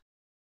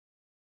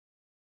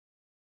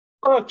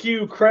Fuck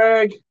you,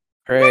 Craig.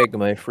 Craig,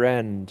 my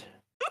friend.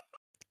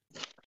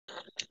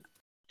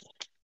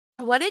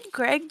 What did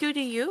Greg do to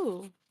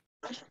you?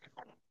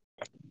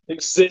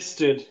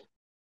 Existed.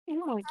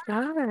 Oh my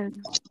god.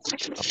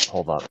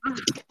 Hold on.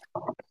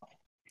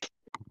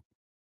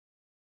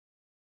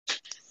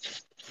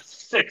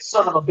 Sick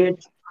son of a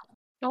bitch.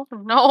 Oh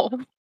no.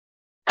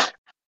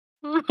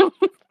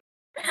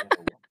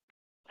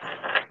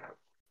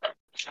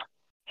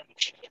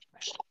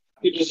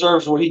 He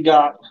deserves what he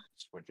got.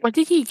 What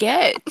did he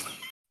get?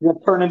 He'll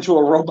turn into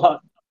a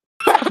robot.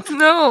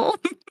 No.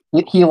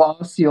 He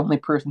lost the only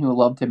person who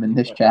loved him in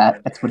this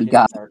chat. That's what he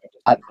got.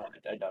 I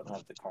don't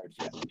have the cards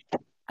yet.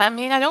 I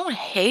mean, I don't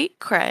hate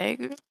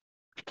Craig.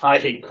 I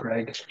hate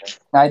Craig.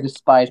 I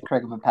despise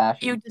Craig with a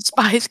passion. You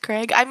despise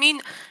Craig? I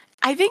mean,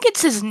 I think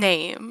it's his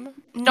name.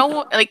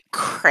 No, like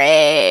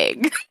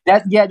Craig.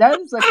 That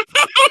is like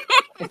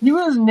if he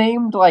was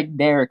named like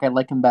Derek, I'd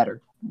like him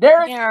better.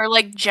 Derek. Yeah, or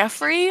like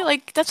Jeffrey.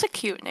 Like that's a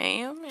cute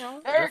name, you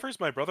know. Jeffrey's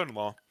my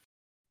brother-in-law.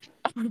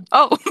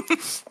 Oh.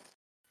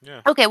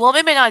 Yeah. Okay, well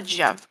maybe not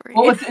Jeffrey.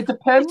 Well, it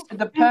depends. It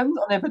depends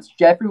on if it's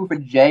Jeffrey with a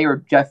J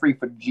or Jeffrey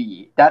with a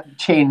G. That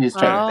changes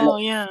things. Oh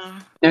yeah.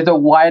 There's a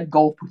wide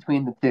gulf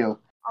between the two.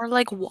 Or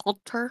like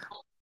Walter.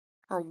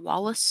 Or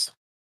Wallace.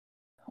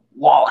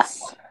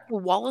 Wallace.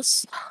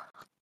 Wallace.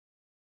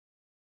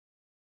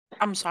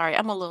 I'm sorry,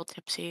 I'm a little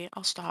tipsy.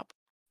 I'll stop.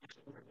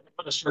 I'm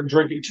gonna start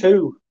drinking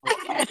too.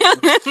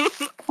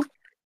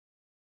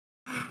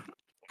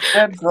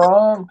 Get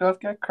drunk,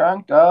 just get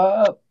cranked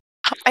up.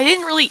 I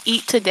didn't really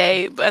eat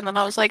today, and then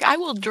I was like, I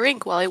will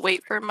drink while I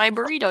wait for my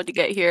burrito to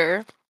get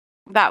here.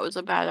 That was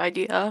a bad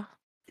idea.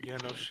 Yeah,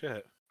 no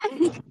shit.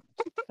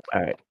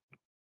 All right.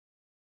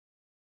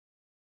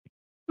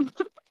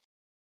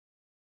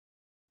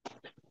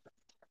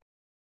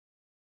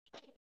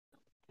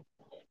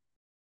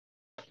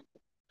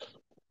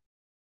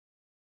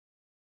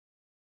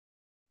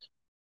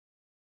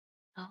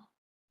 Oh.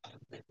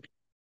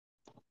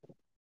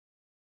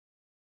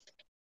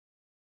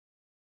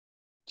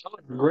 Sounds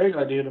like a great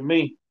idea to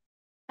me.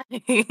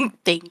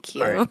 Thank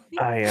you. All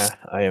right.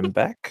 I am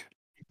back.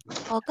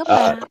 Welcome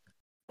back.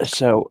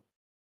 So,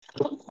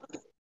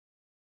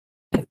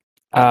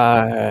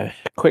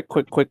 quick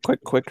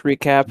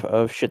recap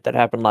of shit that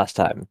happened last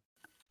time.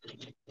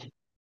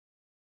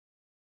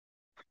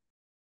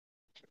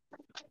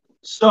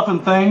 Stuff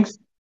and things.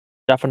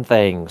 Stuff and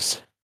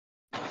things.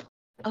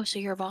 Oh, so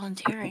you're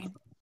volunteering.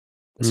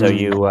 So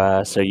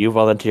you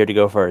volunteered to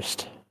go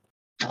first.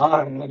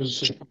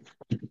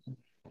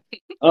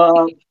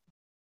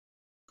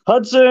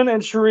 Hudson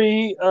and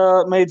Cherie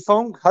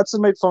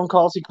Hudson made phone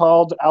calls. He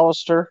called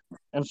Alistair,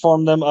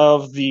 informed them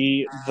of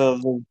the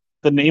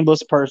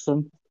nameless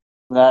person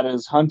that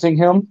is hunting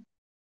him.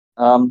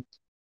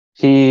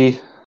 He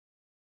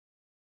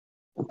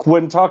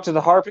went and talked to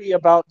the Harpy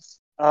about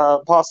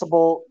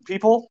possible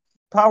people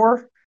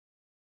power.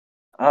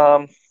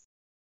 Then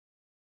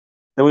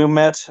we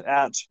met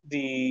at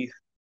the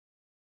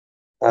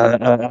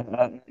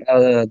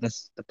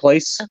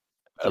place.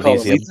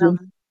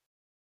 Elysium.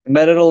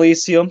 Met at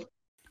Elysium,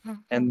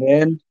 and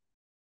then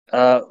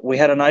we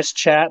had a nice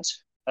chat.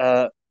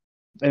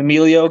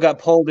 Emilio got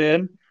pulled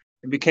in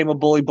and became a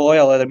bully boy.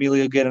 I'll let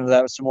Emilio get into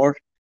that some more.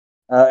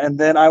 And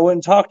then I went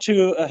and talked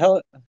to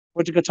Helen.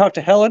 Went to go talk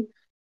to Helen,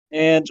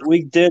 and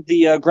we did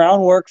the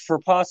groundwork for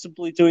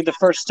possibly doing the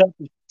first step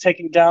of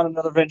taking down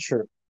another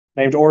venture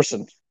named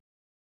Orson.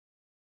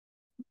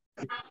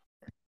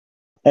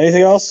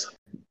 Anything else?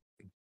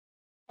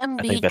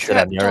 MB that's it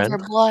on tripped your over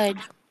end. blood.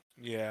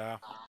 Yeah.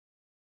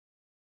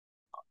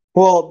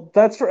 Well,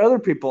 that's for other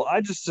people.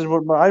 I just did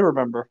what I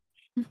remember.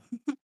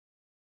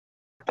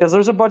 Because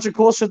there's a bunch of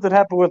cool shit that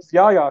happened with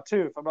Yaya,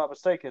 too, if I'm not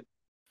mistaken.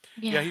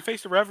 Yeah, he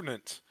faced a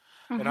revenant,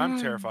 and I'm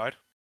terrified.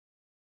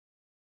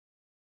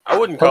 I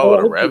wouldn't call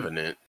it a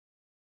revenant.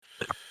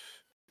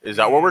 Is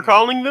that what we're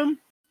calling them?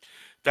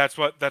 That's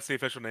the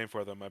official name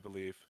for them, I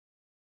believe.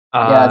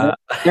 Now,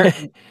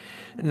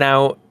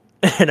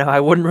 I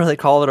wouldn't really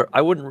call it.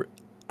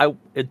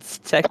 It's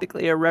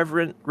technically a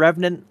revenant.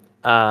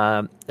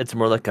 It's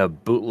more like a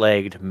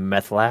bootlegged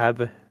meth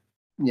lab.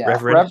 Yeah,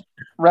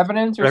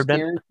 revenants are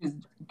scary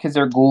because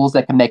they're ghouls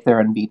that can make their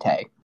own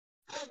vitae.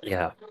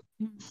 Yeah.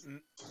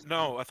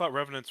 No, I thought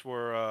revenants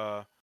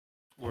were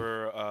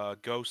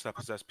ghosts that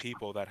possess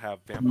people that have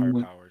vampire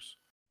powers.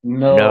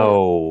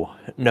 No.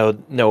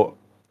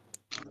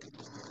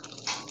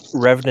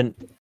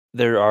 Revenant.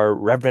 There are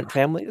revenant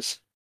families.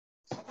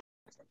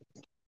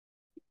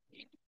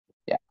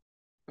 Yeah,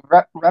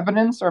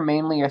 revenants are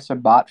mainly a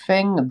Sabbat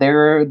thing.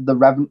 They're the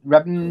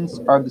revenants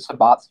are the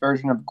Sabbat's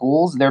version of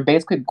ghouls. They're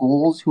basically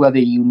ghouls who have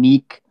a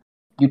unique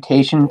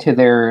mutation to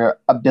their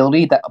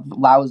ability that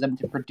allows them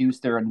to produce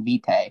their own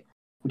vitae,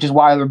 which is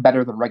why they're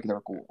better than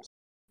regular ghouls.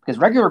 Because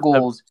regular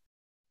ghouls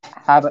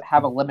have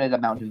a limited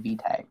amount of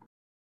vitae.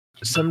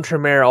 Some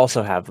Tremere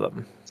also have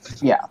them.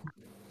 Yeah.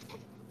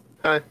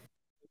 Hi.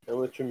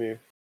 I'm a Tremere.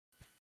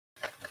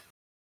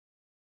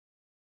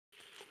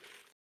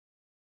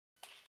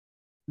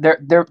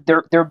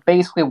 they're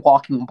basically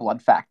walking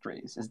blood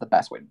factories is the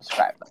best way to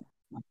describe them.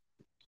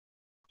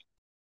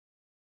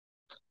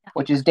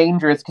 Which is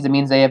dangerous because it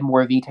means they have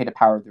more vitae to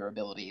power their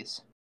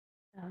abilities.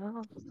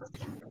 Oh.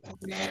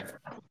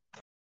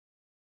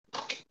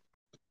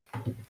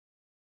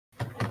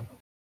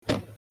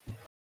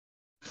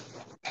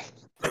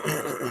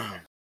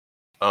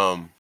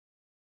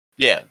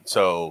 Yeah,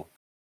 so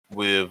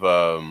with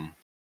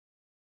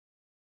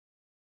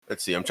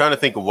let's see, I'm trying to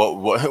think of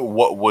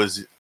what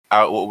was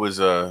out, what was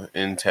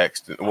in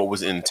text, and what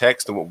was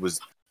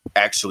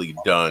actually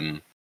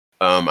done.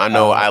 I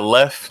know I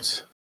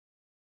left.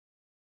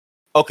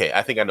 Okay,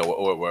 I think I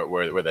know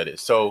where that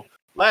is. So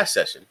last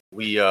session,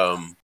 we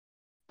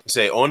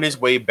say on his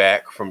way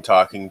back from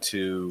talking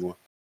to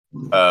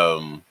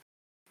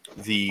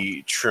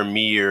the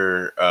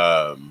Tremere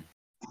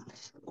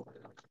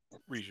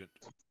Regent.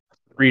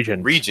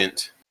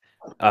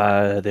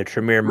 The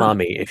Tremere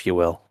mommy, if you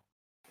will.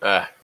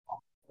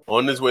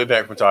 On his way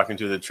back from talking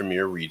to the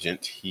Tremere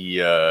Regent, he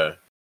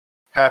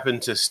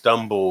happened to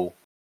stumble.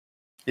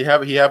 He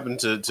happened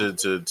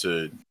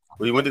to.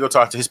 Well, he went to go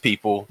talk to his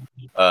people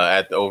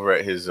over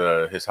at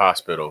his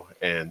hospital,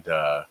 and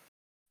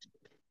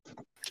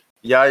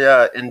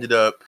Yaya ended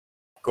up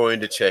going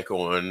to check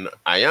on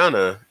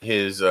Ayana,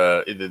 his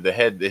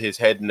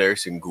head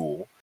nurse and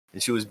ghoul,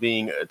 and she was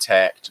being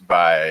attacked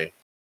by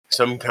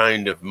some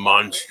kind of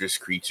monstrous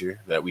creature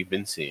that we've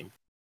been seeing.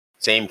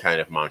 Same kind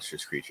of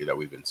monstrous creature that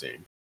we've been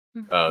seeing.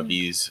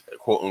 These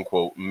quote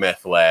unquote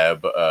meth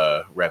lab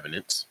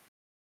revenants.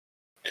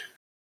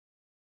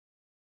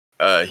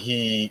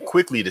 He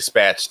quickly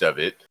dispatched of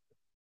it,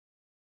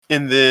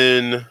 and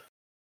then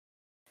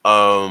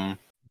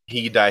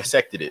he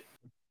dissected it.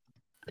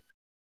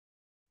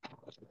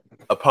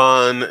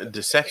 Upon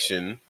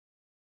dissection,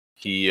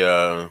 he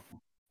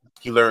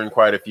learned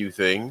quite a few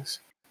things,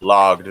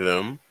 logged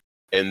them,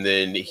 and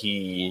then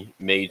he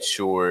made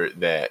sure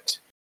that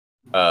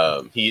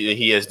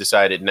he has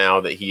decided now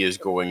that he is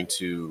going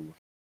to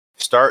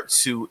start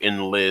to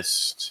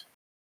enlist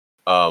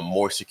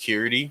more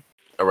security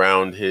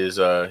around his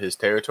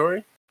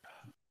territory,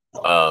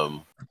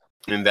 and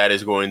that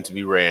is going to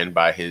be ran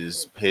by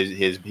his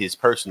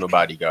personal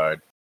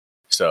bodyguard.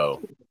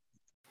 So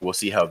we'll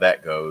see how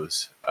that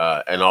goes.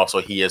 And also,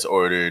 he has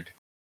ordered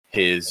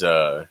his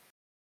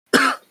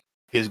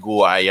his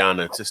ghoul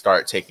Ayana to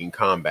start taking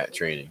combat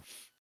training,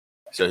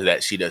 so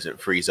that she doesn't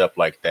freeze up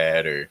like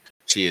that, or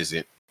she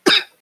isn't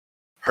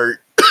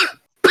hurt.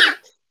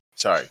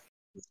 Sorry.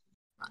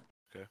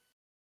 Okay.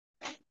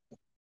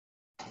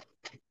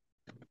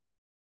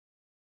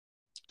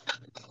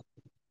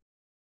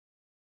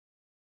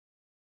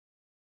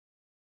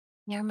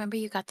 Yeah, remember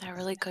you got that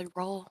really good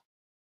roll.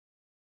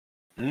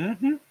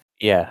 Mm-hmm.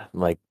 Yeah,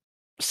 like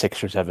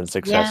 6 or 7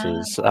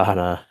 successes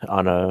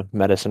on a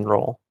medicine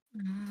roll.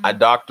 I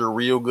doctor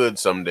real good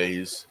some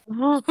days.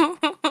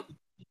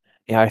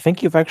 Yeah, I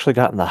think you've actually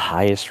gotten the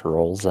highest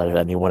rolls out of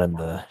anyone in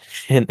the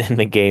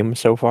game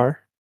so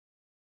far.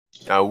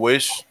 I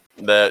wish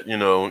that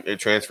it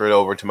transferred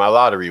over to my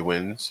lottery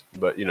wins,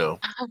 but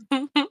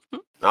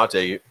I'll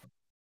take it.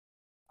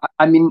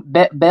 I mean,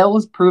 Bell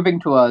is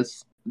proving to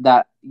us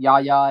that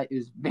Yaya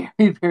is very,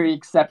 very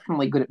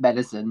exceptionally good at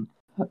medicine.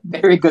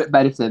 Very good at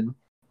medicine.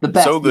 The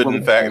best. So good,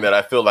 in fact, that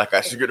I feel like I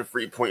should get a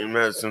free point in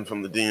medicine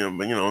from the DM.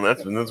 But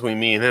that's between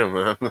me and him.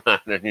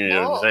 You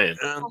know what I'm saying?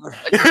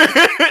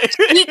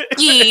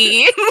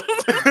 Sneaky.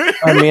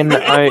 I mean,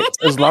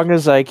 as long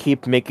as I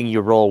keep making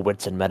you roll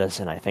wits and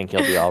medicine, I think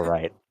you'll be all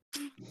right.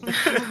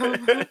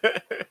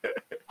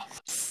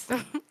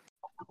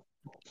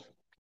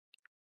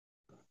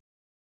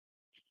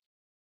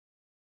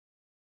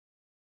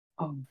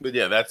 But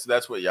yeah,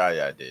 that's what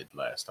Yaya did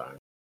last time.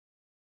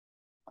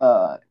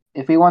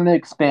 If we want to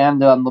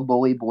expand on the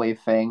bully boy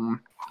thing,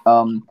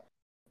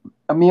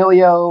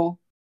 Emilio,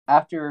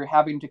 after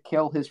having to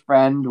kill his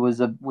friend,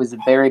 was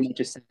very much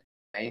a sad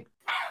boy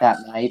that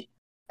night,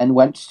 and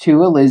went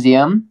to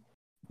Elysium.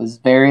 Was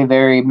very,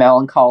 very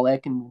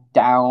melancholic and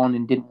down,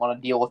 and didn't want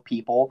to deal with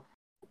people.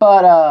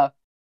 But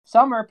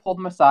Summer pulled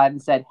him aside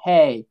and said,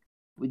 "Hey,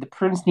 the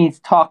prince needs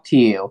to talk to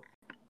you."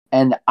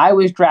 And I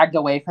was dragged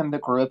away from the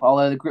group,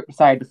 although the group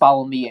decided to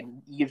follow me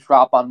and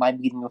eavesdrop on my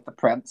meeting with the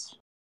prince.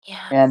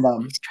 Yeah. And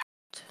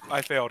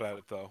I failed at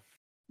it though.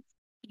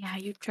 Yeah,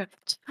 you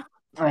tripped.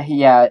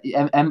 yeah,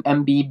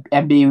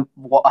 MB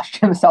washed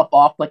himself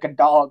off like a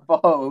dog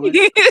hose.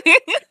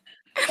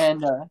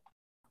 And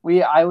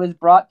I was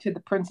brought to the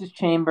prince's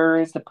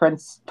chambers. The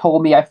prince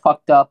told me I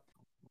fucked up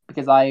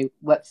because I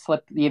let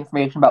slip the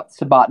information about the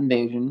Sabbat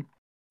invasion.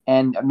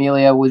 And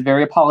Amelia was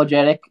very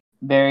apologetic,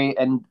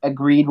 and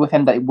agreed with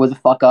him that it was a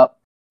fuck up,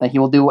 that he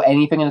will do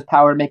anything in his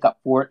power to make up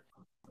for it.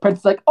 The prince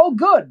is like, "Oh,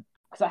 good,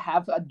 because I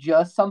have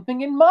just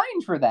something in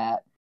mind for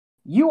that.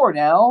 You are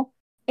now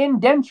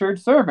indentured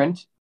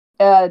servant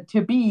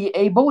to be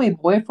a bully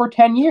boy for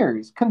 10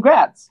 years.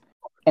 Congrats."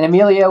 And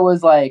Amelia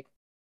was like,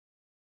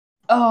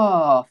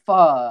 "Oh,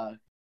 fuck.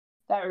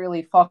 That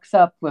really fucks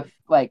up with,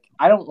 I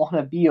don't want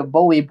to be a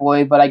bully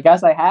boy, but I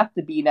guess I have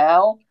to be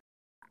now."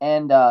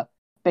 And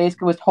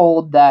basically was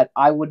told that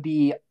I would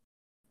be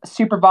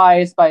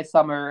supervised by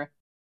Summer,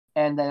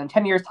 and then in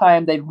 10 years'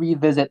 time, they'd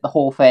revisit the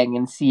whole thing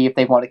and see if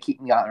they want to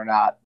keep me on or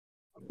not.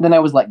 Then I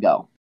was let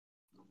go.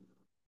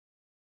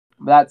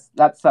 That's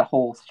that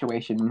whole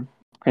situation,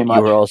 pretty much.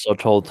 You were also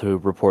told to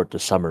report to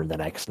Summer the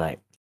next night.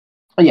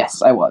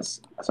 Yes, I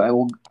was.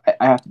 So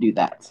I have to do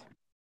that.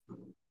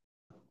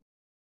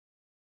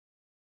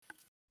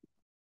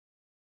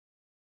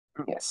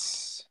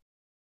 Yes.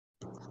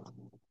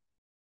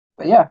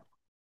 But yeah,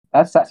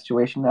 that's that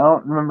situation. I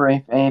don't remember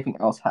if anything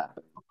else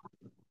happened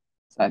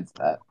besides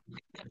that.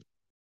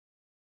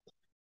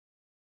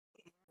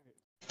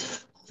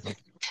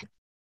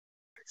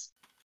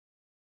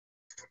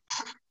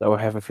 So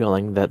I have a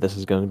feeling that this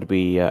is going to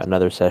be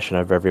another session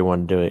of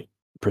everyone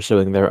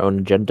pursuing their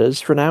own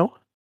agendas for now,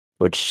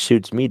 which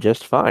suits me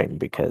just fine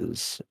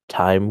because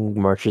time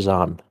marches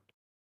on.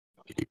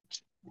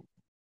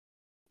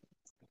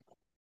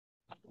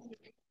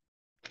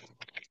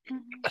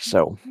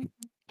 So,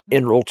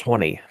 in roll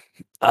 20,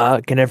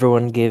 can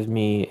everyone give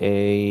me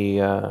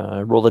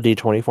a roll a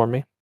d20 for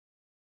me?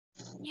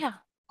 Yeah.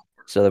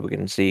 So that we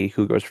can see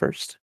who goes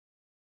first.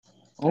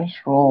 Let's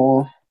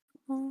roll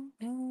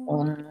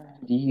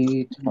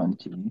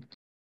 1d20.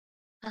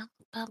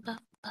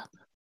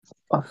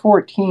 A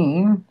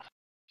 14.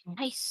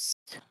 Nice.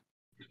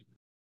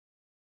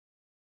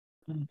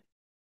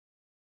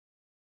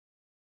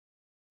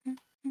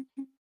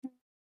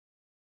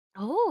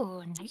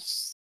 Oh,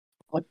 nice.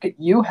 Look at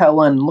you,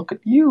 Helen. Look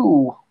at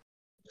you.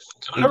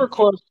 Can I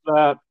request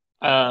that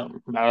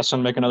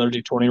Madison make another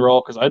D20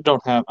 roll? Because I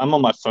don't have. I'm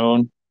on my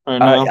phone right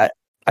now.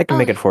 I can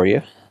make it for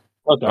you,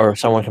 Okay. or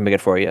someone can make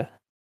it for you.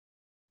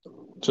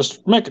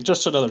 Just make it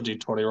just another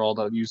D20 roll.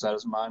 I'll use that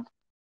as mine.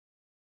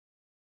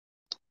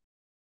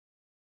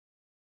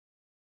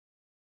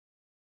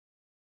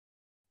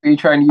 Are you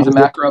trying to use a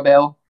macro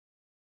bail?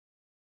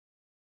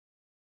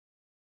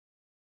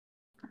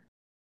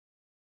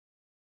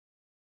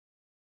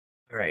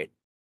 All right,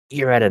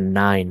 you're at a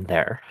 9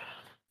 there.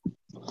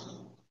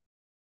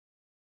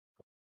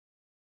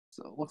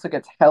 So it looks like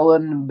it's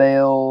Helen,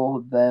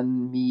 Bale,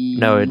 then me.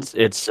 No,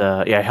 it's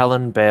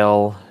Helen,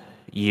 Bale,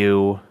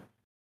 you,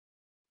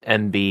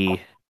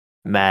 MB,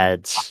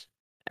 Mads,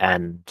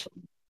 and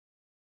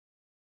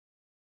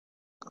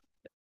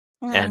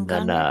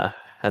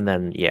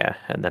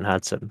then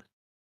Hudson.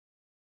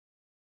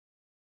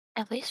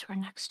 At least we're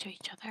next to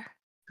each other.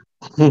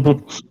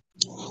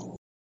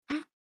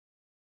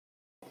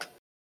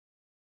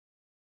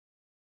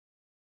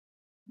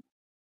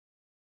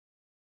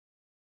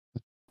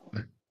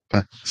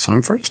 So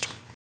I'm first?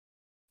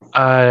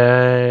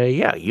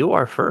 Yeah, you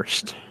are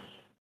first.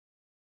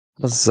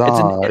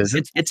 Huzzah.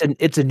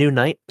 It's a new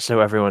night, so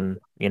everyone,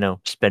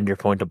 spend your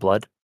point of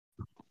blood.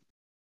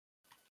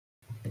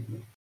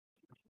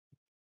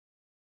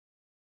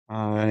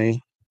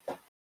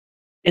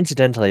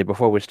 Incidentally,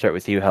 before we start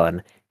with you,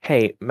 Helen,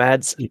 hey,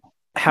 Mads,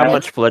 how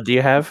much blood do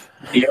you have?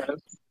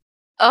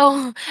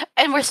 Oh,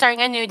 and we're starting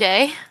a new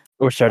day.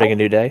 We're starting a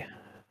new day.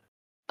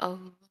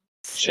 Oh,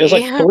 she has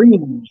like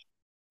 3.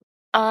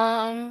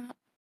 I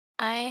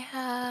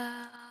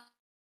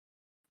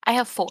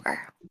have 4.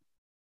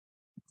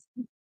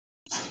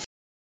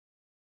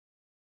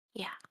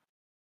 Yeah.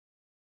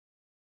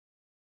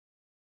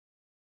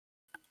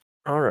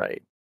 All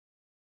right.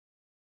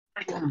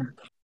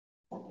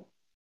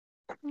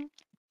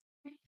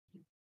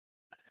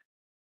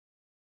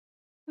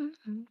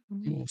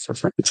 For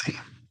frenzy.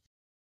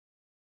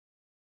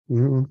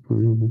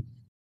 Mm-hmm.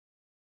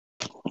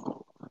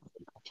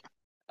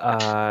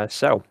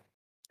 So,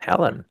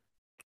 Helen.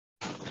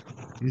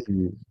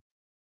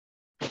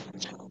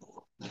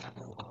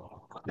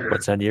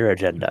 What's on your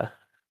agenda?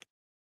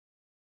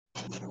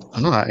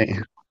 I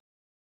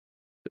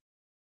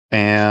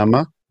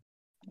am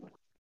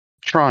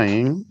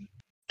trying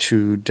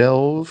to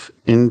delve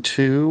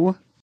into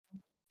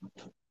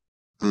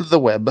the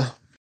web.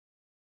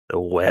 The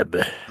web.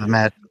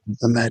 The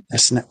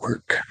Madness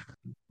Network.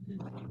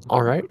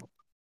 All right.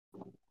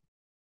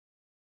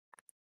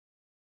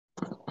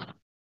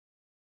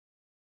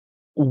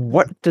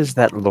 What does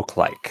that look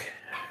like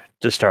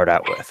to start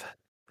out with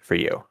for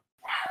you?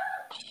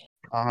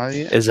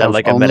 Is that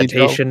like a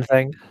meditation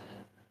thing?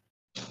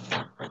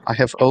 I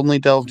have only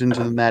delved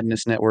into the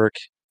Madness Network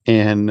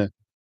in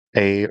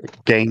a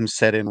game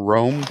set in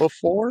Rome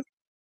before,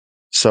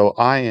 so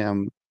I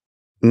am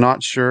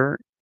not sure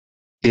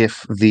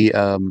if the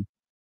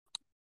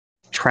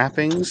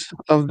trappings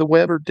of the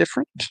web are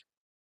different.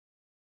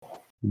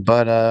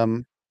 But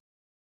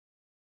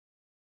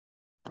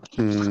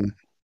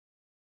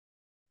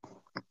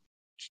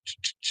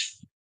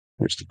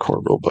Where's the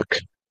core rulebook?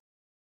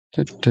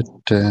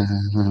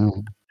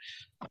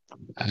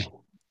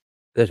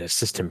 There's a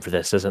system for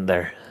this, isn't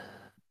there?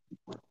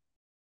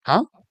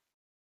 Huh?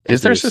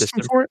 Is there a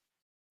system for it?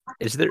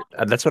 Is there?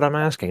 That's what I'm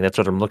asking. That's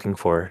what I'm looking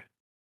for.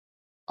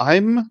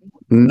 I'm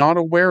not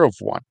aware of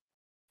one.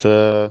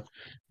 The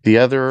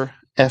other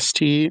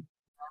ST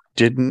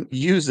didn't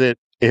use it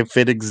if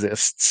it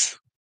exists.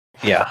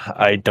 Yeah,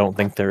 I don't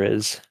think there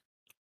is.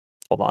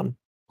 Hold on.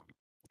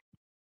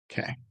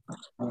 Okay.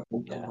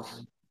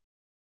 Yes.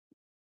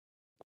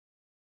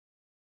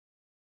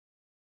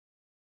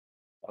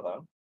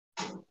 Hello.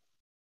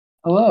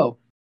 Hello.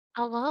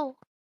 Hello.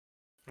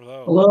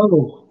 Hello.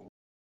 Hello.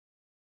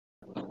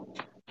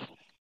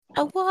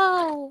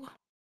 Hello.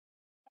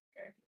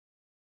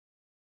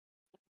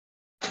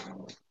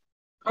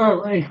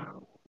 Oh, hey.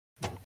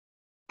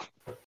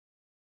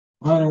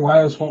 I don't know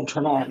why this won't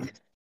turn on.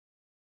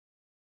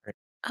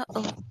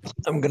 Uh-oh.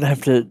 I'm gonna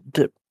have to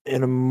dip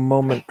in a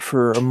moment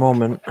for a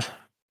moment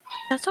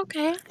That's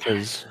okay.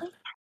 because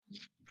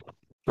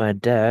my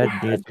dad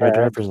needs my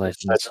driver's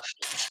license.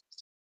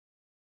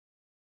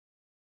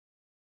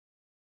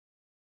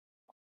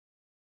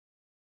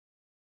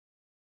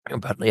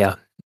 But yeah,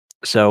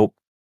 so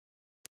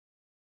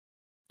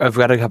I've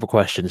got a couple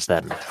questions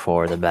then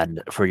for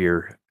for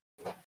your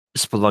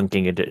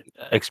spelunking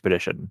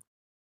expedition.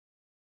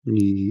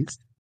 Yes.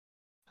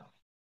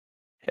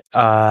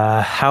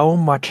 How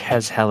much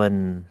has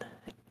Helen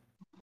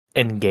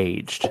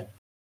engaged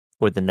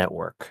with the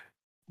network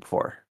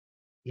before?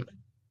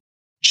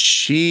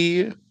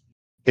 She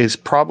is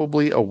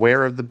probably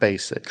aware of the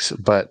basics,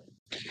 but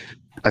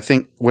I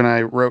think when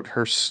I wrote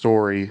her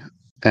story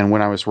and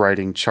when I was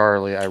writing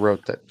Charlie, I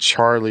wrote that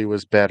Charlie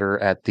was better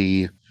at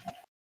the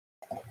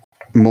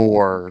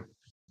more,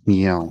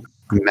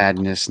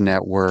 Madness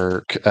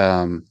Network,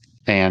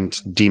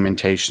 and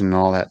demontation and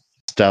all that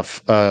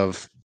stuff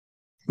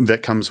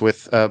that comes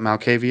with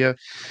Malkavia,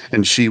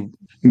 and she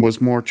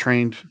was more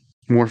trained,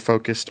 more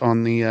focused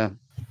on the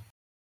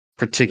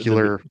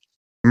particular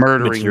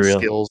murdering material.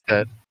 skills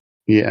that,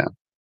 yeah,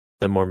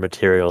 The more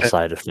material Uh,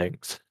 side of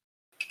things.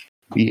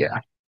 yeah.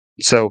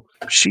 So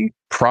she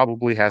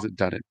probably hasn't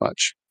done it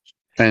much.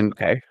 And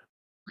Okay.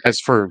 as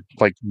for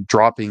like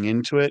dropping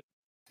into it,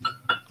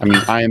 I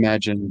mean, I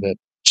imagine that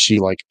she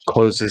like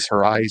closes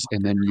her eyes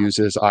and then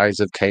uses eyes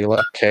of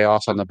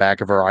chaos on the back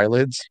of her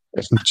eyelids.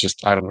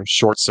 Just, I don't know,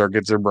 short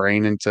circuits her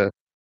brain into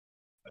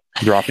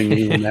dropping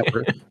into the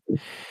network.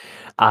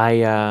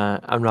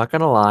 I'm not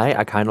gonna lie,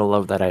 I kind of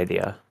love that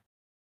idea.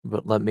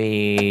 But let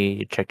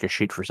me check your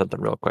sheet for something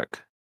real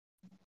quick.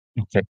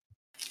 Okay.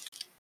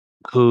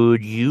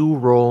 Could you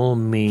roll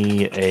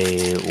me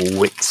a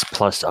wits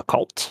plus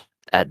occult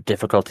at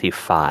difficulty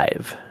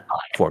 5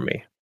 for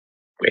me?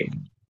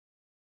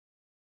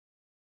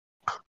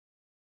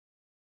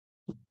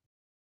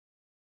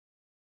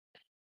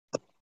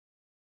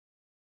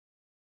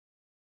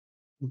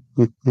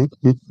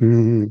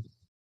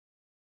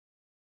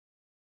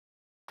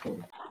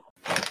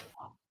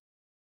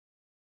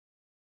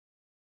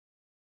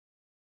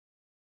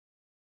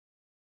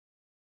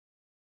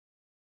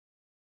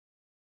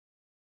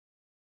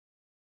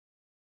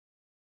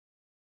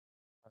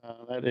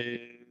 That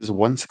is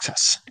one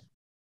success.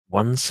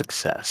 One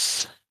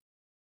success.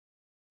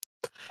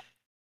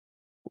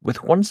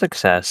 With one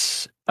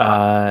success,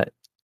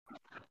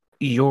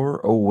 you're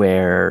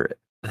aware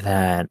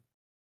that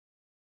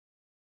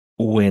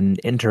when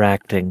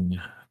interacting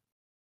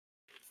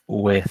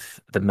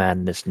with the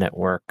Madness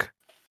Network,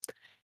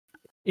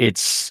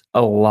 it's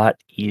a lot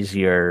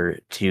easier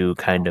to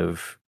kind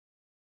of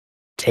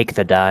take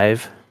the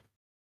dive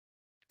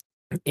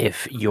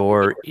if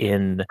you're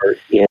in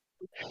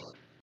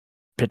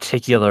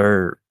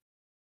particular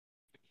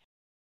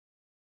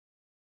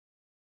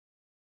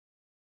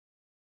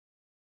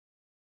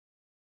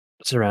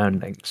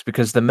surroundings,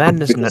 because the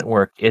Madness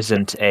Network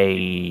isn't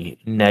a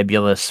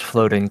nebulous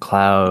floating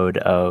cloud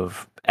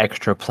of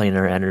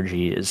extraplanar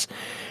energies.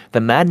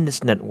 The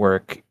Madness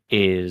Network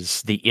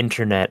is the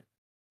internet,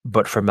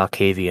 but for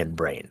Malkavian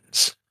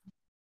brains.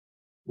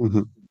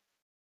 Mhm.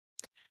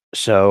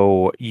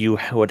 So you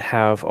would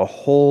have a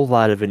whole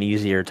lot of an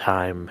easier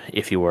time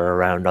if you were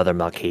around other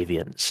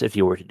Malkavians, if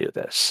you were to do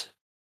this.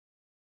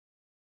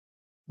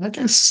 I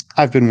guess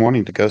I've been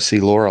wanting to go see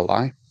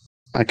Lorelei.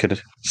 I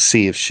could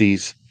see if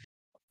she's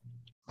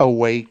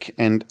awake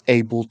and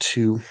able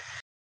to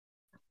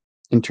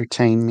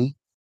entertain me.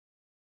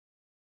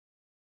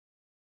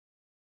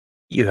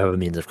 You have a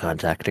means of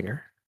contacting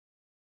her.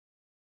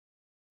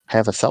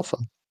 Have a cell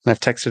phone. I've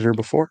texted her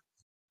before.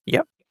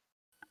 Yep.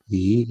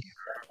 Yeah.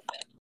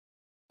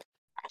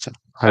 So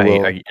I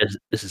will Is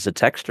this a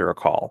text or a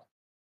call?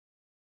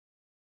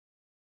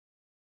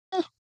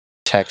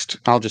 text.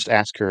 I'll just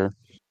ask her,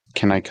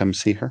 can I come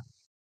see her?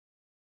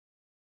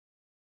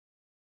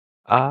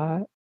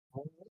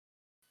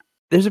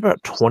 There's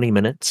about 20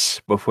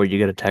 minutes before you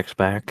get a text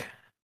back,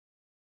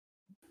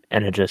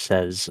 and it just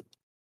says,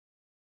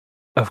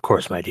 "Of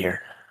course, my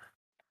dear."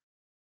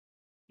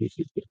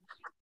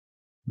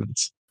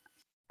 That's-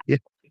 yeah.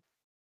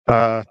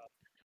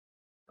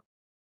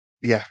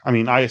 Yeah. I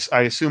mean, I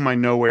assume I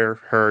know where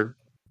her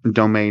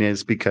domain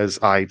is because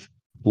I've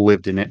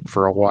lived in it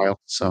for a while.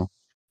 So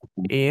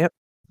Yep.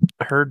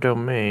 Her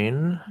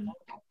domain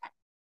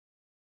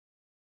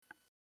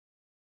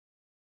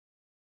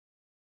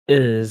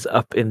is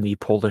up in the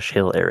Polish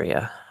Hill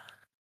area.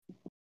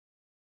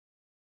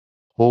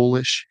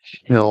 Polish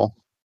Hill.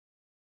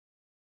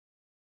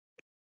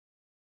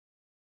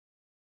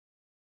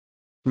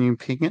 Can you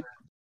ping it?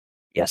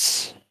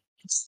 Yes.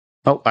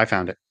 Oh, I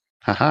found it.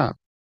 Haha.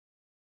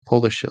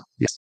 Pull the shield.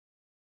 Yes.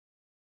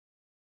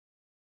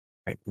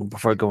 Right,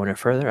 before I go any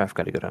further, I've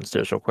got to go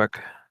downstairs real quick.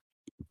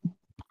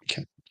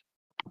 Okay.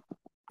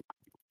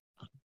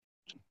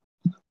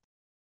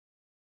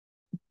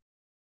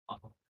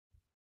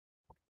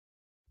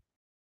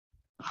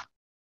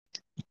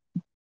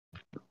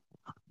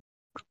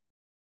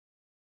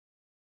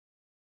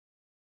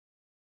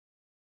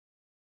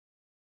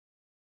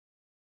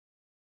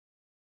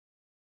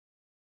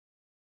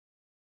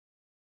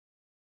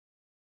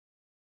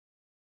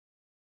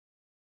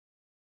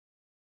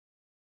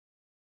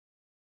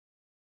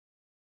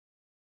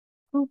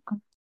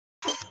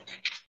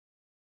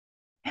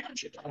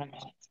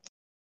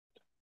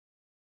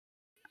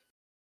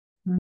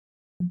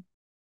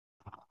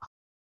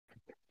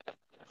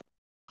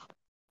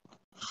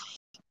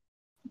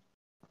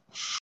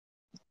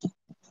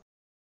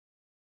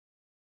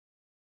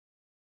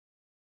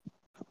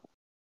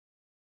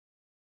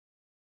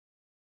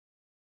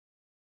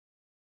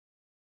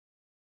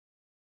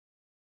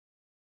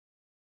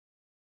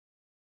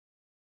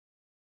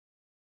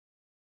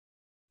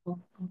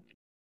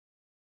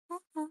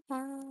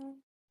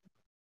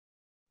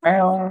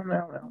 Meow,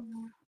 meow, meow.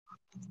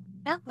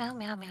 Meow, meow,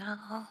 meow,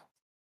 meow.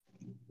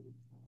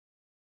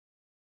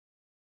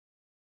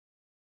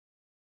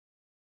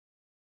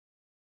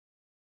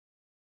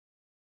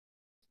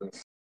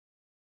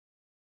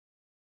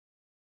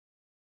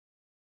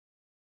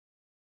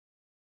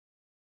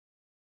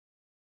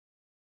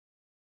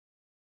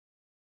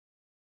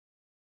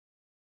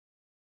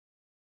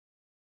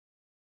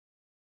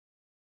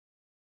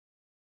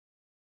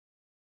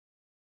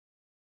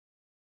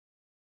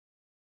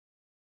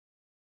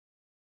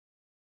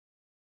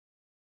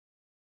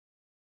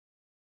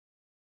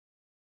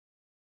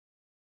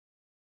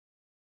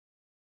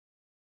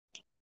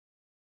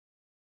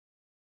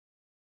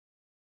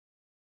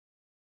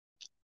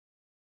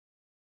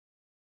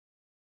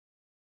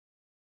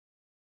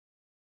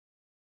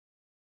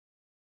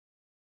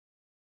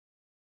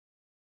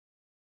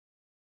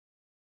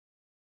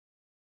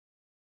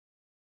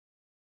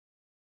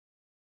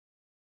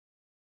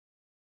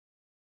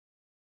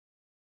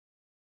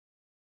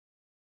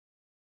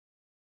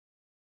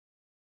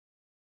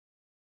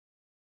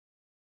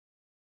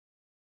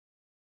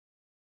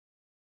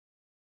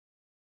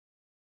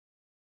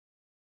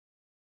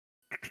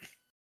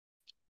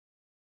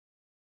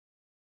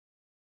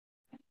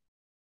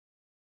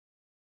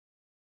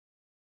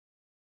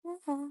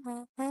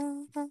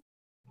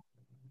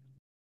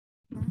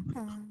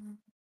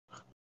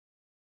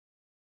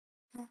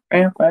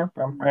 Meow, meow,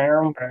 meow,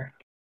 meow, meow.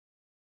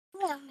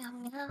 Meow, meow,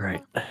 meow.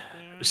 Right.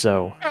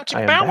 So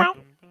I am back.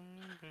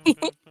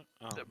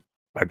 Oh.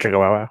 Chicka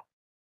wow wow.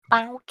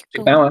 Bow,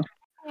 chicka, Meow.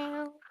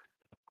 meow.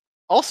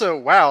 Also,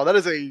 wow, that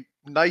is a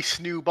nice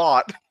new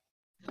bot.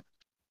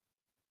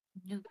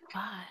 New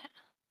bot.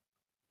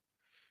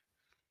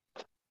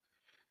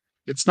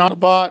 It's not a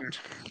bot.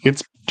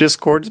 It's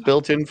Discord's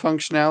built-in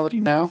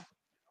functionality now.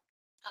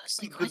 I was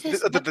like, The, what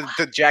is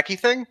the Jackie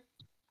thing?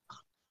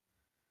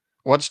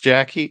 What's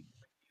Jackie?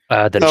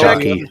 The The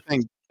jockey. other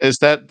thing is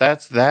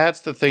that's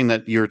the thing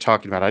that you're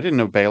talking about. I didn't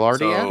know Bale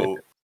already added So,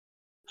 it.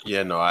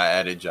 yeah, no, I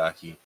added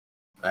jockey.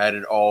 I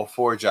added all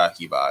 4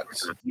 jockey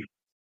bots.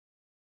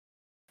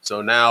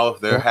 So now,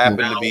 if there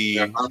happen to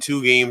be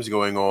 2 games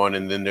going on,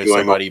 and then there's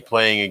somebody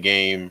playing a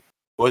game,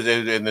 and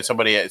then if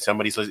somebody's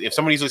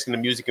listening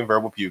to music and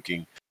verbal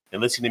puking,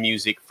 and listening to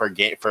music for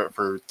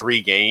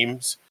 3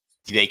 games,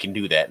 they can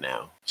do that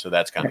now. So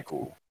that's kind of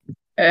cool.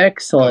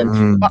 Excellent.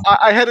 Mm.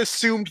 I had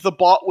assumed the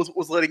bot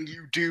was letting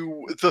you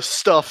do the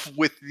stuff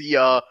with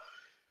the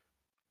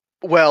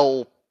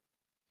well,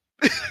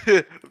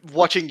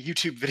 watching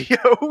YouTube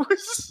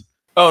videos.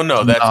 Oh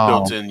no, that's No.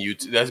 built in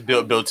YouTube. That's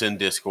built-in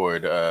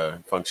Discord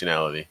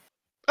functionality.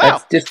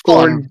 That's Oh,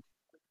 Discord.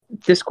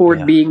 Discord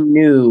Yeah. being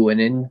new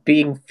and in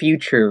being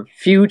future.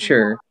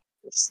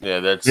 Yeah,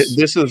 that's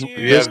This is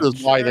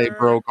why they Future.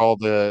 broke all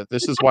the.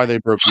 This is why they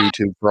broke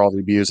YouTube for all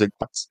the music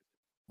bots,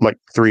 like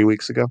 3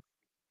 weeks ago.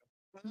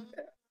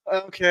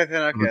 okay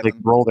then. So that they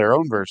can roll their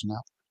own version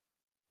out.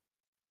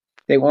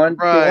 They want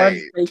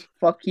Right. to say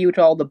fuck you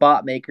to all the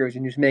bot makers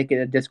and just make it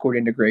a Discord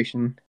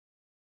integration.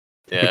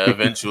 yeah.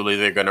 Eventually,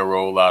 they're gonna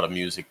roll out a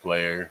music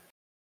player,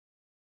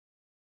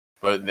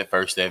 but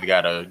first they've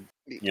got to,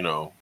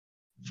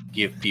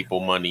 give people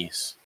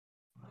monies.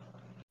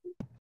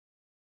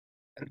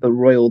 The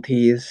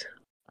royalties.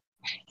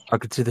 I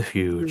could see the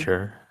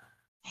future.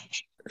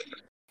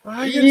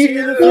 I can see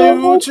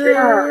the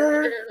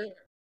future.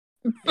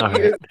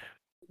 Okay.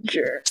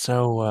 Future.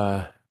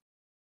 So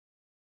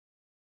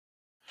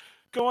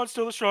Go on,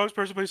 still the strongest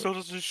person, but he still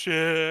does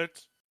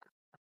shit.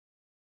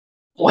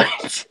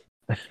 What?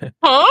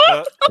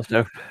 Huh?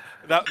 so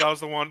That was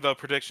the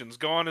predictions.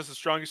 Gohan is the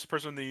strongest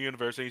person in the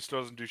universe, and he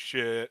still doesn't do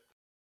shit.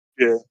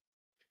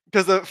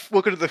 Because the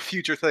welcome to the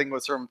future thing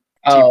was from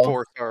Oh. Team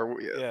 4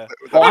 Star. Yeah.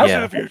 Well, I I- see Yeah.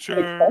 the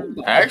future.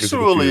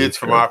 Actually, it's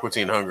from Aqua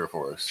Teen Hunger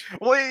Force.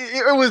 Well,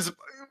 it was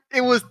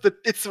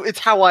it's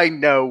how I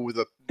know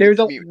the There's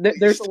a Mute,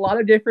 there's a please. lot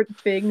of different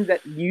things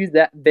that use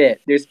that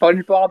bit. There's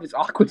SpongeBob, there's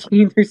Aqua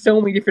Teen, there's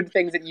so many different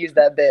things that use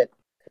that bit.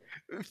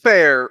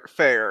 Fair.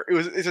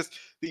 It's just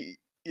the.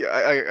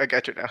 Yeah, I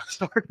got you now.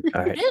 Sorry.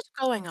 All What right. is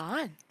going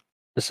on?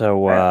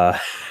 So,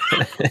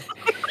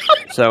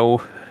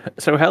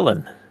 so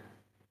Helen,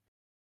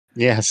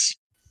 Yes.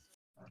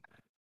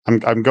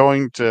 I'm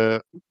going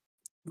to.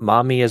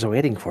 mommy is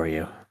waiting for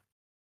you.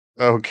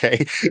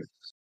 Okay.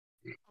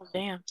 Oh,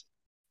 damn.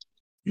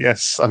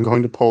 Yes, I'm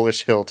going to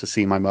Polish Hill to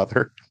see my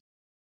mother.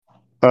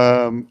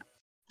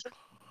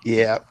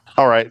 Yeah.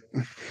 All right.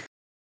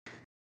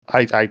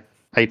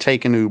 I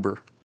take an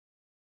Uber.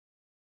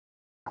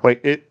 Wait,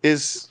 it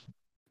is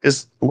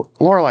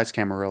Lorelei's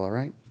Camarilla,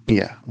 right?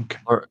 Yeah. Okay.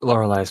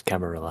 Lorelai's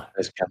Camarilla.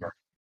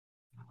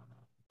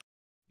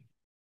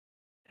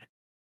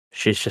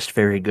 She's just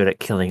very good at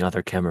killing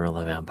other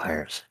Camarilla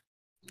vampires.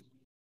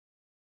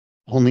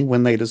 Only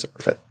when they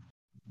deserve it.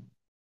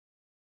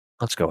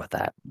 Let's go with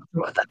that.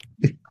 That's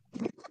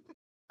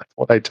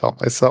what I tell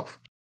myself.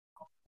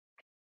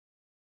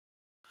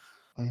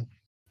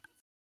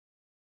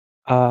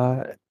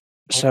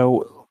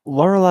 So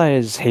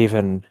Lorelai's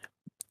Haven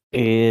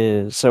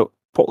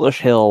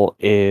Polish Hill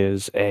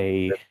is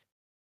a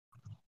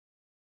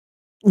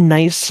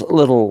nice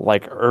little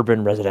like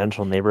urban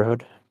residential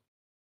neighborhood.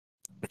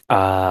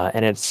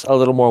 And it's a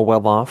little more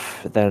well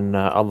off than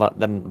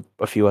a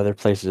few other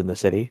places in the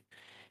city.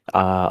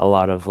 A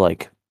lot of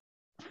like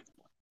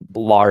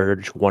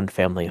large one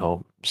family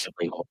homes.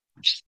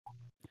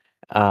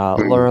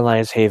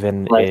 Lorelai's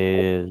Haven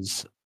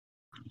is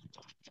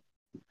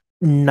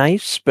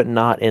nice, but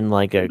not in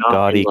like a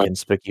gaudy,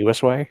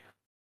 conspicuous way.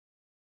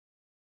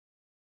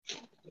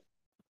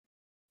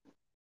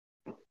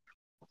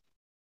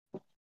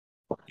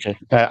 Okay.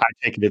 I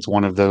take it it's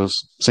one of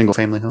those single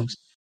family homes.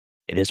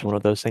 It is one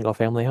of those single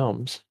family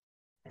homes.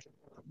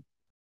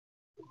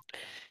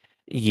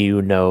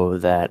 You know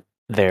that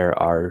there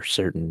are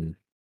certain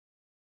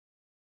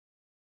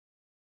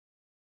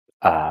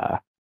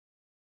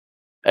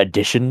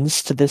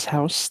additions to this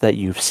house that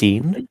you've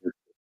seen,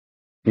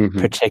 Mhm.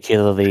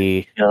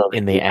 particularly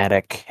in the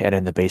attic and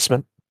in the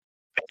basement.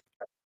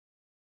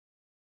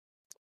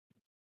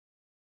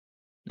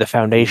 The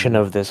foundation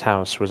of this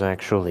house was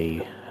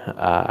actually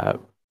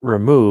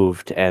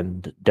removed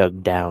and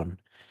dug down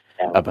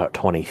about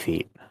 20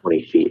 feet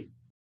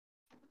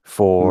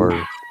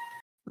for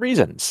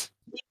reasons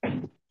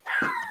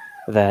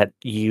that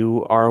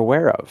you are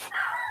aware of.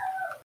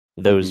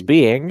 Those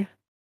being,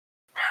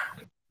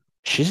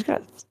 she's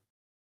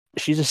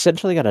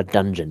essentially got a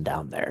dungeon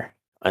down there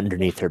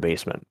underneath her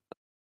basement.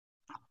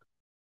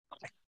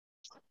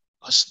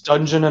 A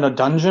dungeon in a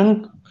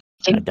dungeon?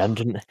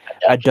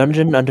 A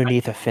dungeon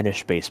underneath a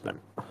finished basement.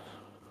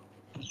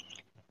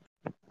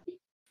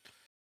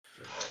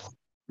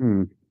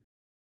 Hmm.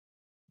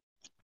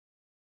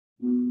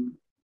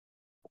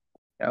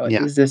 Now,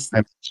 Yeah. is this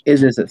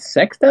a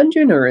sex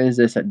dungeon or is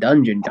this a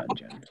dungeon?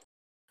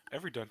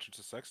 Every dungeon's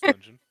a sex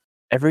dungeon.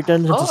 Every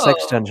dungeon's a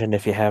sex Oh. dungeon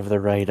if you have the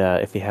right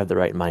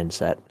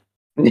mindset.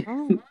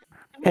 Mm.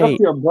 Hey,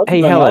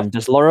 Helen,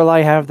 does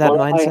Lorelai have that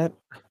mindset?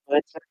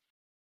 I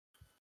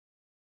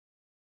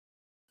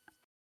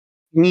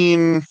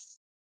mean,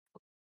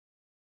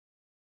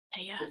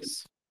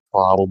 Yes.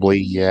 probably,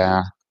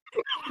 yeah.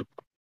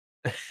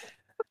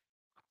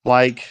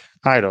 Like,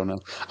 I don't know.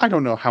 I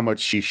don't know how much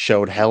she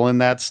showed Helen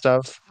that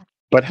stuff,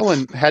 but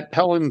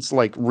Helen's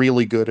like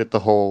really good at the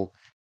whole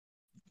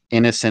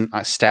innocent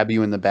stab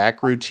you in the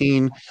back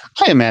routine.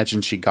 I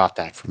imagine she got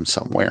that from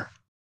somewhere.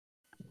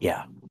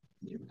 Yeah.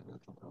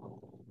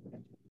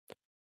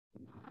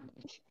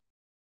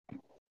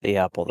 The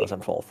apple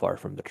doesn't fall far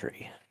from the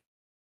tree.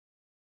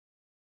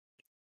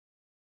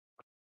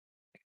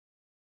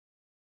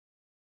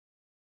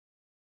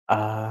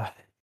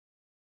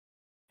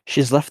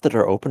 She's left the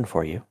door open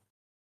for you.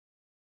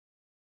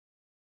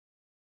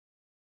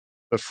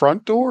 The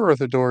front door or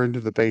the door into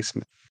the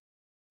basement?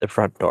 The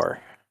front door.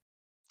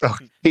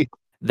 Okay.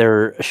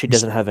 She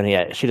doesn't have any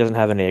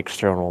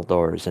external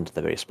doors into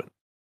the basement.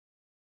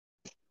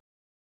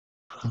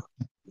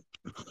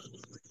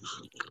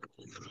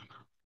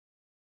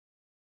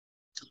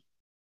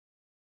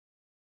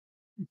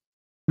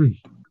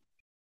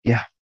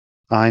 Yeah.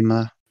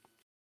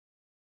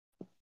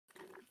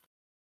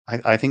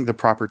 I think the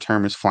proper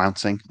term is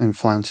flouncing. I'm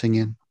flouncing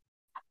in.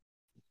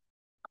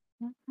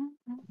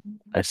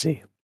 I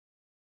see.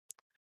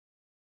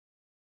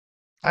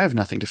 I have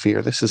nothing to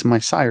fear. This is my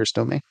sire's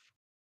domain.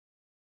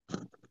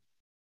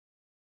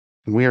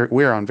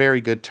 We're on very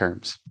good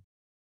terms.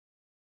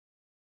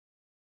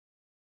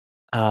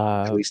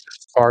 At least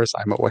as far as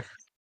I'm aware.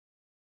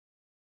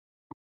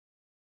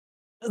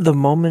 The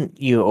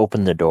moment you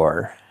open the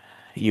door,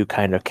 you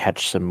kind of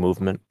catch some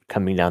movement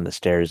coming down the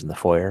stairs in the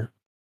foyer.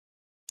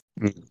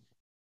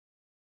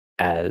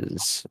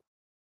 As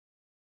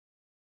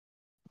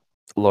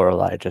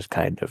Lorelai just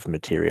kind of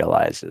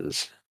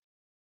materializes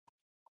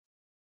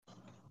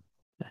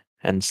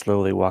and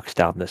slowly walks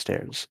down the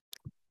stairs.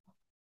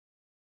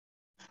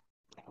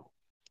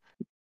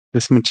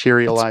 This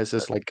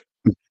materializes like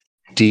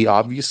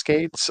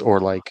de-obfuscates or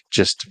like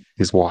just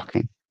is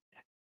walking?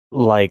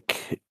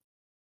 Like,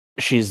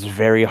 she's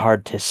very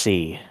hard to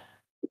see,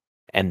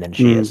 and then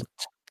she isn't.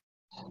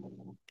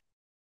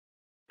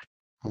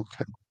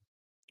 Okay.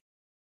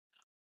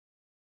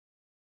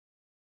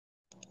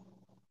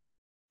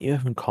 You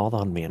haven't called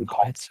on me in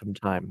quite some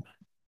time.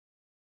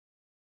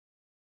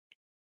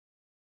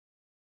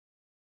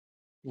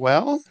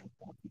 Well,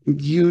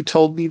 you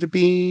told me to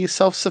be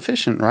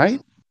self-sufficient, right?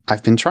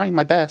 I've been trying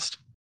my best.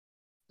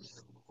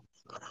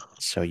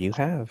 So you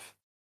have.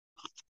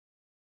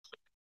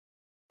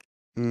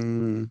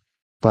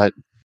 But,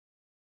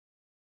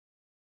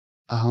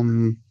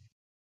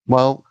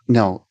 well,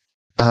 no.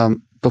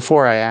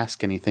 Before I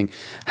ask anything,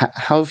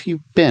 how have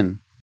you been?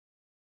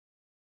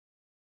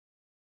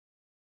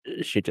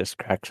 She just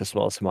cracks a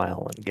small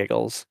smile and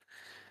giggles.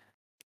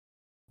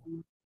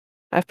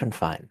 I've been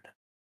fine.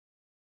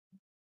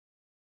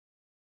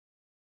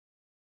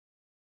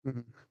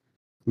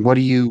 What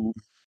do you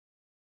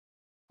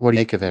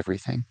make of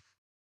everything?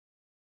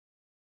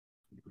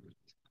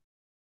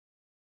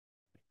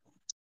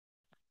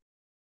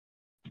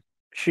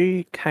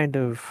 She kind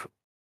of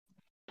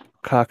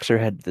cocks her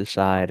head to the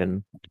side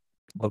and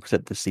looks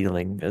at the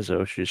ceiling as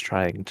though she's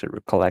trying to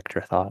recollect her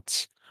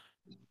thoughts.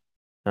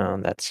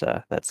 That's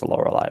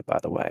Lorelei, by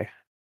the way.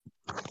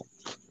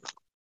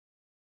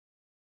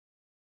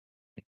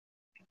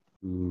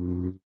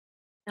 No.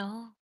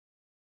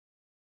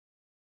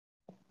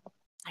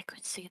 I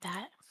could see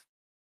that.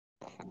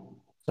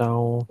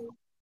 So,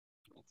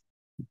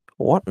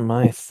 what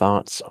my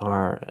thoughts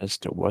are as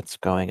to what's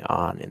going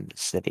on in the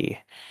city.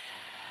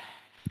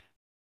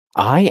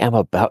 I am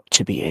about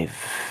to be a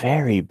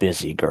very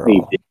busy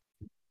girl.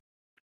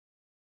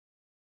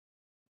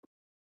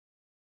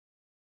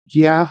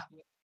 Yeah,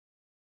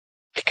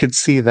 I could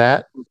see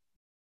that.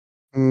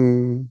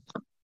 Helen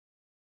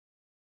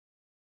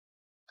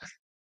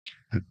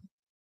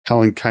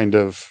kind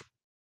of,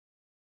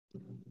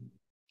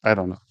 I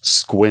don't know,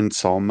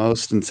 squints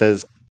almost and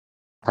says,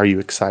 "Are you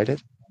excited?"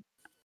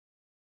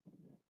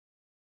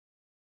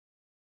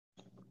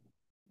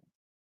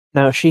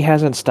 Now, she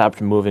hasn't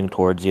stopped moving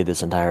towards you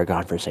this entire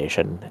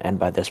conversation, and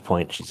by this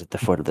point, she's at the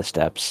foot of the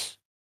steps.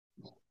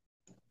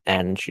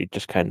 And she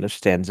just kind of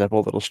stands up a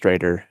little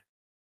straighter.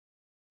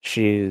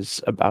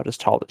 She's about as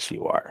tall as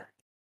you are.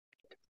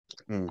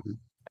 And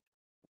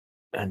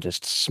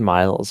just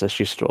smiles as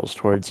she strolls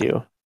towards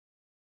you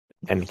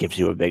and gives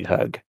you a big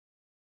hug.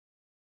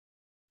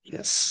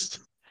 Yes.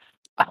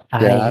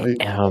 I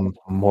am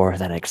more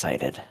than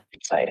excited.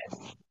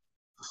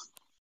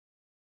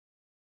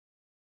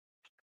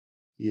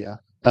 Yeah.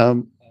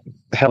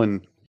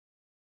 Helen.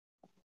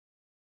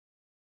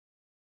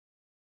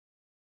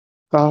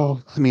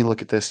 Oh, let me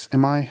look at this.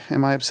 Am I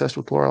obsessed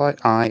with Lorelei?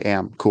 I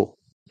am. Cool.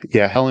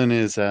 Yeah, Helen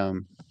is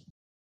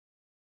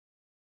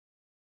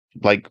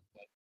like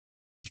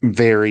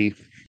very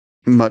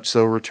much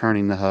so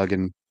returning the hug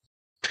and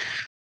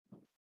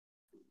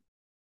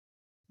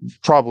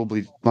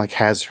probably like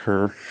has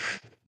her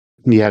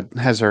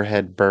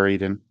head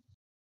buried in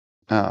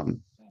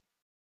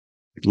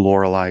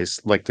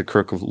Lorelei's, like the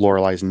crook of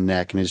Lorelei's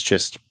neck, and is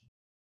just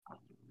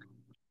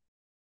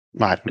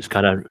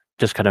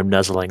Just kind of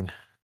nuzzling.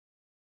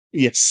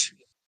 Yes.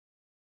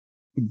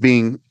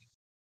 Being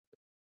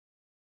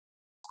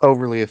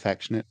overly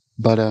affectionate.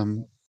 But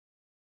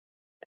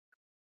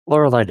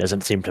Lorelei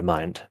doesn't seem to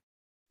mind.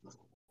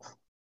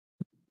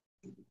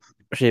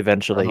 She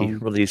eventually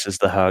releases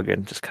the hug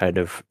and just kind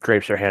of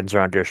drapes her hands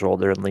around your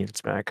shoulder and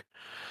leans back.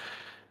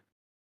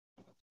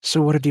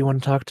 So what did you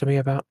want to talk to me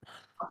about?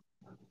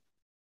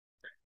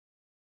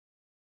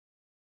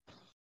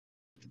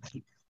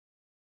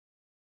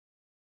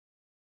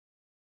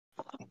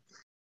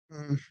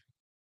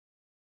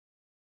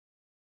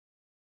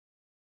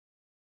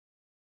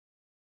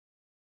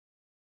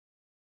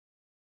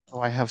 Oh,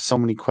 I have so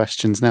many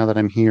questions now that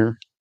I'm here.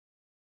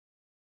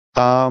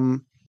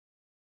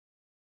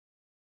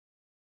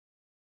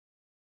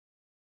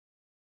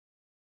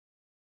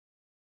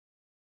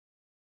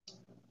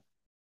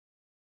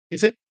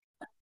 Is it?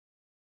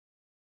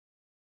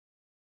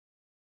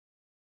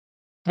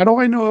 How do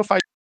I know if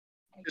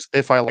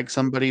I like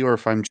somebody or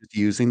if I'm just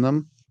using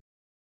them?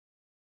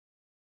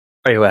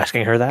 Are you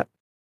asking her that?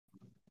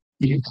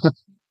 Yeah.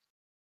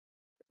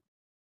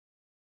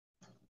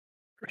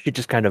 She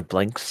just kind of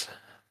blinks.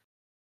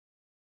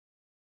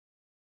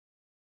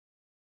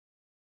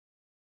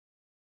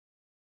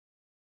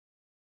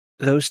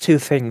 Those two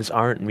things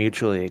aren't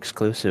mutually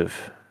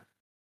exclusive,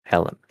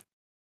 Helen.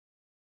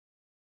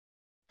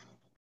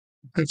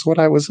 That's what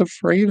I was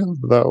afraid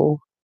of, though.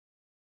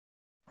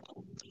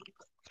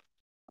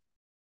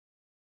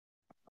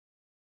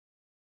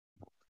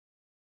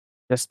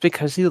 Just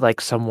because you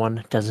like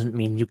someone doesn't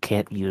mean you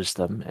can't use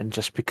them, and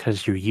just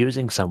because you're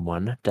using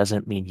someone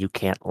doesn't mean you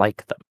can't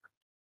like them.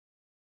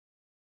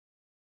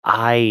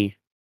 I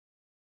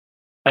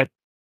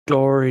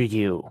adore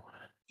you.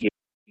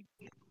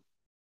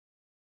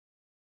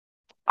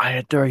 I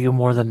adore you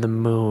more than the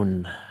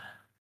moon.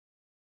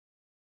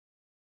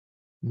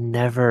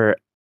 Never,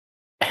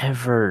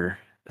 ever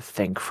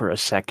think for a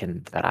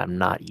second that I'm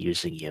not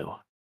using you.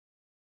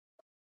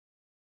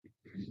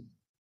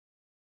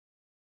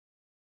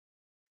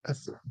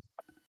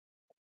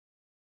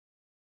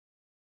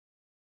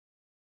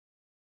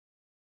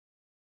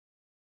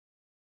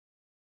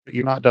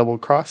 You're not double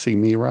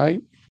crossing me,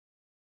 right?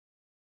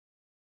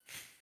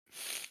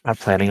 I'm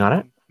planning on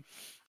it.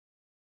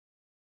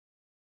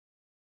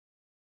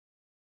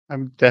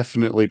 I'm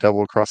definitely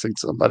double crossing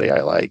somebody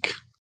I like.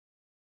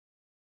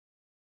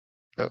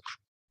 Oh,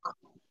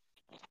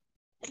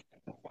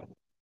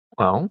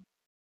 Well,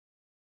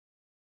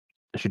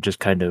 she just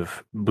kind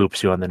of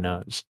boops you on the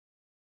nose.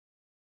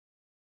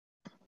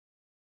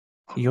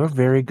 You're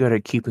very good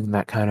at keeping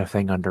that kind of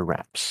thing under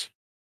wraps.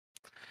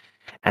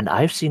 And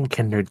I've seen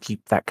Kindred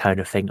keep that kind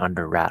of thing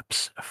under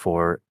wraps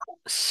for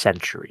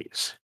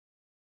centuries.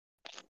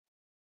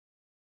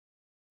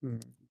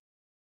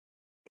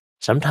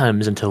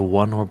 Sometimes until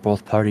one or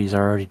both parties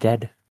are already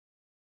dead.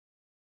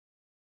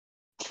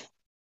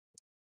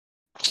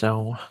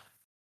 So,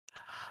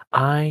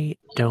 I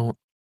don't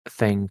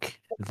think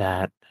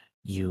that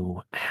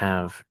you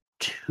have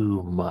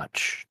too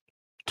much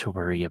to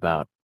worry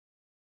about.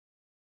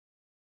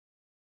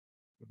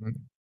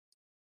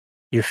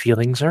 Your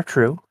feelings are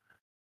true,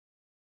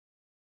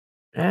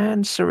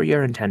 and so are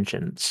your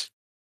intentions.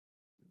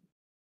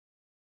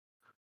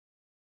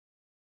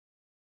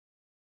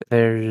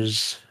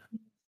 There's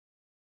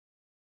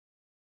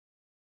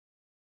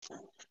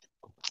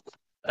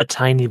a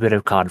tiny bit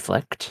of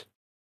conflict,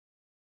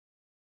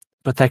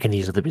 but that can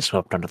easily be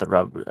swept under the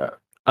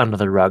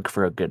rug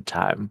for a good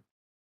time.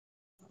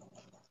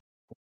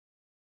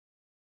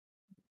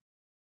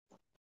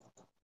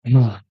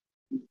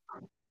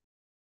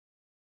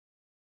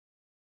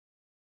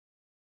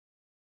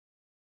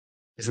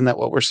 isn't that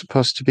what we're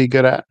supposed to be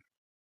good at?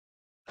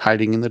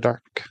 Hiding in the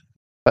dark.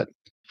 But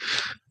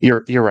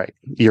you're right.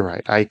 You're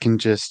right. I can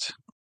just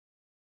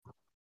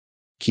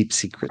keep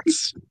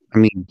secrets. I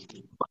mean,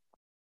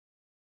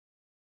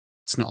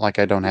 it's not like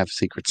I don't have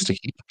secrets to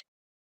keep.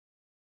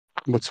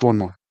 What's one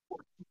more?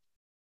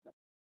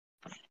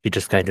 He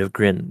just kind of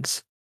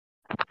grins.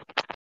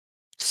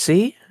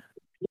 See?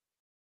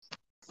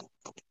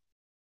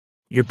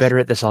 You're better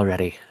at this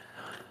already.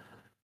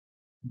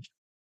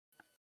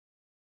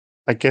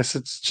 I guess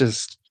it's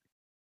just,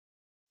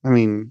 I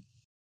mean,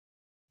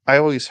 I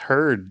always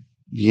heard,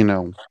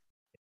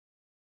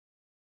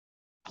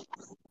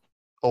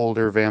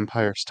 older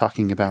vampires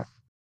talking about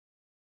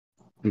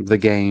the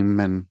game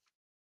and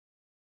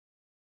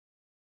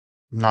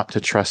not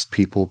to trust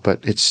people, but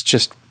it's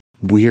just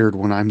weird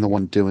when I'm the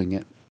one doing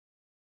it.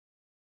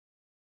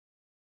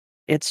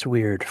 It's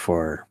weird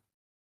for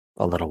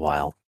a little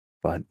while,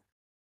 but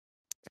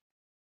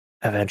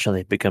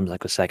eventually it becomes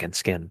like a second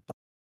skin.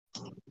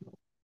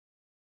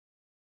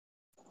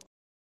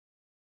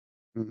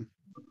 Mm.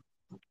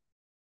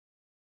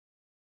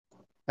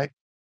 I,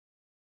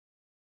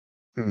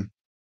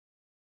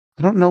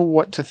 I don't know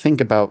what to think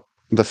about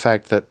the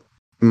fact that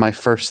my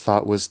first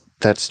thought was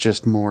that's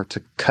just more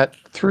to cut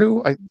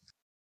through. I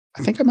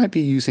think I might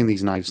be using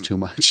these knives too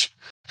much.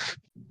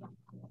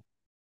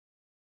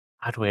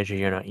 I'd wager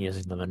you're not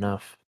using them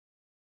enough.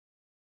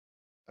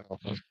 Well,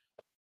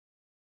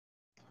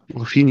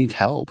 if you need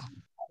help,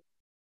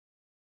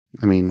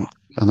 I mean,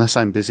 unless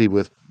I'm busy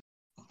with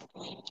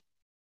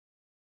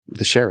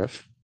the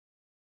sheriff,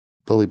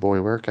 bully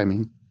boy work, I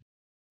mean.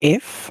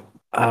 If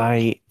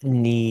I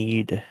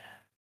need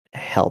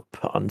help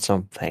on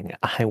something,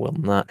 I will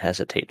not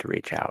hesitate to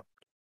reach out.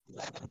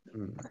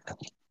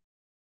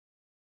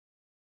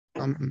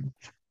 Um,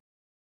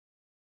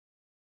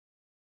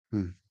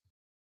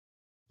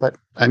 But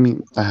I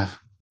mean,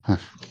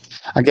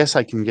 I guess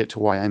I can get to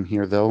why I'm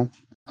here, though.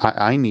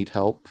 I need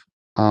help.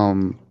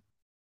 I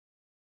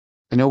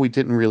know we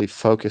didn't really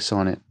focus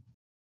on it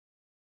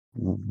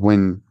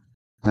when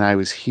I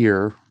was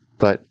here,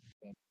 but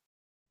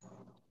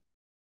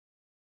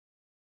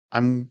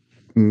I'm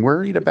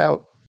worried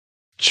about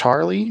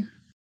Charlie,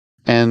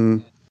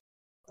 and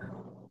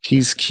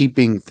he's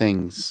keeping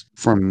things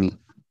from me.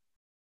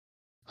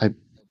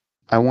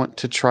 I want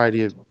to try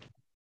to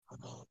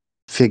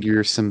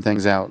figure some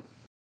things out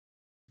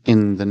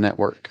in the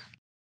network.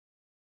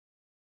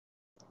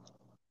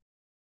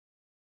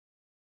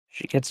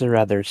 She gets a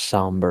rather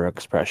somber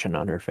expression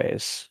on her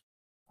face.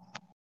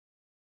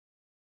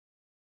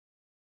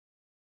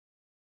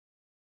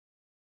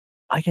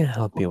 I can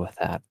help you with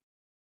that.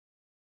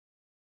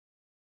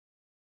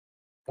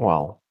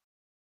 Well,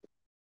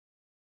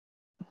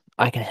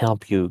 I can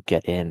help you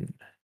get in.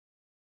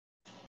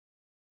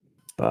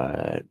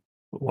 But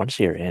once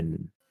you're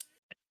in,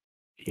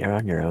 you're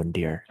on your own,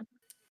 dear.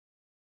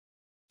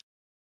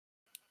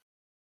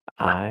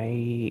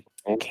 I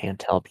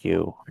can't help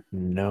you.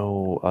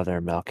 No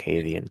other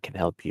Malkavian can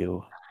help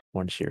you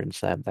once you're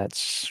inside that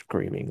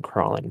screaming,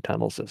 crawling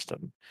tunnel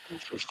system.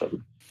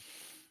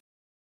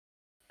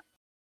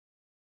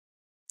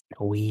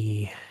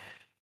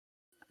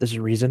 There's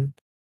a reason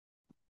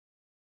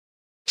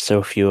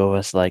so few of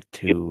us like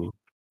to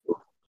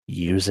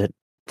use it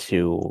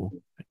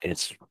to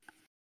its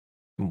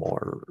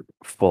more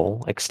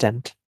full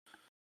extent.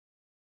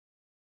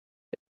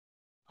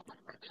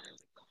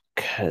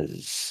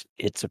 Because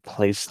it's a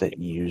place that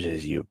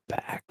uses you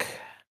back.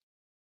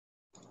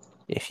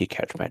 If you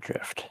catch my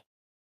drift.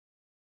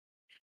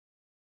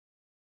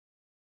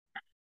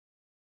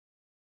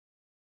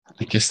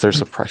 I guess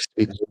there's a price to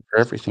be paid for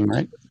everything,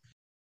 right?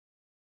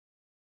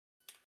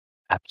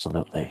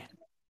 Absolutely.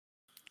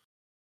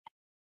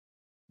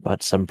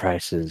 But some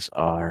prices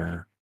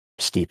are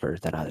steeper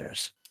than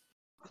others.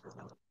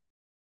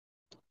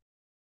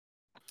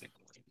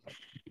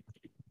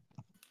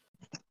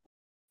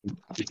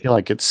 I feel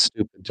like it's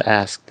stupid to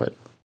ask, but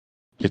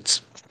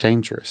it's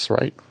dangerous,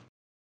 right?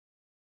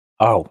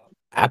 Oh,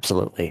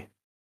 absolutely.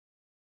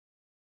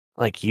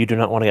 Like, you do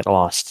not want to get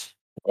lost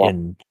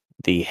in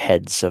the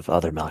heads of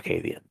other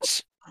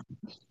Malkavians.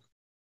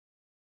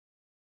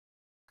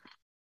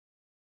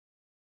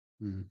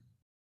 Hmm.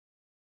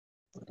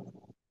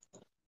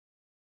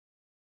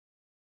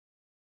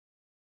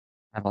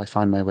 How do I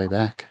find my way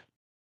back?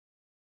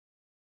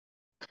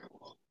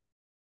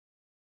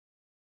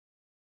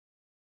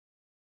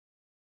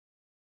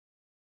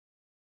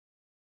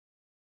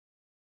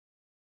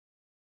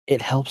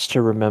 It helps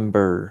to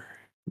remember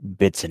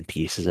bits and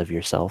pieces of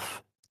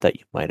yourself that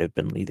you might have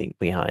been leaving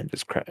behind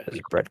as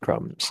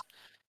breadcrumbs.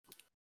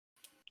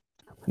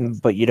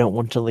 But you don't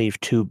want to leave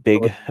too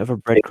big of a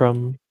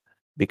breadcrumb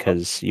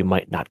because you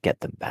might not get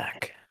them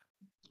back.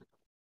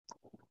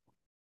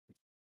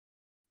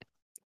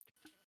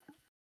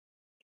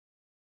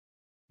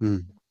 Hmm.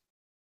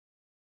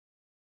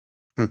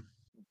 Hmm.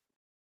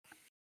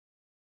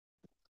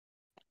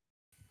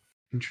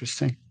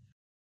 Interesting.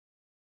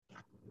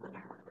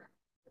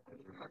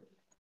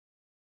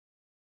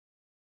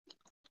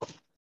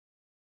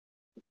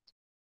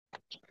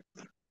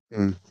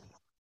 Hmm.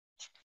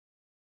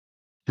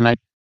 Can I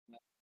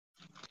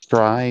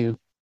try?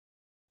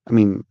 I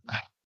mean,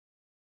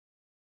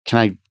 can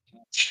I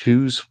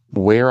choose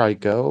where I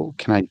go?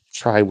 Can I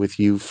try with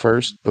you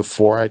first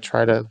before I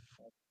try to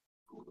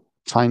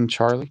find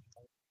Charlie?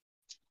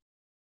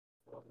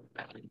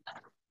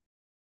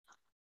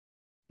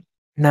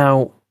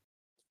 Now,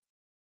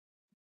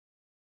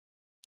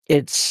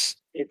 it's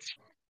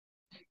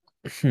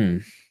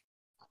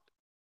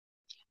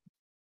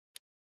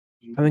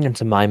coming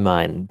into my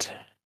mind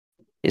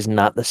is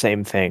not the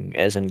same thing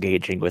as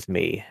engaging with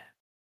me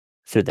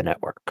through the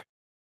network.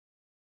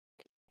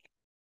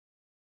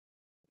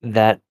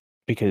 That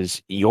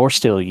because you're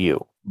still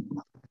you.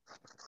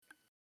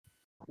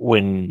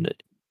 When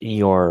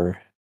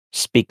you're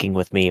speaking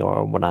with me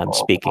or when I'm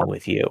speaking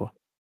with you,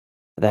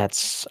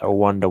 that's a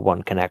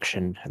one-to-one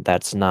connection.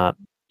 That's not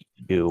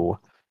you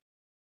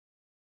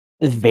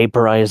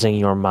vaporizing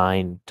your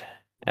mind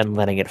and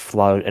letting it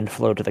flow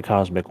to the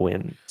cosmic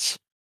winds.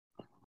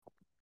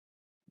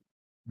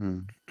 Hmm.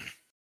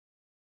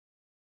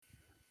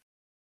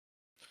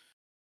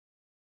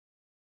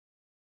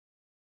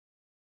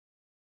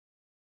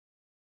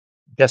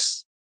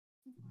 Yes.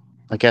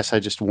 I guess I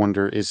just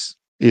wonder, is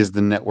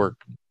the network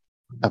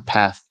a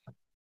path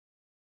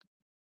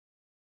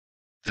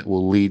that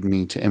will lead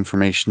me to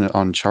information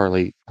on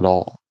Charlie at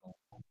all?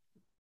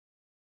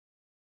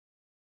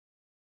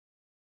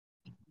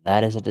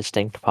 That is a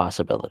distinct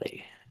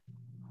possibility.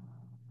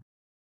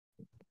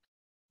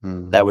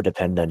 Hmm. That would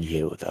depend on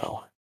you,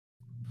 though.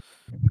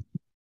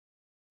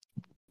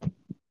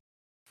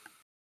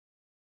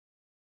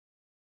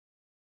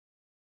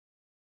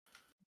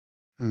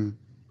 Hmm.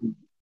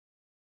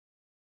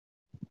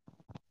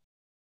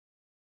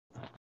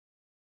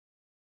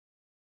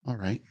 All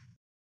right.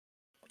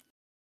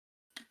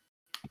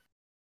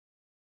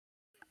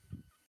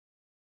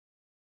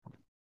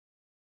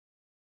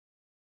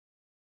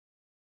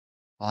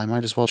 Well, I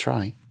might as well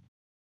try.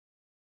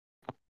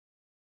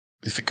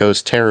 If it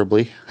goes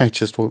terribly, I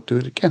just won't do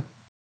it again.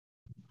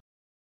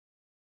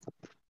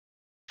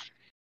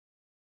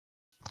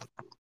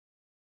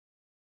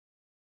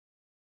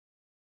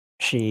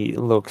 She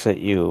looks at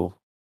you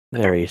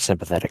very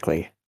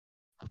sympathetically.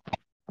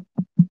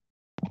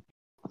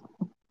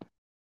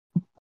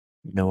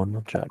 No one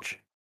will judge.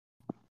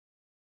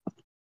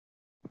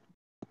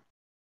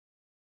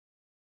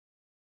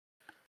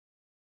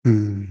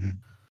 Hmm.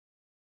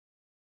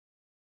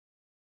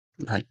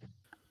 Right.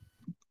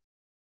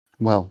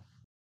 Well,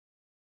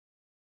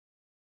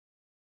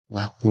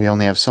 we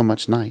only have so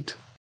much night.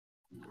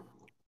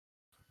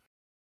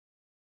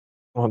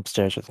 Come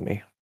upstairs with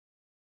me.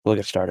 We'll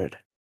get started.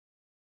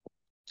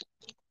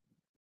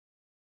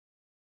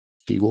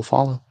 She will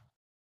follow.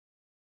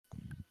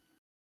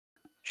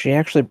 She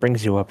actually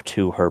brings you up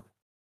to her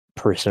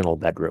personal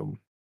bedroom.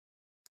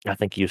 I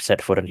think you've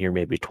set foot in here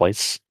maybe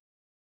twice.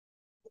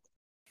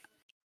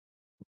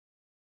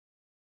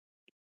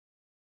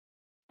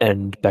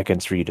 And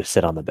beckons for you to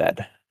sit on the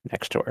bed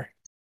next to her.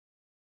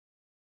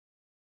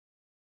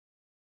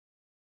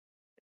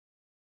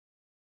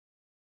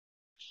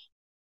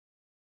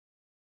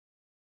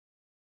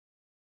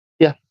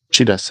 Yeah,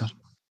 she does so.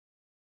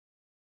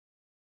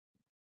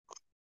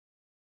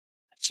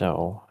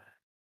 So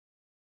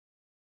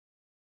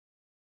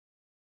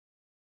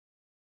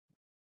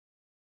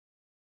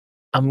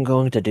I'm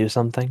going to do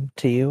something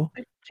to you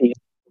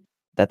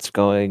that's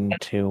going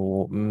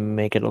to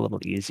make it a little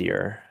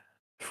easier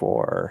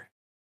for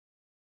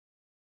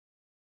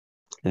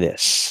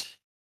this.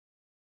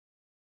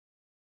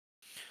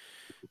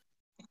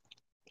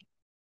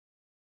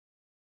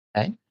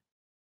 Okay.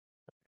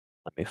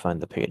 Let me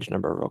find the page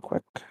number real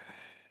quick.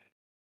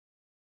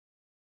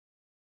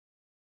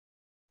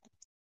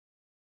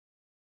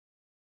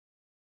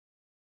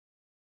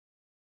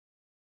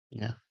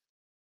 Yeah.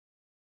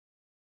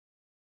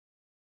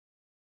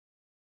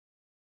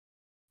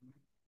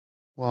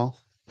 Well,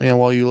 yeah,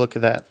 while you look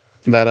at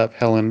that up,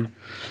 Helen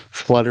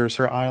flutters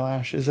her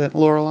eyelashes at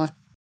Lorelei.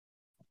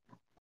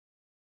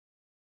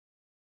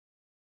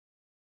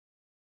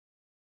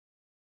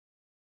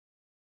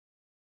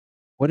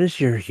 What is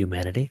your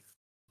humanity?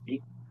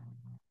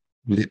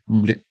 Blip,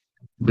 blip,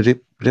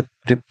 blip, blip,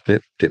 blip,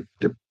 blip, blip,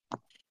 blip.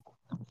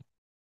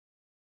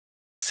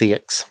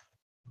 6.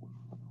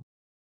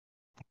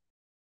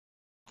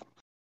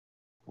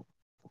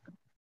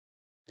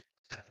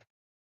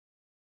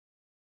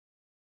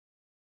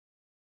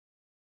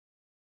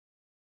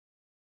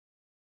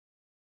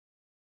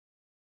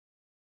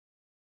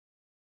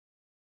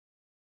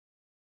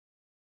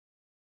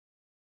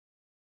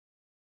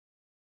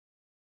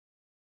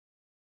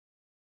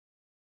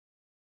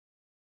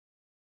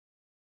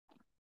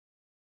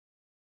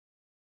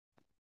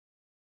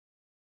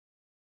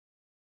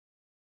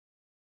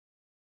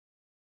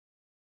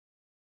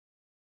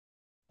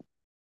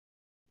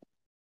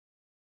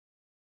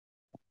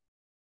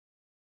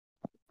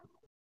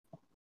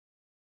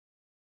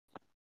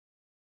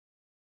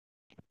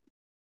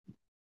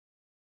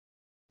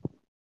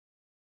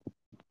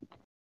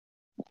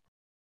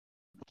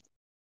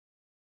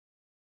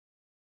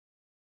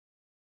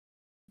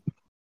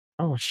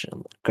 Oh,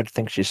 good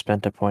thing she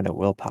spent a point of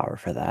willpower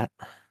for that.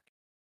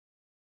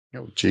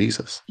 Oh,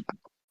 Jesus.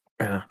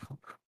 Yeah.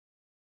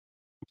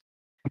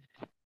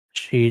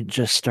 She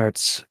just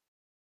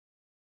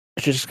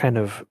kind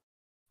of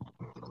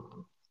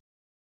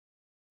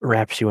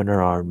wraps you in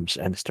her arms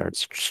and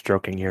starts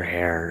stroking your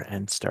hair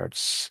and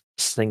starts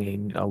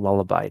singing a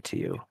lullaby to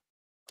you.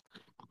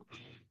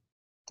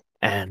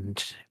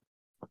 And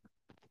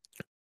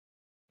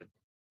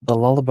the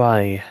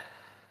lullaby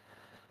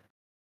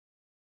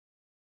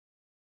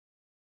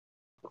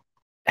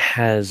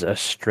has a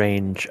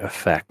strange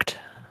effect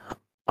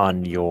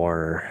on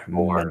your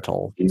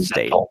mental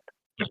state.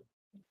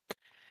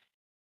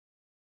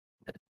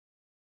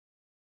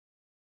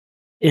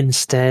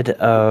 Instead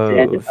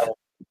of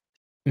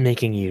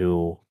making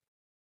you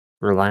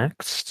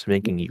relaxed,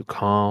 making you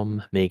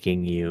calm,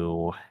 making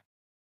you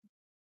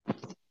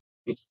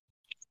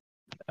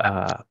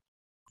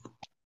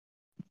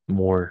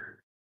more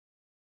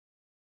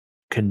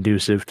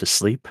conducive to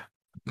sleep,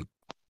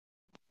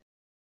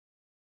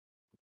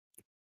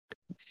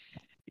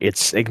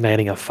 it's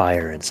igniting a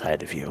fire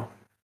inside of you.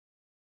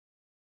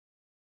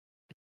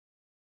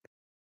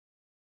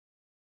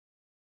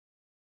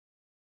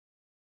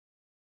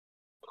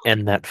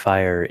 And that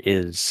fire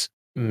is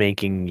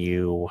making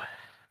you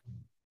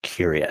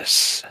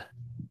curious.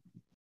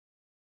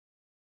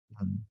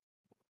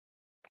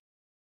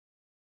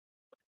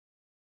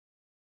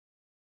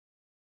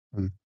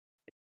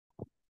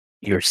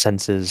 Your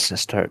senses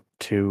start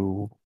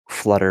to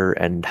flutter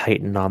and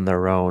heighten on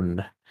their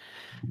own.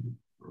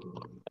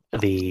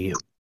 The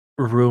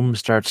room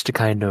starts to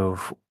kind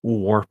of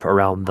warp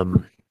around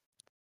them.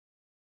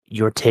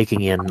 You're taking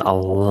in a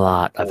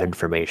lot of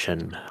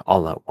information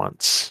all at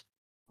once.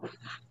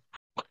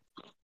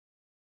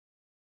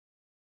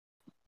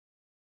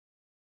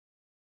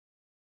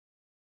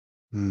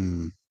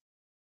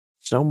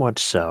 So much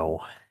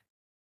so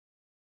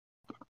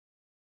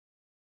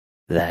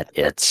that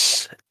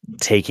it's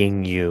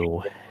taking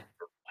you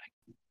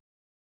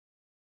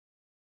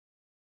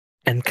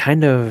and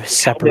kind of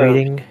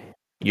separating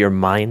your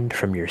mind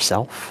from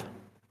yourself.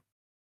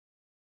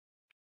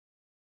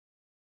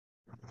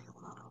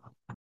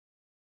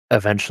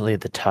 Eventually,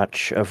 the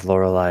touch of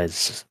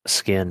Lorelei's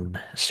skin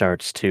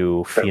starts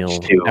to feel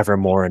ever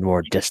more and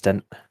more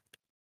distant.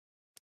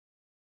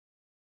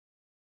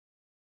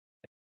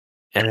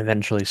 And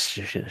eventually,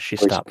 she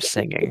stops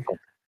singing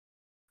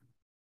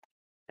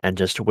and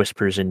just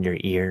whispers in your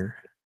ear.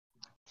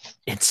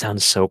 It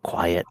sounds so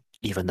quiet,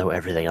 even though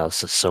everything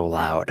else is so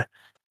loud.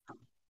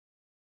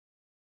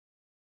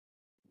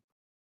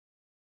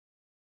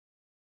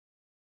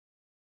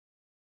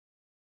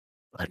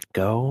 Let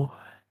go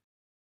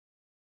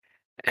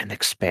and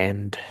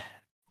expand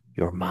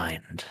your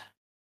mind.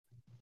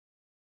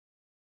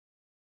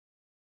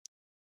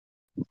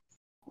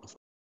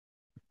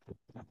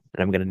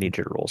 And I'm going to need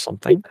you to roll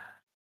something.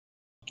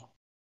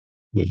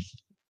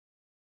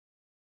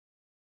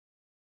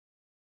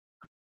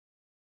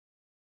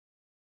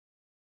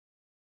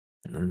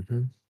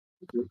 Mm-hmm.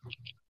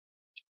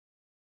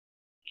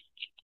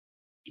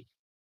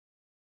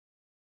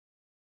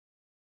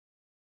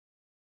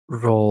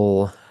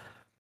 Roll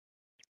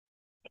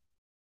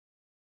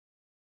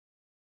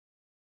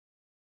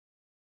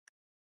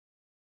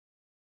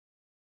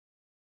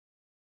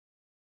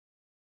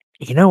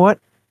You know what?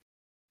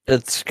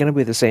 It's going to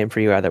be the same for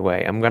you either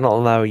way. I'm going to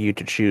allow you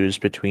to choose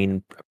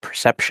between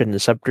perception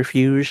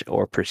subterfuge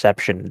or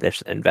perception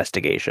this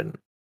investigation.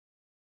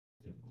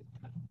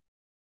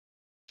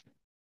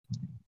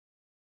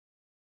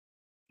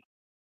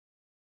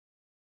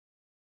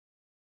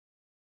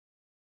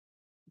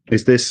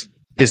 Is this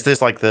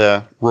like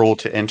the rule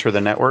to enter the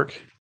network?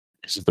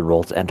 This is the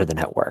role to enter the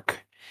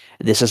network.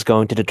 This is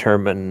going to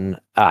determine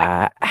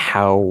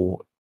how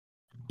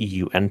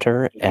you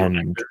enter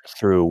and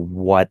through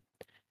what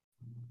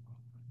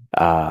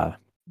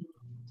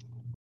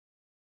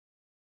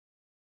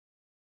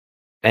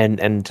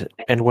and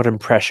what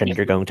impression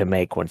you're going to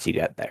make once you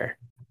get there.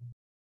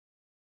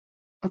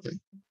 Okay.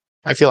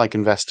 I feel like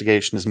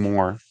investigation is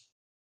more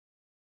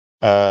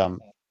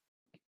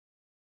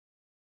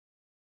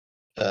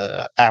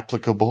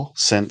applicable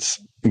since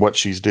what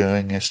she's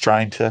doing is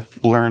trying to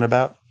learn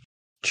about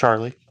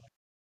Charlie.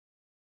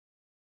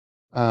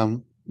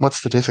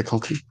 What's the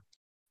difficulty?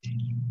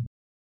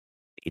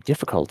 The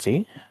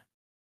difficulty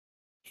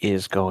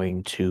is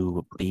going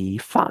to be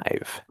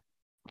 5.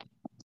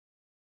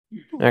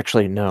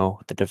 Actually,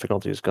 no. The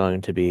difficulty is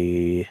going to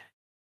be...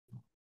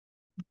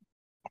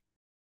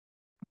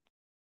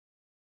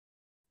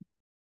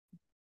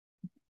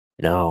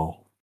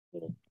 No.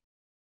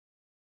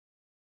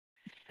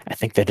 I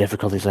think the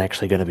difficulty is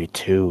actually going to be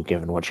 2,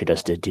 given what she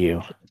just did to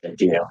you.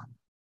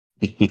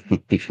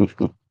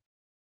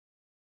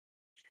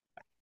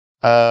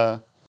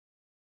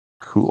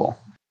 Cool.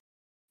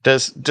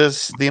 Does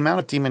the amount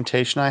of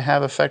dementation I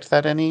have affect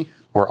that any?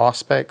 Or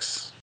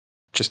auspex?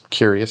 Just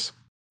curious.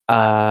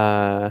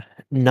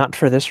 Not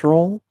for this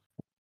role.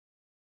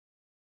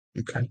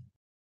 Okay.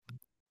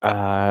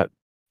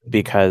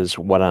 Because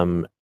what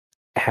I'm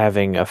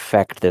having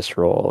affect this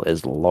role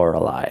is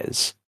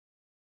Lorelei's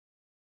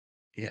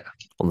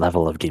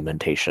level of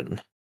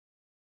dementation.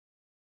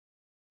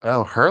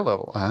 Oh, her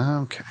level.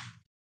 Okay.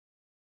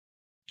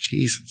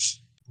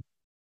 Jesus.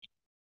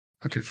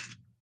 Okay.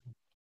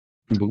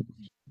 Boop.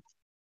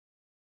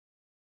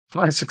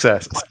 5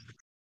 successes.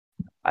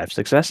 5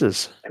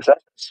 successes.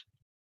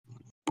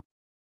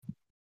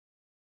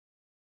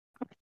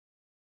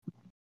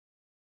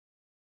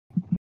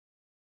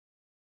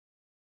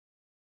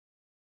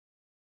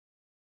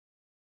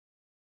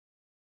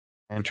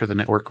 Enter the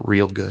network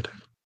real good.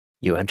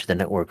 You enter the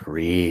network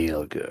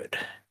real good.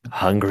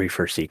 Hungry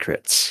for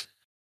secrets.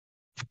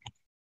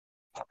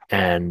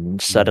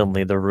 And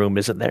suddenly the room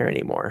isn't there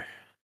anymore.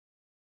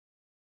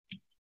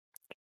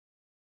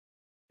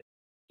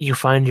 You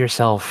find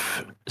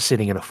yourself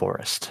sitting in a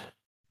forest.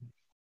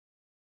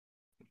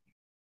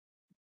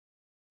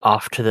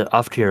 Off to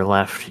your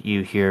left,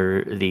 you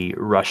hear the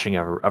rushing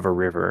of a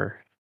river.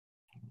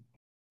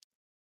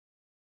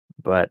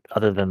 But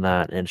other than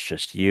that, it's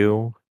just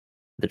you,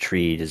 the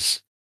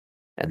trees,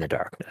 and the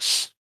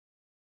darkness.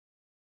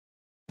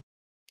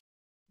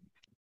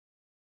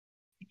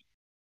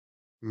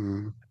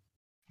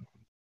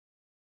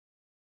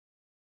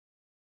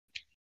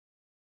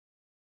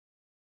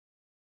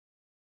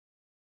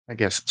 I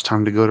guess it's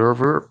time to go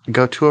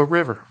to a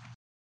river.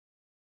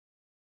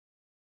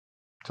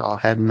 So I'll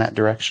head in that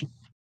direction.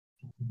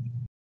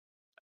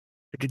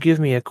 Could you give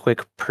me a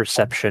quick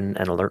perception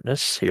and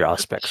alertness? Your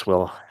aspects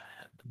will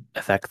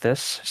affect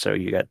this. So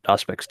you got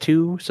aspects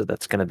 2, so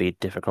that's going to be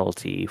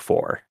difficulty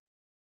 4.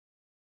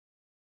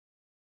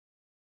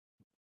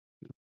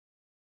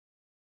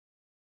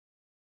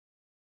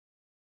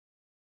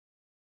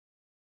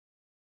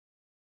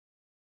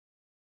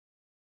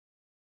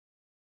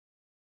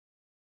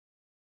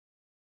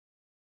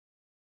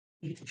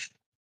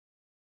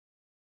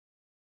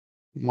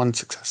 One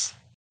success.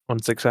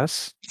 1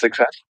 success.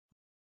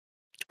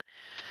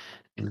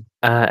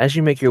 As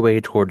you make your way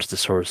towards the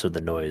source of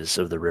the noise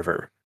of the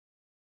river,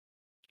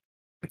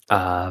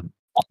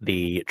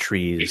 the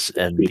trees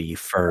and the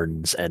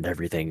ferns and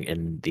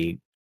everything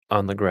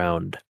on the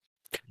ground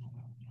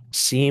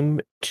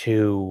seem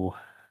to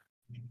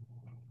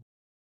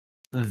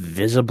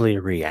visibly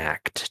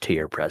react to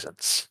your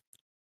presence.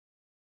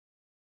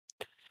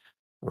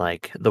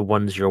 Like the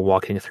ones you're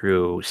walking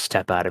through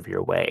step out of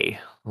your way,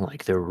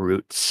 like their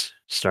roots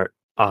start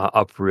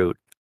uproot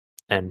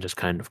and just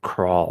kind of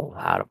crawl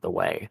out of the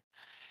way.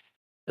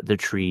 The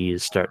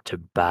trees start to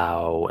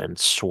bow and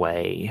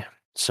sway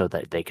so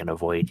that they can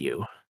avoid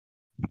you.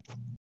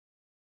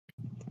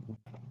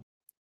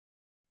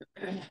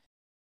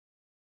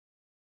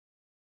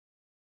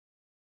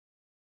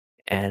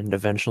 And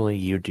eventually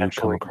you do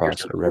come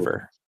across a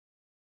river.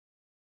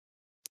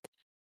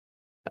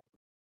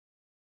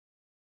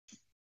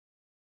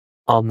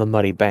 On the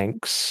muddy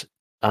banks,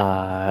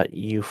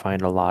 you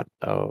find a lot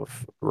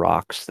of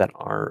rocks that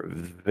are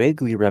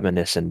vaguely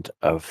reminiscent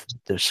of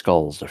the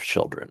skulls of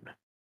children.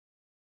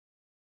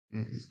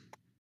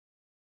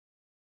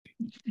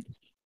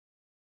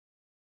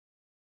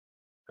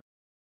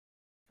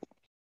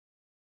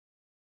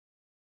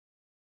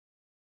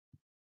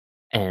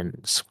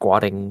 And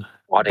squatting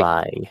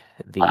by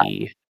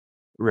the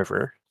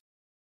river,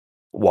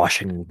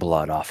 washing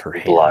blood off her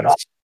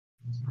hands,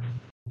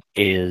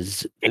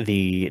 is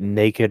the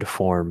naked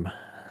form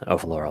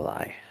of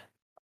Lorelei.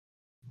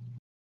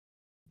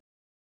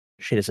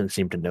 She doesn't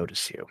seem to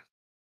notice you.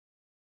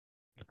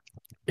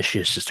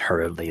 She's just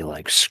hurriedly,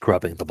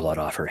 scrubbing the blood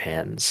off her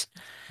hands,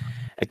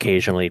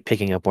 occasionally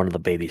picking up one of the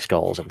baby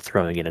skulls and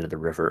throwing it into the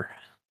river.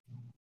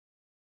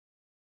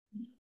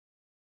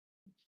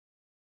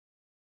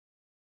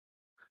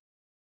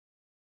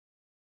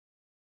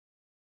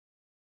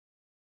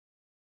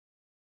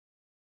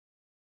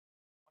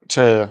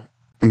 To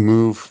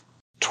move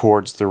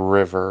towards the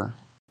river,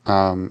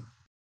 kind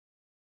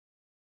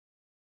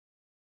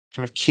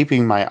of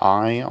keeping my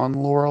eye on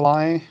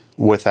Lorelei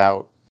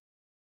without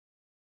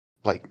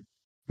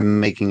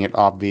making it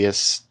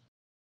obvious,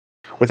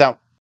 without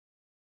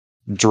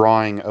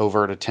drawing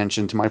overt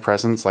attention to my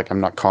presence. Like, I'm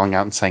not calling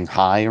out and saying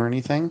hi or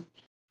anything,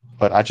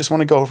 but I just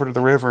want to go over to the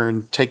river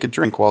and take a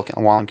drink while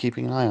I'm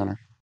keeping an eye on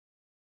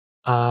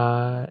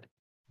her.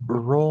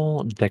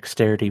 Roll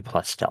dexterity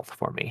plus stealth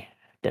for me.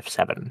 Diff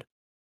 7.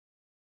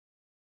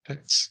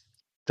 It's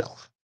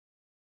stealth.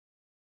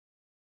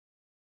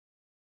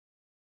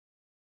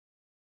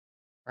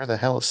 Where the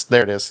hell is...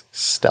 There it is.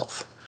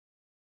 Stealth.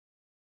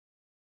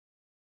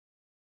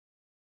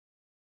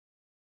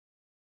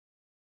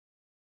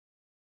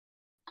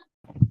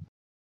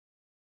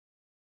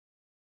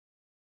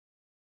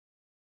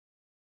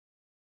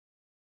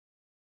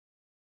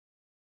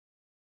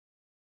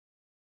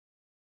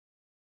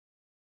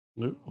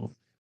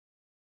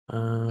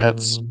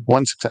 That's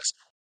one success.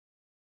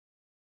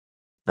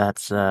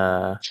 That's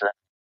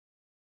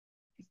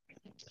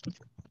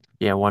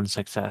one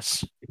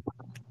success.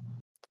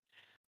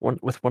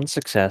 With one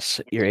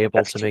success, you're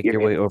able to make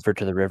your way over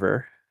to the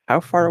river.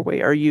 How far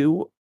away are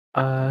you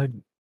gonna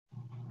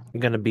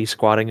be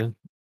squatting?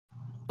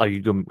 Are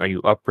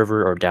you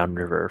upriver or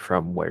downriver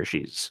from where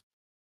she's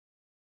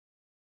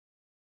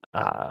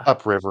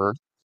Upriver.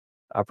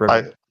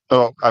 upriver?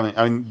 I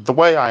mean, the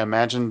way I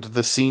imagined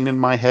the scene in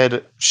my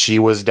head, she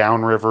was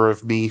downriver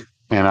of me,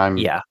 and I'm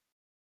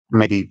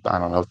maybe, I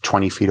don't know,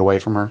 20 feet away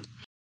from her.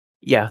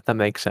 Yeah, that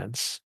makes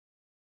sense.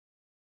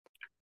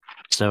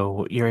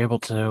 So you're able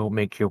to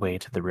make your way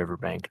to the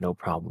riverbank, no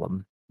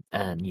problem,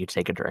 and you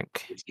take a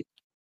drink.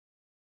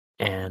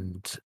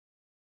 And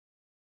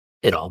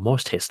it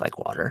almost tastes like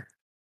water.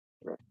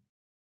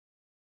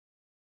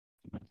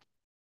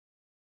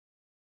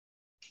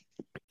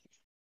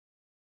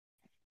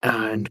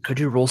 And could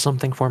you roll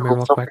something for me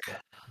real quick?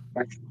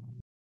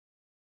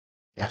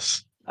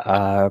 Yes.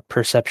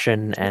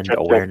 Perception and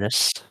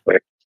awareness.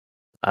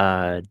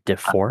 Diff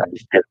 4.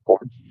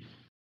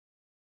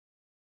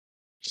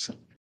 It's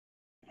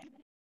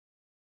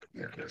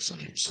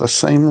the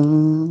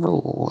same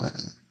roll.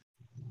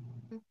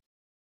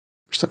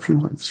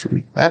 Perception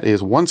 3. That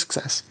is one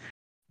success.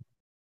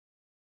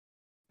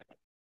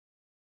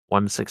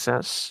 One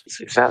success.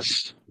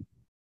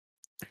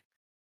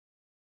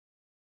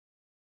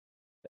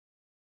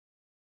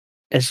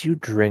 As you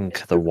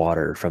drink the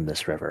water from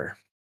this river,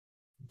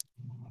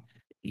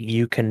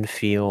 you can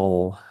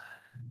feel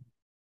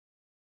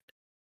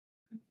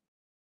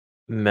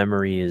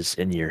memories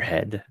in your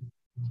head.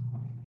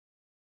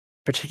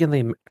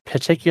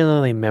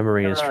 Particularly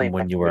memories from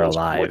when you were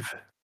alive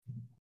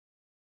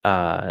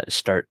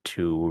start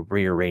to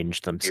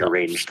rearrange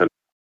themselves.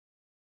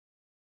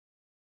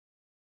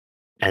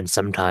 And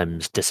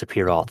sometimes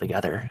disappear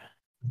altogether.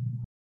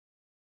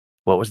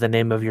 What was the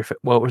name of your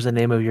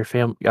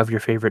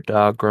favorite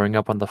dog growing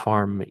up on the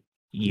farm?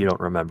 You don't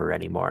remember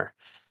anymore.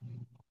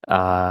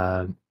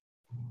 What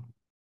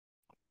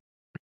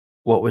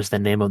was the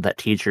name of that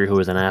teacher who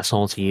was an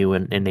asshole to you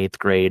in 8th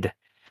grade?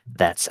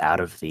 That's out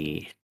of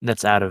the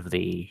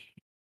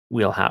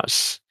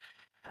wheelhouse.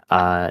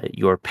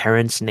 Your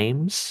parents'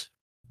 names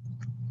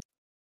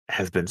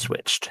have been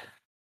switched.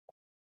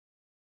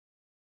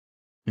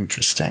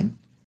 Interesting.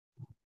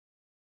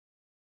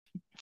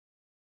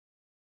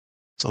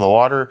 So the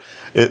water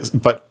is,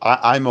 but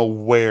I'm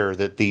aware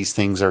that these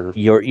things are.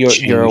 You're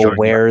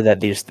aware that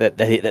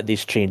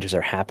these changes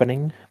are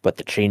happening, but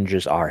the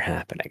changes are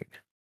happening.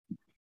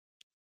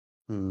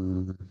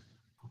 And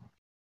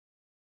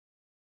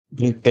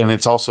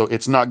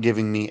it's not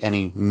giving me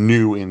any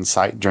new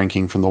insight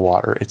drinking from the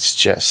water. It's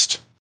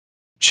just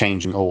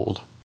changing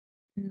old.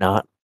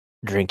 Not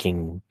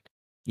drinking.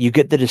 You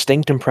get the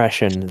distinct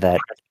impression that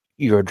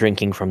you're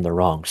drinking from the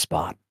wrong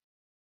spot.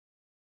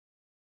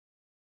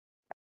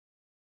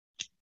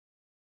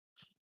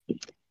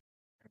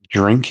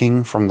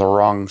 Drinking from the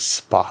wrong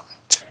spot.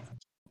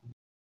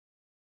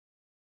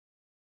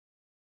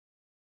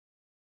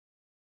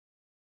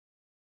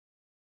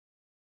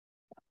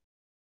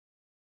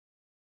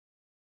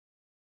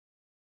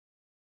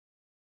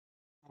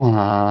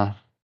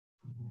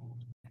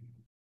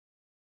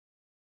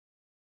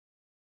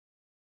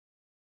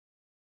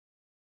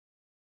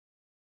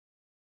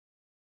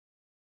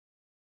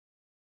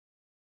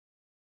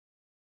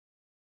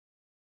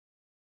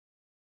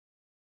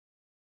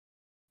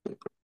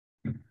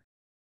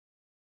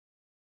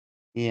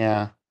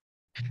 Yeah.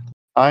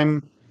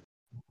 I'm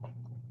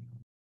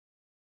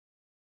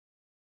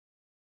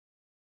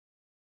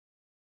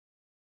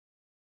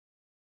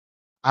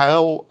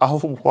I'll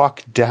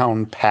walk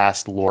down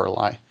past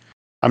Lorelai.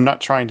 I'm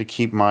not trying to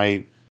keep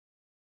my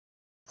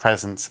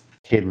presence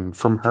hidden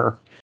from her.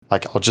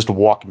 Like, I'll just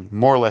walk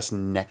more or less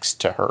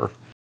next to her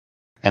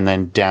and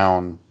then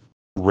down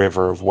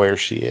river of where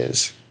she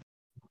is.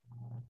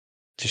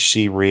 Does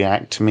she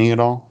react to me at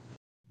all?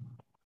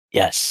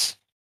 Yes.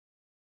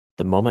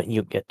 The moment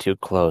you get too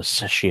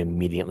close, she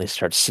immediately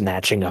starts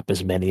snatching up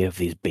as many of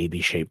these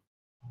baby-shaped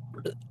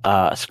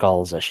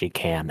skulls as she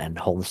can and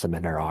holds them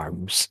in her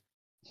arms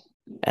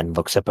and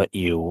looks up at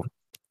you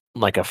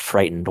like a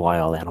frightened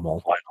wild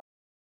animal.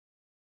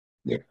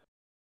 Yeah.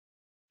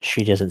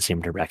 She doesn't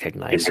seem to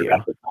recognize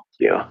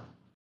you.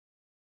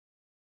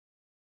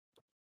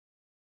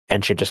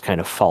 And she just kind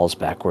of falls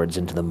backwards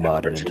into the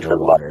mud and into the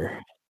water.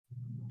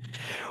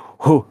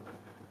 Who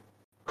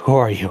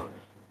are you?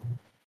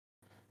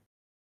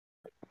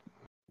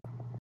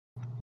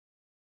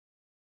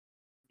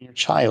 Your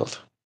child.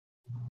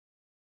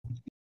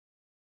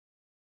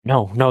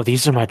 No,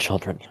 these are my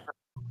children.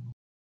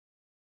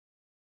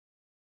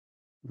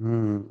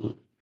 Mm.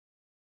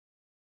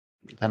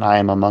 And I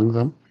am among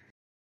them.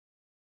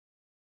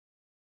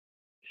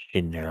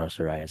 She narrows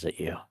her eyes at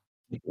you.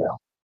 Yeah.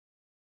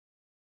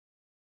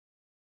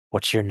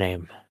 What's your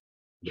name?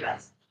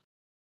 Yes.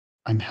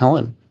 I'm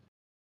Helen.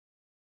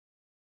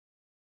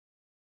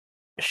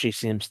 She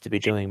seems to be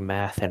doing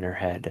math in her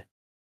head.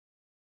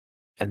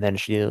 And then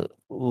she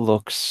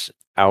looks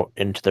out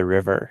into the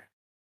river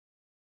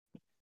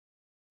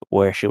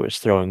where she was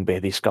throwing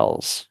baby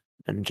skulls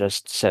and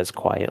just says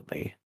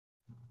quietly,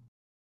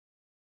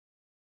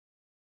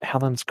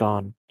 Helen's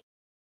gone.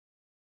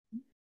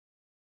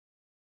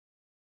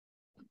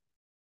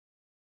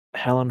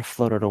 Helen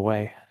floated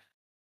away.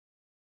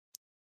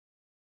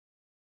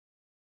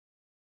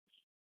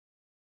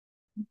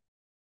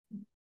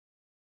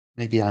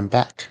 Maybe I'm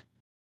back.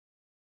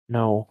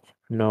 No.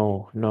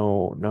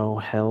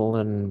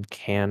 Helen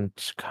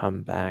can't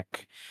come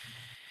back.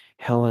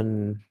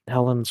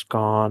 Helen's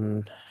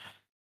gone.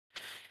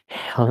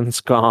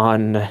 Helen's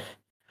gone.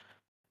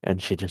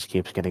 And she just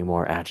keeps getting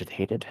more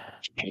agitated.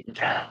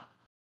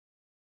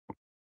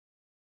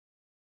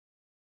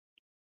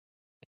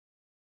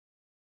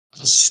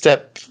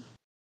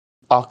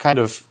 I'll kind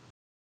of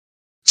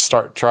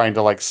start trying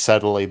to like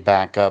steadily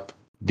back up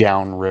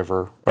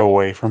downriver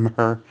away from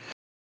her.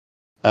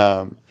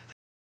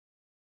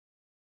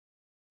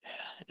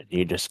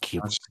 You just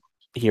keep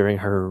hearing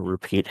her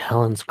repeat,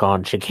 Helen's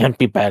gone, she can't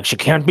be back, she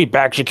can't be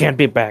back, she can't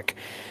be back.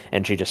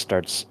 And she just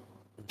starts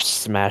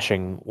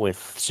smashing with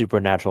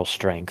supernatural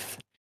strength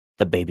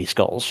the baby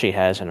skulls she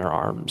has in her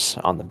arms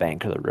on the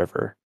bank of the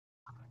river,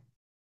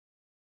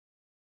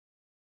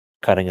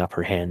 cutting up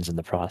her hands in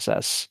the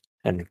process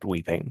and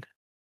weeping.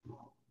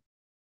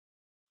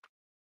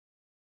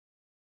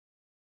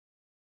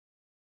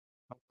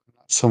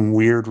 Some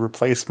weird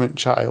replacement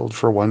child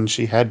for one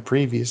she had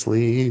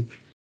previously.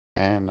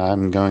 And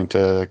I'm going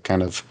to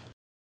kind of,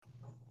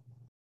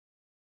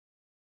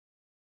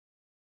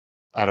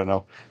 I don't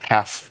know,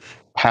 half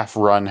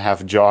run,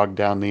 half jog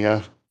down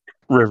the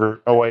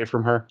river away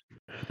from her.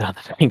 Down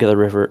the bank of the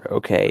river.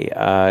 Okay,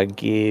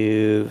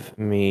 give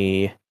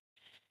me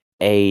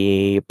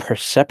a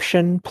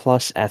perception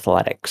plus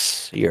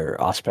athletics.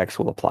 Your aspects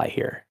will apply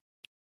here.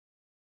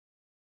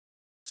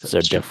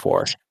 So diff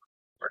 4.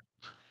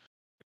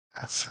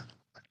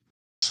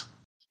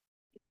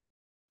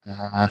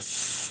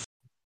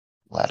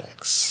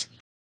 Athletics.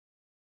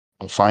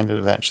 I'll find it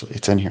eventually.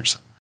 It's in here.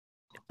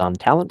 On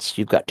talents,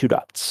 you've got 2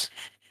 dots.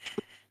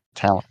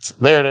 Talents.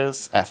 There it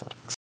is.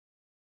 Athletics.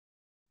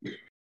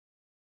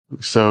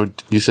 So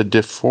you said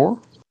diff 4?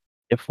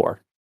 Diff 4.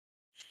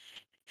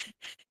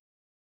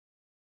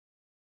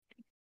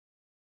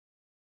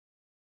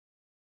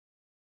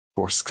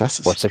 4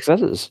 successes. 4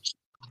 successes.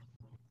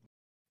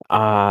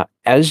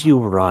 As you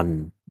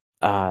run,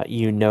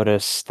 you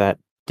notice that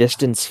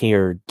distance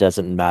here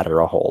doesn't matter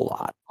a whole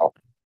lot.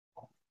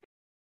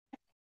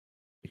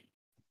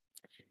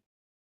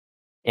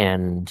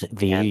 And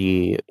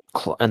the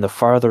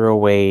farther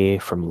away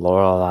from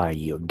Lorelei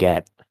you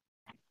get,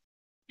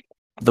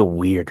 the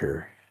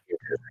weirder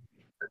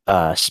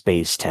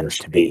space tends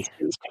to be.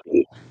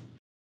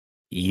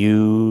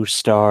 You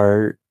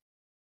start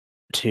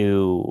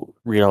to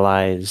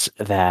realize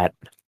that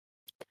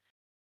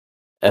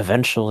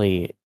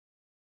eventually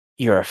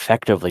you're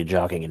effectively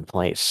jogging in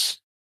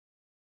place.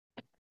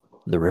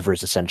 The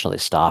river's essentially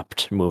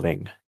stopped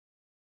moving.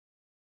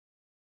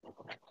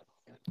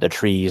 The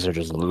trees are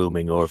just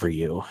looming over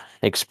you,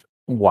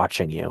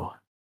 watching you.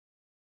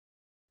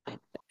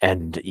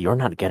 And you're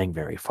not getting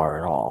very far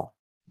at all.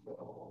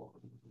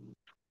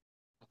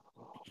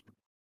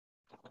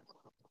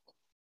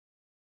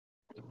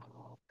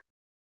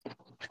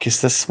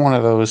 Is this one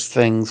of those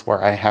things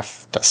where I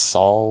have to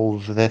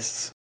solve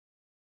this?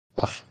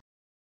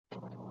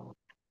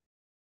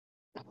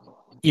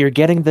 You're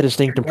getting the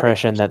distinct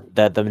impression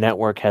that the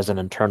network has an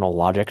internal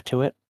logic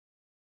to it.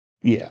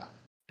 Yeah.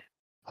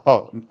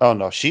 Oh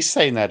no, she's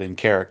saying that in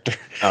character.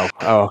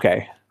 Oh,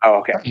 okay.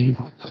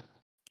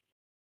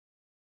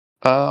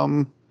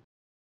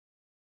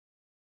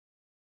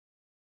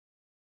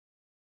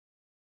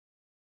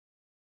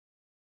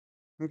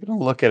 I'm gonna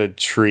look at a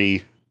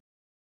tree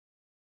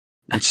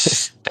and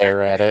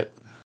stare at it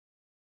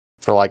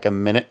for like a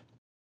minute.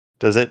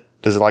 Does it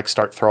like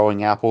start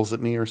throwing apples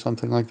at me or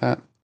something like that?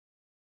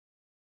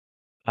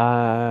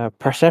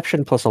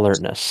 Perception plus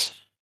alertness.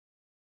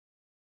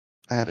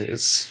 That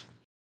is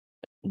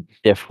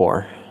Diff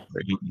 4.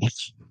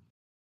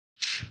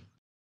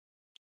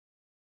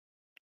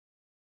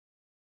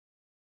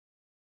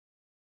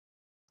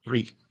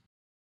 Three.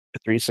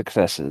 3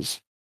 successes.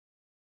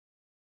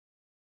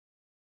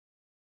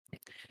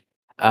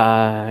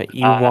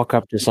 You walk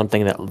up to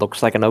something that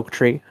looks like an oak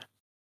tree,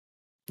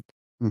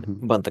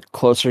 Mm-hmm. but the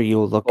closer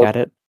you look at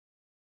it,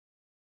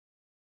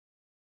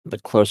 the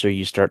closer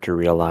you start to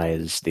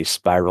realize the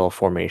spiral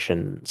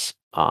formations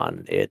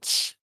on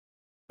its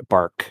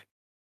bark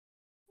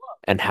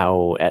and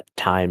how at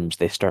times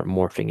they start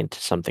morphing into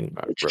something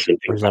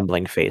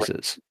resembling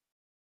faces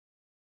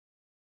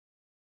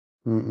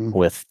Mm-mm.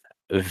 with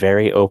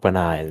very open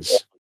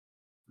eyes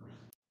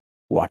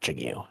watching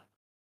you.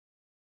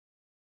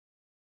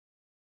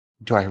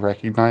 Do I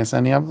recognize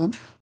any of them?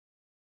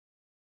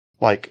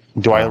 Like,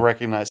 do I Uh,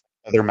 recognize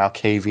other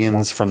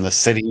Malkavians from the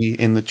city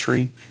in the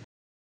tree?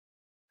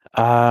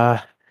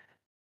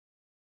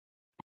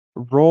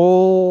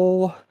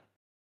 Roll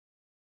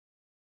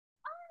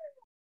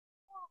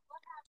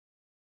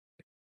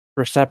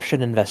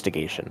perception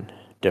investigation,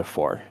 diff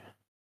 4.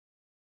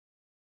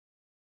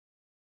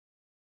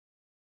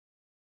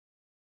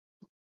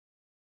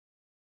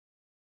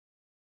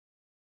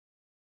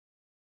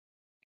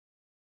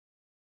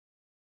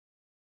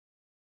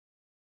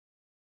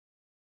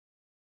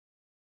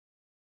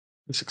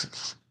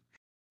 Success.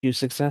 2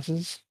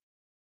 successes.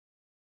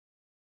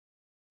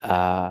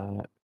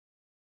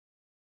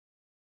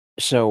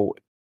 So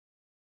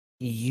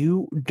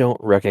you don't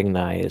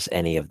recognize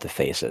any of the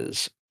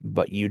faces,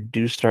 but you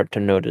do start to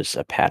notice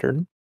a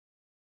pattern.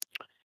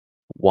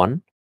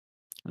 1,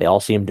 they all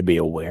seem to be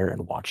aware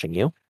and watching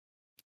you.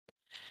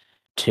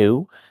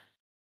 2,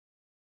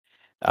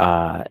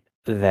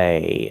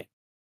 they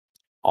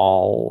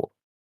all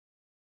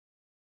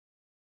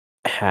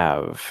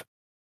have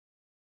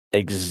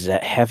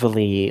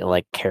heavily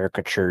like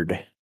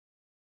caricatured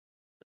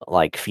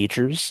like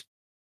features.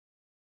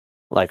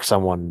 Like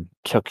someone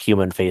took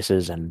human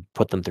faces and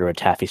put them through a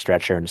taffy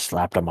stretcher and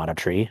slapped them on a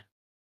tree.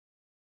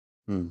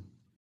 Hmm.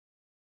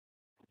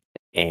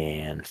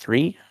 And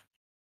 3,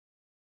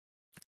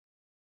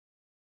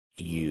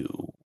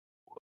 you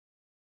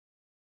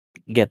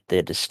get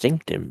the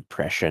distinct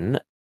impression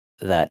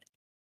that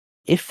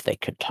if they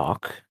could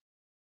talk,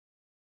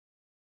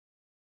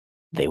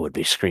 they would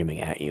be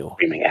screaming at you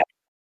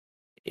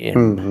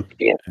in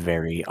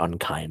very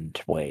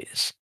unkind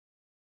ways.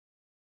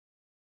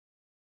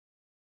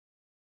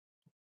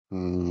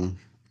 Mm.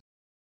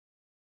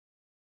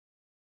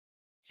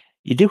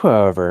 You do,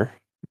 however,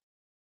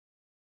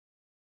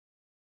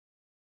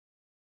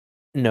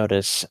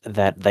 notice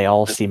that they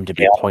all seem to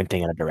be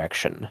pointing in a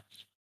direction.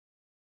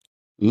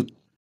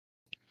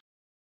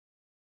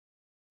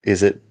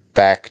 Is it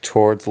back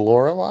towards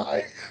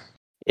Lorelei?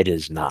 It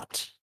is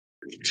not.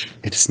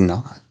 It's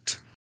not.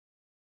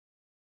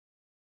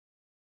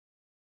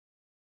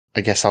 I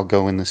guess I'll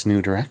go in this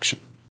new direction.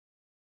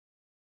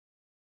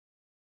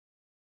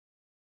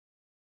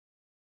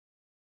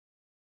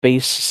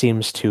 Space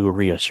seems to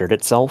reassert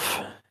itself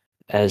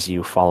as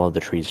you follow the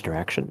tree's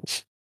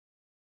directions.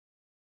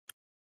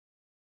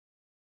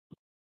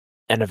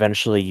 And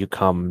eventually you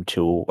come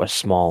to a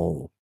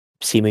small,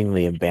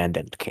 seemingly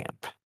abandoned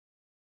camp.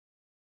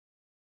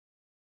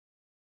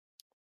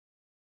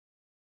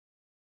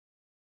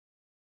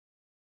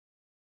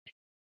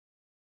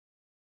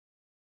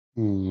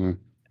 Hmm.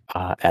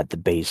 At the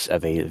base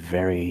of a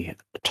very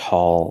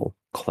tall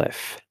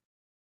cliff.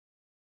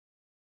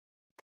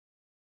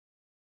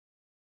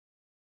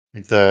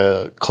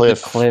 The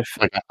cliff. The cliff.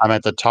 Like I'm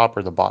at the top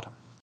or the bottom.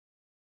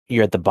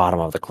 You're at the bottom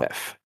of the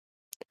cliff.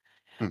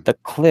 The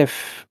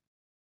cliff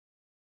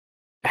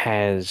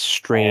has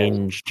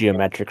strange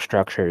geometric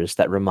structures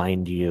that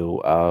remind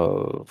you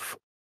of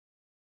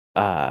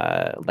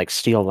like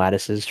steel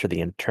lattices for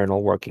the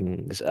internal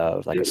workings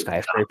of like a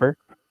skyscraper.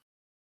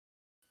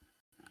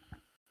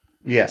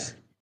 Yes.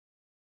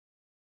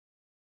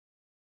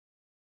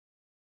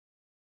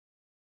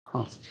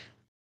 Huh.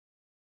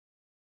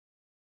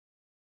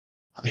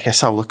 I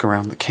guess I'll look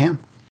around the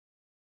camp.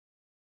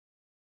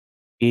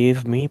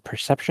 Give me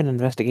perception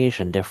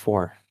investigation, diff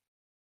 4.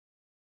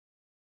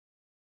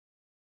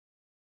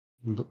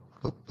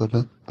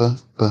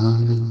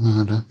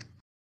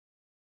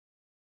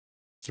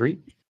 3.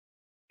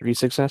 3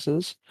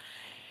 successes.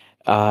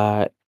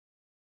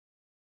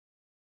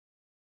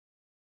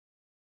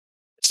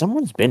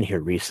 Someone's been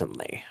here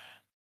recently.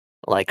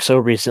 Like, so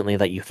recently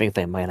that you think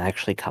they might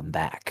actually come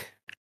back.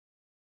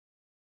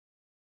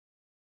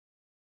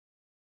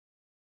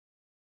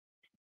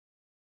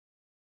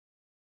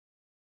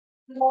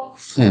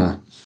 Yeah.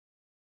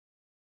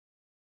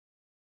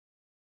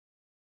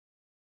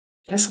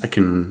 Guess I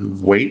can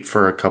wait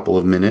for a couple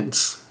of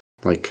minutes.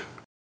 Like,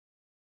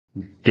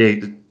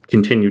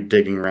 continue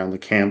digging around the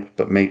camp,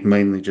 but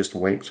mainly just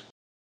wait.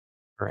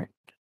 Right.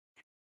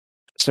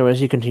 So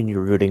as you continue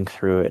rooting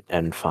through it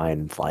and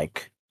find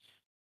like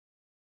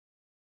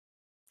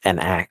an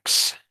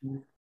axe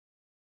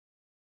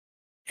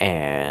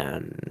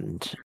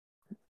and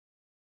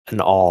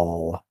an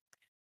awl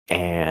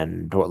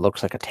and what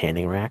looks like a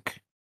tanning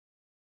rack,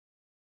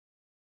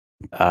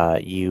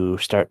 you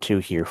start to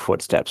hear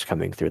footsteps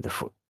coming through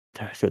the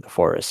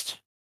forest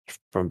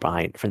from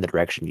the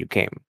direction you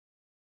came.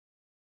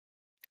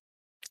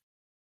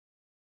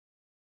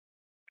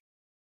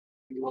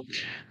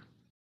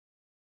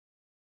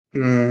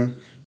 Hmm.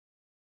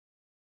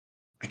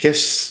 I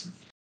guess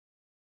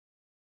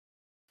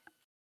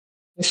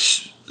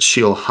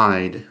she'll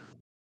hide,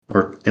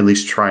 or at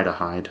least try to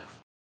hide.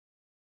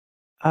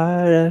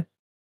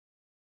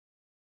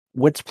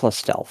 Wits plus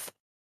stealth.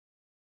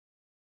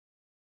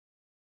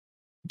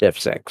 Diff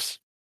 6.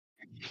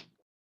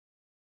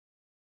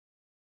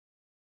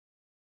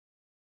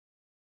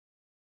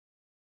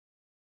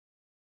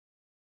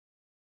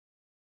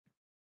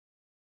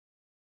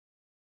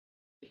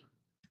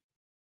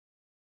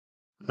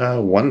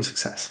 One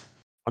success.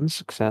 One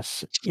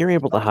success. You're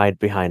able to hide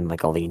behind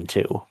like a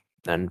lean-to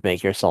and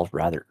make yourself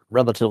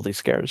relatively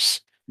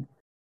scarce.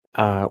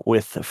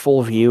 With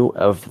full view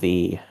of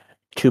the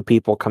two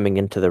people coming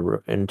into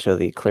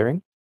the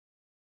clearing.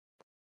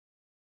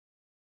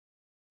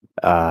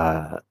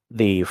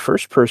 The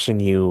first person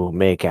you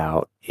make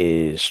out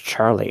is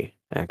Charlie,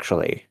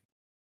 actually.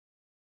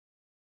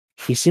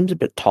 He seems a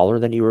bit taller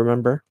than you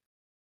remember.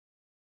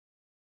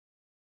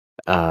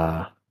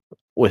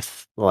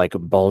 With like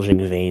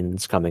bulging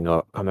veins coming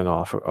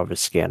off of his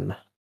skin.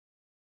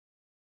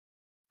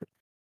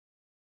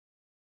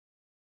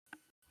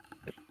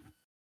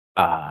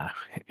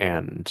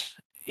 And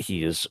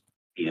he is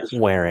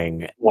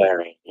wearing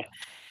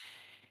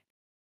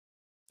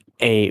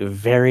a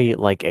very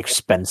like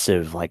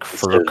expensive like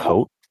fur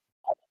coat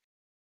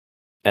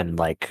and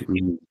like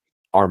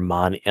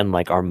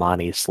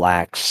Armani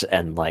slacks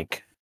and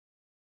like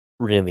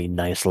really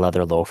nice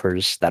leather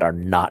loafers that are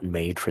not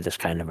made for this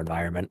kind of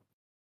environment.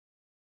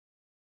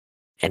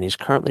 And he's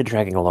currently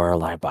dragging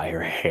Lorelei by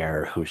her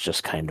hair, who's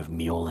just kind of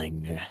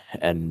mewling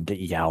and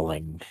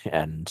yowling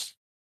and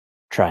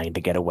trying to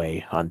get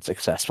away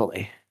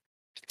unsuccessfully.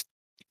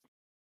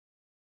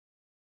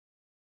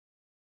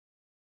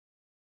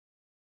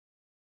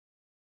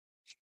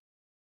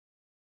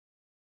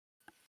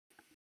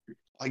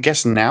 I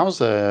guess now's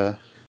a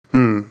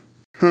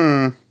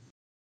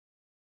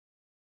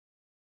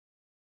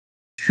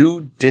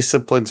Two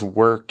disciplines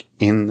work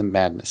in the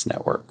Madness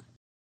Network.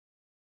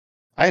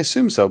 I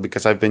assume so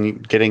because I've been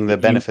getting the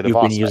benefit of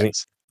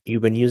Auspex.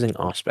 You've been using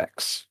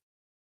Auspex.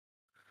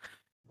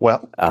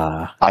 Well,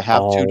 I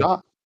have 2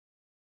 dots.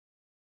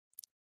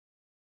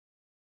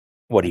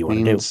 What do you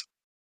want to do?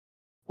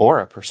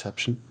 Aura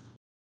perception.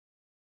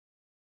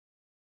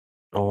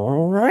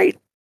 All right.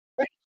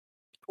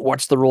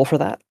 What's the roll for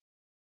that?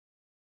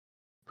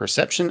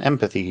 Perception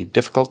empathy,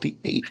 difficulty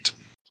 8.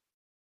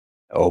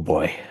 Oh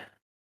boy.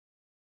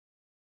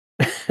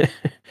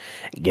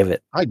 Give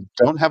it. I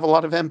don't have a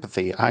lot of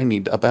empathy. I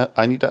need to up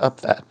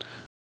that.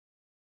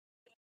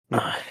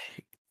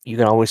 You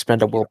can always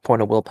spend a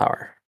point of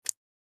willpower.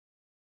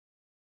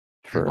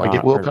 I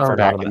get willpower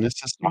back in this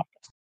system.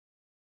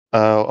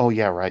 Oh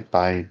yeah, right.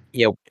 By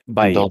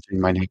indulging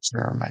my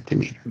nature or my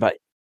demeanor. But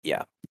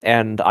yeah,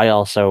 and I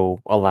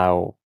also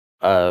allow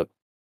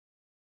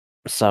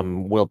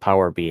some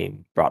willpower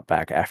being brought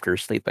back after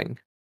sleeping.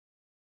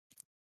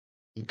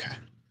 Okay.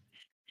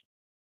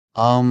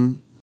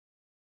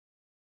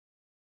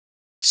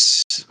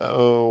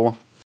 So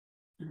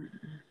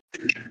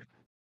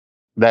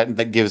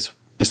that gives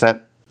is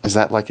that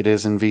like it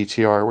is in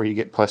VTR where you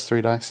get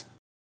 +3 dice?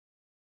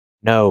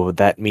 No,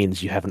 that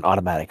means you have an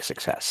automatic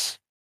success.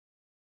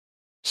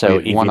 So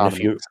even if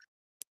you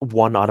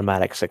one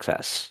automatic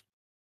success.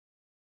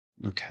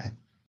 Okay.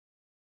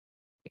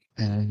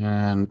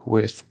 And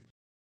with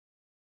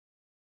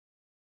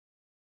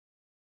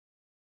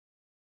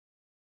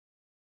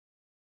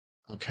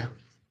okay.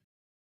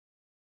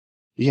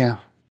 Yeah.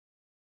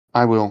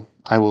 I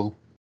will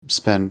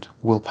spend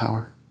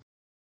willpower.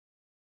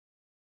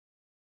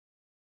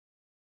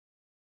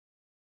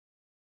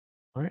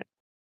 All right.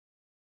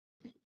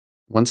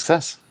 One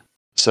success.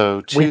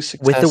 So 2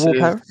 successes. With the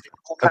willpower?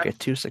 Okay,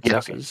 2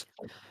 successes.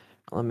 Yeah.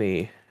 Let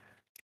me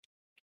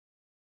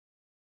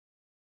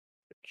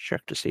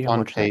check to see how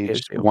much that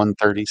gives you.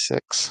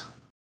 136.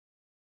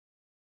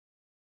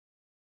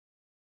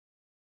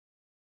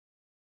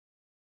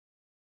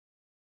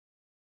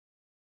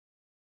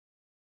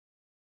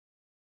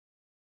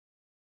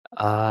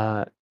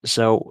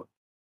 So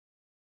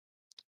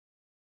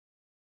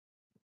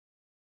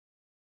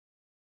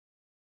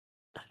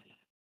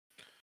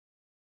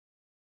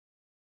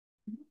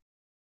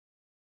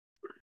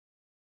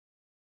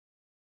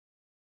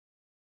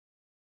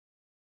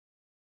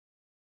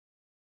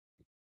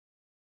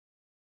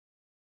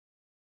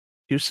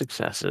two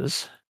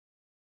successes.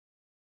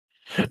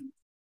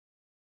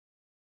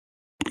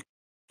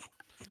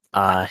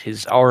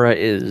 His aura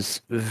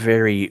is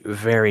very,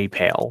 very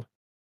pale.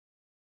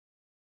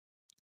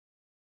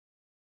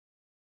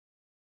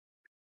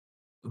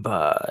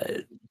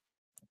 But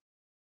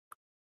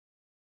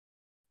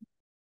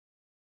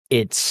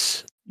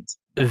it's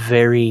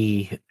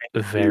very,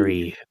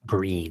 very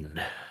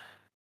green,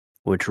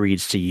 which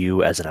reads to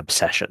you as an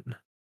obsession.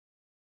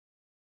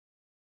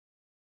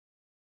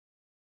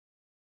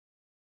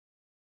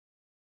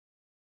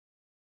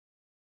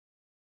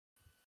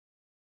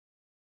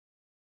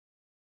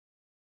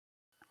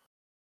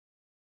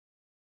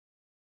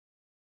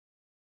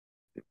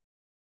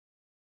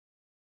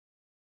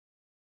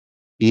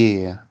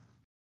 Yeah.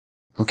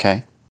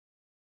 Okay.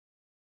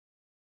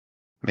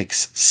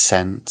 Makes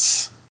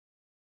sense.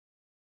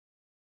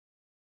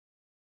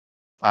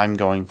 I'm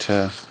going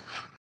to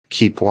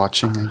keep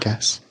watching, I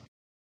guess.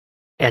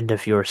 And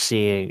if you're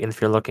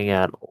looking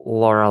at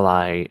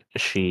Lorelei,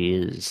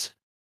 she's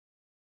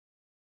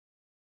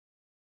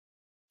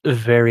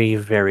very,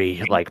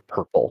 very like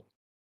purple.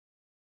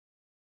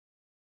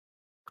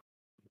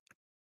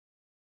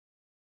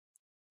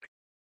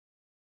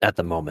 At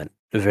the moment,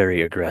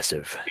 very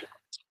aggressive.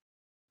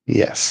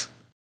 Yes.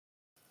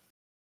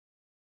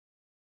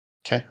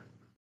 Okay.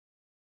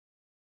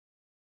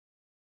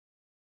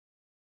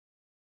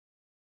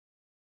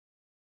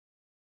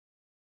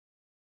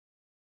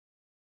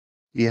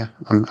 Yeah,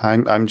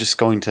 I'm just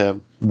going to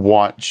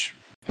watch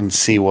and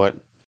see what.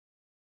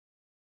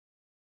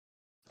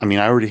 I mean,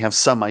 I already have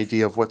some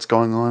idea of what's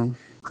going on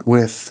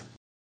with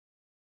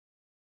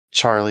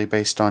Charlie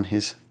based on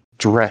his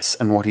dress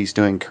and what he's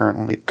doing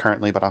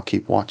currently, but I'll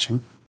keep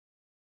watching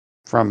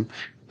from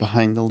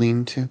behind the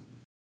lean-to.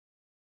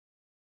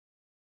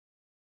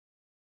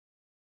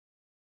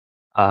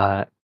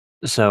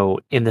 So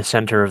in the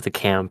center of the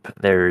camp,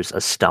 there's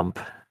a stump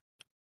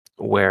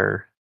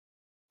where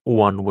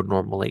one would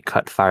normally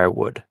cut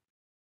firewood.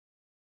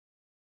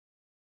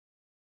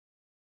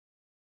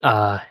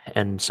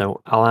 And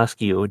so I'll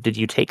ask you, did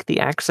you take the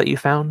axe that you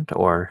found,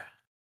 or?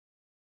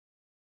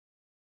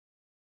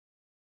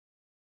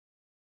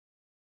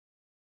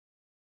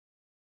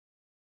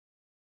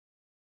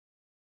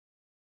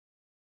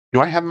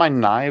 Do I have my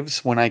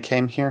knives when I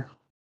came here?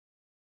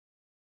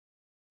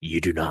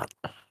 You do not.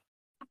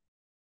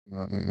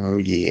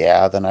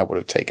 Yeah, then I would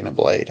have taken a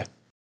blade.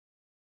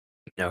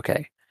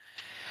 Okay.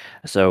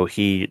 So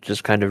he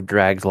just kind of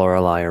drags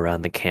Lorelei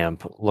around the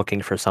camp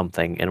looking for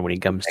something, and when he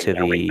comes to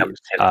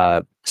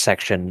the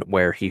section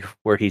where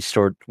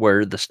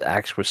the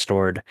axe was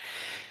stored,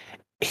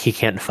 he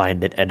can't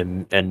find it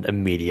and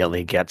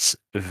immediately gets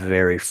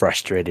very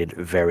frustrated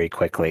very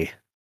quickly,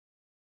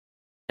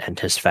 and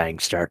his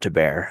fangs start to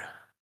bare.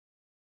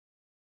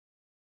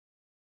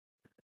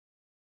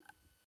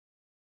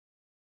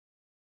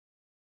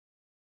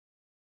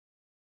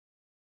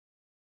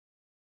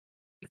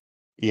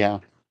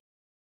 Yeah.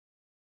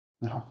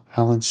 No,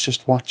 Helen's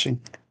just watching.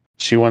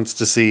 She wants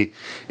to see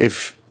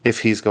if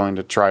he's going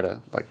to try to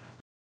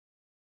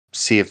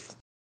see if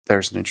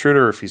there's an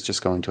intruder or if he's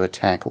just going to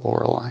attack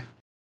Lorelei.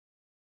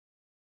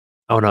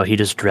 Oh no, he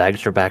just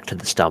drags her back to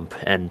the stump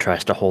and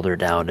tries to hold her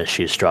down as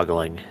she's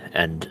struggling.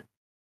 And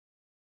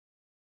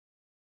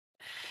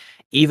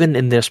even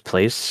in this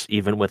place,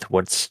 even with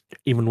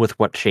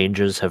what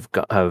changes have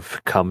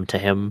come to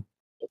him,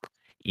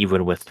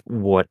 even with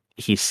what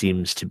he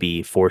seems to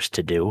be forced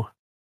to do,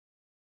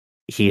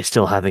 he is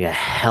still having a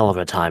hell of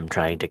a time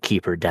trying to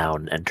keep her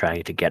down and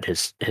trying to get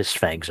his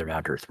fangs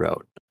around her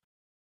throat.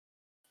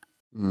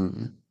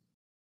 Mm.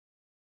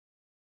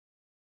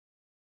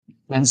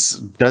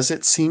 And does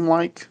it seem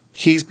like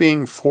he's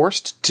being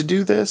forced to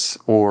do this,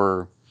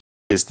 or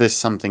is this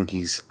something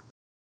he's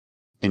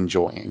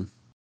enjoying?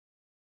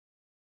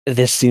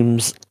 This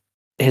seems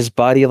his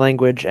body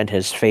language and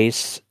his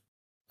face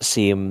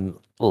seem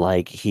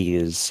like he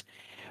is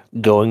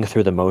going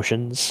through the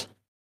motions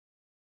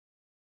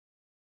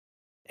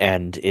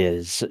and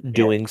is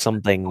doing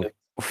something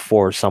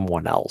for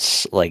someone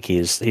else. Like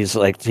he's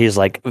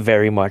like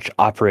very much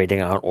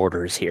operating on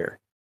orders here.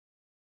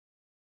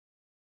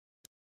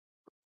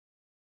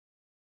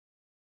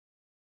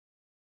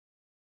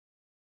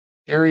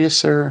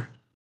 Curiouser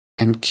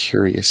and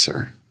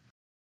curiouser.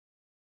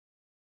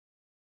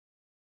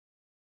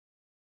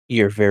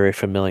 You're very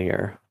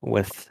familiar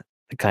with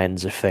the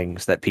kinds of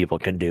things that people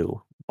can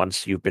do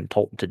once you've been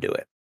told to do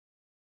it.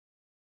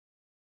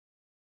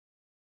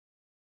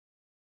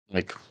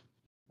 Like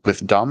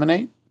with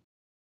dominate?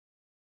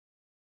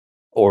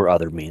 Or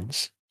other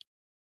means.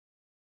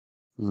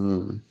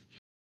 Mm.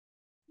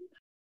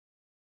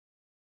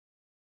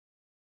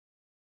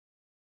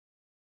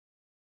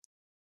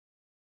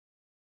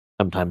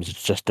 Sometimes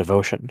it's just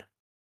devotion.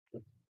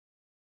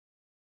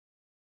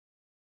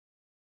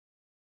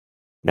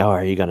 Now,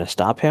 are you going to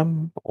stop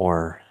him,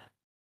 or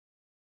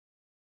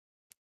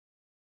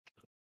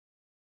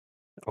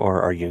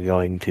are you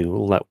going to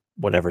let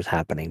whatever's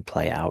happening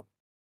play out?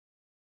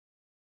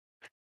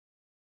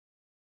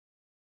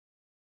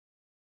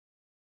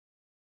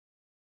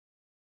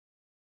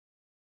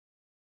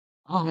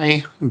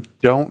 I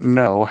don't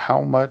know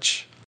how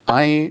much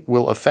I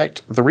will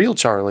affect the real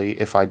Charlie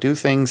if I do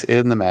things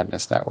in the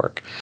Madness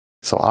Network.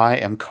 So I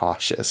am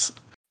cautious.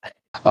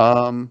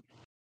 Oh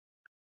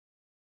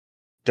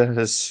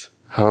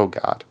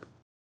God.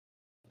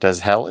 Does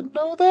Helen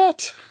know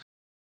that?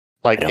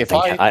 Like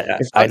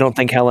I don't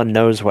think Helen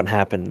knows what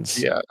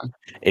happens. Yeah.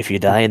 If you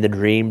die in the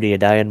dream, do you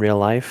die in real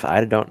life?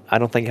 I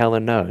don't think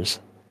Helen knows.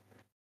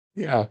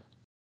 Yeah.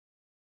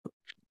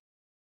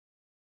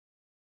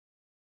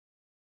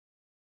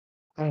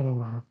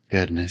 Oh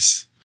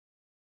goodness.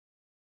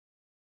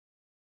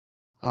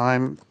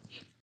 I'm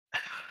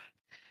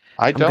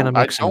gonna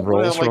make some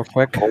rolls real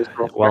quick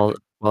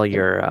while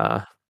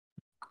you're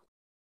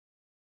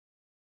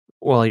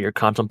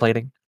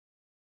contemplating.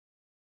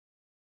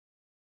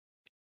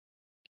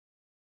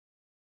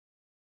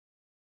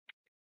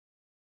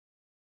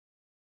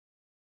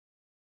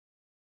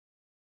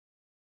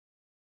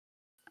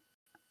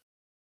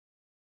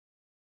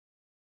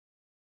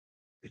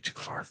 Too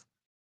far.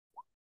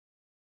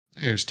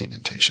 There's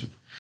dementation.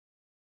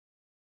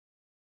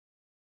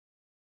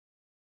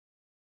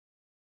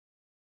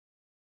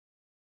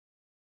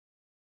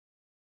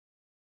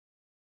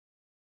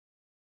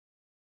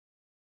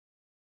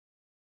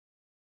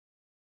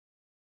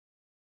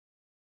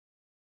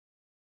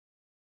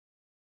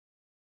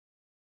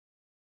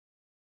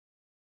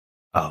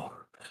 Oh.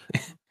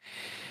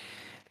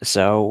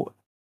 So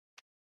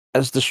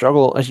as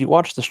you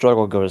watch the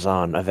struggle goes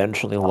on,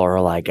 eventually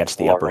Lorelei gets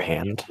the upper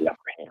hand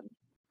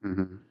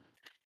Mm-hmm.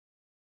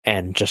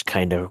 and just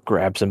kind of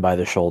grabs him by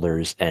the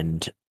shoulders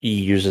and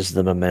uses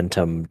the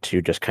momentum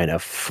to just kind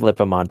of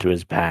flip him onto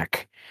his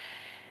back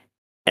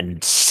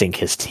and sink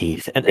his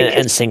teeth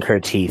and sink her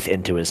teeth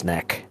into his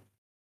neck.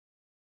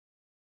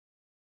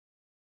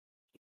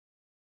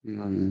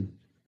 Mm-hmm.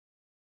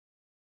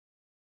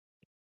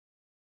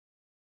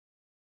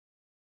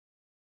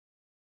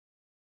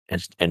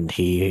 And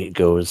he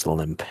goes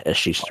limp as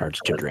she starts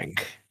to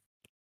drink.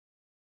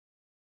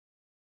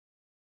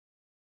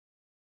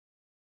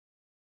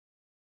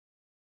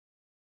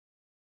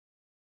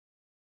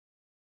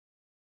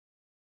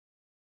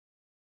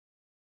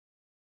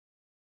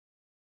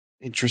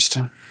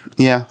 Interesting.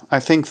 Yeah,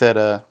 I think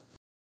that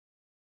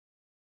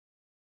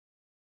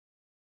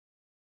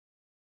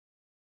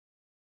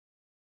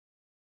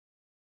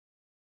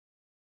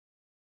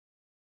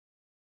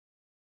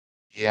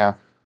yeah.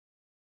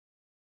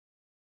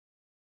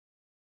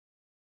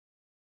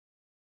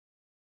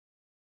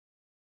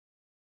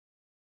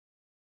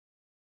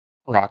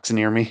 Rocks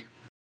near me.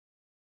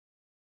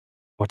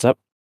 What's up?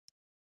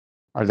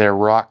 Are there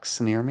rocks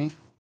near me?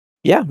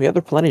 Yeah, there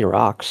are plenty of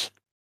rocks.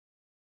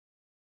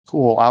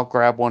 Cool. I'll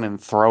grab one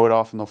and throw it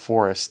off in the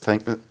forest.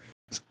 Think that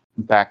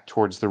back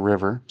towards the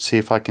river. See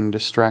if I can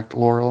distract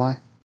Lorelei.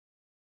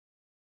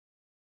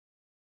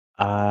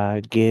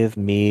 Give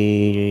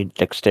me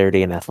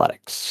dexterity and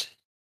athletics.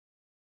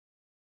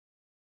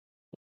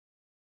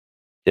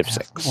 Div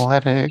 6.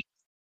 Athletic.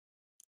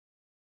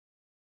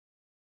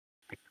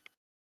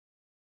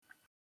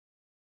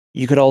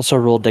 You could also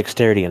roll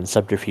dexterity and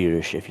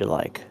subterfuge if you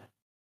like.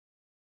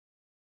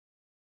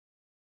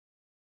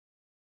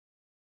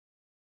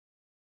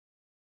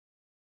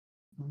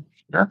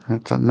 Sure,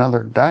 it's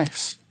another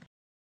dice.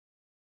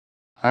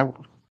 I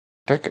will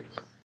take it.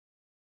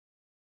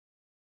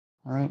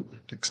 All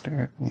right,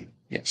 dexterity.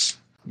 Yes.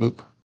 Boop.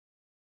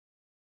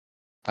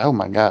 Oh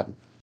my God.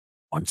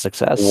 One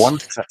success. One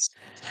success.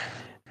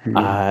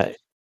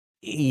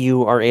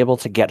 You are able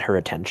to get her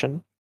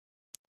attention,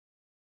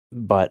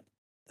 but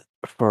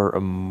for a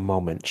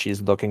moment,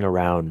 she's looking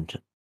around,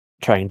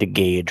 trying to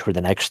gauge where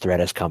the next threat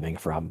is coming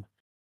from.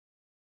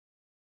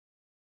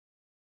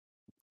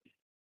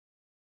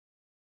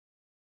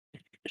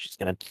 She's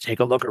gonna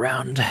take a look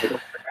around.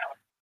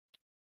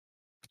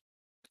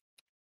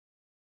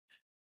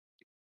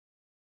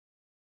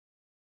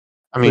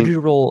 I mean,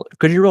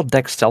 could you roll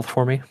Dex Stealth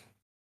for me?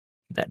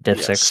 That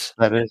Div 6.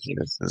 That is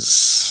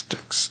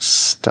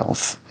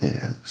stealth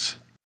is.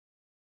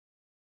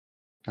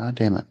 God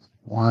damn it!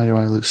 Why do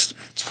I lose?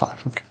 It's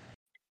 5. Okay.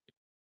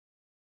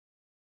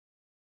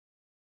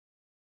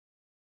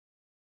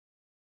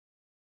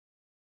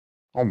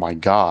 Oh my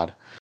God.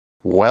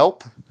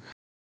 Welp.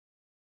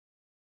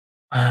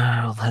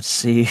 Let's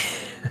see.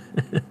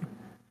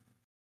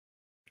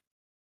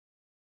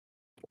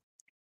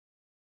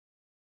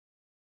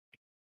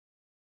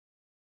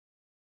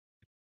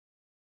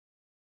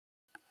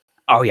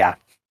 Oh yeah.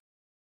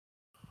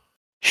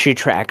 She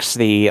tracks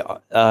the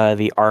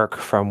arc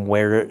from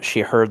where she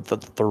heard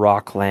the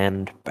rock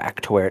land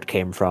back to where it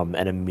came from,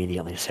 and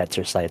immediately sets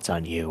her sights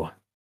on you.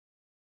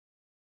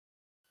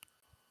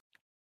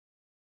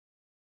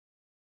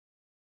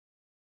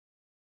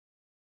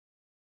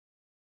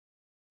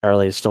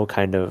 Charlie's still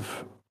kind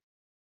of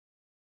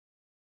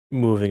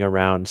moving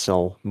around,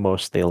 still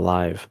mostly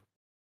alive.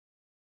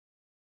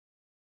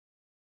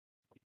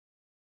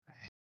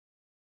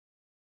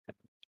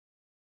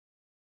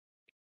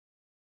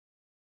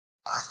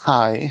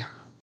 Hi.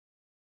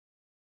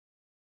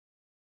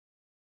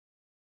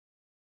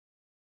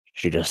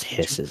 She just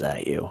hisses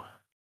at you.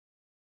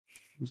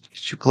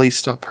 Could you please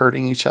stop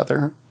hurting each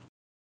other?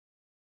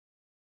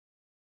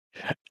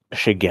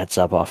 She gets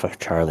up off of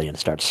Charlie and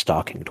starts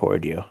stalking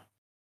toward you.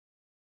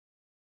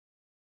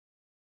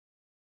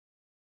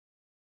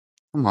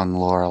 Come on,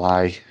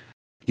 Lorelai.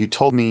 You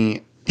told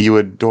me you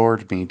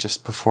adored me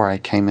just before I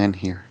came in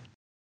here.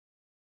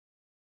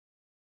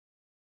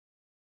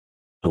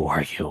 Who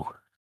are you?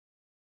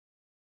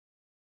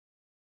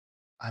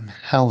 I'm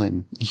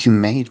Helen. You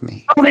made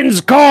me.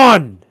 Helen's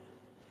gone!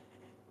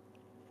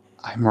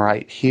 I'm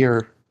right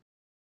here.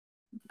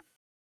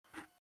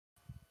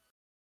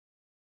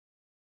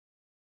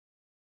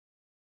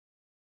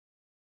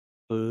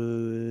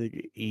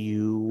 Would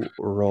you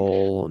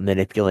roll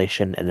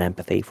manipulation and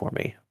empathy for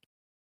me?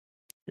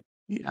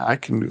 Yeah, I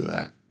can do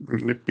that.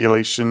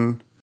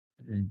 Manipulation.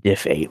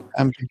 Diff 8.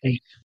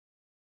 Empathy.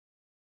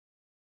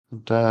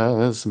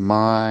 Does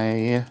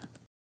my...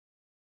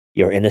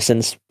 Your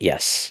innocence?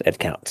 Yes, it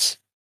counts.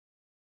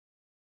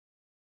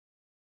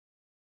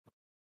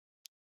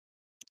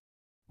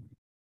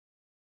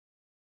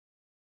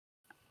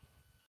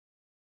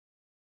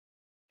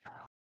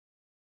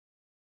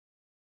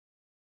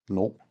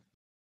 Nope.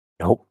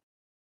 Nope.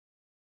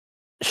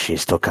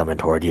 She's still coming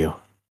toward you.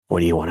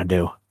 What do you want to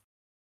do?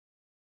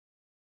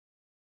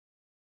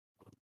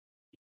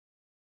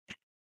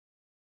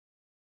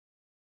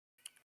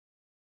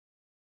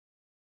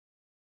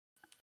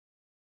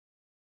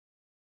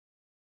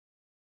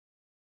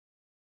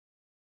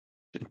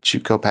 Did you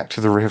go back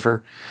to the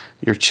river?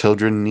 Your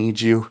children need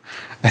you.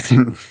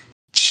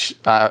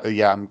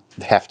 Yeah, I'm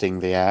hefting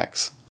the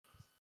axe.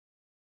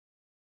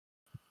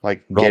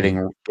 Like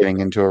Roll, getting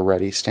into a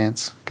ready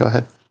stance. Go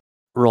ahead.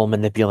 roll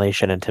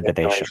manipulation,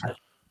 intimidation.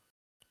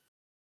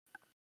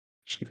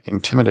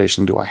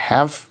 Intimidation. Do I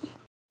have?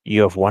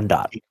 You have 1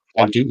 dot.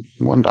 I do.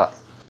 1 dot.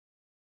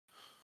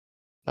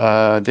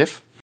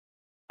 Diff?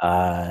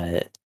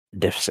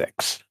 Diff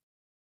 6.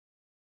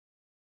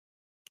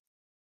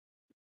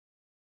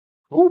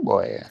 Oh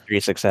boy. 3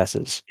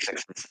 successes.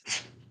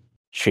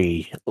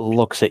 She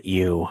looks at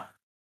you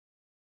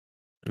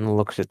and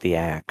looks at the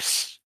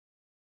axe.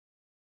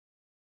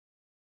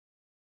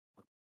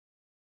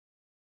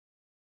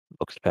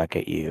 Looks back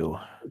at you.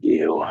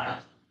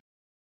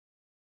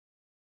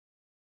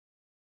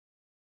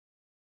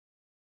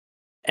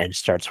 And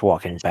starts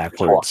walking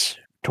backwards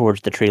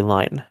towards the tree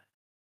line,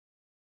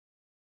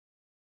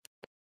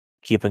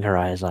 keeping her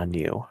eyes on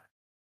you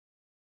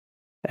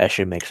as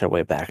she makes her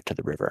way back to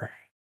the river.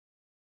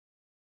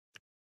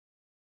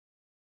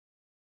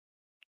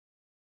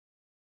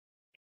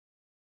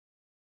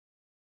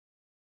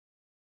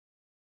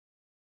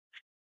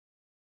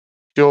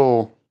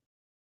 She'll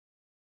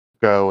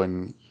go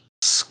and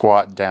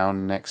squat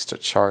down next to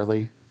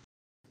Charlie.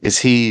 Is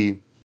he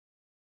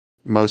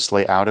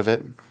mostly out of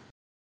it?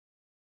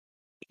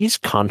 He's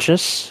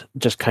conscious,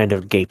 just kind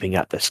of gaping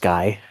at the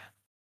sky.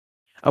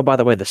 Oh, by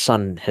the way, the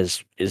sun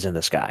is in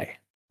the sky.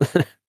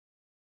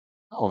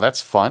 Oh,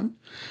 that's fun.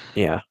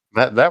 Yeah.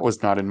 That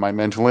was not in my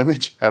mental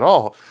image at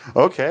all.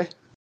 Okay.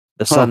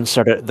 The sun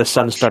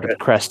started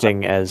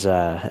cresting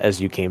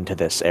as you came to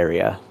this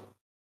area.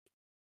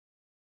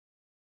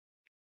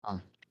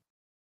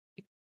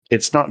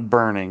 It's not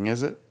burning,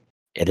 is it?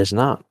 It is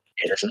not.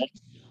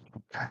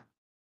 Okay.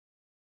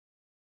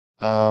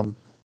 Um.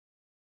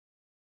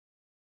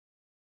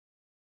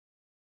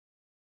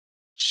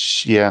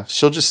 Yeah,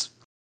 she'll just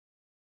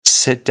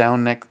sit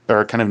down next,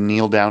 or kind of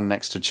kneel down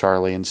next to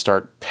Charlie and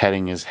start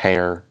petting his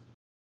hair,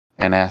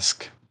 and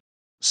ask,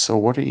 "So,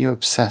 what are you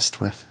obsessed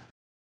with?"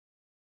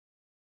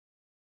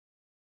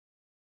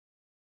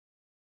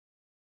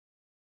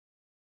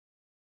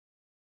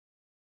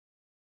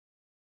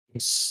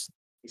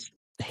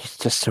 He's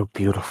just so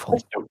beautiful.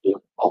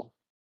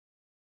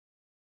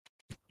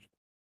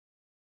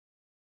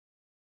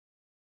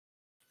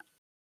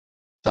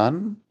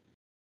 Sun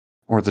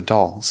or the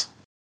dolls?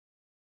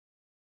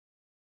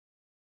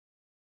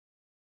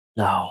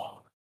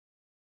 No.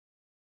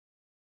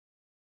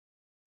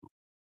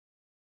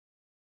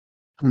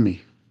 Tell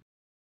me.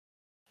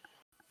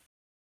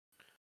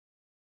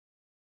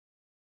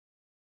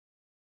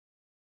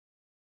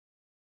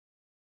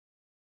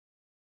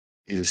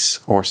 Is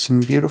Orson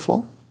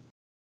beautiful?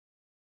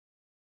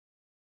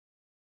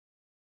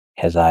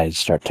 His eyes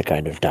start to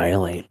kind of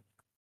dilate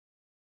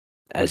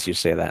as you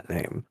say that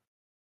name.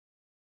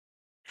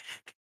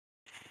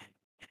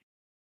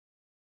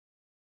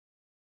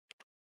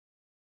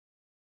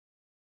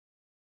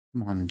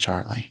 Come on,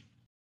 Charlie.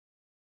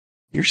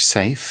 You're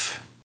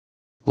safe.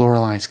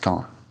 Lorelai's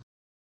gone.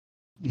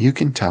 You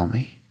can tell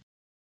me.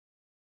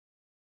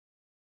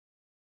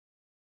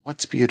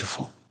 What's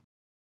beautiful?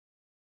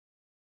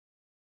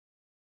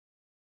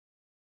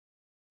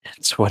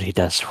 It's what he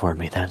does for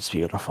me that's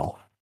beautiful.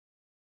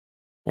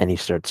 And he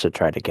starts to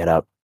try to get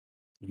up,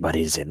 but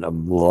he's in a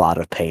lot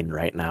of pain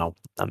right now.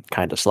 I'm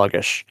kind of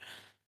sluggish.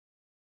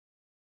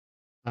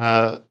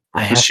 I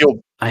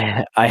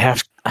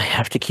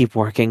have to keep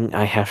working.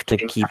 I have to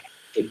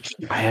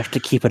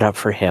keep it up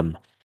for him.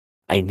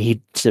 I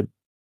need him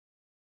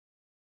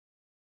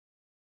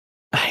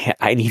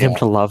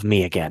to love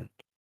me again.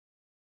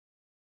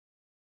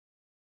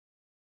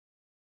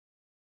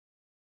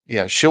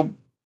 Yeah, she'll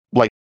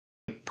like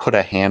put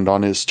a hand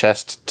on his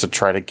chest to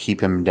try to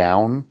keep him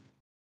down.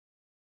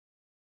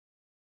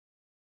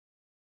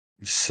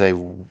 Say,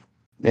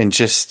 and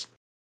just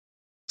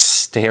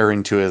stare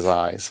into his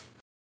eyes.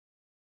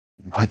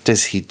 What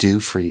does he do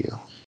for you?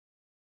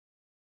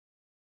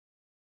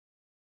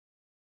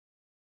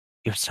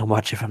 Give so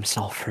much of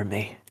himself for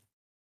me.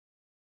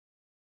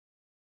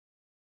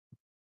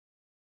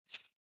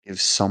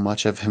 Gives so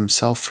much of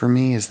himself for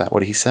me? Is that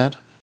what he said?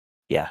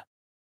 Yeah.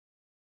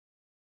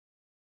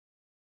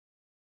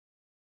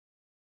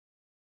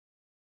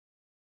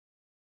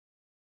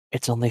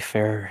 It's only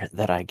fair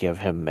that I give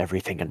him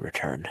everything in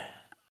return.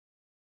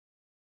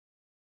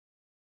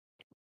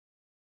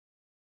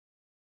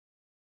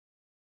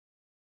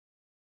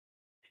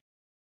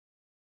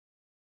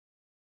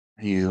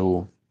 Are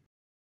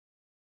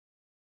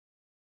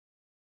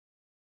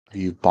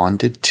you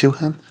bonded to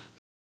him?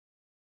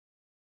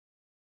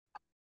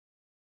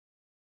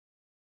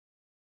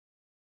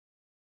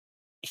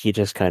 He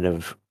just kind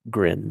of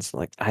grins,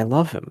 like, I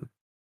love him.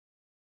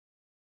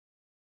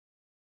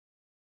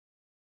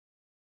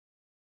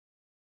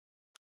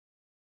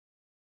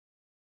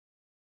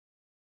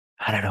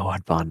 I don't know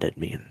what bonded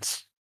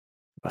means,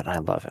 but I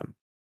love him.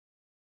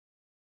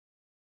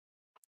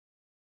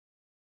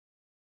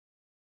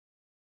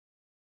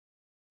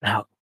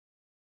 Now,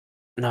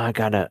 I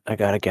gotta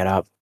get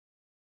up.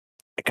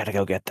 I gotta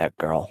go get that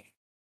girl.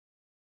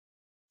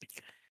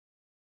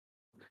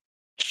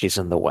 She's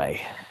in the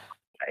way.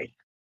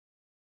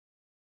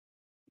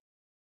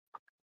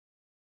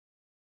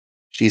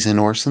 She's in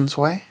Orson's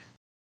way?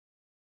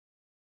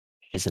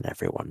 She's in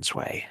everyone's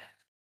way.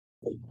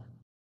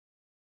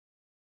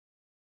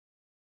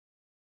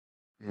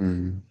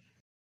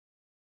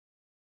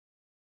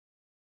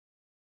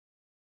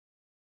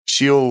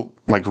 She'll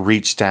like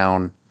reach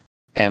down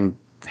and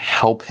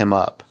help him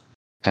up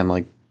and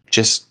like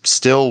just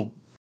still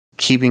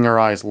keeping her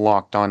eyes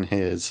locked on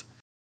his.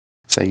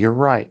 Say, you're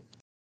right.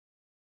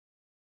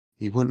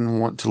 You wouldn't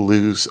want to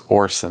lose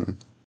Orson.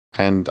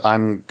 And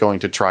I'm going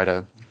to try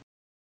to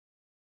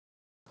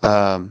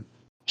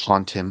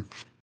haunt him.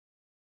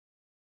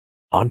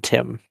 Haunt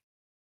him?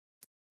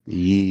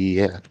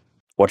 Yeah.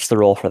 What's the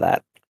roll for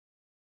that?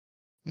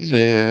 It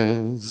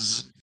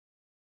is.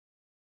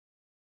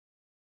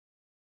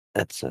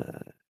 That's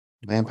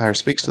Vampire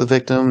speaks to the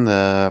victim.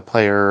 The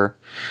player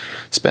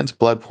spends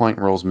blood point,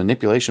 rolls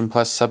manipulation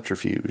plus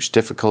subterfuge.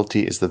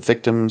 Difficulty is the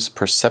victim's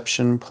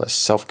perception plus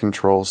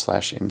self-control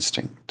 /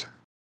 instinct.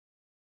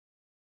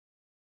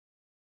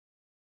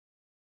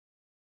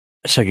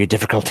 So your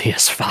difficulty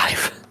is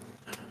 5.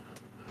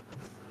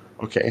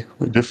 Okay,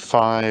 we do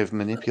 5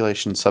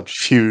 manipulation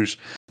subterfuge.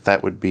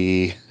 That would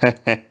be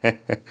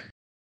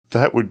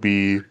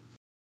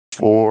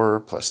 4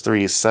 plus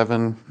 3 is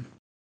 7.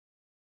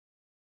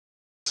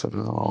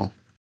 So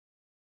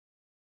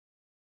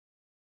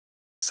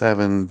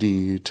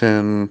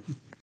 7d10.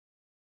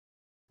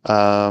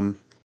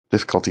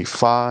 Difficulty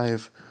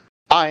 5.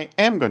 I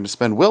am going to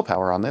spend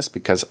willpower on this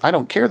because I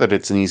don't care that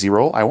it's an easy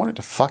roll. I want it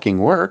to fucking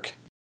work.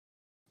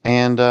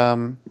 And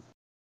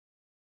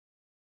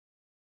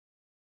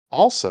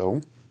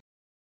also,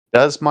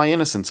 does my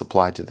innocence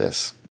apply to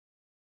this?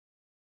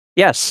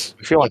 Yes.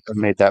 I feel like I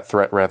made that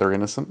threat rather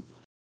innocent.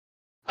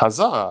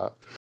 Huzzah!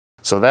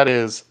 So that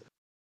is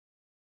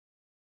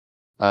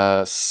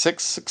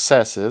 6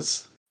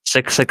 successes.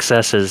 6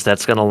 successes.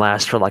 That's going to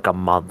last for like a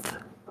month.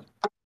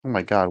 Oh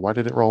my god, why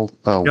did it roll?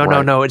 Oh, No,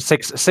 right. no. It's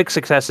 6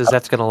 successes.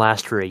 That's going to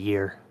last for a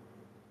year.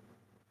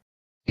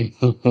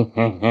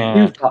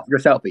 You've taught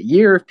yourself a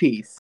year of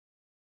peace.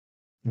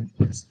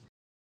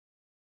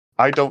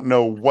 I don't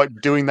know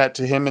what doing that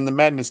to him in the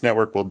Madness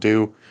Network will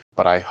do,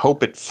 but I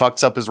hope it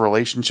fucks up his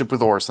relationship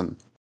with Orson.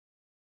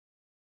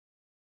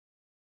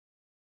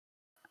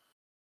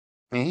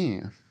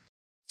 Yeah.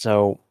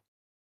 So,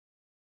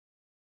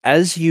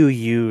 as you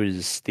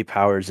use the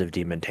powers of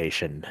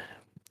demontation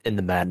in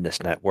the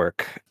Madness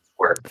Network,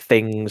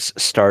 things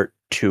start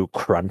to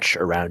crunch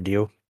around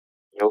you.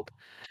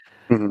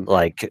 Mhm.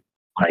 Like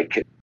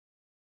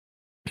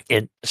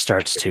it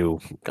starts to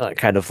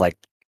kind of like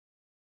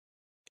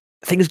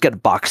things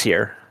get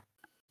boxier,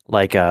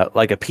 like a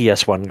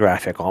PS1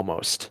 graphic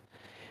almost,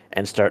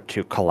 and start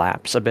to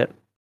collapse a bit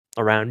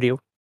around you.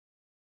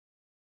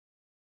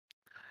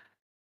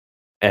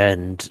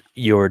 And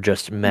you're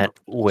just met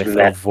with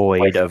a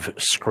void of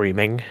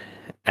screaming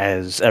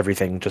as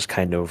everything just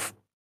kind of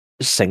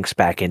sinks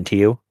back into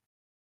you.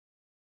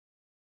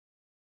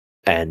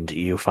 And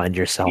you find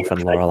yourself in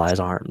Lorelei's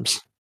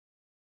arms.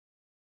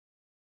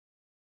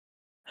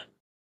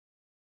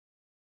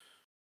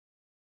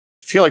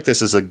 I feel like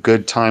this is a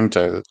good time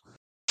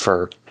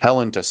for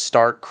Helen to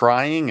start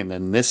crying and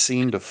then this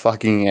scene to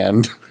fucking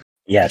end.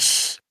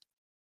 Yes.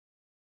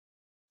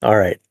 All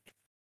right.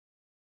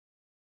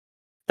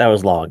 That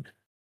was long.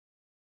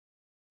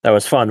 That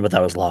was fun, but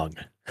that was long.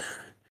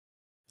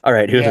 All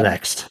right, who's Yeah.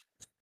 next?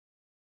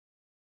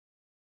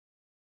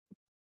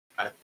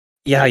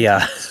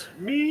 Yeah.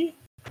 Me?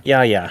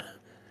 Yeah.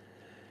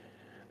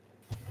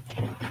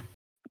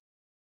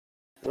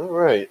 All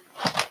right.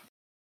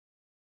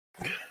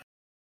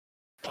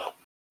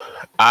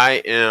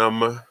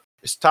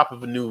 It's top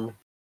of a new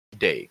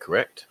day,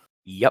 correct?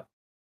 Yep.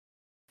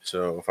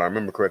 So if I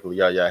remember correctly,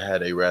 Yaya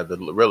had a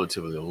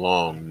relatively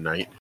long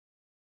night.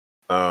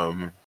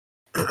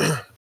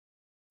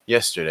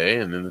 Yesterday,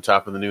 and then the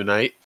top of the new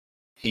night,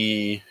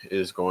 he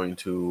is going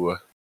to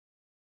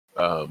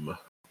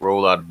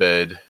roll out of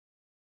bed.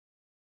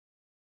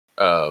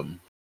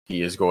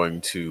 He is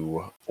going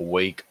to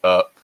wake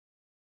up.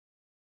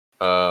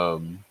 Well,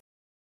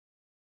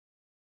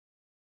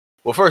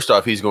 first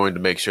off, he's going to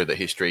make sure that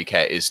his stray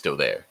cat is still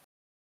there.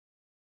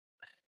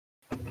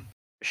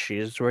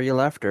 She's where you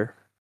left her.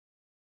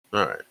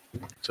 All right.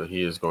 So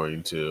he is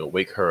going to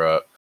wake her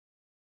up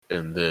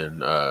and then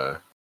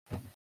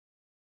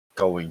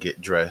go and get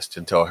dressed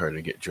and tell her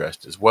to get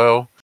dressed as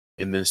well,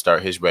 and then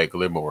start his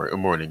regular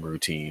morning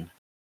routine.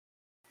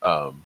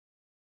 And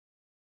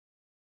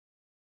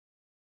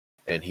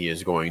he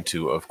is going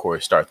to, of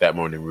course, start that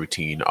morning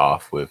routine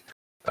off with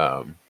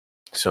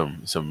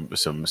some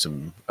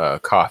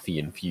coffee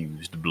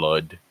infused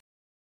blood.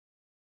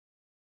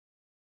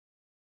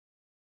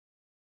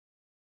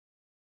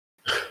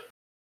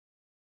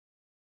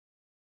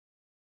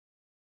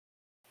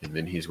 And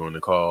then he's going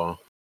to call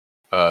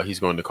her,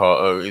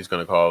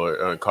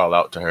 call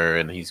out to her,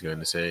 and he's going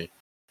to say,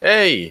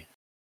 "Hey,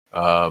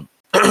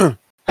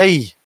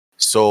 hey,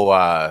 so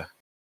are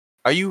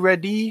you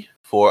ready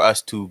for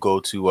us to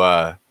go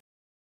to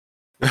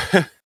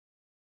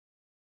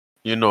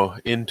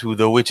into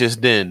the witch's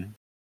den?"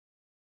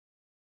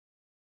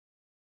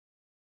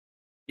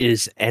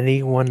 Is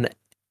anyone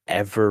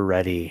ever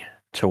ready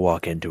to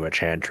walk into a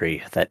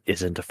chantry that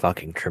isn't a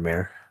fucking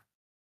Tremere?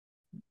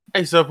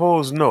 I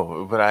suppose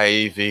no, but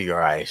I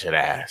figure I should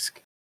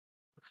ask.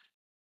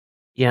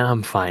 Yeah,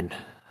 I'm fine.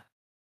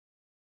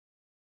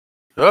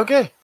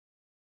 Okay.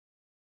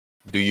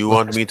 Do you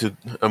want me to?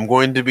 I'm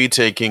going to be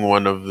taking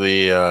one of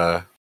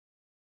the.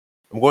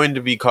 I'm going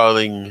to be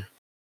calling.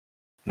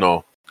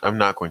 No, I'm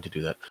not going to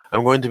do that.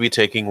 I'm going to be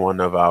taking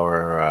one of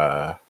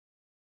our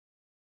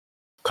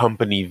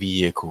company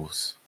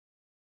vehicles.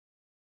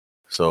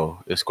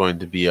 So it's going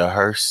to be a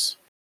hearse.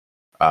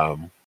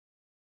 I'm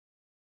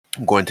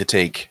going to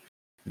take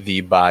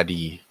the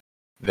body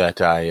that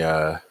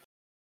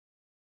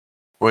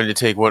going to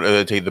take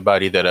take the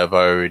body that I've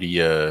already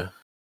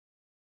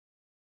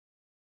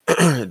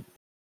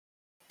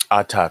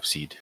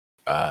autopsied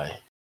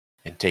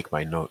and take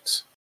my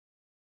notes.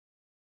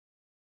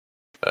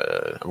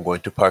 I'm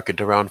going to park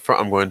it around front.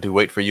 I'm going to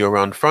wait for you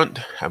around front.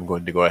 I'm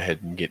going to go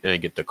ahead and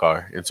get the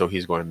car. And so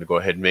he's going to go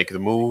ahead and make the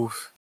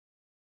move.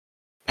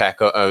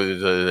 Pack up,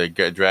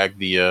 drag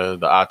the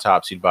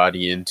autopsied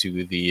body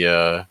into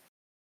the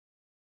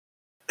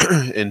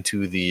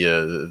into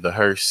the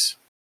hearse,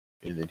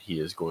 and then he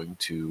is going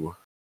to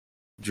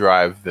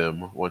drive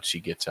them once she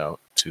gets out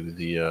to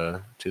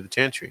the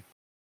chantry.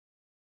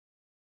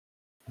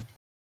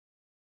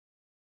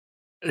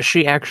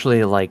 She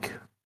actually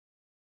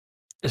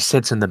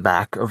sits in the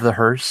back of the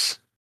hearse.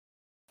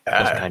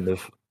 Just kind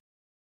of.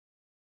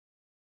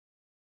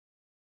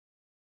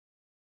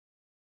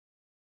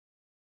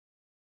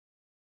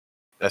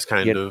 That's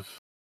kind of.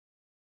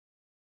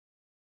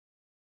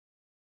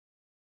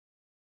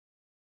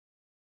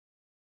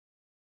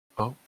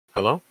 Oh,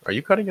 hello? Are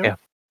you cutting out? Yeah.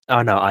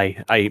 Oh no, I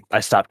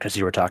stopped because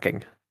you were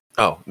talking.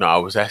 Oh no, I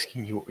was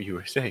asking you what you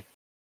were saying.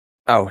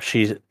 Oh,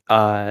 she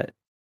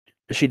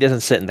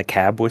doesn't sit in the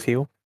cab with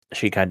you.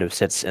 She kind of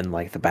sits in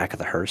the back of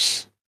the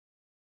hearse.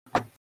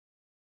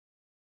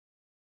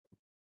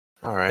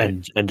 All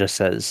right. And just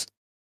says,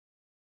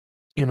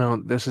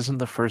 this isn't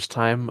the first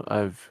time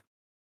I've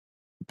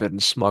been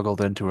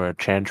smuggled into a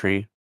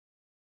chantry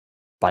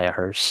by a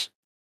hearse.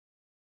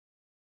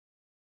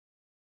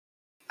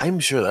 I'm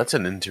sure that's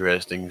an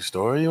interesting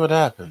story. What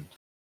happened?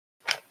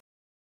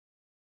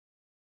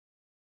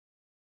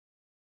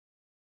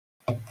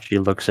 She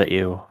looks at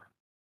you,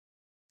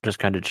 just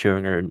kind of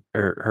chewing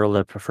her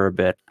lip for a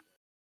bit.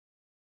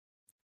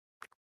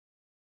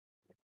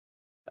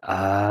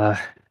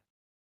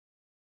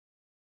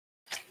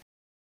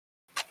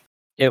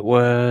 It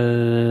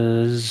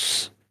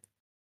was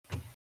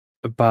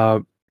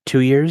about 2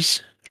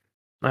 years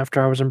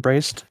after I was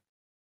embraced.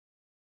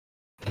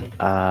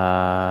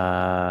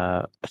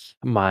 My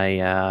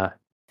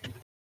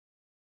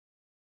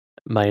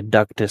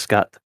ductus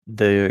got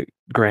the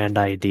grand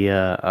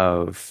idea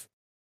of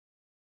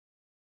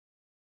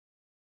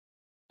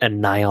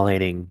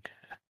annihilating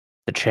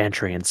the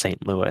chantry in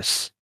St.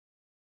 Louis.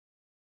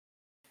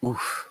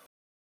 Oof.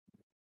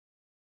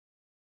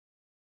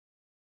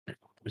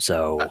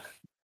 So,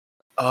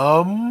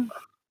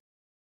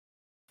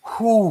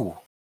 who?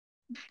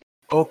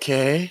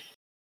 Okay.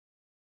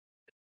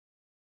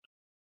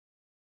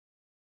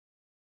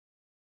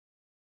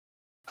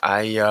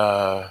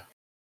 I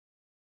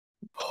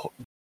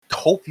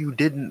hope you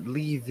didn't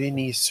leave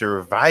any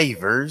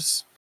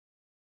survivors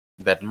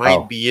that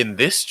might be in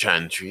this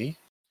chantry.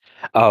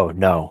 Oh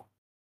no.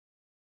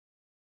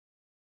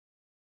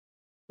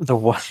 The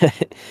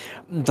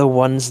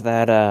ones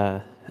that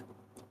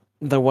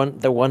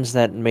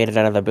made it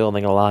out of the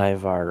building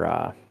alive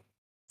are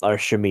our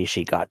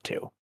Shimishi got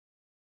to.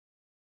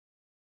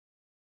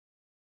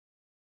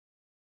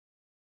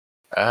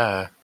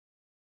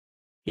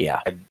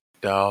 Yeah.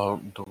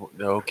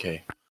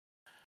 Okay.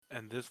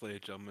 And this, ladies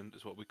and gentlemen,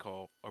 is what we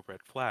call a red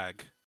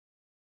flag.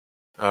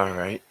 All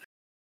right.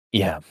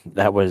 Yeah,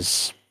 that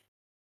was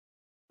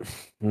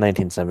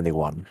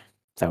 1971.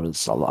 That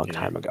was a long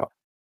time ago.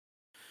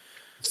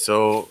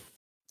 So,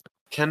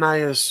 can I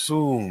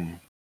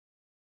assume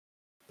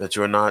that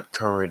you're not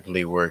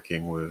currently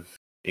working with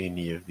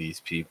any of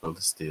these people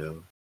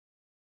still?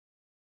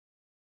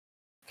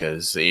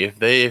 Because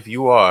if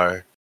you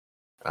are,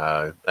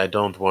 I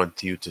don't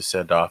want you to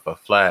set off a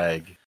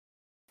flag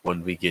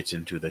when we get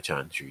into the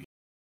chantry.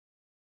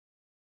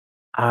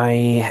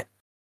 I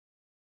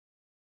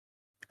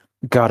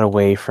got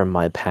away from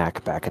my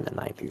pack back in the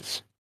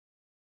 90s.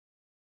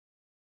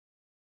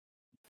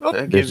 Well,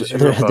 that gives you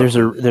about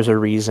There's a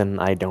reason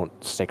I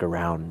don't stick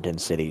around in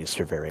cities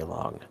for very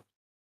long.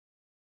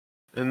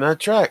 and that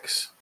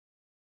tracks.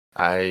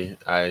 I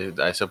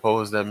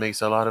suppose that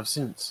makes a lot of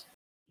sense.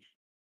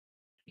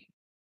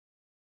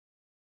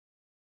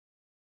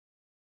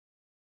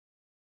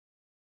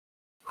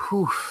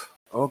 Whew.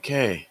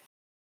 Okay.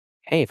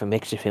 Hey, if it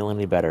makes you feel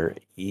any better,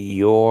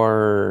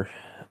 you're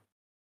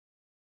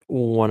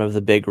one of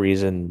the big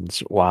reasons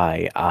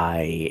why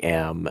I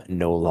am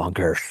no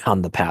longer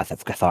on the path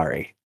of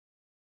Cathari.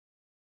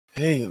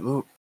 Hey,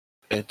 look,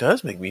 it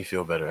does make me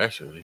feel better,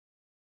 actually.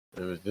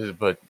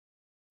 But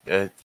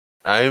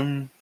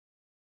I'm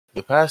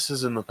the past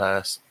is in the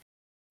past.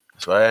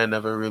 That's why I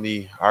never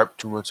really harped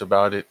too much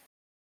about it.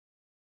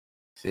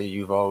 Say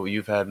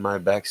you've had my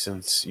back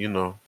since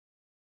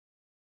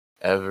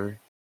ever.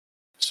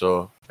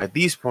 So at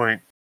this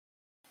point,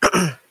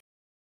 I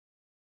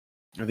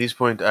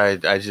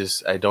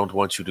don't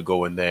want you to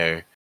go in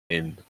there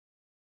and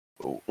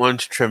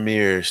once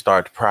Tremere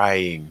start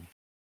prying,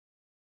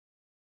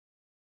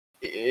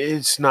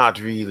 it's not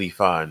really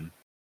fun.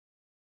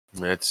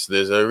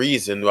 There's a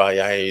reason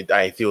why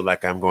I feel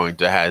like I'm going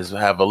to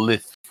have a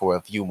list for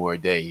a few more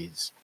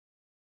days.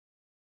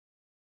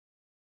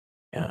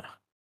 Yeah.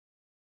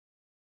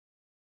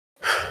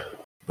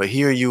 But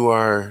here you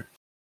are,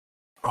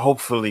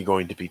 hopefully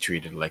going to be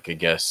treated like a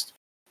guest,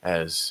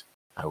 as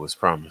I was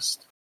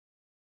promised.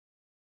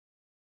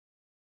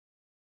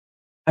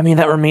 I mean,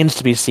 that remains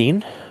to be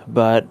seen,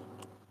 but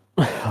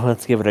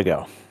let's give it a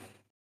go.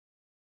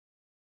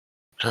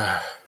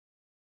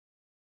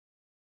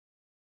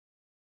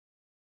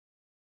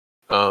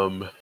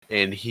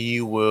 And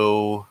he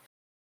will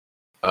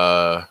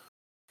go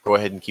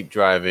ahead and keep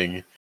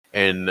driving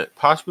and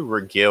possibly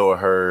regale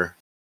her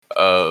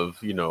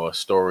of, a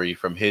story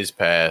from his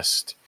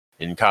past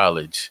in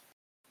college.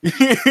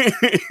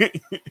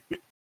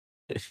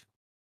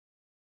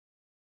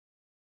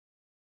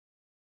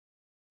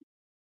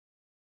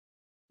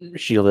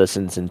 She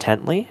listens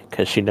intently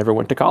because she never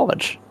went to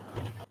college.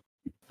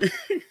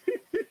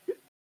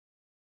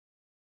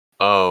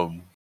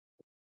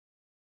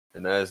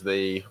 And as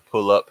they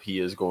pull up, he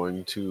is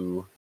going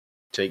to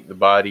take the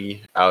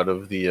body out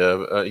of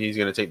the he's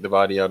going to take the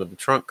body out of the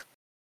trunk.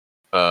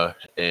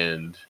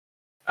 And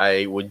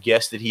I would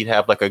guess that he'd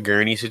have like a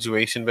gurney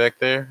situation back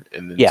there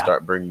and then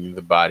start bringing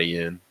the body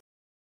in.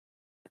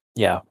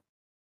 Yeah.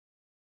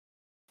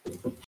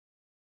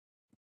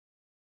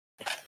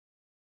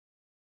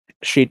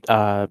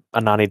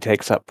 Anani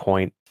takes up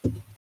point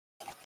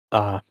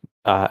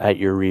at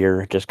your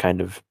rear, just kind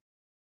of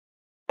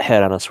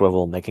head on a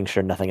swivel, making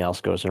sure nothing else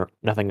goes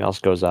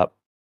up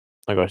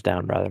or goes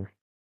down rather.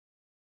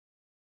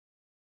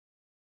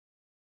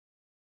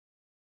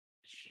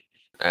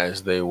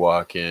 As they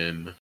walk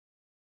in,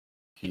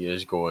 he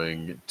is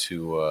going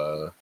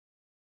to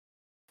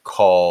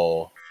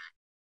call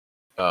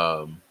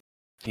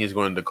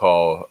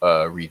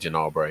Regent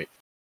Albright.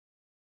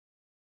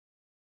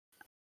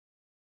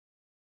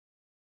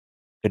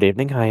 Good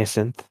evening,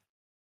 Hyacinth.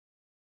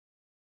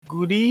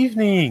 Good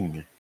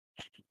evening.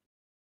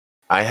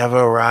 I have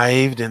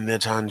arrived in the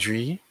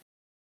Tandri.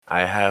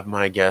 I have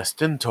my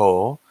guest in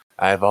tow.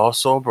 I've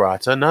also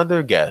brought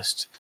another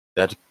guest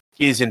that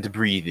isn't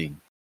breathing.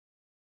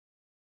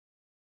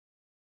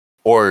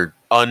 Or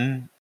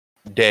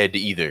undead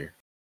either.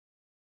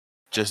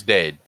 Just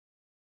dead.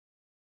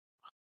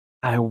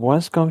 I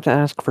was going to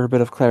ask for a bit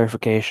of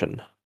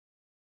clarification.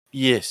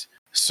 Yes.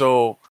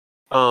 So,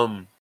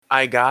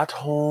 I got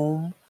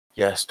home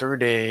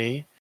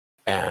yesterday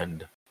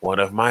and one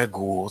of my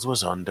ghouls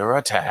was under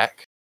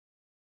attack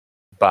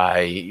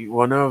by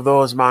one of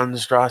those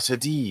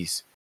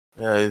monstrosities.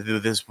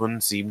 This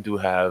one seemed to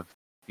have,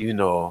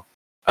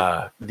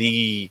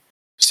 the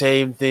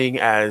same thing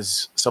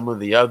as some of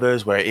the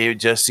others, where it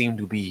just seemed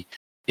to be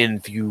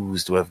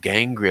infused with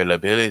gangrel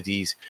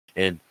abilities,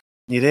 and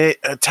they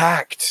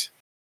attacked.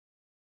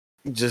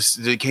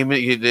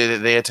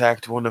 They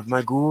attacked one of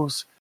my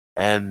ghouls,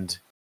 and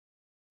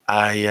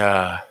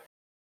I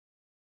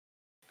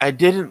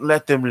didn't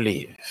let them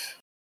live.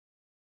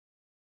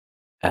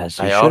 As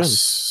you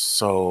should.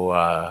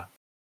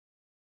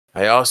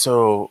 I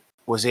also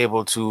was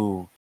able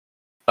to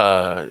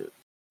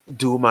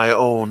do my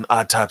own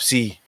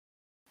autopsy,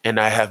 and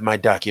I have my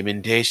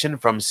documentation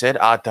from said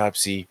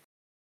autopsy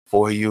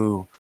for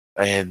you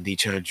and the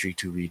chantry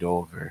to read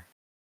over.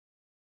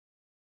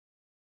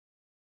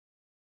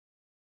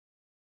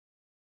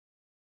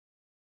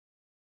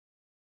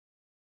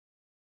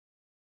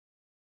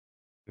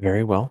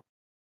 Very well.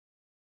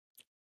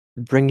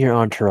 Bring your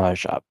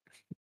entourage up.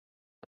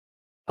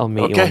 I'll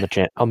meet you on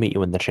Okay. I'll meet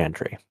you in the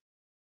chantry.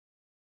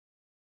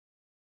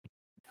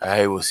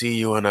 I will see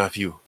you in a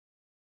few.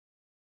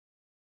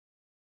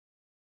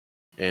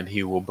 And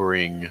he will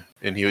bring,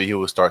 and he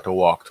will start to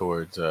walk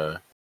towards.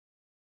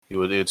 He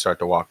would start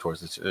to walk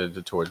towards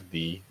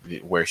the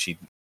where she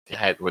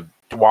would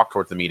walk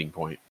towards the meeting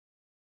point.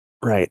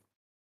 Right.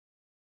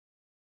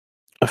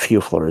 A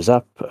few floors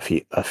up,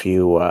 a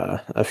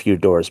few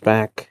doors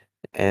back,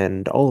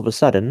 and all of a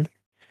sudden,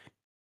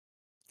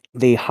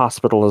 the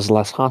hospital is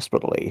less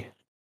hospitally.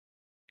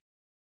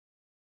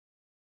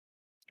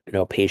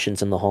 No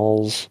patients in the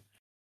halls.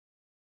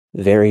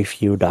 Very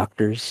few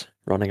doctors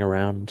running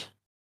around.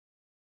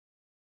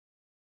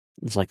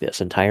 It's like this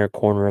entire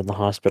corner of the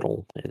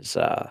hospital is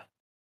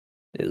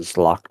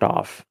locked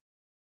off.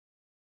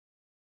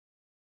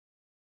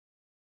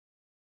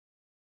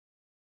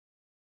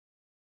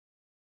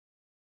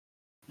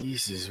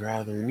 This is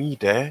rather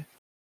neat, eh?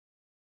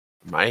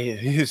 My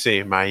you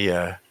say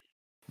my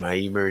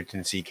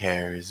emergency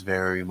care is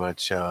very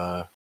much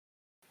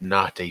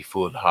not a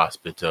full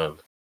hospital.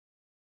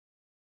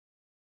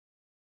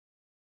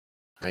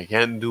 I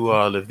can't do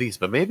all of these,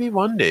 but maybe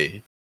one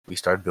day we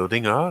start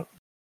building up.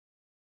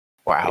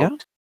 Wow.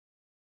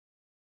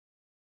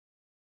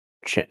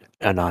 Yeah.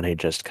 Anani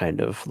just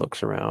kind of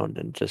looks around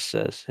and just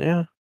says,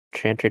 "Yeah,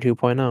 Chantry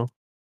 2.0."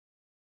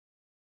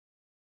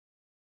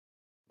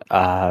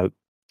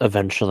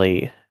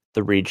 Eventually,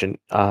 the regent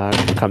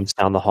comes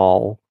down the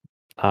hall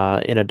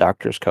in a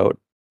doctor's coat.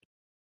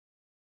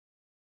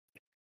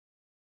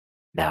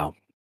 Now,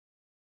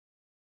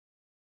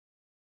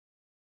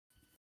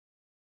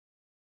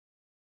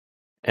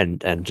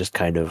 and just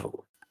kind of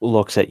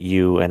looks at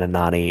you and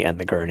Anani and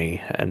the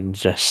gurney and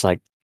just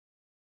like,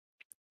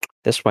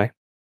 this way.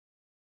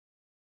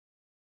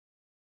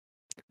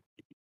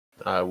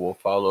 I will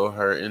follow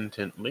her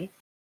intently.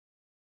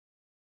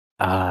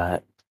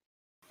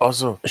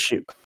 Also,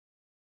 shoot.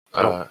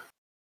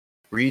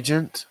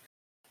 Regent,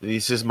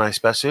 this is my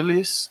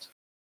specialist.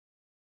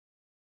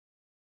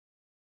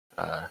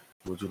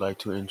 Would you like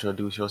to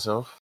introduce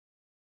yourself?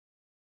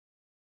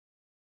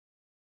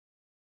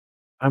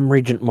 I'm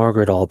Regent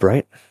Margaret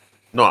Albright.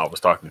 No, I was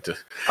talking to.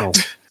 Oh.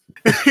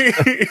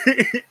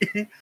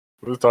 I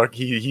was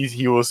talking.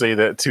 He will say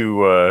that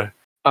to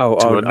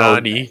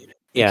Anani.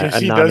 Yeah,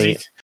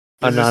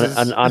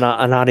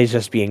 Anani's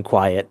just being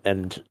quiet,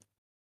 and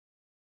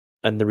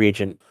the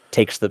regent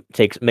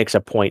makes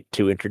a point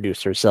to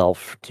introduce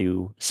herself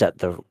to set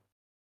the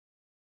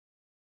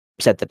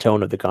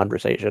tone of the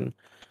conversation.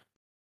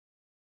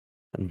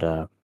 And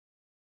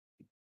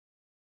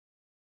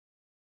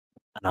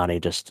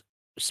Anani just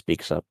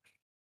speaks up.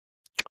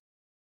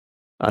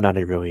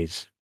 Anani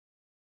Ruiz.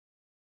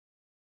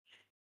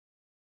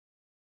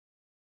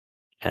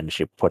 And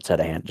she puts out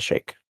a hand to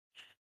shake.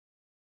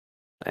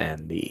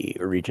 And the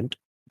regent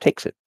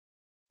takes it.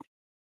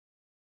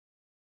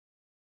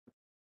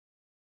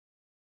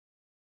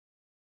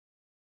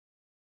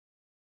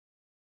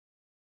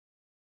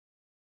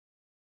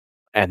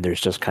 And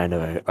there's just kind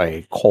of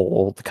a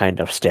cold kind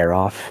of stare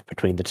off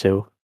between the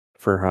two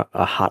for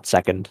a hot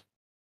second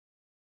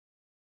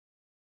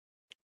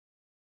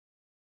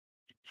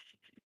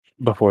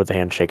before the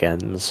handshake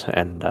ends,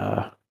 and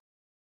the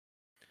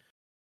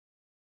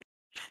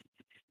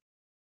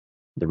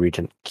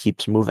regent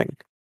keeps moving.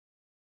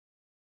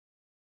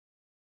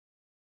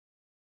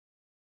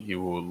 He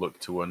will look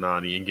to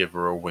Anani and give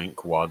her a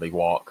wink while they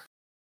walk.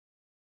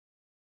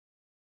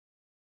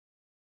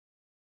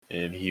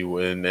 And he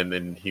will, and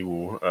then he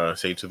will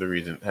say to the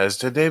regent, "Has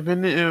today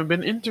been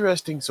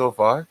interesting so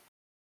far?"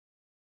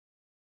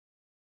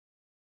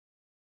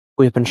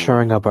 We've been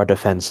shoring up our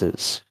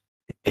defenses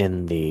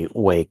in the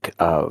wake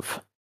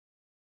of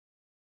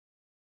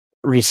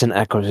recent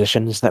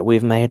acquisitions that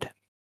we've made.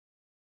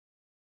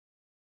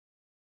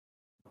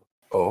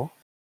 Oh?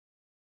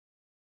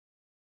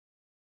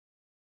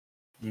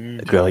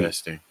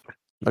 Interesting.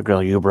 The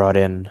girl you brought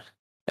in,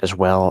 as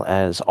well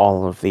as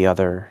all the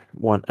other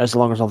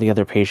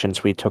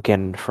patients we took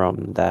in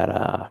from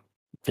that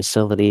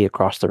facility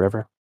across the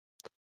river.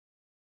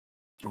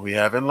 We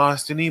haven't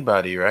lost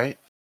anybody, right?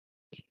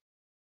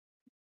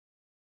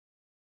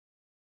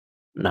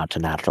 Not to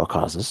natural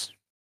causes.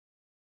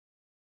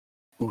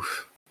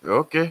 Oof.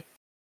 Okay.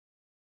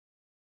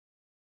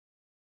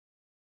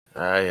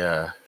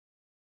 So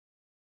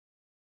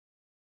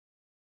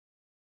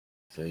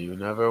you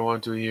never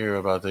want to hear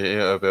about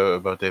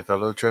the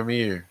fellow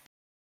Tremere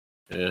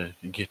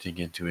getting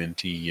into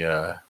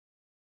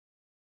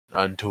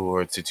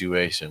untoward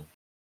situation.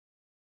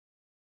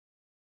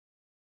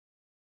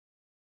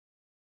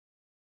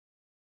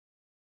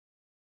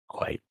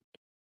 Quite.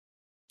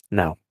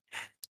 No.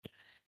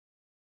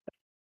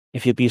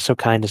 If you'd be so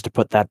kind as to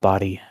put that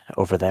body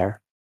over there.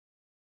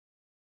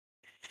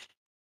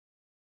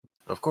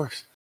 Of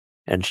course.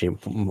 And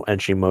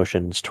she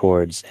motions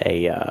towards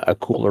a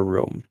cooler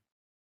room.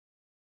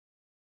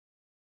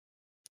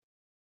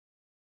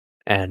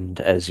 And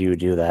as you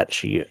do that,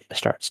 she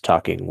starts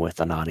talking with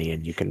Anani,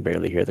 and you can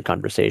barely hear the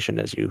conversation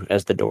as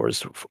the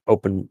doors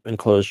open and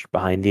close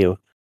behind you.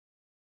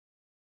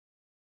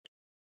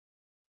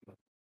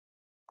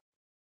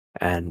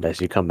 And as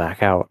you come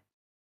back out,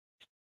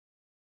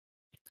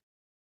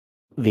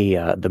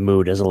 the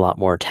mood is a lot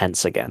more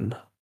tense again.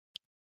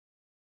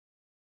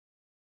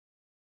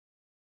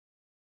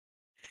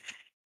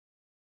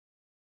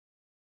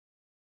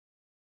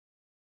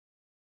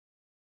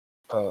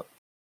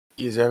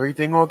 Is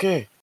everything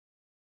okay?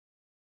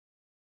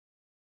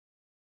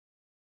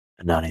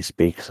 Anani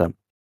speaks up.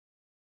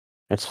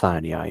 It's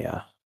fine,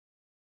 yeah.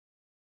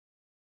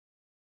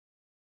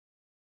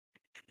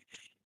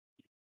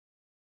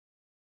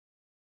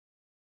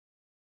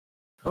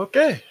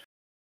 Okay.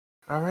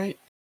 All right.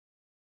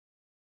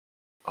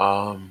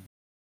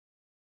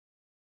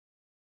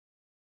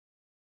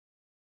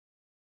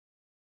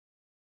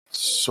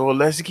 So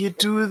let's get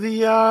to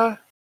the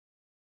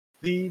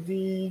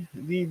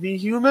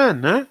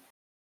human, huh?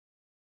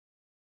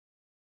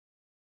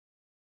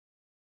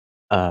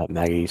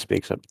 Maggie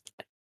speaks up.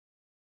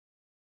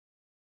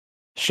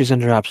 She's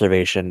under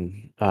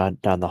observation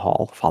down the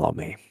hall. Follow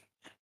me.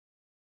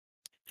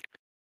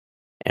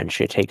 And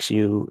she takes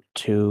you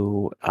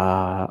to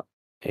a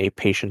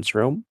patient's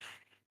room.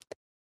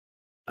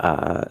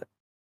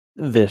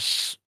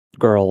 This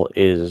girl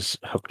is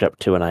hooked up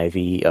to an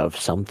IV of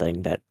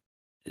something that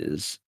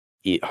is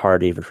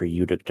hard even for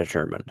you to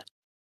determine.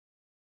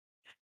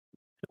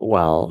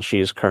 While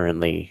she's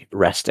currently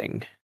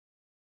resting,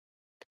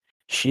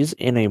 she's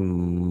in a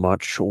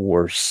much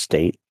worse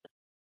state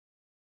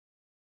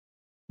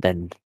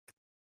than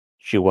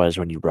she was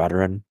when you brought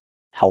her in,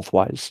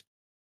 health-wise.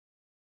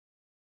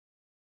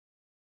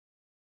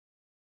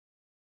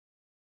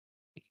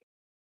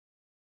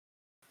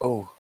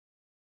 Oh.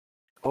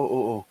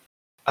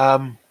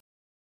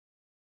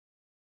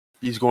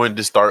 He's going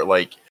to start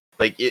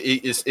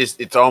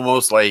it's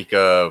almost like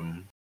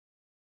an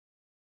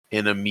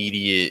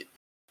immediate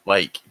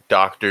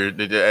doctor.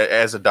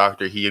 As a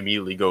doctor, he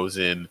immediately goes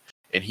in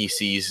and he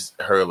sees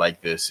her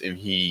like this, and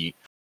he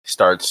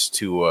starts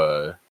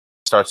to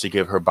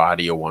give her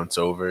body a once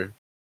over,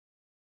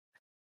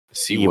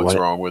 see what's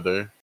wrong with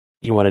her.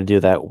 You want to do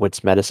that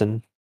wits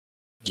medicine?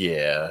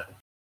 Yeah.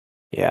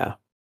 Yeah.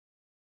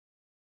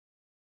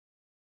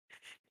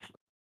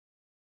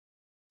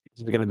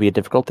 This is going to be a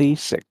difficulty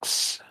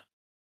 6.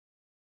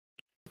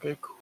 Okay,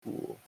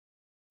 cool.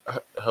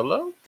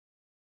 Hello?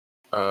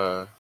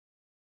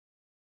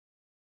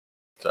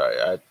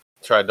 Sorry, I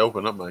tried to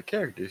open up my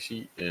character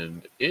sheet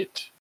and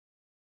it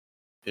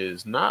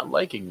is not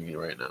liking me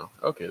right now.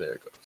 Okay, there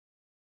it goes.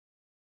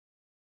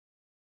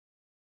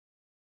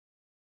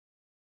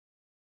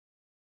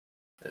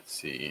 Let's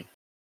see.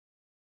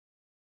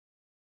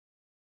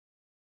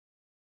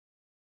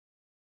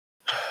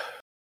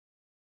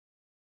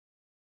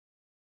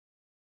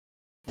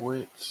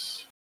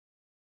 Wits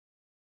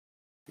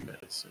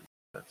medicine.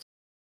 That's...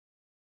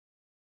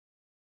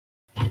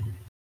 Right,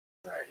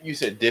 you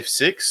said diff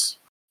 6?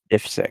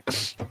 Diff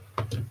 6.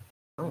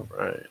 All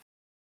right.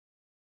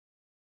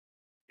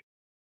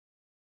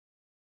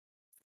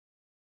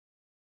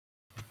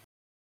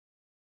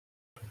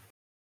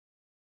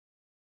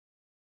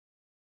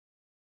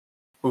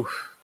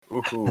 Oof.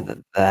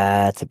 Ooh.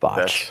 That's a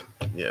botch.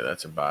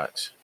 That's a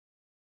botch.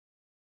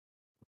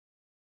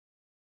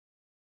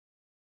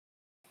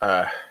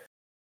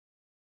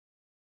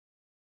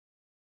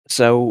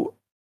 So,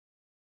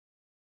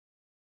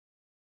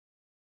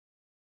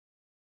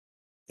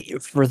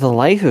 for the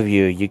life of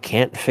you, you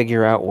can't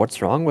figure out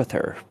what's wrong with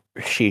her.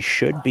 She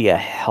should be a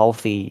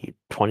healthy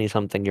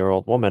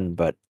 20-something-year-old woman,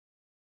 but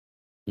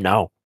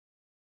no.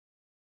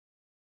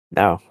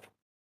 No.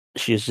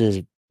 She's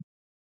just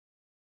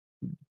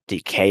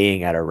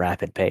decaying at a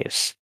rapid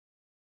pace.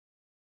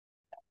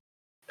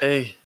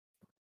 Hey,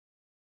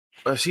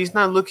 she's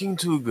not looking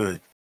too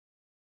good.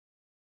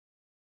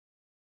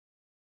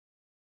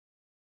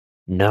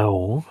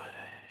 No,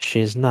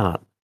 she's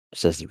not,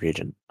 says the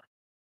regent.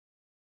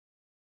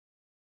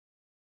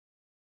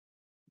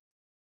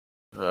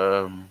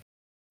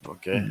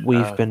 Okay.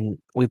 We've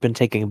been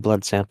taking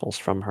blood samples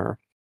from her,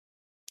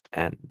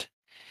 and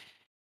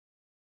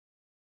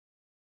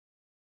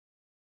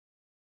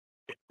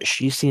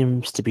she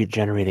seems to be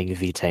generating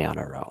vitae on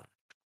her own.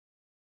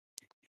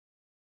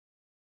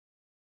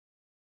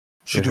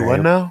 She do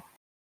what now?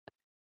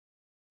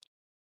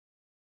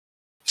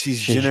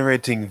 She's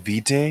generating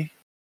vitae?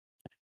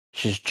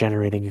 She's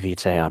generating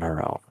vitae on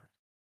her own.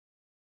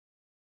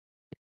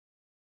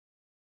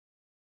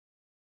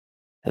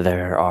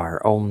 There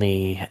are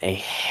only a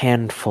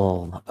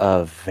handful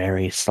of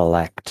very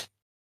select,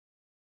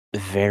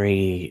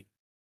 very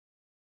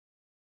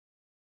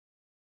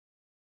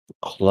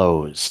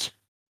closed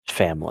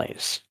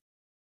families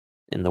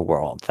in the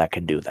world that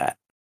could do that.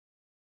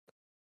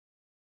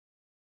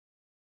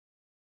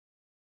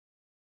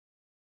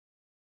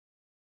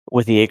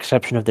 with the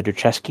exception of the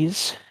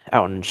Ducheskis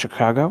out in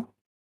Chicago,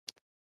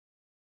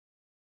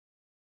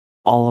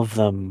 all of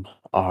them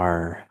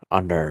are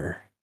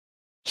under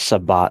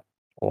Sabbat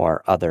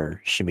or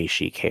other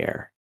Shimishi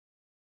care.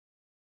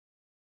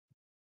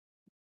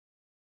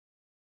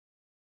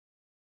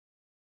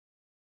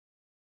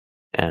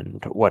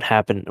 And what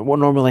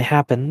normally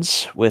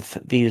happens with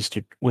these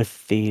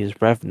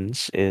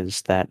revenants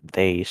is that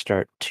they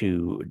start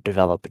to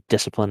develop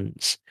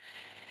disciplines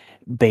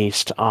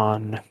based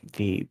on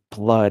the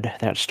blood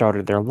that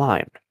started their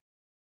line.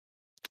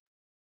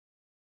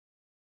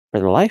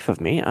 For the life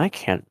of me, I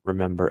can't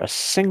remember a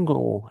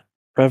single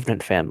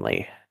revenant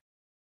family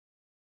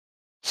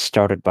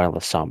started by La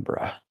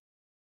Sombra.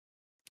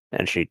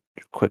 And she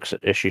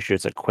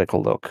shoots a quick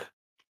look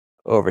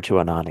over to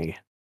Anani.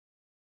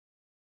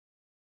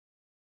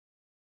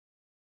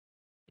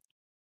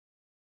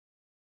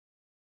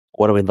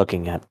 What are we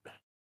looking at?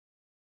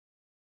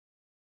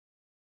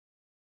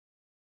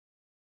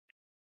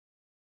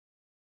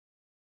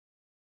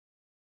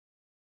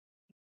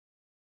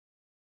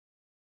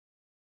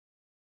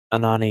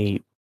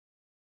 Anani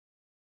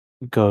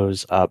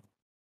goes up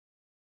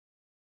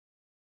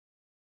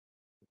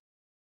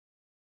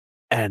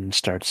and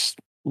starts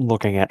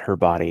looking at her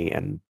body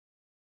and,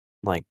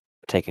 like,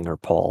 taking her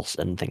pulse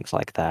and things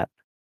like that.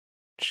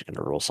 She's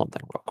gonna roll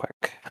something real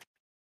quick.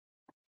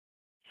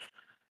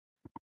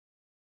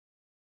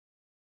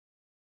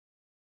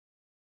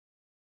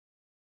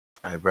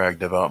 I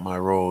bragged about my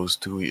rolls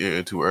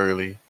too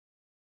early.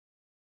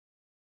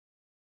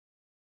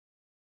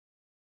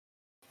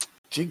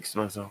 Jinxed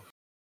myself.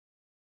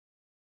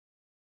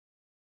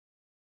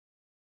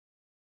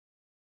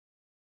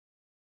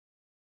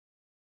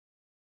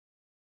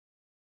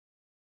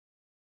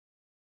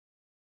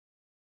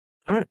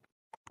 All right.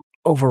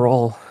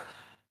 Overall,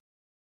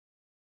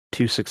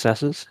 2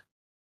 successes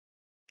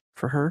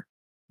for her.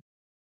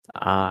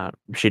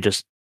 She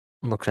just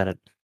looks at it.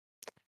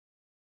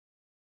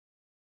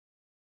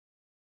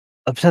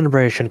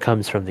 Obscenabration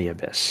comes from the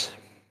abyss.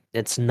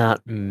 It's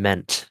not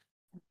meant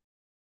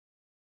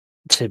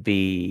to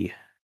be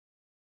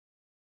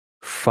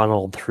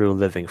funneled through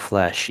living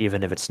flesh,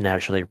 even if it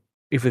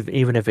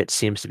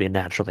seems to be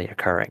naturally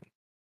occurring.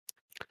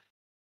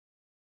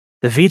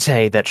 The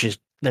vitae that she's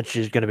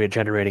going to be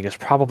generating is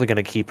probably going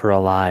to keep her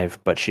alive,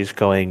 but she's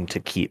going to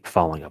keep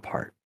falling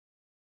apart.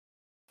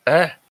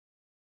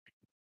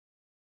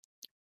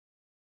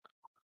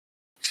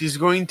 She's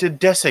going to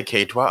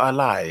desiccate while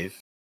alive.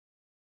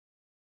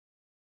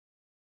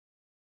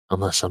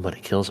 Unless somebody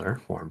kills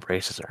her or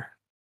embraces her.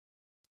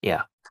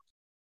 Yeah.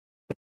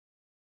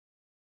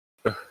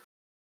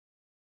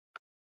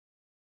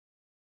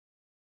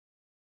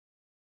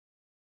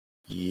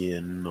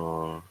 Yeah,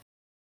 no.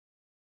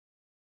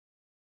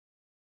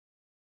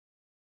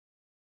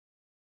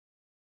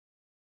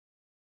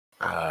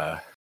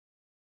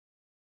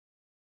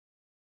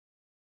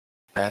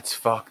 That's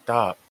fucked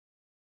up.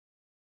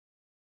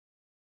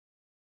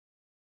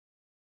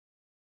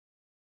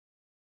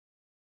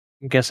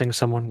 I'm guessing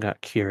someone got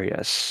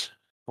curious,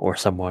 or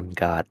someone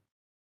got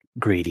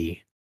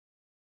greedy,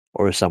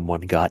 or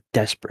someone got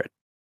desperate.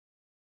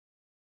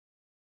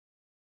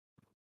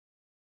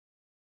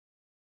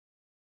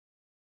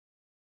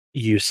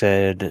 You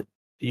said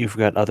you've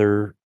got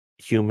other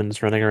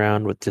humans running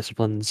around with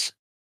disciplines.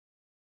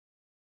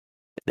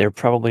 They're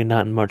probably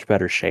not in much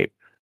better shape.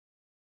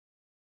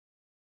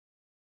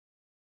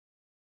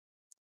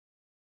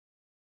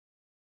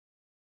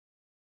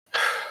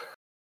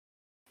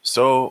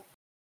 So,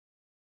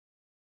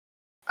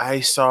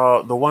 I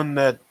saw the one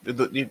that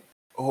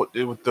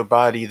with the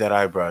body that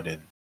I brought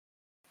in.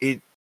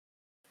 It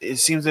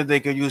seems that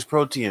they could use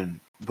protein,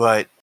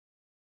 but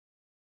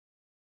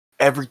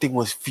everything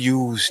was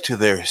fused to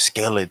their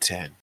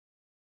skeleton.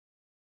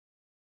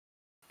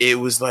 It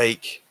was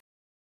like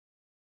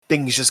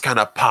things just kind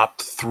of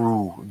popped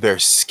through their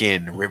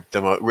skin, ripped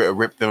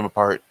them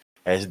apart.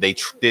 As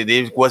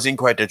it wasn't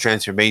quite a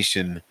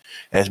transformation,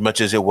 as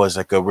much as it was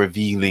like a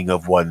revealing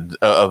of one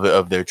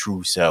of their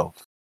true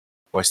self,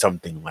 or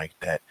something like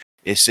that.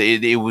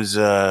 It was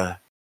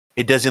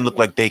it doesn't look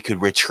like they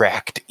could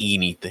retract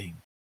anything.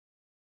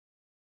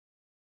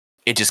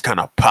 It just kind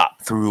of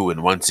popped through,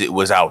 and once it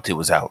was out, it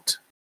was out.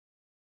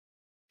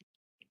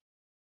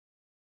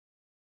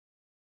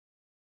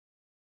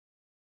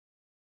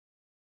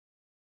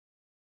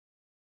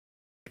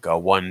 Like a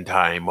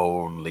one-time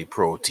only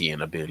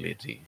protein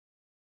ability.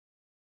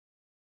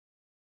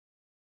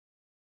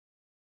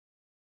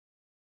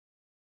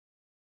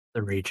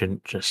 The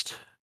regent just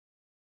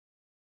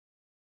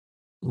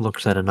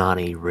looks at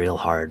Anani real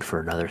hard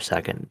for another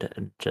second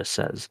and just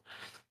says,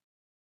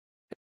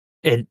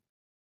 "It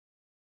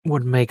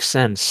would make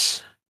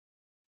sense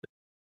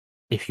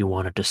if you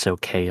wanted to sow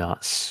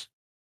chaos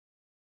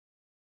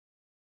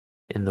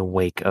in the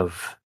wake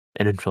of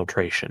an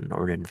infiltration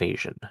or an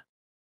invasion.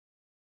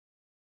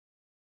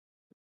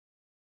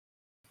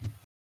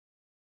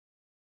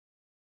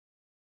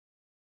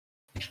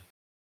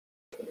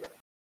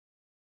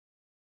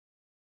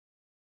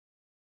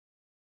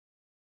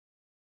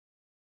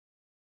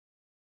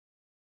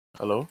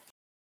 Hello?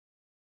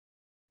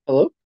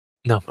 Hello?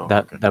 No, Oh,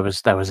 that okay.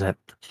 that was it.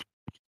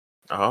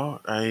 Oh,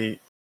 I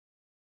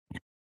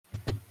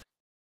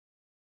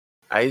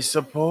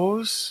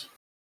suppose.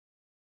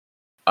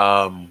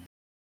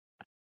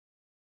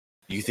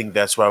 You think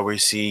that's why we're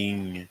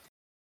seeing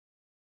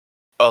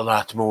a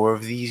lot more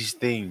of these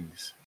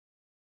things?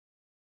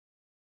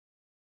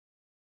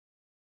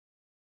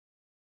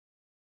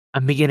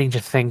 I'm beginning to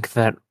think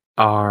that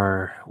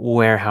our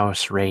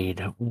warehouse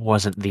raid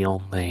wasn't the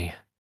only.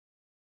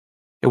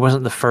 It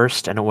wasn't the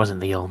first, and it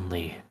wasn't the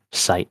only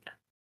site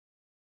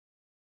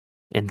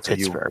in So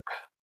Pittsburgh.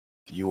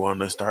 you want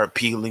to start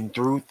peeling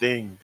through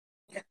things?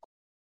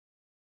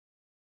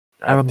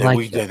 I would like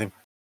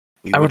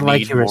We I would would like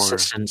need your more.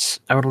 assistance.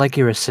 I would like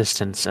your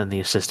assistance and the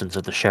assistance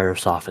of the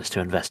sheriff's office to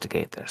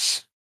investigate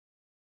this.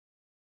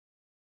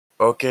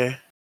 Okay,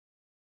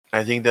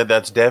 I think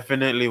that's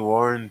definitely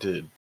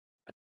warranted.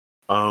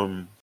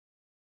 Let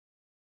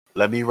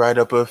me write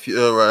up a few.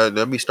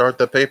 Let me start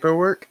the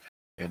paperwork,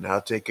 and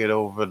I'll take it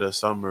over the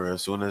summer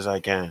as soon as I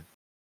can.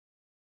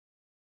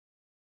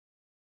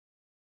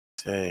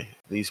 Hey,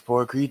 these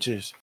poor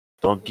creatures.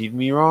 Don't get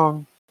me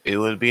wrong. It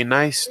would be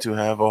nice to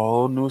have a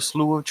whole new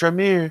slew of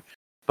Tremere,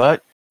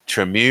 but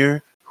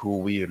Tremere, who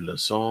wield the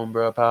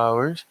Sombra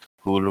powers,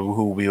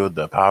 who wield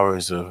the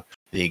powers of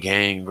the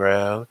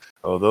Gangrel,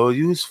 although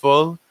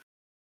useful,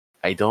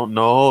 I don't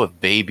know if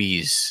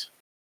babies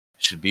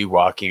should be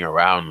walking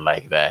around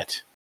like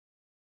that.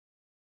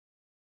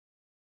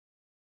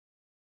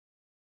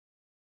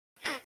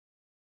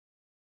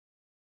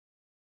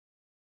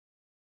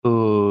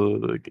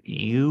 Could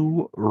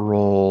you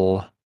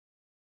roll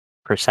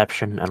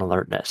perception and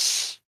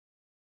alertness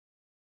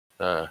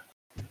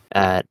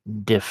at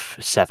diff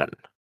 7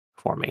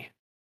 for me?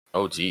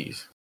 Oh,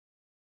 geez.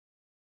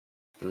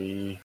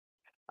 3.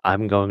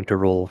 I'm going to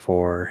roll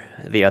for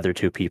the other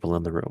two people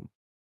in the room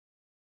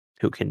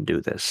who can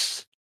do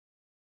this.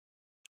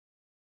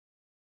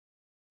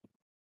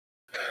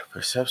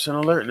 Perception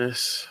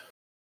alertness.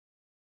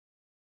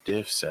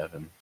 Diff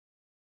 7.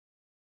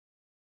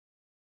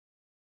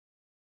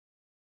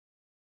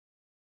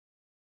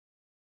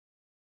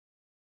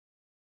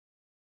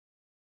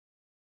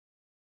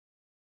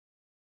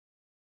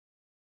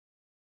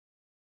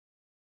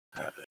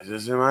 This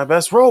isn't my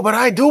best roll, but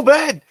I do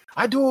bad.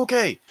 I do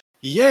okay.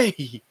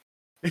 Yay.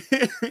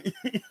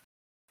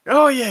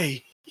 Oh,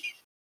 yay.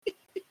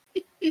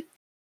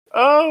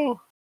 Oh,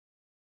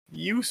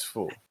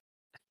 useful.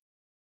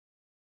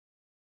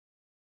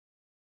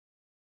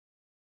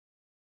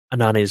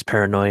 Anani's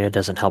paranoia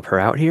doesn't help her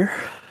out here.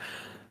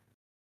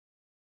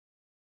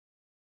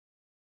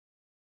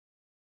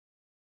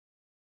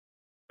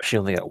 She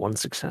only got one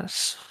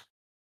success.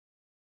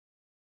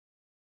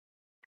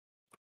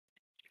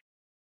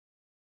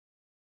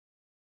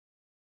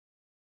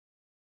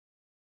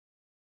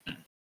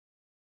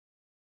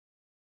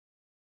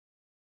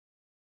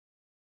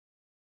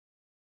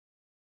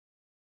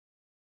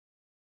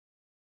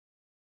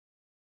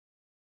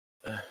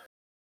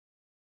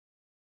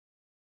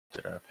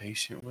 Did our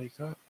patient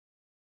wake up?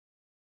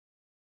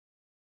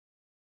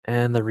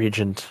 And the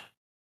regent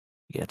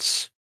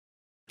gets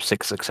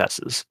 6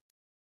 successes.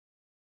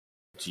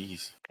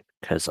 Jeez.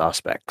 Because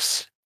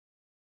Auspex.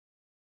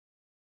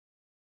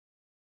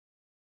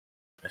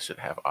 I should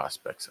have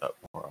Auspex up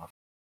more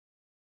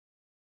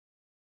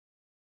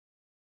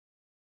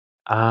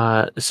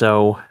often.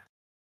 So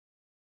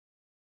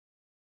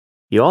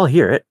you all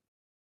hear it.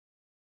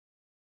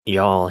 You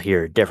all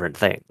hear different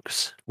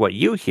things. What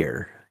you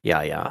hear,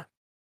 yeah,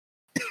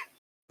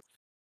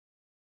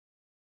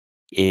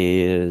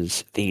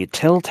 is the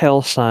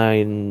telltale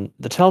sign,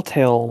 the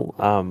telltale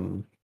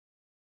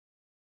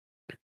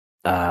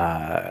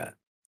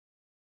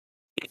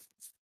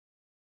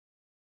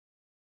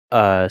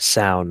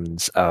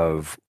sounds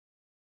of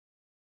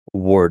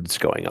wards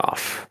going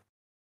off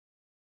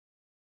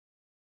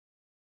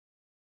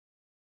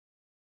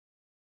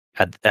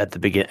at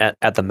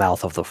the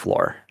mouth of the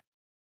floor.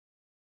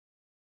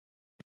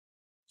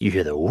 You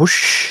hear the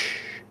whoosh,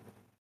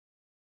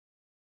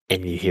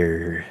 and you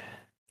hear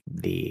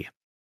the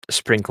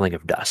sprinkling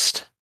of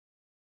dust.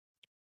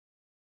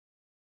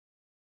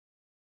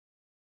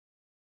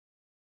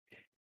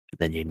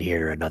 Then you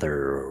hear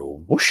another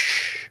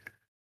whoosh,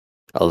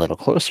 a little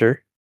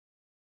closer,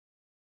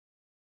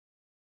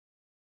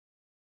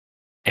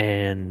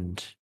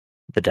 and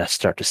the dust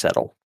start to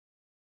settle.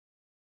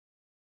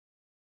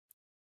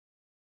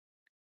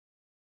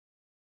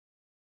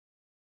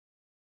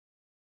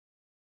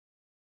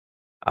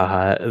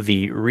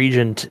 The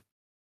regent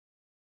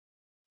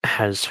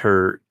has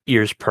her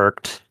ears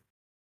perked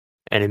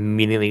and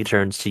immediately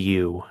turns to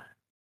you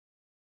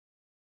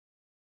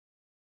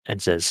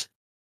and says,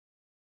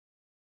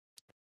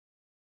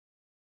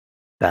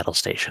 "Battle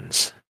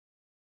stations."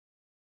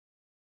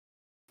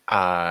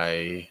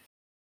 I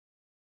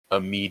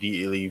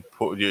immediately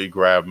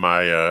grab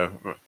my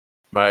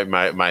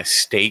my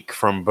stake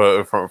from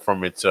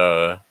its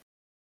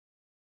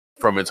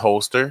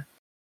holster.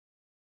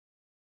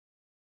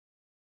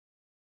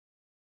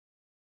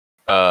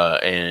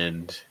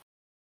 And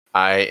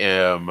I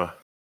am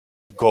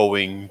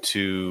going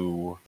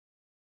to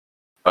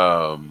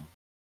I'm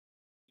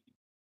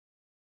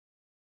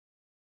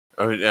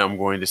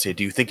going to say,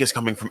 do you think it's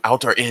coming from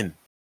out or in?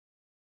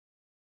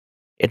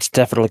 It's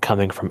definitely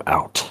coming from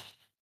out.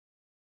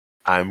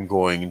 I'm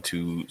going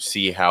to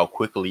see how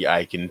quickly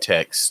I can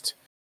text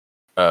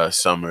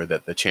Summer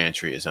that the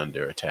Chantry is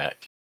under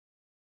attack.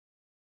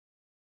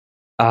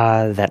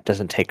 That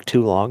doesn't take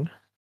too long.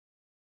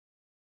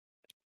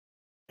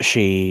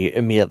 She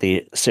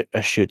immediately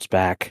shoots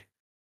back.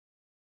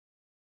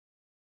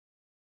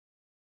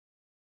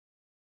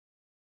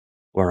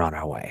 We're on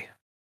our way.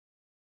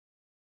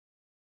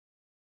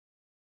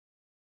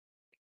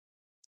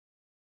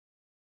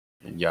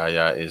 And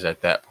Yaya is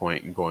at that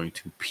point going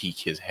to peek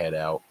his head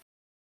out.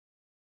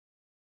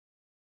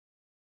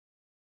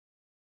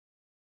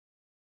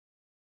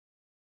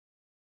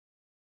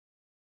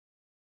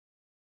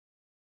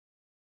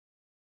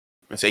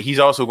 And say he's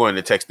also going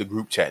to text the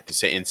group chat to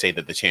say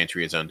that the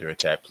Chantry is under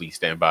attack. Please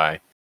stand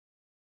by.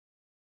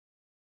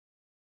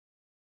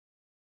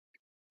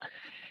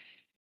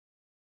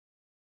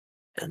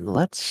 And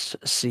let's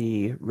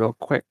see real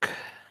quick.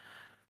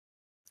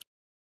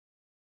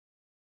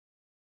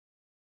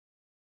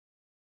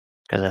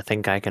 Because I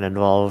think I can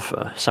involve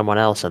someone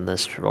else in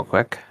this real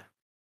quick.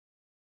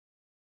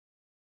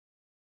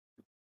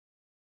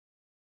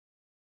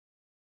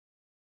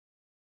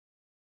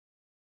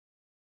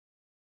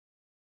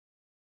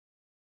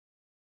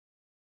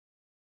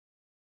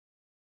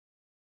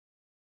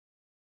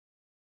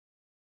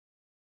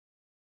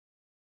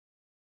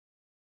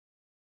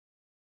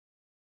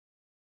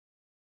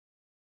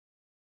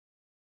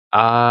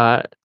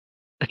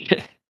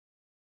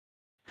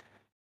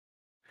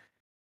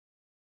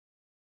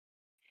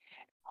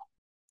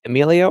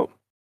 Emilio?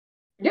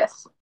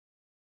 Yes.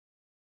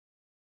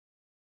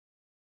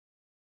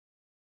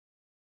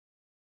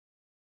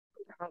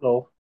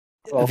 Hello.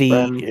 Hello, The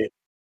friend.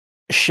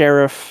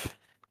 sheriff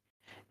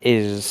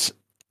is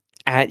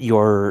at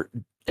your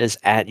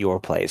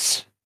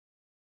place,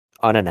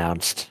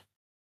 unannounced.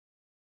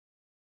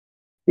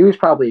 He was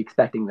probably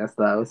expecting this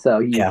though, so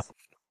Yeah.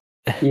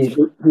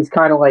 he's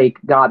kind of like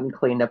gotten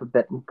cleaned up a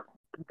bit and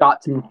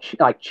got some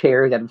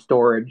chairs out of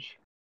storage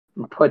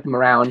and put them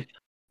around.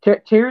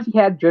 Chairs he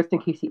had just in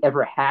case he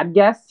ever had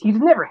guests. He's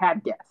never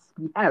had guests.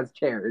 He has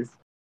chairs.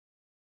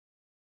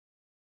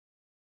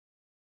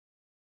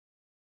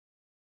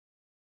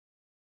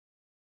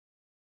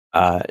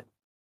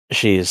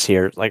 She's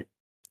here, like,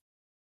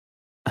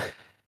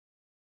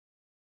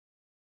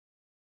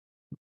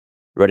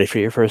 ready for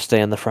your first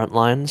day on the front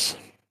lines?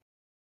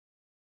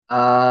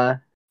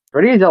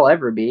 Ready as I'll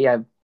ever be. I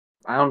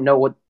don't know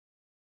what.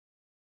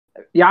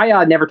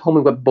 Yaya never told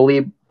me what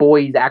bully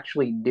boys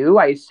actually do.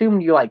 I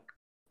assumed you like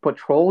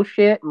patrol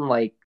shit and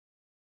like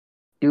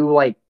do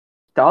like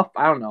stuff.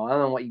 I don't know. I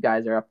don't know what you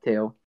guys are up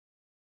to.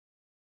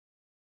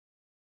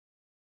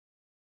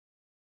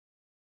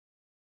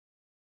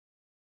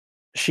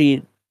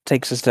 She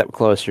takes a step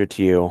closer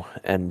to you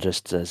and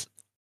just says,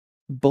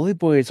 "Bully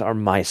boys are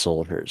my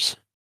soldiers,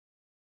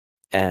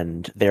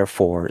 and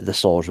therefore the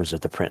soldiers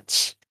of the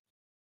prince."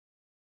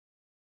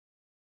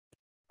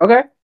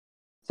 Okay.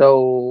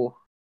 So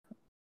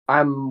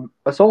I'm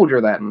a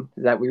soldier then.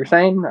 Is that what you're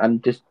saying?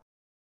 I'm just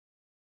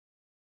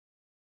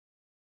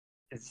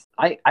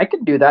I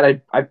could do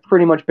that. I've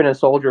pretty much been a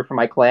soldier for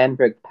my clan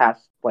for the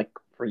past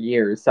for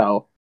years,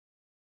 so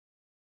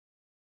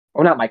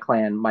well not my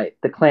clan,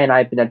 the clan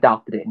I've been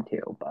adopted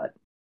into, but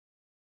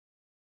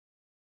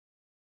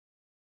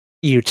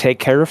You take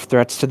care of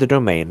threats to the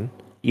domain.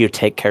 You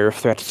take care of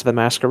threats to the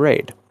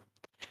masquerade.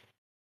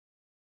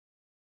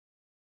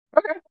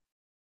 okay.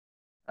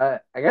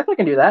 I guess I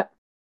can do that.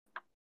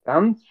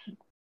 Sounds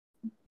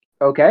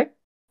okay.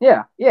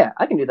 Yeah,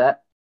 I can do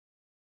that.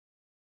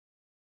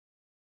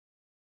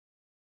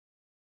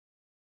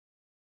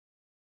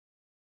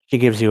 She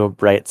gives you a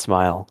bright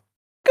smile.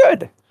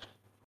 Good.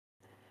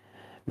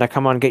 Now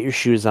come on, get your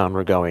shoes on.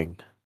 We're going.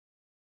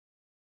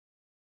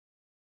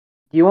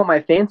 Do you want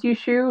my fancy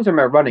shoes or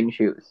my running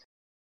shoes?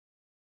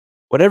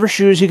 Whatever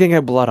shoes you can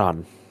get blood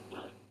on.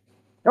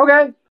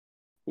 Okay.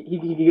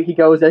 He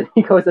goes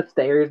he goes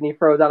upstairs and he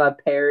throws on a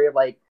pair of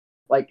like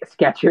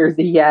Skechers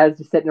that he has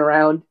just sitting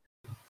around.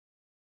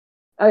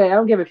 Okay, I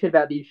don't give a shit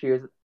about these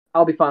shoes.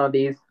 I'll be fine with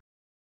these.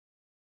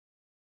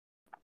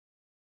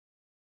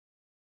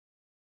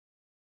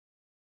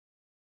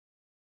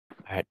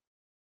 Alright.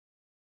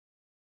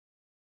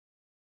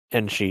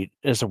 And she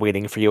is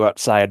waiting for you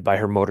outside by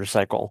her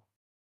motorcycle.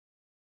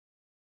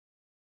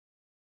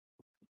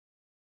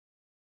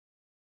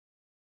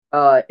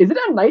 Is it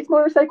a nice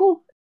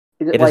motorcycle?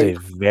 Is it It is like a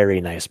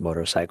very nice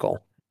motorcycle.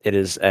 It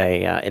is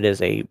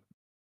a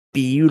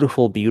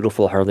beautiful,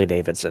 beautiful Harley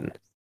Davidson.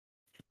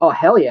 oh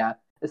hell yeah.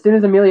 As soon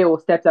as Emilio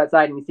steps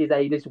outside and he sees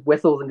that, he just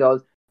whistles and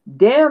goes,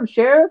 "Damn,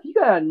 Sheriff, you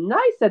got a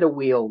nice set of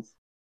wheels."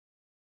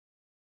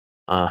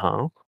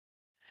 Uh-huh.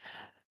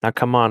 Now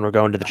come on, we're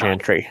going to the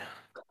Chantry.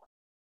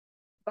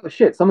 Oh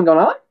shit, something going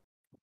on?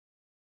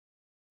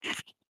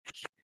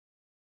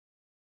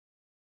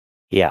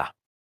 Yeah.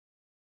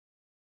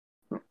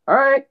 All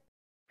right.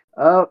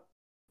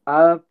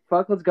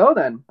 Fuck, let's go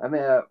then. I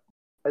mean,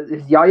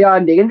 is Yaya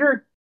in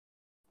danger?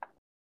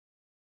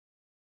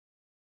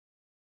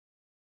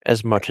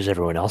 As much as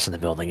everyone else in the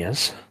building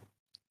is.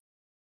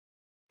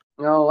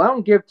 No, I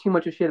don't give too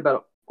much a shit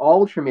about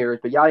all Tremors,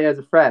 but Yaya is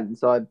a friend,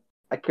 so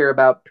I care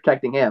about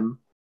protecting him.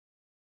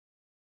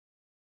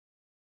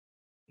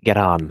 Get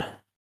on.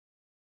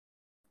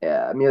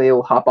 Yeah, Amelia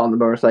will hop on the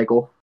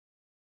motorcycle.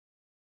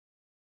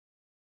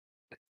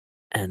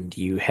 And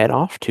you head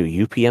off to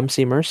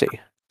UPMC Mercy.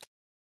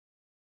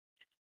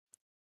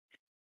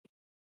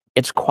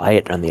 It's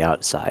quiet on the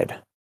outside.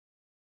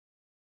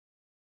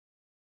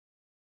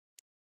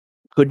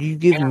 Could you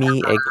give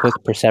me a quick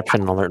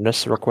perception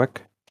alertness real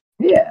quick?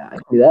 Yeah, I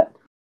can do that.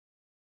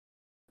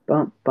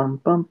 Bump,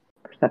 bump, bump.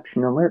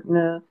 Perception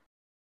alertness.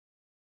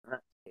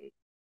 Okay.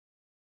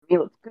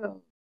 Let's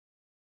go.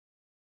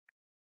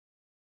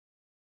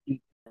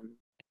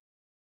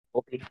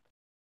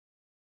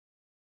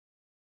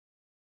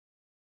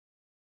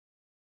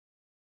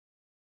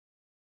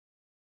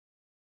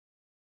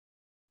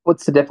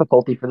 What's the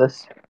difficulty for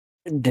this?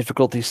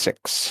 Difficulty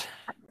 6.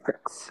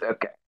 6.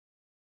 Okay.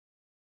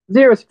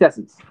 0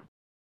 successes.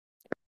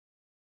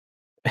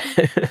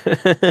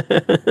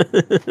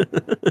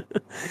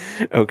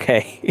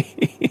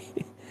 Okay.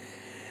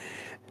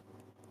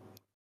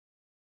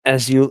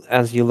 As you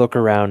look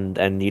around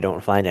and you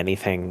don't find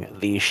anything,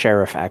 the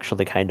sheriff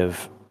actually kind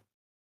of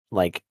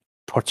like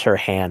puts her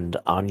hand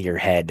on your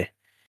head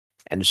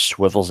and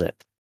swivels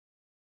it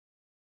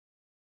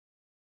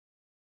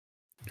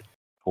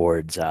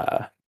towards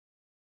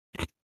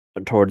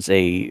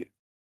a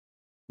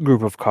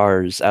group of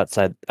cars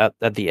outside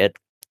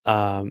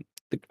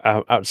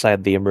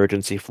outside the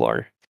emergency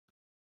floor.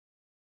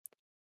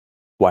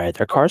 Why are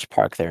there cars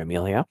parked there,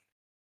 Amelia?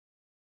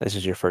 This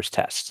is your first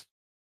test.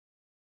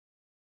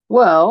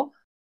 Well,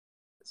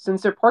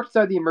 since they're parked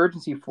outside the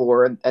emergency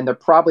floor and they're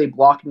probably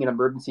blocking an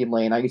emergency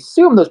lane, I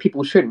assume those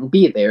people shouldn't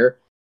be there,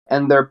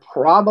 and they're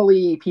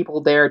probably people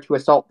there to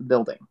assault the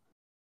building.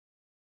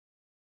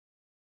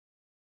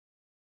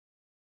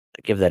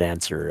 Give that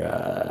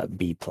answer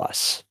B+.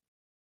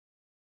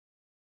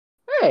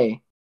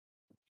 Hey,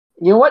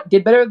 you know what?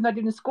 Did better than I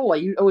did in school.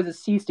 I was a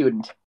C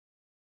student.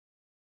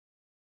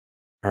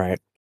 All right.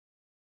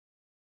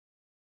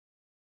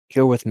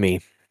 Go with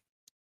me.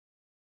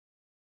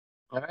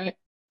 All right.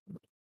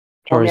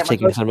 Tori's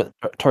taking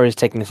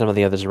some of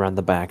the others around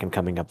the back and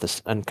coming up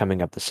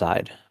the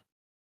side.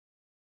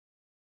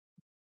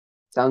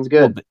 Sounds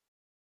good.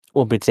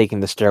 We'll be taking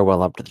the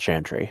stairwell up to the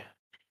chantry.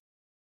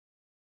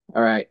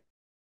 All right.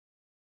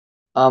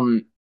 How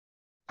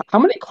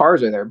many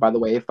cars are there, by the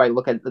way? If I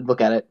look at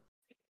it,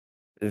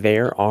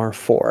 There are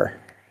 4.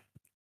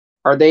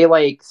 are they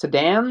like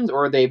sedans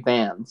or are they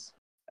vans?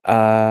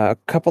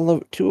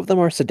 Two of them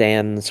are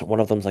sedans. One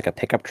of them's like a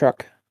pickup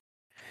truck,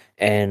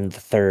 and the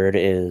third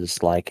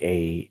is like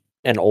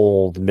an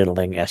old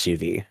middling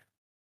SUV.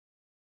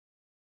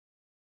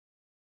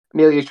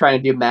 Amelia's trying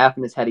to do math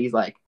in his head. He's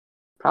like,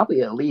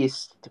 probably at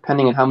least,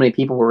 depending on how many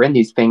people were in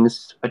these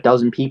things,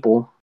 12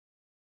 people.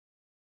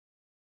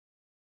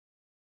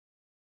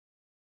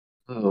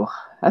 Oh,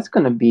 that's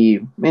gonna be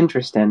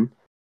interesting.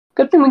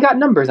 Good thing we got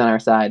numbers on our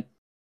side.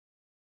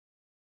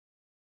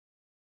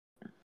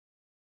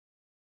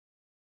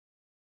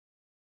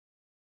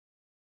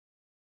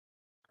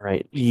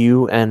 Right,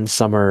 you and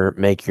Summer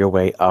make your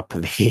way up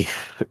the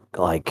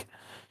like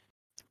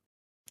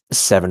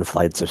 7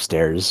 flights of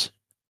stairs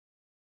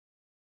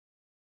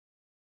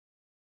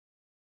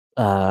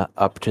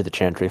up to the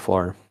chantry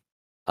floor.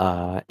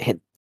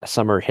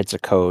 Summer hits a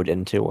code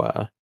into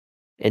a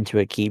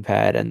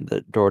keypad, and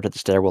the door to the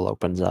stairwell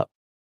opens up.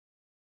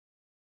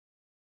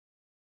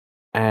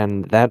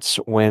 And that's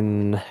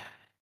when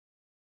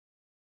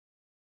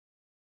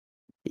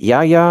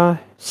Yaya,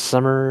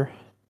 Summer,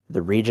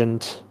 the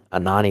Regent,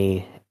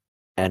 Anani,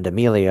 and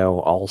Emilio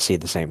all see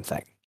the same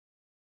thing.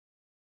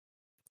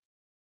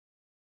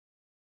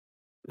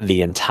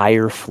 The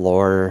entire first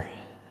floor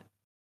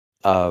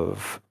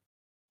of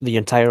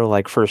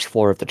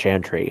the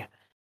chantry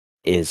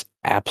is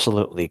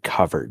absolutely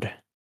covered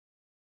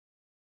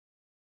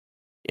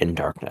in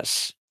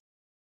darkness.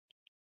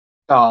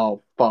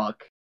 Oh,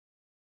 fuck.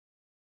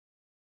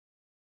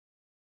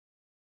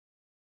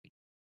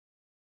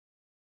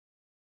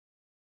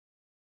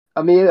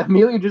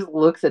 Amelia just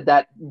looks at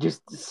that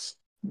just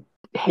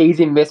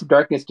hazy mist of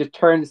darkness, just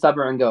turns to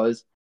Summer and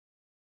goes,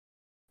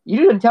 "You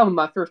didn't tell me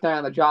my first night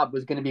on the job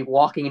was going to be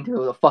walking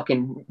into a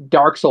fucking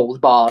Dark Souls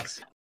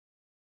boss."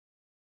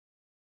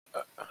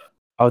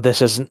 Oh,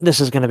 this is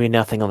going to be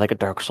nothing like a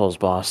Dark Souls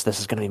boss.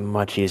 This is going to be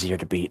much easier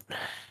to beat.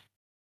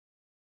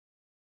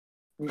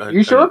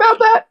 You sure about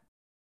that?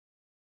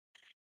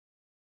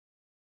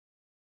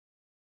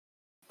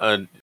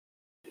 I'm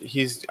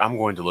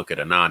going to look at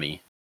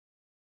Anani.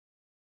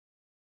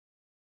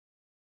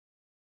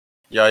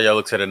 Yaya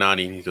looks at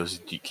Anani and he goes,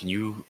 Can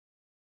you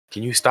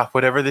stop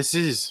whatever this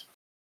is?"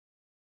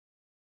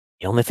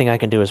 The only thing I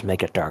can do is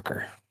make it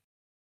darker.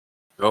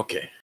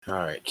 Okay. All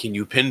right. Can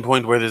you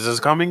pinpoint where this is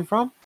coming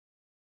from?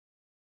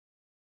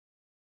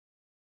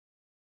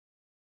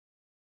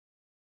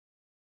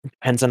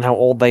 Depends on how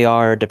old they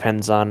are.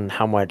 Depends on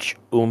how much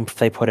oomph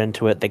they put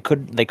into it. They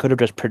could have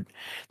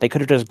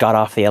just got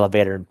off the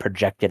elevator and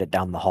projected it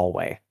down the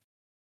hallway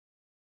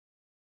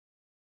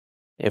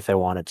if they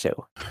wanted to,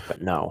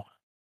 but no.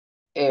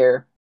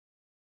 Air.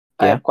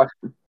 I Yeah? have a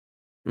question.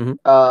 Mhm.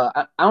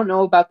 I don't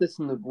know about this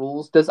in the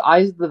rules. Does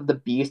Eyes of the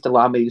Beast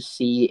allow me to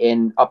see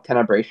in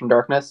uptenebration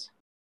darkness?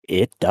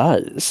 It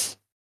does.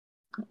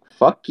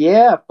 Fuck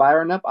yeah,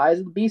 firing up Eyes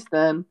of the Beast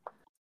then.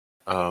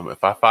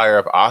 If I fire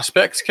up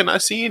Auspex, can I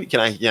see it? Can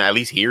I at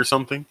least hear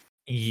something?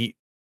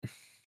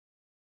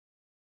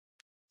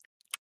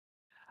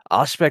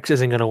 Auspex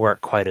isn't going to work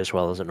quite as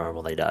well as it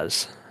normally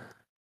does,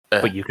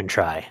 but you can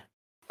try.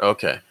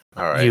 Okay,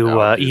 all right. You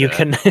I'll do you that.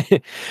 can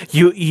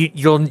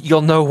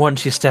you'll know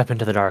once you step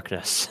into the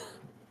darkness.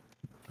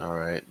 All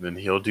right, then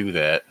he'll do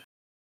that.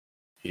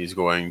 He's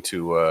going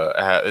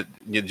to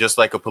just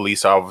like a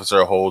police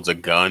officer holds a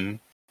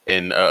gun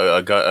and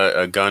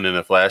a gun and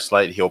a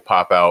flashlight. He'll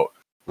pop out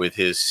with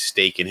his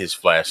stake and his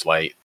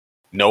flashlight,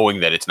 knowing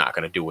that it's not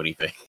going to do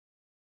anything.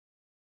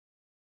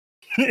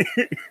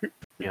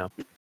 Yeah.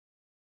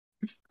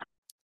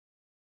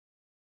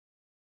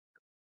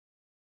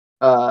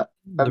 The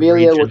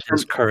Amelia will regent turn.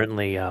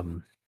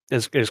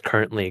 is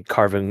currently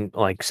carving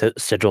like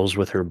sigils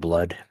with her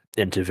blood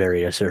into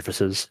various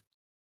surfaces.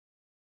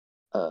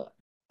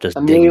 Just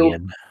digging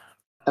in.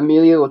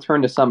 Amelia will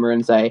turn to Summer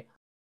and say,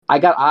 "I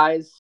got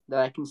eyes that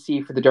I can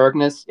see for the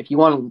darkness. If you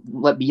want to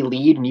let me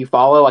lead and you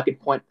follow, I can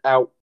point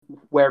out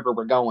wherever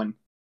we're going."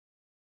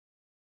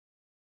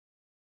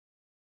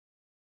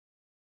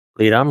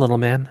 Lead on, little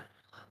man.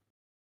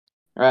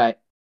 All right.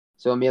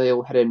 So Amelia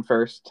will head in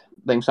first.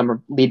 Then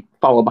Summer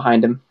follow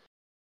behind him.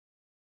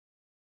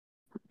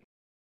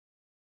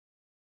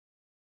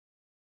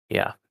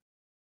 Yeah.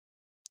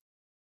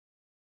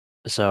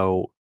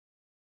 So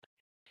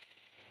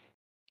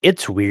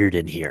it's weird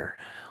in here.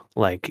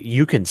 Like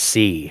you can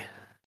see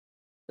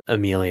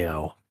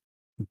Emilio,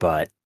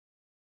 but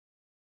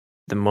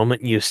the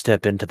moment you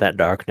step into that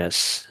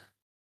darkness,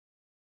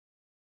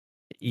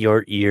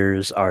 your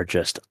ears are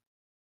just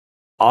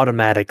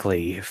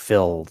automatically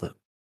filled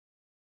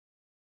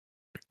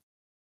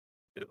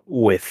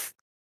with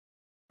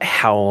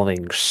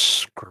howling,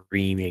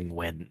 screaming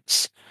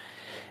winds.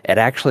 It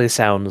actually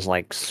sounds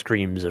like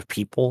screams of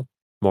people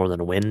more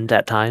than wind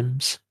at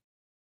times,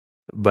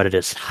 but it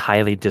is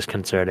highly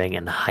disconcerting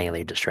and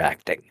highly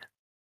distracting.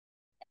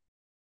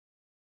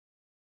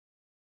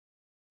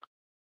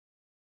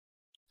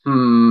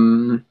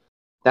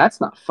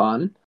 That's not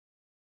fun.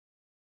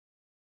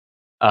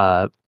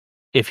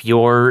 If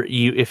you're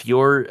using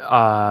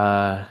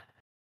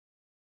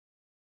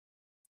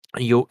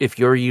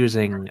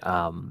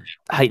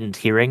heightened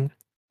hearing,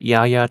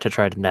 Yaya, to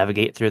try to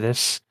navigate through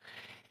this,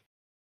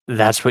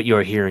 that's what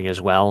you're hearing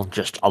as well,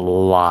 just a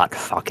lot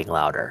fucking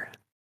louder.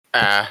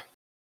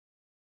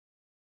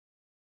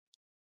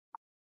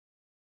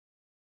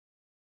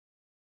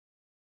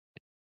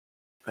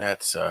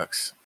 That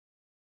sucks.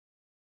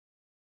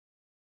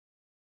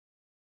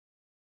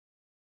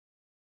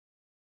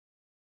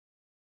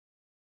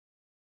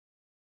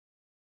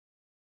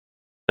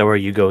 So are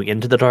you going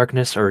into the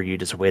darkness, or are you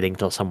just waiting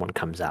till someone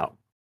comes out?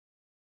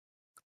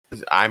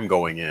 I'm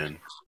going in.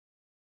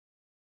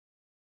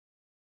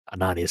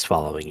 Anani is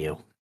following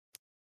you.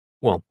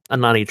 Well,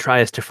 Anani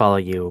tries to follow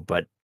you,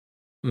 but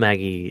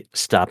Maggie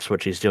stops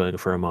what she's doing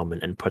for a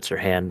moment and puts her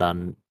hand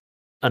on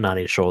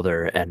Anani's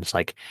shoulder and is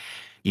like,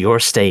 "You're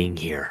staying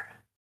here."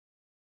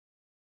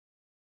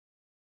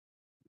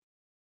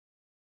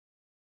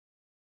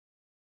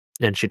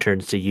 And she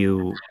turns to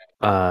you,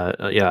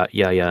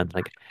 yeah,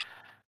 like,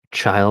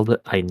 "Child,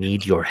 I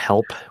need your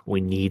help.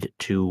 We need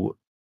to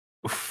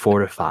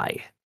fortify."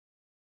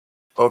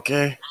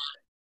 Okay.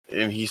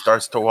 And he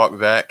starts to walk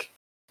back,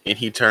 and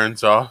he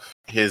turns off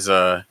his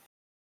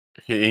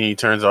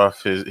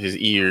his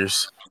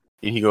ears,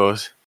 and he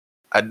goes,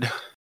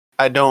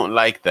 I don't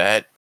like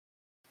that.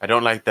 I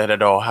don't like that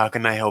at all. How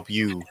can I help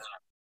you?"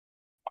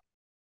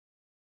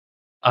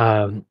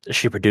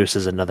 She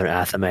produces another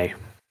athame.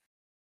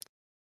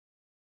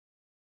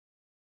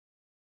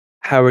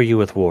 "How are you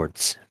with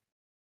wards?"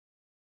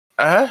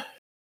 I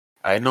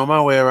know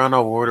my way around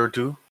a ward or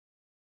two.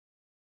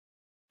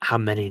 How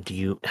many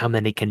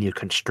can you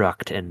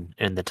construct in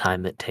the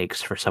time it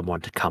takes for someone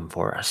to come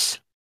for us?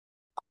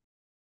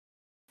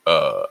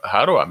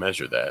 How do I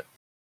measure that?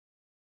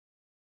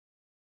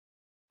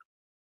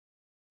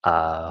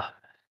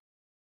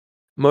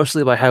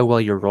 Mostly by how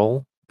well you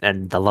roll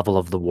and the level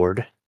of the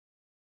ward.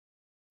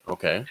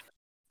 Okay.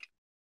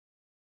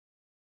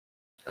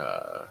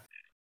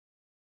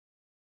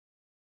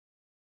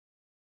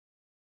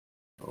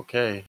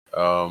 Okay.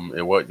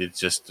 And what? It's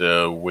just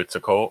wits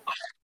occult.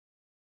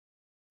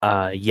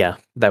 Yeah,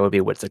 that would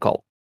be what's it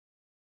called.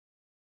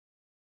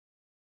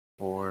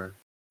 4,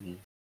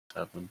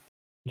 7.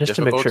 Just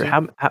to make sure,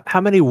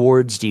 how many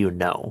wards do you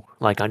know,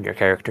 like on your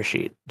character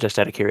sheet? Just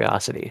out of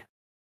curiosity.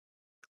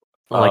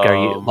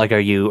 Like, are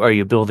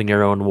you building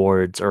your own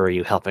wards, or are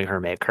you helping her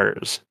make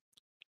hers?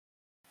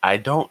 I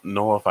don't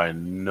know if I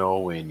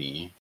know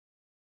any.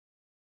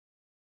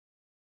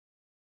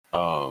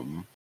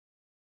 I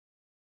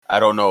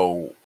don't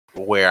know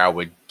where I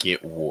would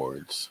get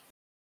wards.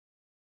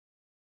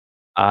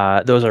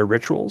 Those are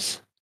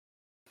rituals.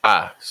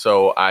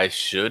 So I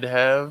should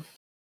have.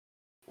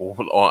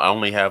 I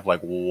only have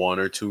like 1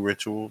 or 2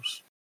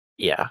 rituals.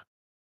 Yeah.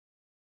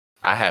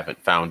 I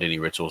haven't found any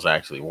rituals I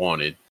actually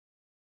wanted.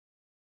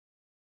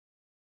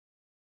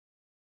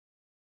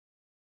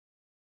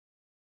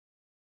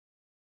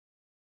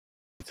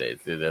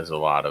 There's a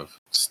lot of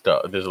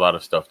stuff. There's a lot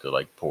of stuff to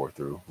like pour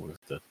through with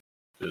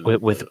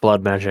With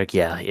blood magic.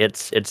 Yeah,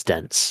 it's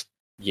dense.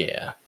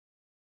 Yeah.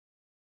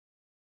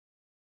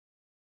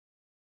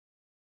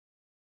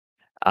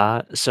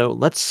 So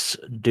let's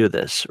do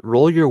this.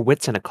 Roll your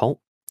wits and occult,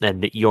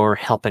 and you're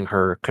helping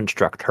her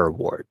construct her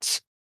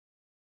wards.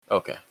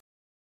 Okay.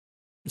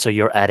 So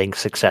you're adding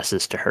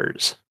successes to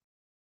hers.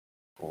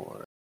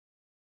 4.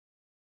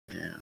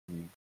 Yeah.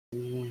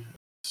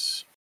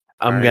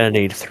 I'm gonna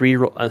need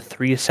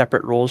three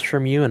separate rolls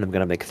from you, and I'm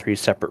gonna make 3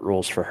 separate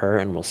rolls for her,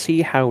 and we'll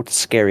see how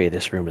scary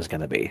this room is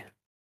gonna be.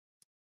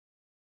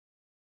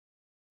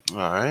 All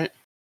right.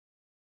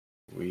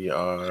 We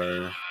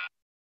are.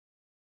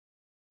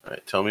 All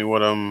right. Tell me what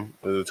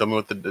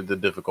the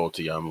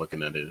difficulty I'm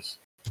looking at is.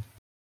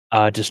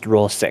 Just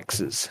roll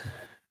 6s.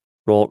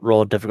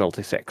 Roll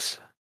difficulty 6.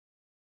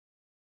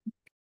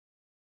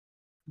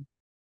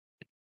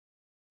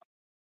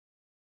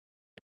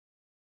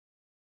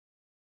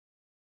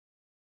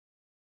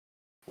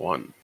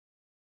 One.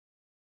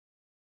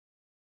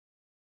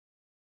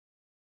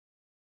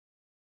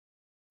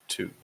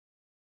 2.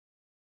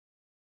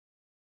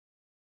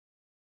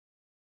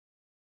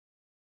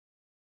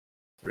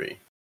 3.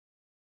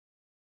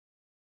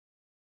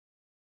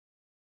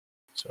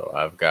 So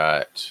I've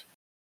got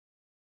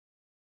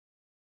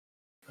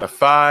a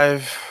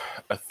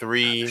 5, a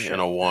 3,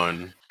 and a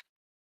 1.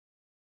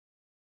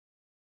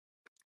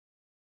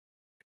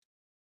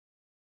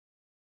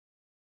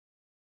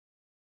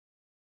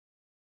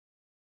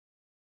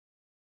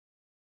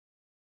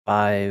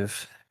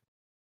 Five,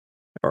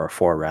 or a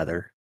 4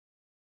 rather.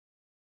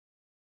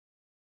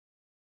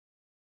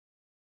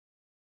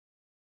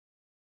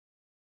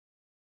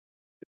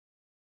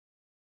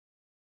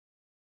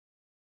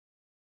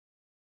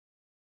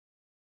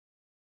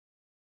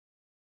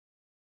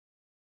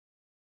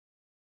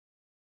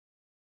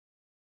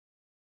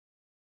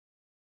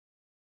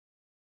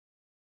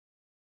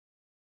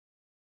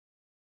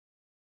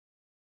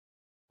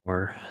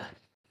 Or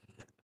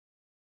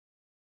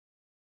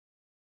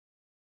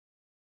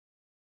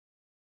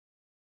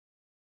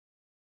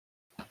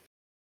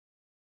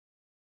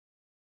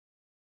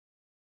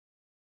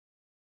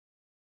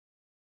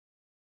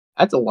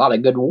That's a lot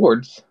of good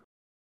wards.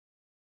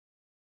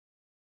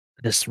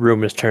 this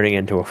room is turning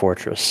into a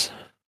fortress.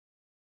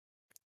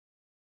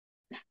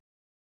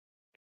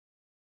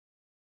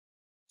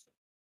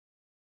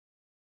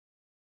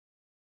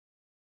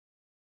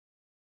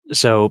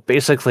 So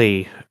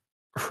basically,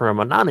 from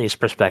Anani's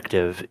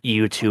perspective,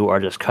 you two are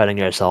just cutting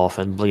yourself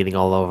and bleeding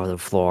all over the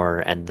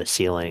floor and the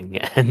ceiling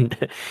and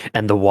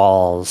the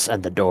walls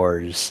and the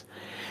doors,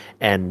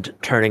 and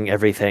turning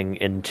everything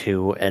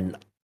into an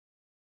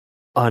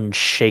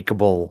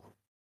unshakable,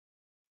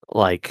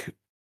 like,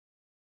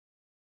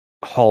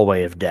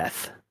 hallway of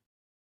death.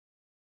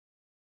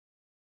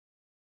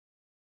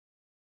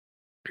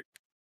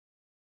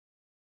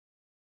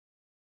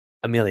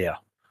 Amelia,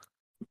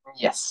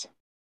 Yes.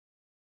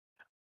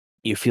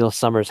 you feel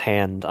Summer's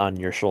hand on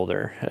your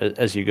shoulder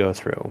as you go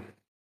through.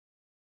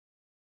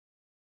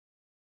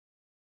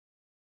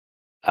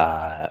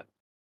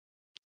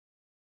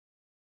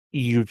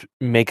 You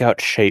make out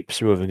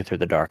shapes moving through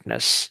the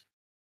darkness.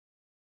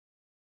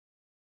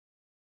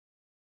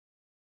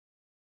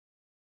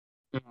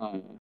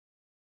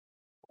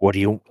 What do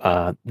you?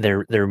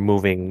 They're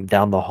moving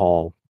down the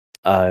hall,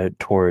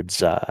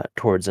 towards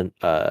an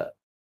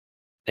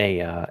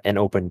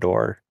open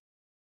door,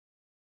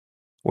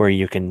 where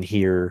you can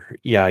hear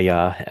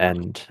Yaya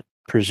and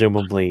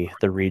presumably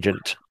the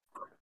Regent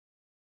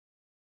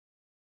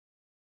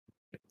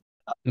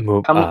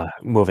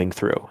moving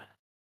through.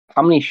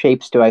 How many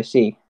shapes do I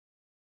see?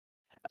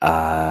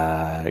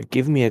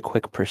 Give me a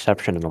quick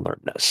perception and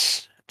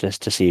alertness,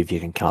 just to see if you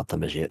can count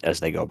them as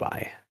they go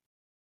by.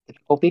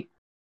 Difficulty?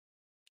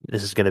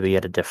 This is going to be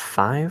at a diff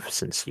 5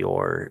 since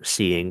you're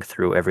seeing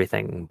through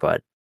everything,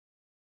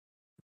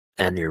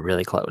 and you're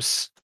really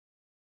close.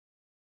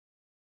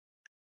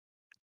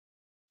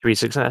 3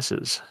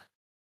 successes.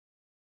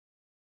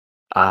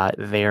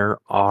 There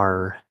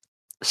are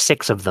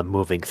 6 of them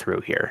moving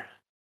through here.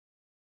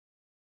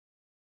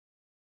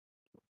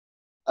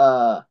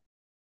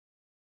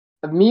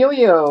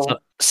 Emilio.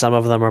 Some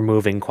of them are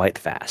moving quite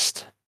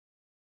fast.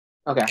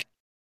 Okay.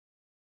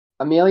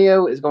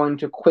 Emilio is going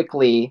to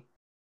quickly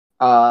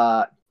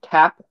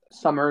tap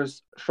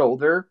Summer's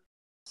shoulder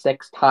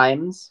 6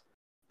 times,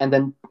 and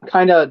then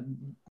kind of.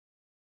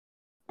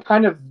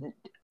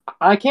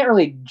 I can't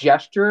really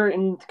gesture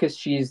because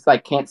she's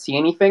like can't see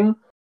anything,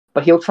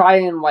 but he'll try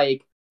and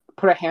like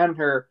put a hand on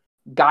her,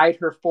 guide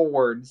her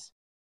forwards,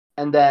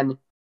 and then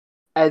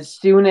as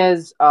soon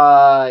as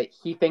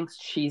he thinks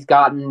she's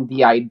gotten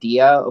the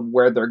idea of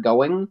where they're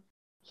going,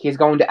 he's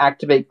going to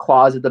activate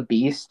Claws of the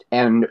Beast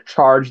and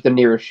charge the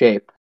nearest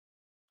shape.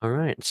 All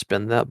right,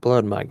 spend that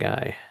blood, my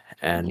guy,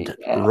 and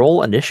Yeah.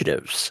 roll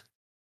initiatives.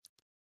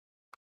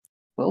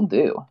 Will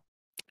do.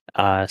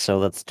 So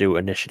let's do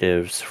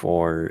initiatives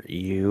for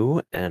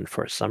you and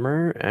for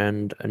Summer,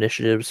 and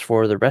initiatives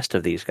for the rest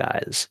of these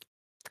guys.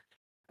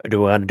 Do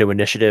we want to do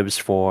initiatives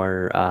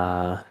for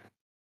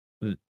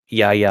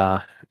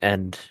Yaya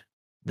and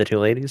the two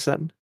ladies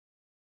then?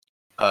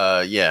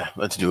 Yeah,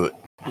 let's do it.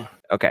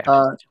 Okay.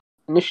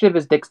 Initiative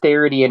is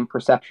dexterity and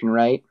perception,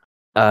 right?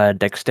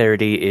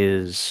 Dexterity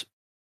is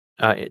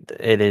it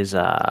is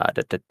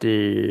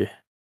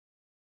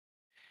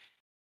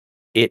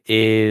it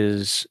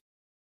is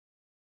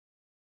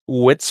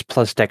wits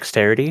plus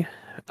dexterity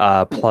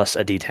plus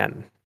a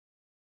d10.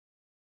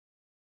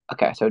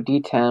 Okay, so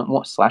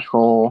D10 slash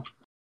roll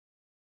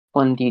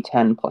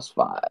 1d10 plus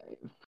 5.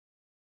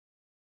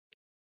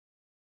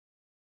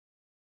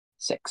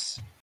 6.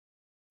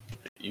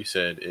 You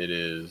said it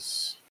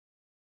is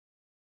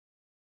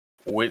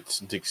wits,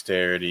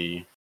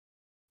 dexterity.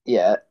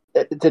 Yeah,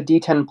 it's a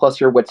D10 plus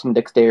your wits and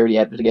dexterity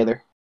added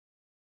together.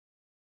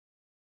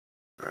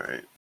 All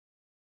right.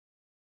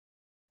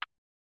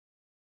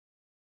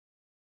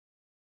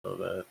 So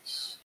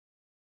that's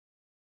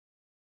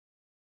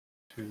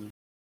 2.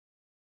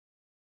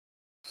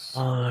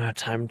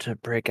 Time to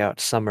break out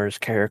Summer's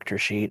character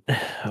sheet.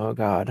 Oh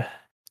god.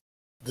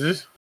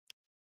 This.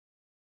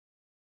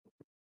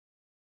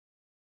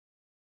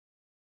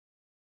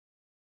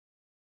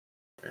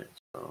 Okay,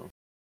 so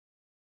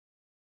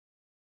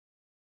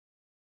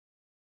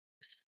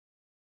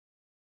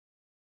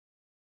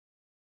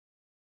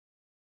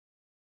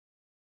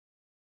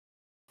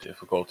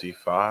difficulty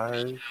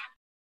 5.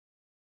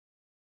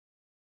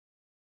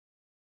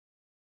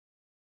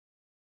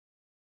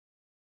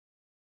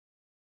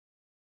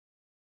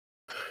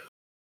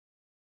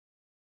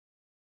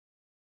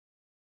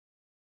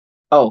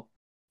 Oh,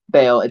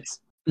 Bale,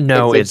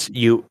 No, it's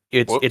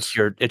it's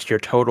your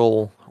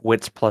total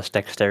wits plus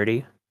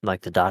dexterity,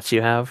 like the dots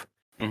you have,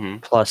 Mm-hmm.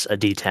 plus a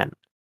d10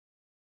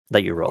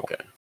 that you roll.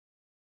 Okay.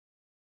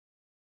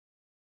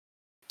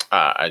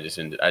 I just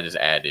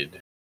added.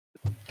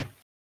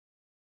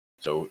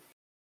 So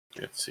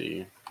let's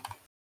see.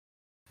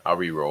 I'll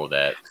re-roll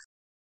that.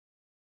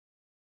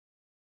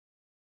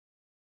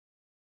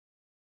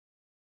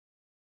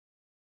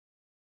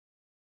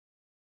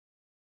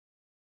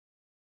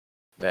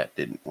 That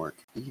didn't work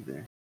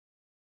either.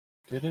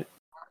 Did it?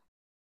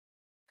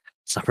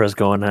 Summer's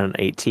going on an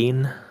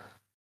 18.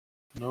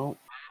 No.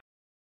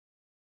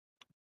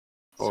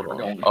 So Hold we're on.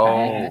 going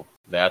Oh, back.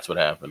 that's what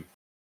happened.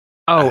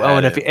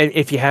 And had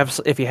if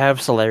you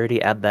have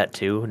celerity, add that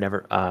too.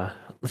 Never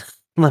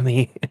let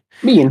me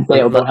Me and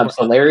Bale let, don't have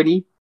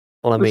celerity.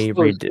 let We're me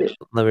slow as redo shit.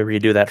 let me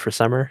redo that for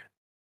Summer,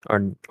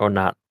 or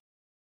not.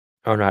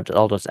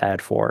 I'll just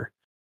add 4.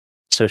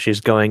 So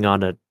she's going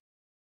on a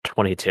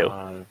 22.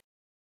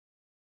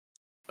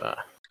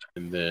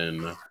 And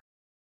then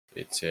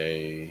it's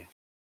a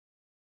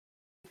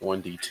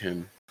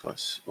 1d10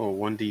 plus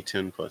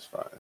 1d10 plus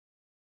 5.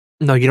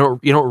 No, you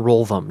don't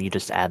roll them. You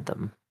just add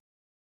them.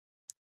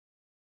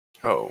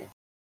 Oh.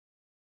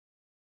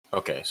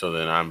 Okay, so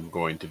then I'm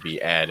going to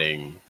be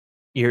adding.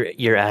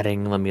 You're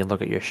adding. Let me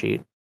look at your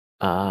sheet.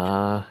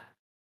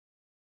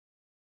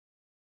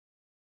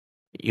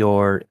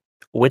 Your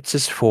wits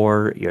is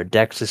 4. Your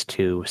dex is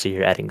 2. So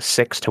you're adding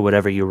 6 to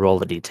whatever you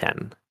roll a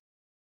d10.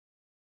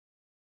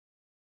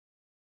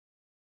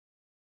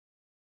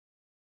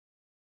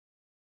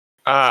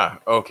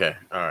 Okay.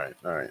 All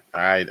right.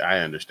 I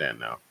understand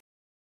now.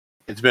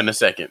 It's been a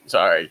second.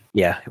 Sorry.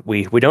 Yeah,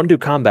 we don't do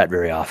combat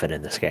very often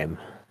in this game.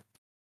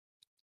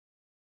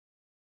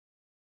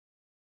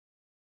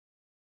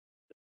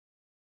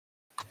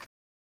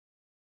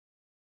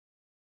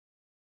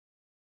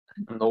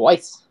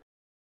 Nice.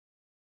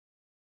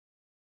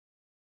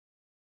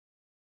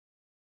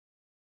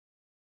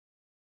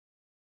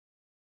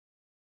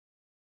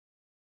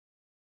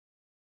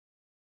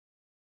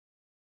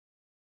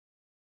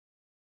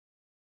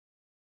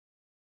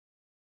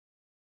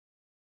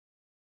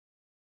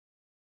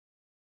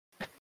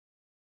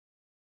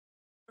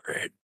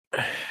 Right.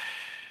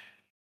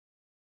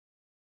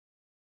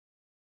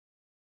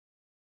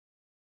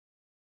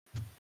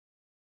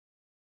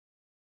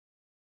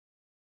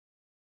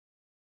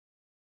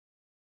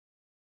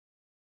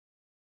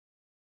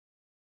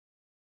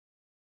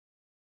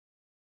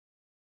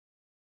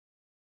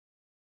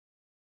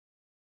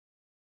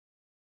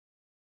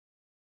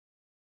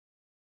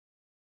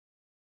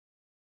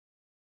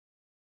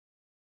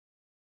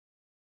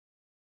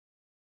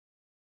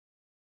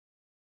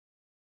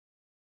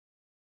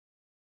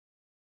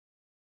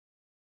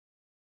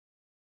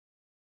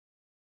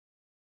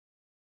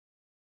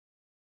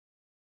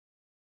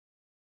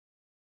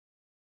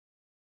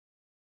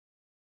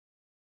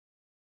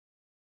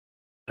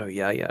 So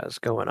yeah, it's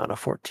going on a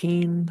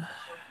 14.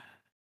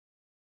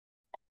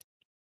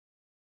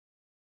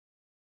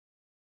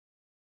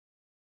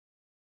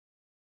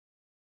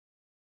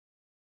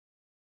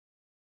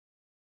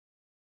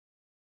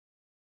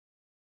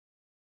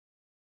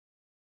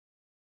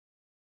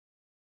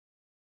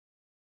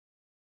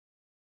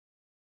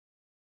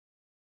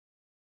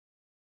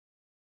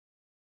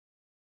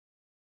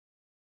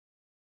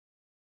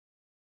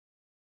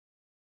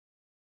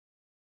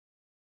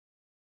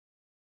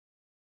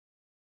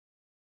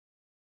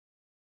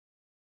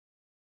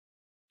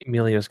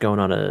 Emilia's going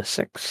on a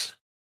 6.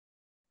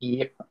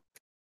 Yep.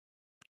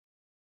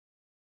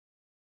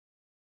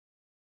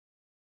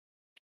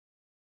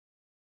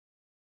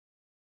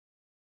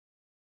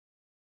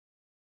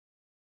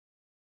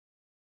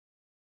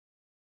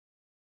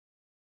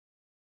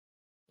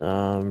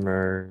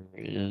 Summer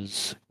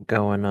is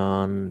going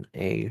on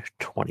a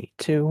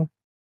 22.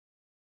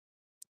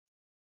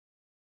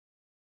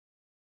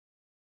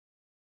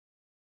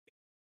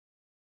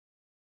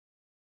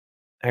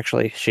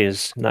 Actually,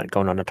 she's not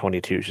going on a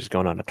 22, she's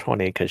going on a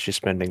 20 because she's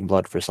spending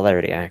blood for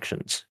celerity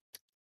actions.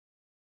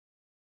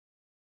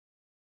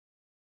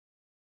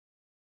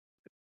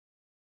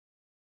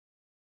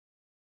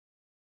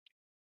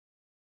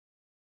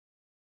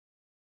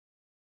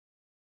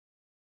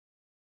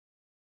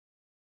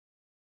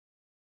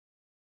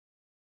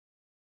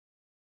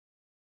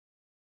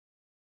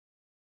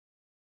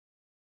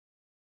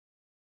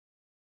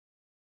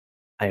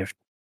 I have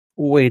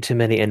way too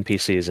many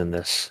NPCs in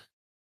this.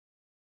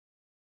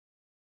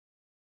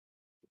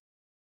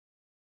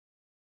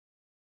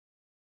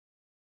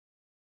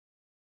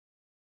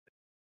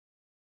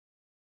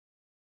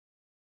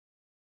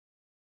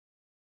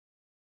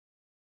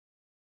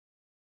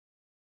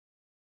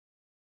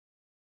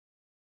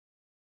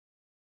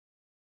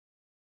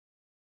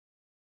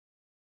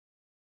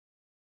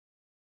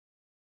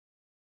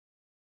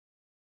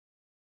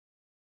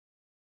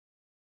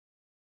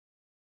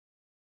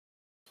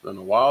 It's been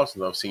a while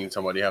since I've seen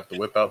somebody have to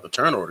whip out the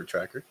turn order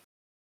tracker.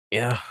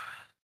 Yeah.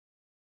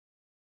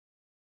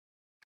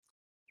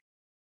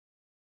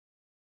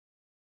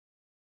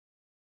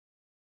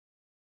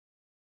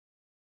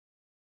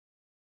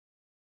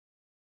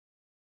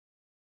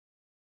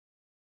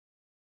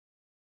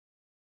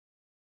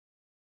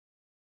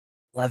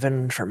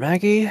 $11 for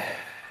Maggie.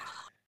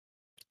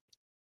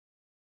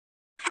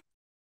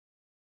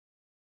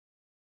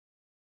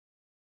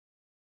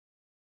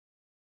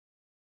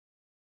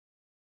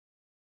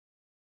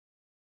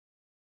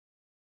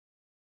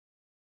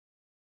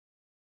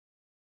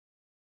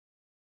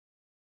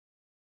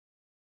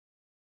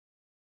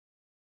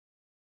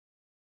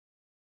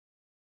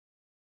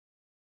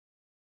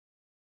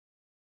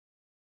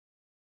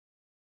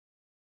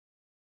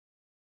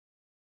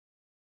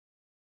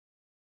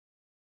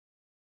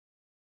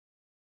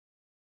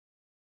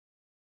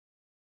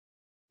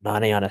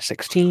 Nani on a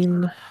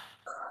 16.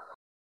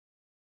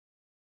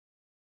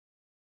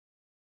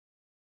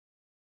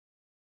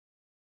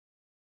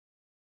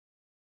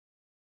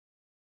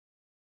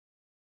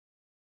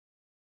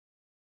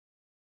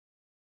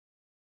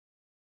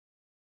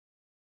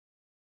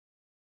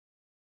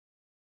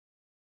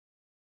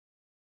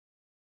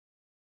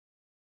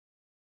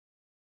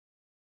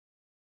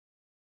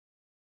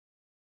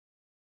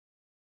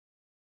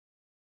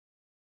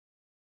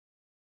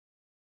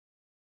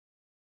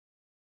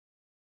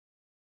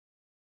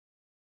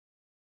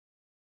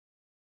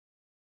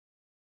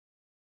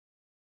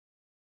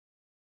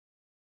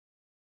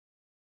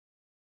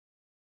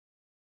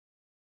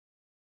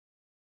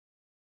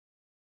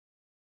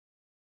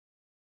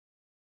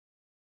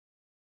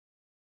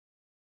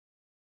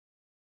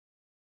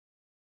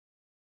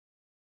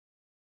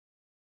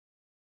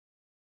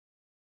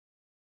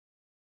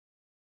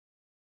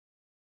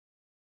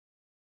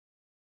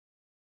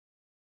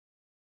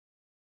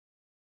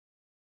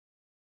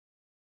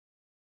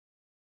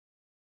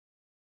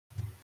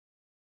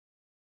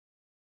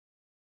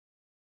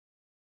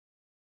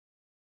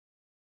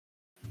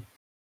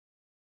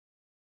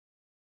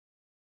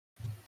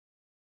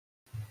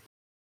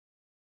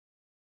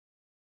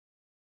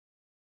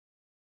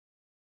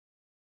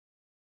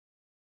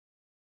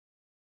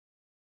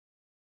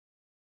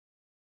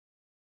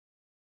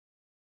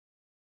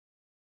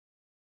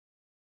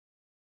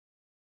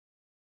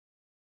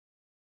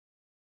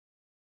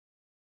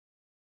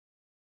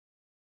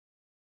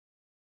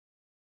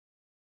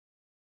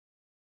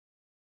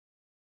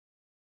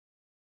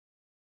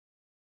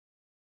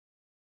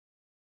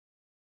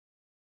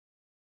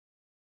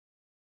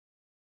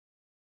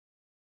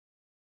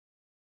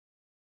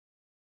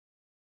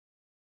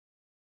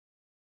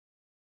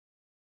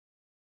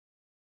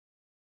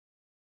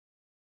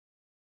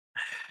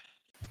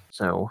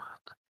 So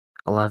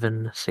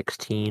 11,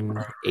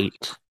 16,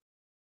 8,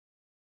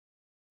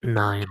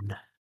 9,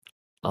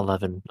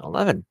 11,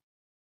 11.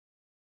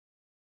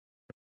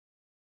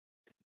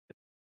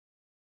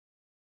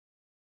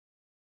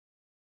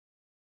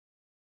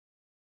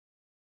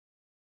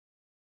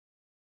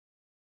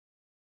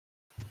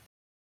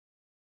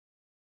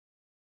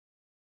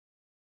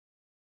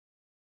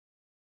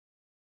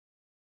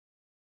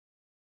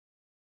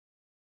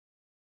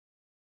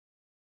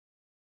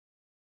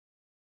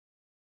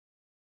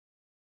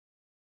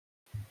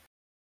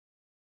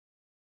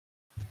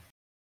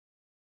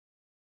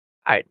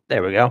 Alright,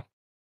 there we go.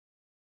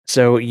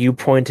 So you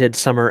pointed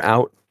Summer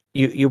out.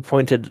 You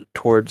pointed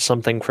towards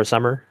something for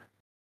Summer?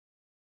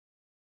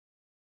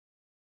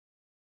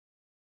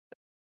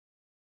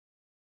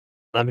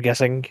 I'm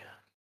guessing.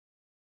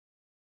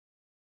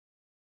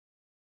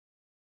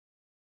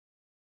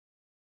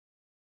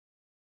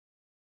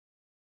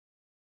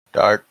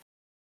 Dark.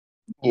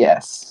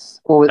 Yes.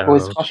 What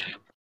was the Oh. question?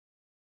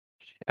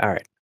 All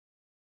right.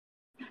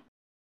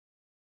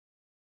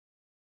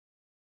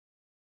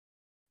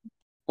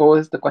 What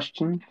was the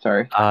question?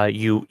 Sorry.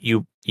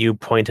 You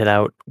pointed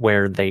out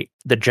where the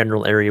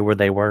general area where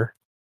they were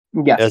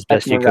Yes, as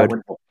that's best you where that could.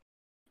 would go.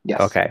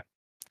 Yes. Okay.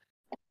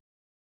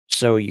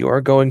 So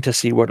you're going to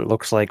see what it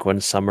looks like when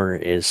Summer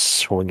is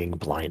swinging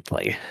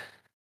blindly.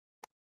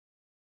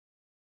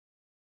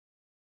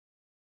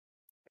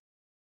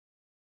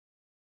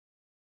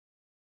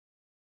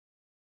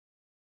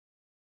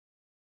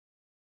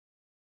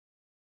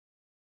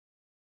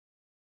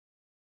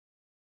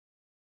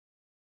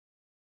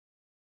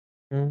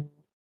 Hmm.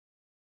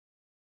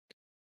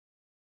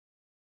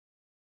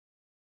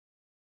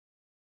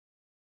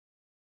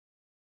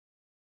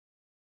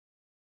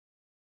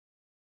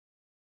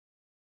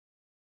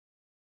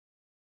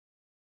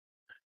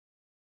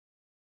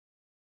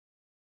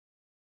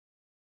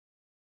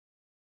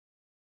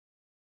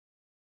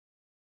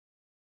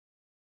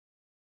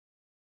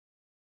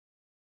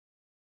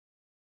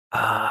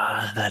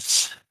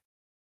 That's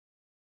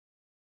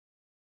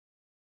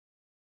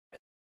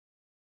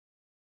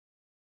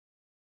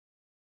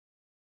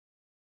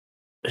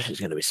she's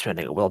going to be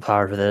spending a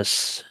willpower for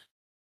this.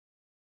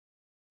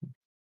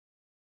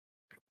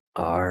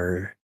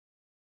 R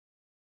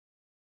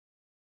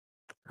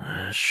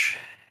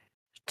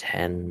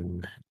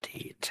 10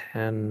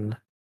 D10.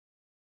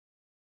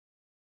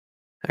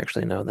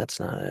 Actually, no, that's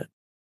not it.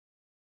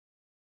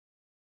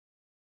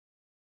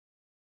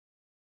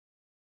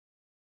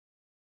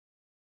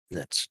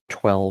 That's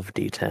 12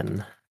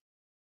 D10.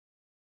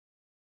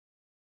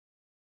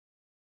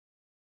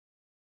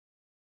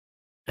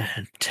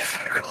 And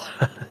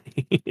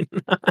difficulty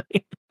 9.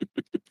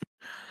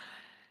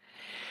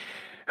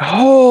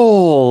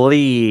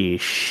 Holy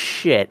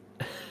shit.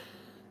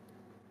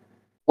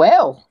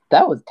 Well,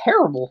 that was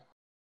terrible.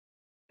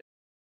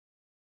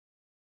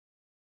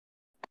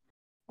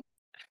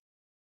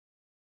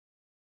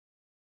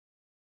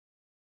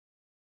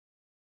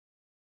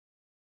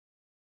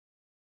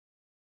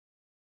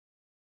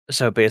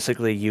 So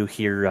basically, you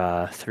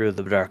hear through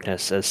the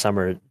darkness as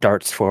Summer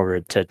darts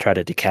forward to try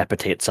to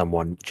decapitate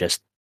someone.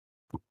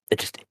 It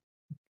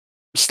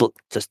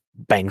just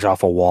bangs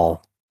off a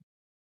wall,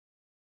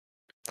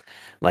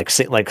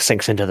 sinks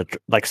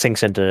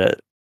into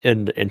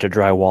into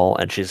drywall,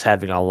 and she's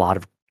having a lot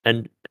of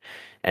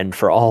and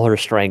for all her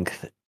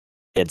strength,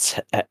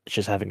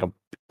 she's having a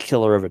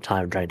killer of a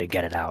time trying to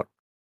get it out.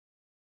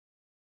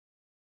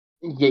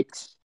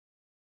 Yikes.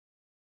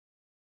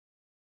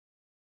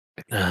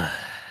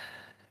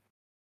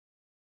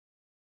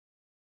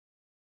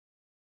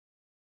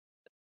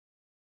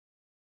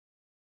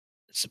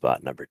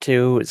 Spot number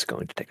 2 is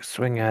going to take a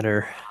swing at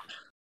her.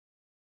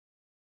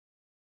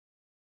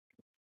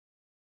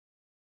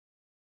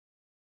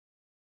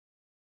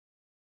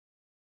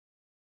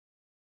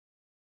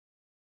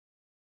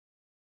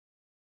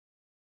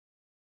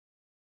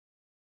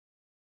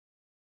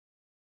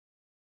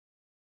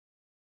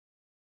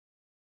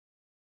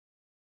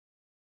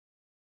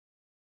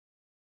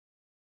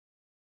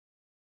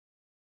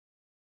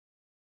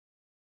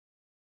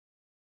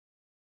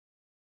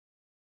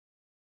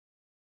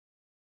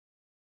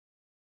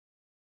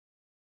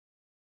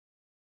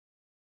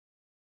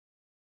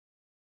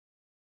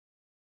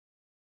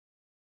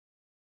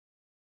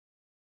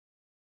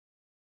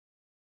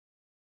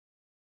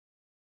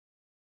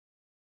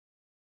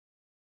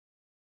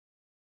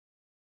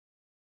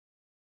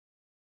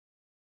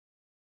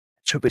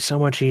 It would be so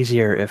much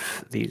easier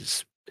if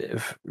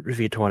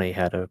V20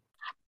 had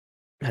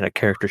a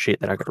character sheet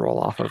that I could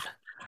roll off of.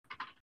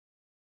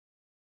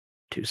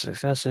 2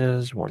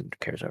 successes, 1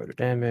 carries over to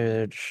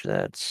damage.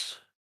 That's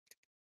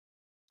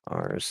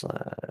R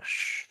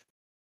slash.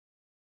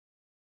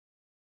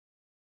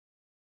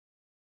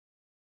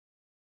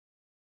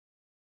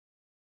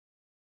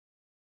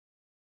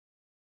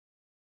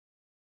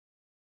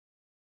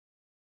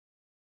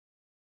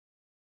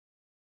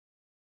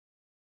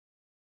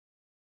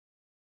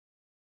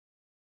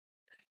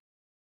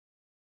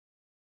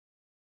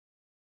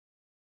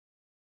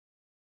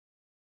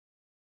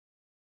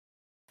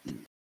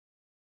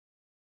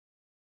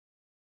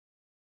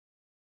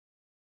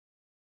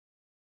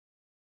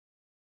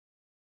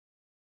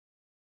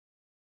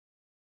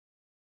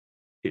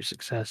 Two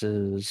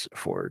successes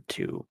for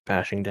 2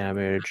 bashing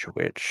damage,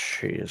 which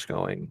she is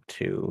going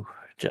to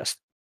just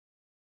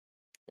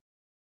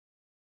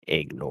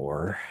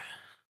ignore.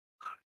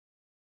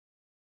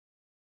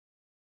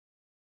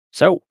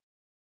 So,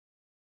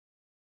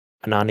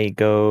 Anani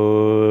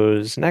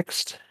goes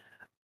next.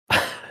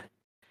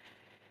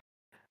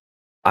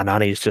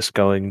 Anani's just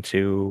going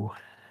to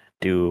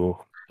do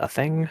a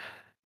thing.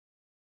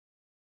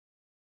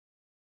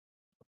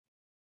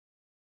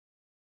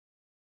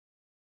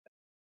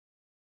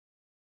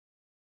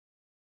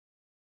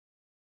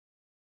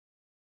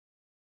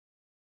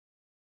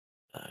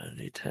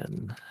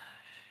 D10.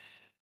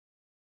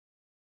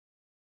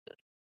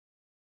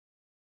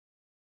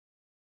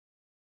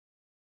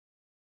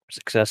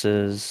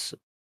 Successes.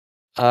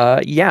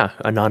 Yeah,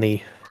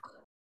 Anani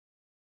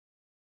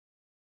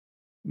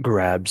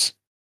grabs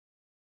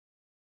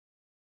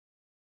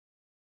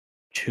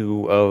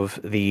two of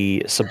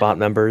the Sabbat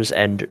members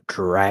and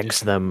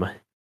drags them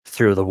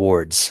through the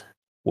wards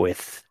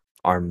with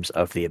arms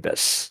of the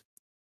abyss.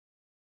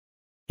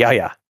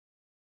 Yeah.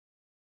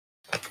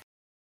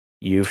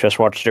 You've just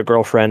watched your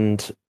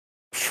girlfriend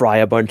fry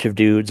a bunch of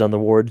dudes on the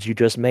wards you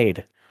just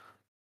made.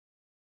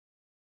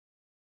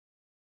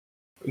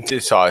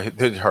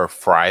 Did her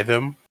fry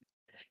them?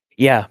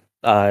 Yeah,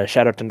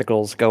 shadow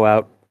tentacles go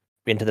out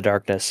into the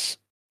darkness,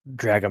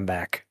 drag him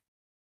back,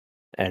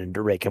 and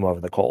rake him over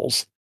the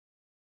coals.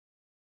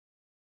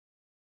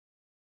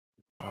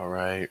 All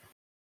right.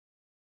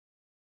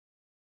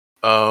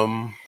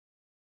 Are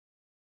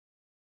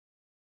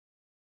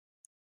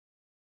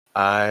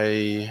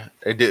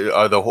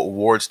the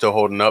wards still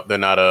holding up? They're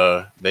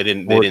not they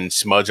didn't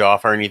smudge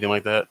off or anything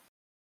like that?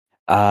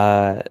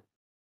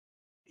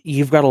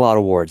 You've got a lot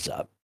of wards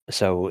up.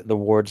 So the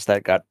wards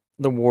that got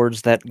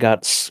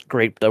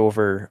scraped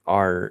over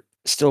are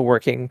still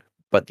working,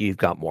 but you've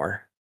got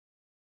more.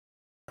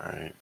 All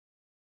right.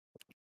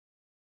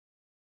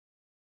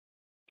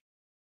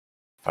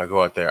 If I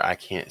go out there, I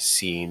can't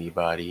see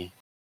anybody.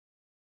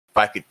 If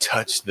I could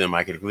touch them,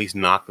 I could at least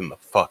knock them the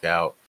fuck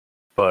out.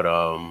 But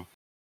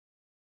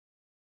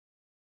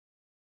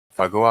if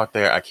I go out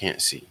there, I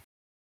can't see.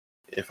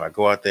 If I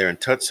go out there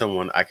and touch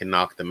someone, I can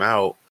knock them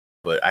out.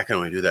 But I can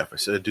only do that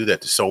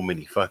to so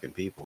many fucking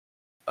people.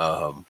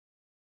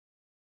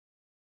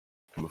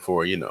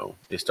 Before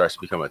it starts to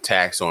become a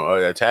tax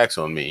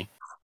on me.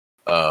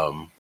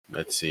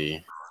 Let's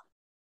see.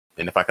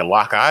 And if I can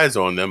lock eyes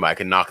on them, I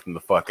can knock them the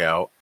fuck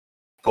out.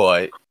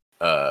 But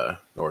I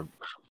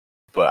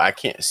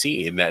can't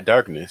see in that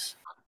darkness.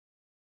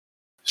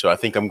 So I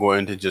think I'm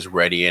going to just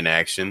ready in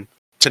action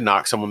to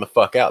knock someone the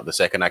fuck out the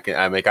second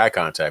I make eye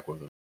contact with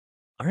them.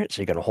 All right,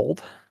 so you got to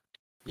hold.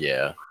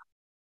 Yeah.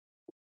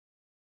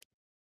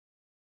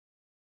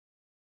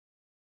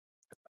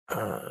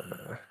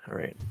 All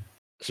right.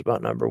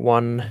 Spot number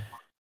one.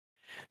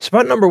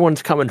 Spot number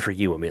one's coming for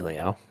you,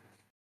 Emilio.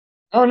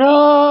 Oh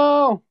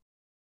no!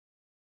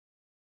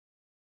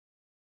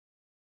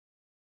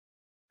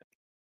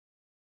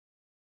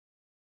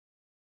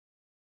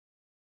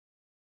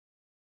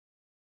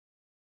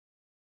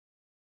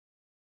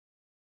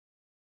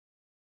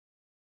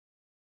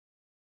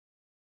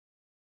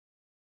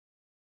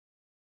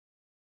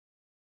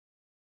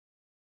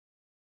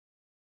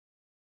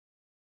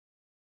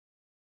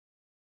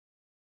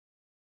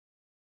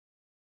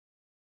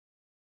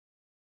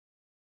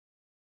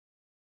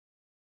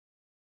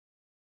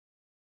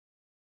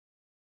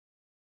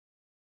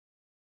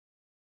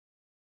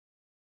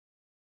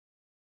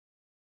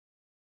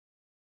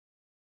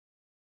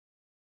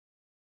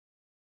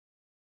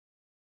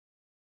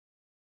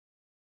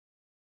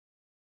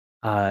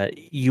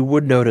 You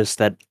would notice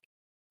that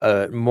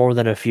more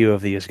than a few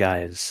of these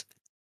guys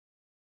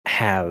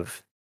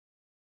have.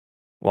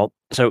 Well,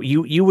 so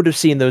you would have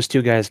seen those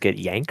two guys get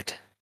yanked.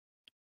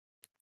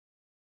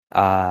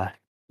 The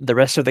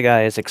rest of the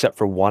guys, except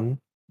for one,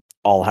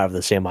 all have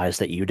the same eyes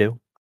that you do.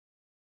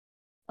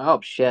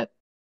 Oh shit.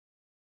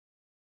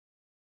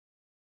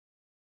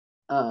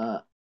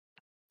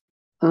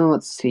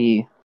 Let's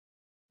see.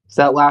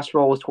 So that last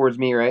roll was towards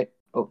me, right?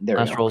 Oh, there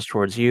we Last go. rolls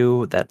towards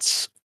you.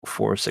 That's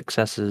 4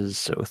 successes,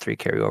 so 3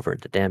 carry over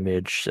into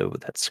damage. So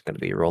that's going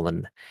to be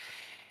rolling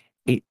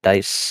 8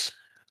 dice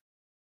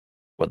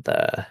with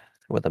the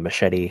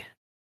machete.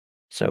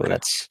 So Okay.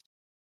 that's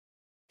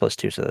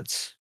 +2. So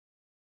that's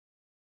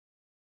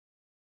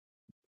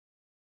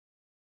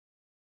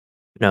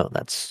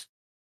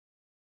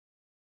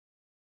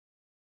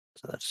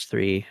that's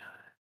 3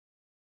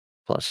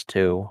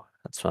 +2.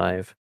 That's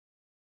 5.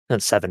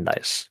 That's 7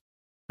 dice.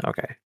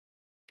 Okay.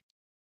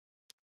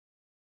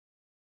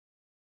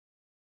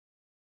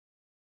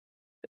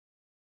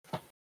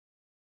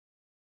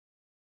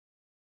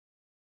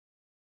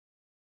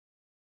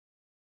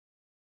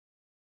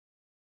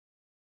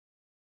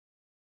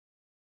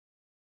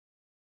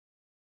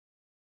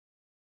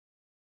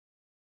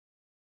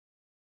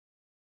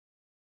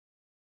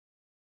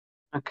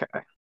 Okay.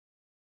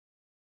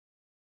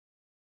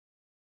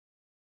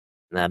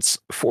 That's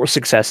 4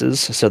 successes.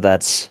 So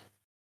that's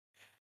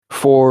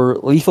 4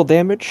 lethal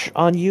damage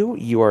on you.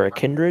 You are a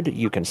kindred.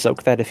 You can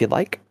soak that if you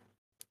like.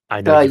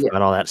 I know you've Yeah.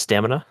 got all that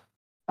stamina.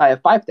 I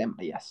have 5 damage,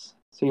 yes.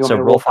 So you want So me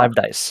to roll 5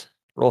 dice.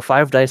 Roll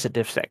 5 dice at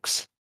diff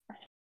 6.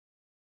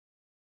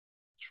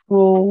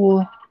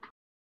 Roll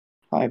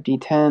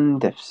 5d10,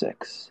 diff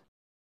 6.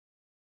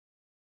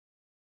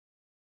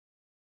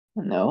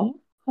 No.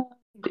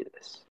 Do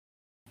this.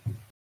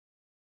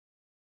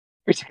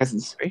 3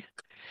 successes.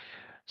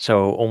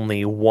 So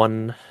only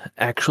 1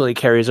 actually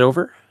carries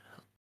over.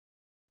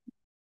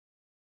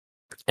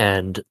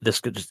 And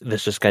this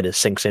just kind of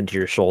sinks into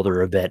your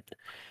shoulder a bit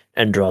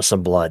and draws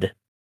some blood.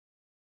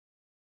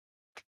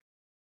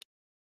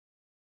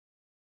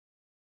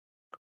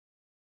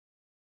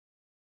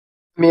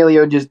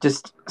 Emilio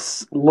just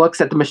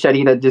looks at the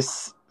machete that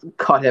just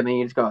cut him and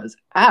he just goes,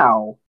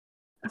 "Ow!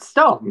 It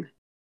stung!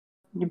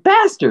 You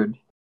bastard!"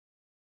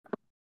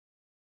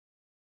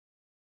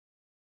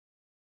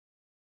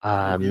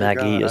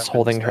 Maggie is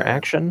holding her instead.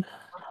 action.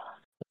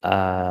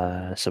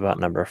 Sabat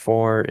number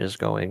 4 is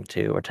going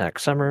to attack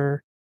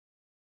Summer.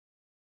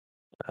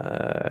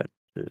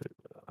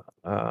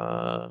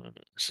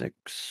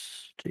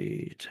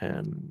 60,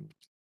 10,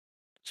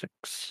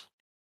 6.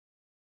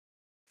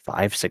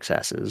 5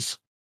 successes.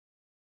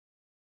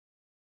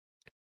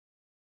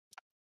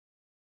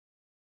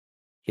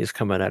 He's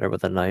coming at her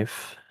with a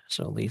knife,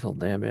 so lethal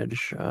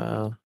damage.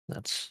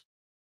 That's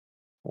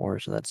 4,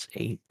 so that's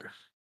 8.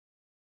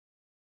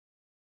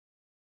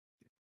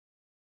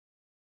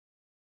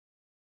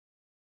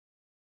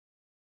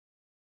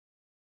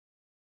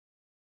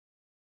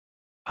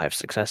 Five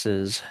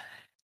successes.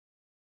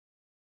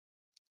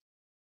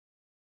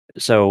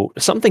 So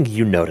something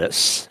you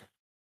notice,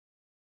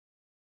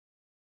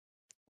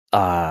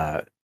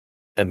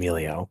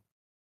 Emilio,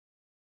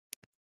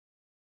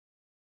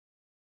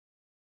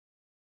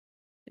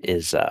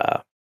 is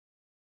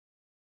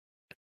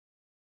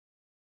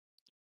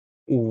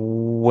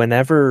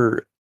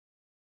whenever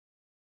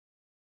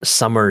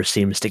Summer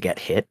seems to get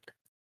hit,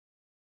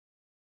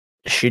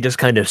 she just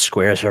kind of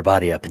squares her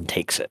body up and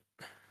takes it.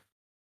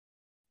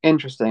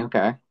 Interesting.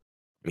 Okay.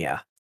 Yeah.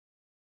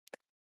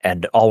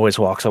 And always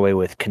walks away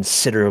with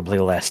considerably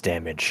less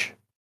damage.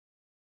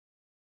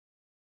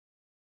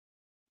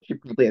 She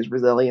probably has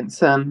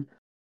resilience. I'm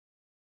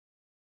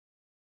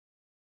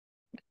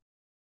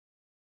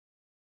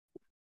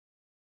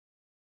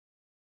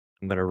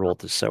going to roll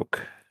to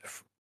soak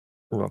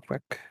real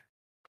quick.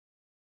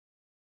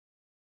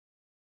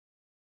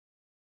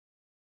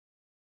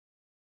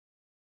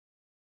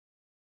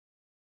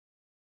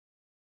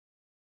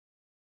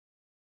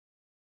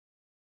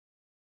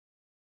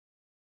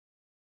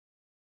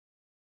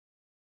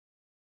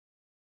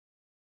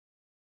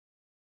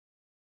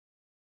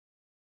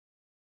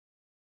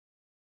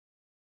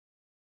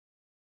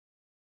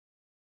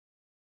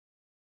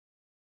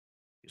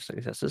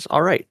 Successes.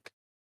 All right.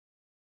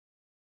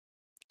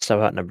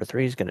 So number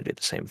 3 is going to do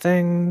the same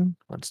thing.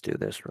 Let's do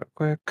this real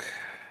quick.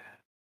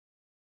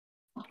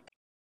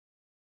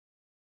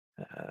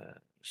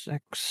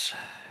 6,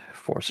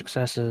 4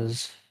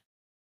 successes.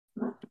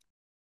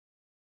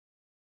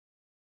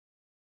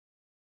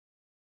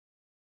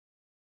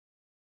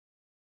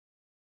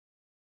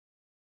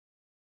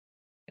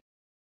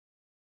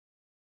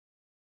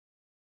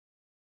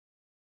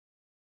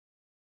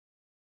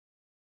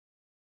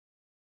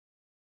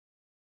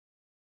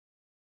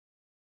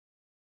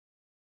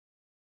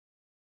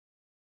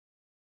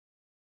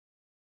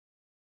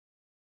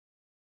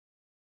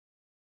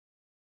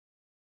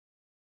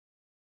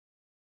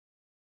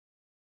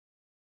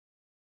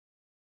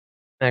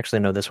 Actually,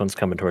 no, this one's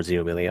coming towards you,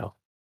 Emilio.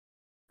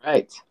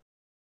 Right.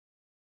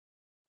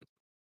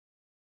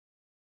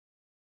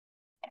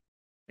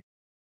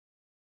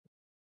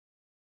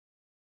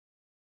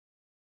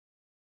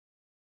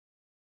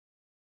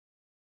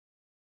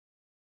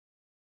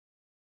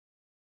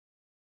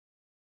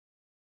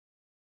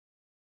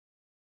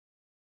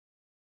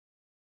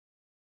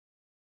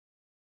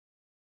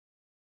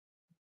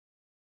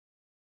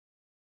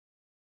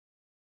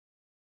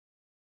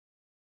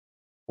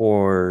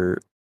 Or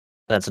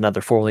that's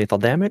another 4 lethal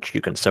damage.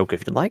 You can soak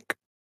if you'd like.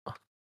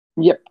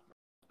 Yep.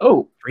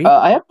 Oh, 3?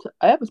 I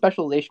have a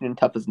specialization in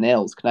tough as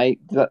nails. Can I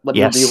let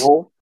Yes. me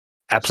reroll?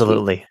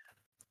 Absolutely.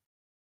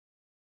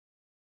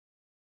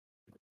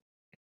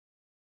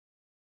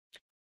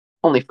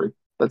 Only 3,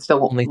 but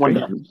still Only 1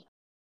 3? damage.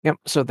 Yep,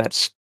 so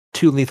that's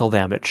 2 lethal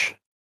damage.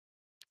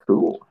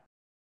 Cool.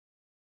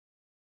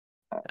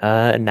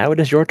 And now it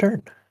is your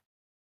turn.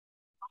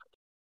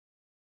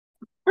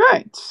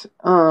 Right.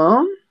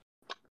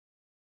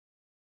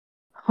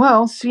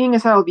 Well, seeing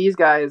as how these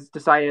guys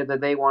decided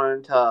that they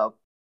wanted to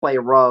play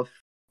rough,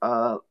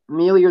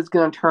 Amelia's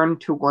gonna turn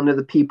to one of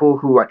the people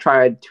who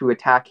tried to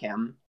attack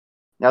him.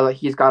 Now that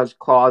he's got his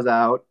claws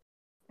out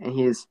and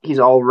he's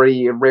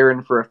already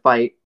raring for a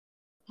fight,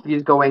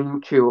 he's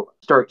going to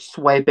start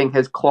swiping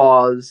his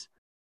claws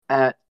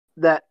at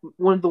that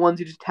one of the ones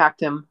who just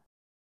attacked him,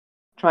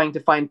 trying to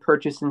find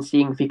purchase and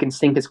seeing if he can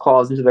sink his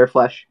claws into their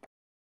flesh.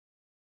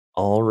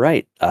 All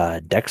right.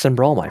 Dex and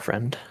Brawl, my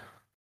friend.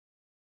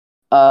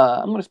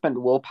 I'm going to spend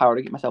willpower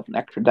to get myself an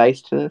extra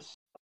dice to this.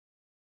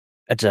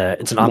 It's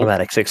an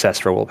automatic success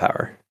for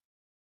willpower.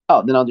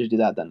 Oh, then I'll just do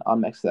that then.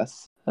 On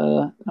success.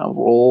 I'll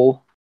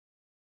roll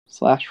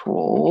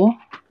 /roll.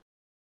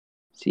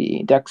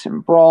 See, Dex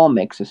and Brawl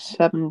makes a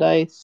 7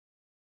 dice.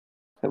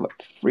 I have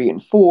 3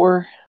 and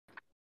 4.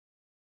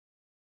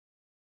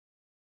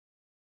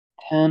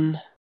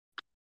 10.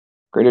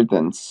 Greater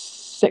than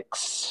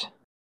 6.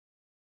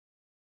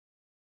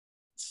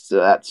 So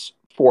that's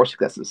 4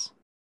 successes.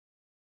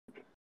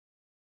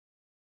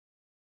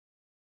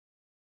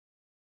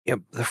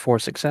 Yep, the 4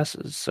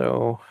 successes.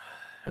 So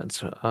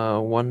that's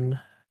 1,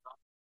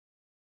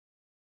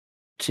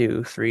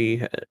 2,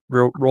 3.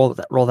 Roll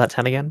that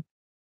 10 again.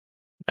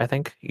 I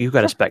think you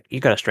got a spec. You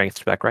got a strength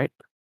spec, right?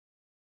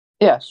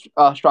 Yeah,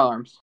 strong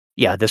arms.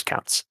 Yeah, this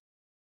counts.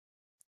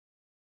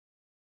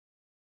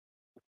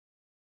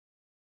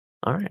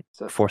 All right.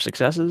 So 4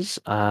 successes.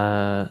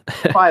 5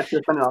 to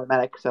defend an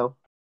automatic. So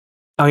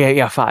Oh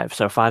yeah, 5.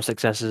 So 5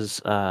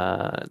 successes.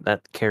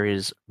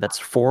 That's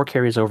 4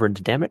 carries over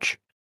into damage.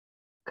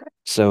 Okay.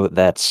 So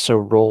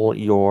roll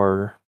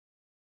your.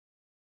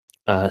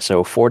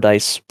 So 4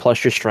 dice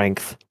plus your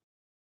strength,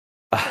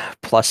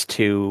 plus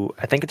 2.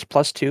 I think it's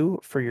plus 2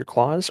 for your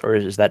claws, or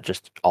is that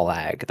just all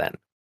ag then?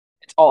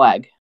 it's all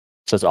ag.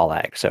 So it's all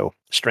ag. So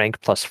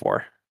strength plus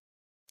 4.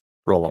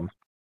 Roll them.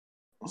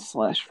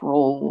 /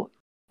 roll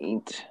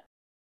 8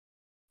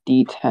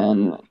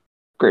 d10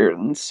 greater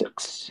than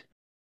 6.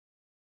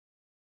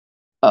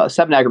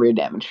 7 aggravated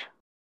damage.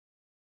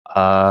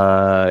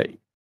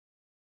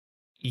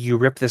 You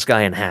rip this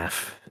guy in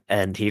half,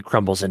 and he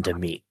crumbles into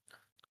meat.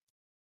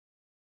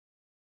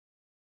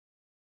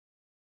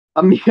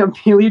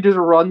 Amelia just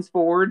runs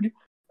forward,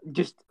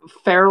 just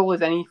feral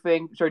as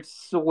anything, starts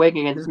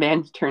swinging, and this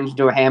man turns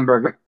into a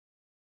hamburger.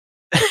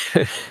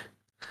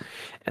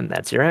 And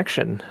that's your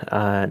action.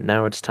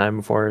 Now it's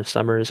time for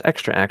Summer's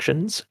extra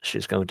actions.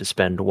 She's going to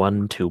spend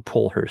 1 to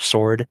pull her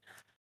sword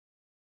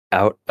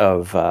out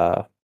of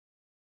the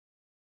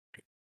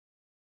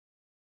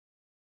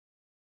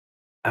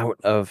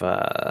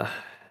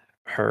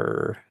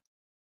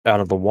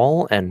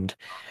wall and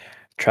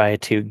try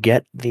to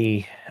get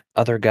the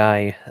other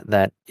guy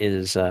that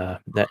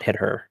hit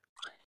her.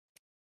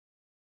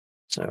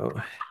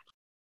 So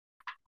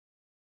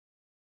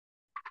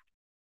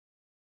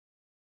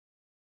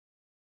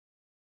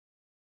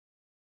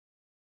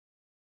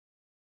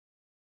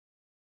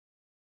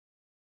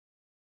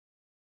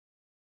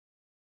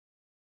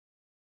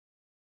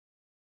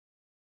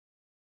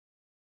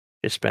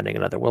she's spending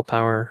another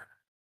willpower.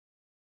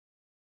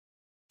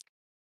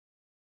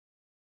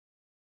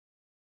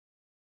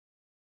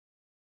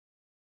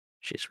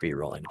 She's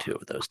re-rolling 2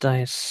 of those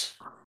dice.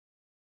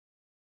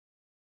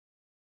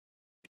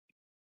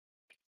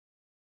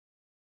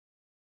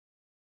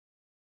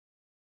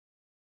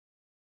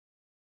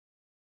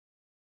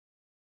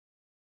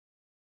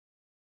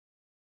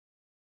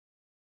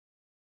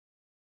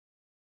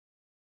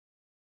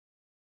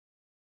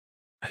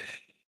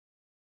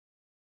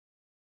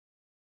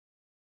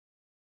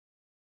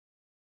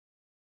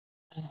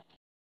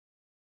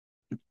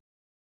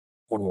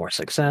 One more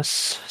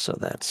success, so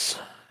that's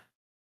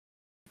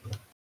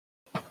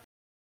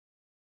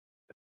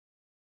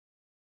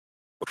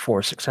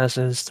 4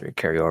 successes, 3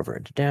 carry over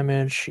into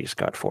damage. She's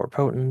got 4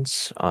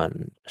 potents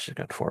and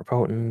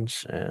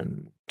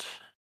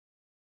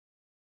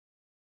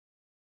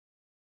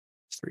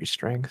 3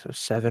 strength, so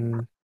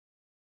 7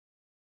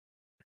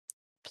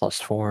 plus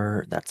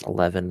 4, that's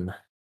 11.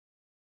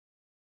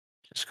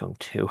 Just going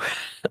to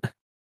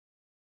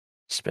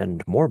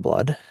spend more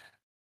blood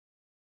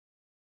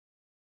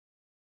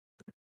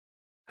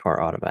for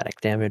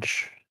automatic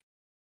damage.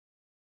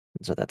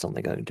 So that's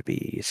only going to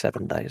be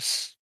 7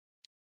 dice.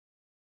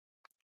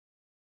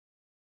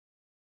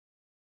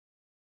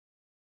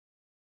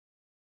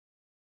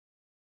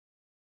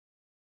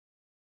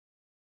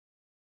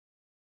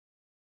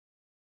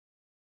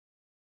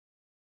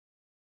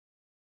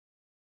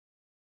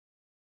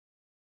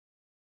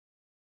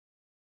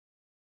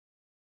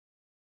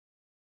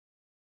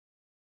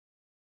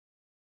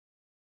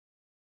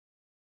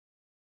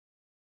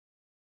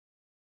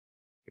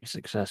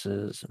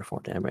 Successes and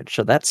 4 damage.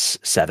 So that's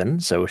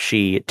 7. So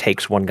she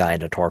takes one guy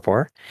into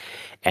torpor,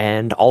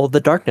 and all of the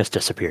darkness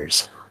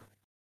disappears.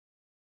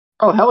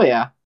 Oh, hell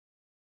yeah.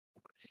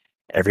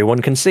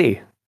 Everyone can see.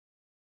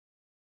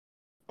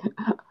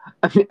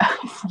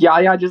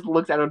 Yaya just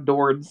looks out a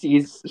door and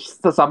sees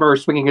Summer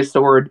swinging his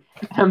sword,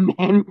 and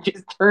a man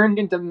just turned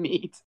into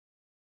meat.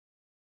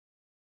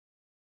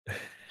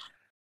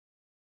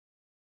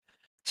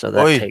 So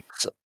that Oi.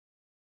 takes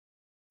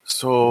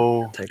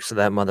So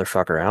that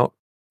motherfucker out.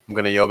 I'm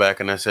gonna yell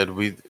back, and I said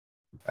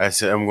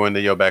I'm going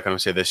to yell back, and I'm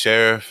say the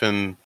sheriff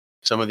and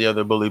some of the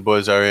other bully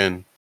boys are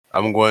in.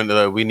 I'm going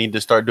to. We need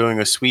to start doing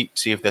a sweep,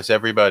 see if that's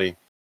everybody.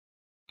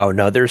 Oh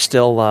no, there's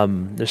still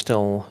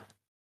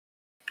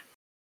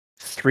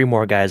 3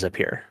 more guys up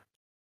here.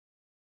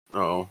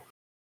 Oh. All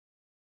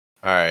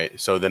right.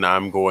 So then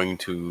I'm going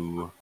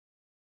to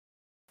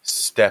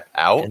step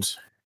out.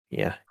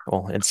 Yeah.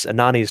 Well, it's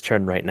Anani's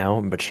turn right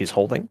now, but she's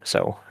holding,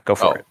 so go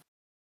for it.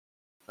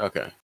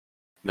 Okay.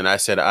 Then I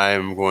said I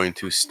am going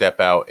to step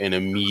out and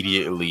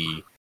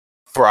immediately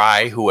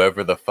fry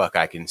whoever the fuck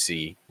I can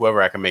see,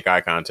 whoever I can make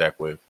eye contact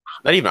with.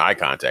 Not even eye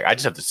contact. I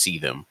just have to see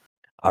them.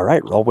 All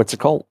right, roll what's a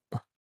cult. All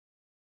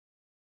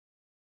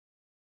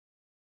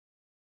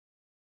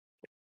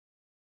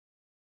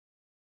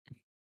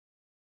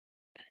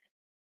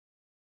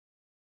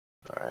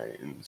right,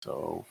 and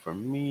so for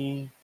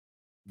me,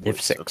 Div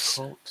what's 6.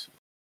 occult?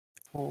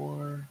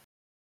 4,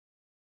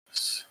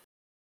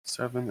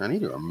 7. I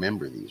need to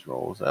remember these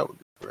rolls. That would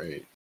be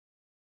great.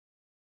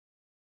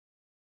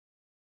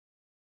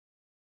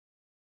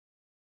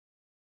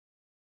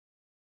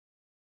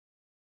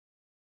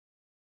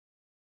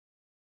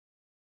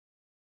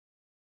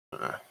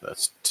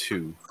 That's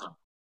 2.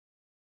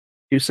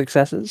 2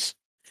 successes.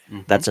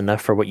 Mhm. That's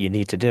enough for what you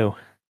need to do.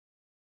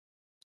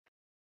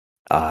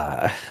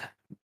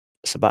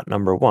 Sabat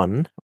number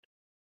 1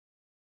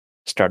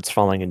 starts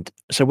falling into.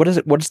 So what is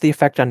it? What's the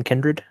effect on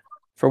Kindred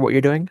for what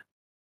you're doing?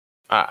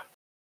 Ah.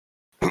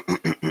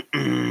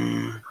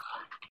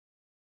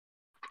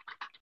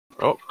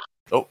 Oh,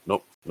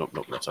 nope.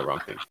 That's the wrong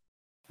thing.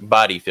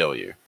 Body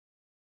failure.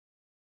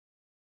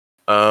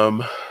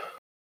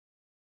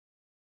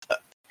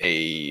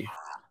 A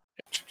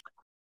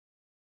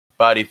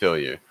body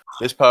failure.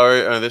 This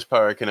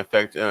power can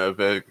affect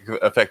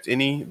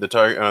any the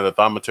target the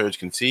thaumaturge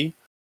can see.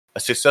 A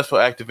successful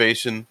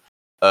activation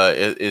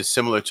is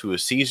similar to a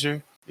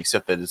seizure,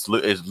 except that it's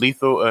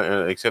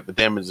lethal. Except the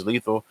damage is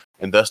lethal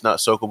and thus not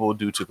soakable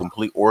due to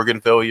complete organ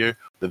failure.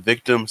 The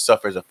victim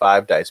suffers a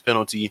 5 dice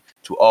penalty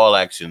to all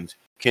actions.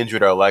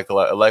 Kindred are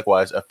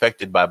likewise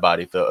affected by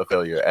body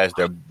failure as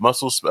their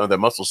muscles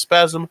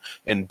spasm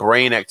and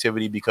brain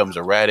activity becomes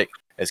erratic.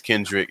 As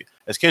Kindred,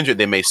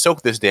 they may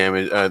soak this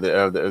damage.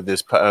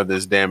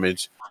 This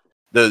damage.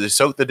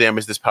 Soak the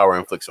damage this power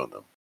inflicts on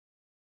them.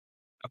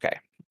 Okay.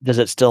 Does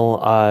it still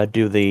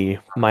do the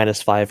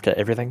 -5 to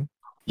everything?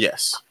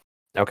 Yes.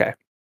 Okay.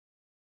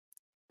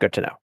 Good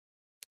to know.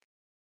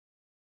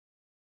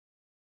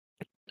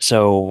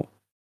 So,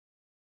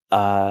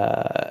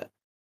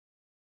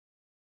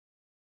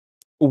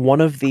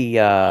 one of the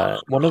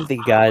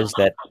guys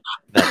that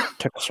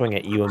took a swing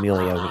at you,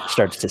 Emilio,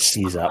 starts to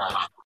seize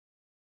up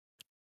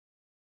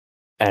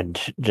and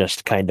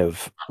just kind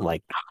of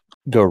like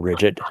go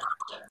rigid.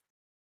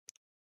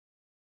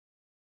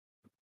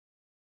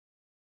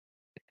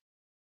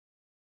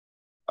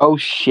 Oh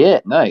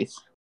shit! Nice.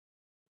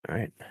 All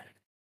right.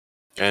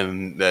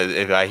 And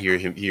if I hear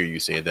you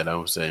say that,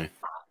 I'm saying,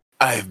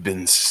 I've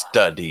been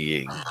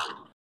studying.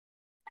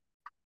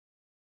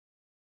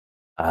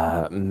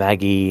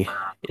 Maggie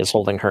is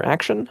holding her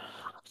action.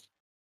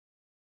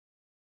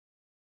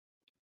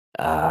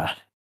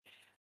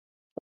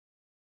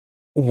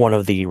 One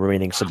of the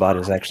remaining Sabat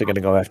is actually going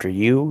to go after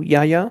you,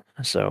 Yaya.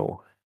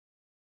 So,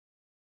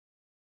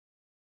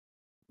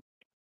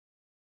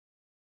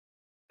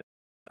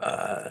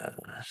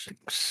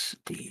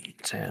 60,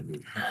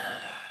 10.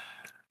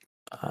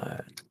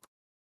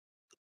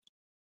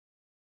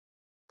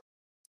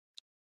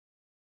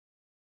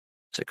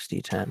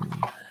 60,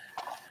 10.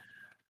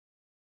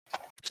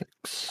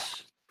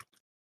 6.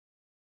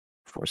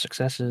 4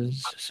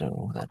 successes,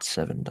 so that's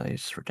 7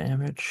 dice for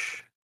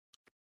damage.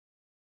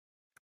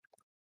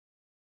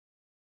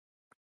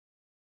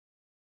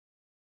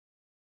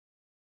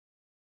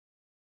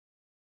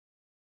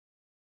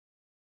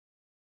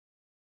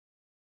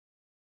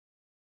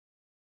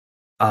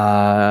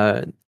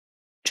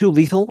 Too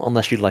lethal,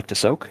 unless you'd like to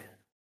soak.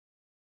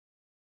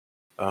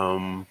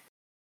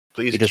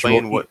 Please You just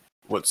explain roll-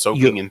 what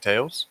soaking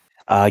entails.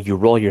 You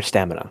roll your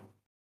stamina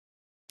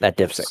at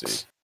div Let's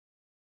 6.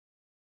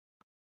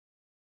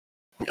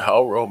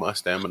 I'll roll my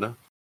stamina.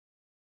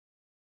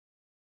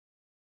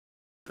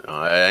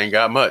 I ain't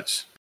got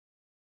much.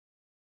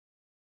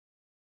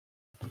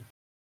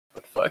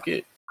 But fuck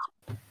it.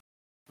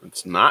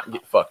 Let's not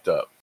get fucked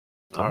up.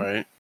 All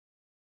right.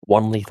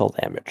 1 lethal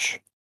damage.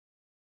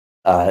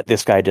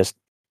 This guy just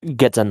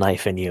gets a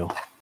knife in you.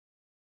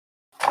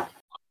 Kind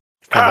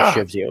of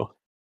shivs you.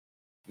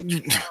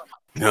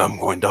 I'm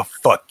going to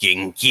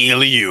fucking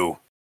kill you.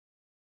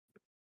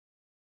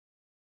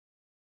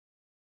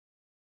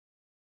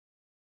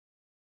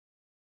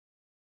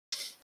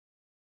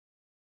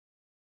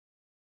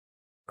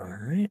 All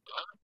right.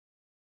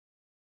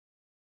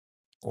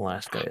 The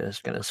last guy is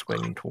going to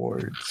swing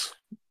towards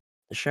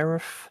the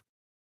sheriff.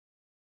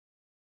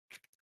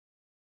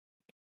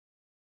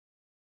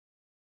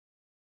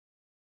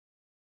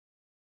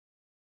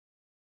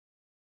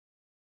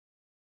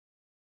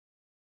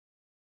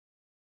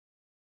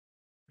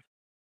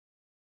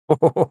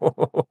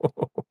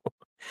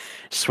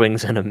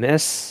 Swings and a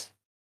miss.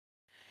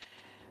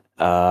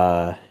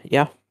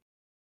 Yeah.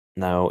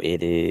 Now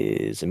it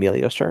is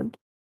Emilio's turn.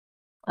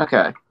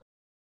 Okay.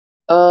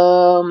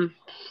 How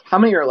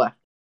many are left?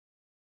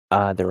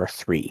 There are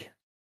 3.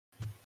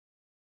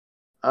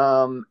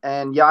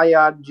 And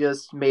Yaya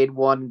just made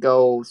one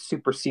go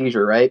super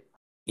seizure, right?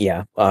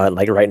 Yeah,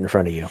 like right in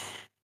front of you.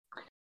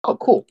 Oh,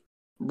 cool.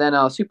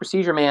 Then Super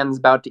Seizure Man's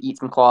about to eat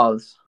some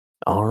claws.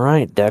 All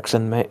right, Dex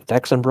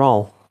and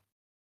Brawl.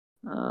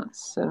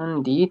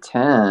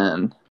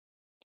 7d10.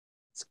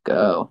 Let's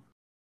go.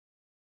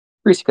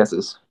 3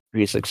 successes.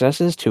 3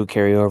 successes, 2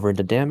 carry over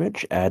into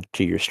damage, add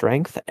to your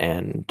strength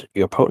and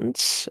your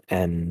potence,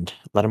 and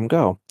let them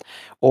go.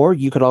 Or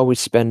you could always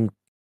spend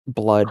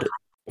blood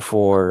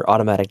for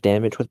automatic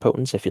damage with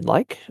potence if you'd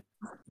like.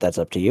 That's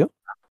up to you.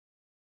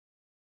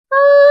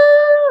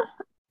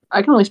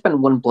 I can only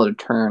spend 1 blood a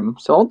turn,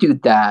 so I'll do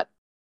that.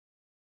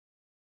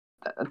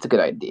 That's a good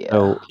idea.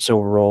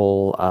 So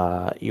roll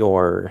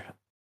your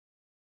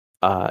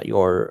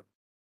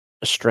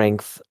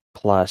strength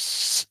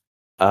plus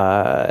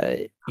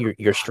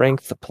your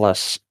strength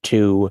plus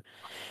 2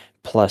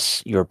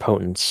 plus your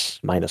potence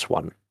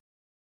 -1.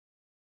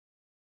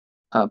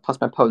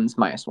 Plus my potence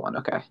 -1.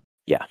 Okay.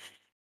 Yeah.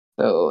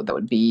 So that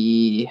would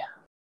be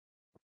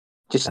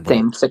Just And then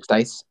same 6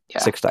 dice. Yeah.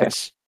 6 okay.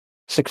 dice.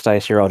 6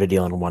 dice. You're already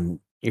dealing one.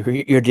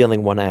 You're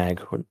dealing one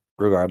ag,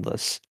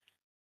 regardless.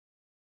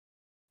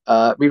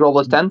 Reroll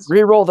those 10s.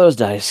 Reroll those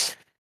dice.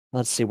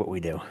 Let's see what we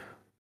do.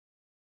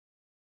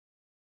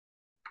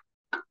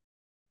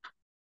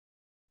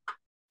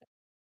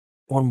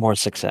 One more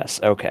success.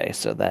 Okay,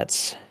 so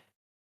that's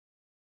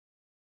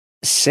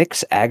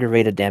 6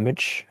 aggravated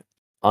damage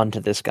onto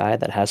this guy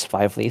that has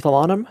 5 lethal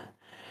on him.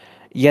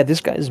 Yeah,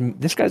 this guy's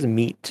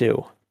meat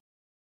too.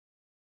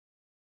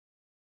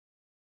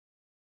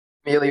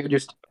 Emilio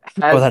just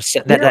Oh, has.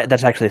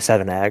 that's actually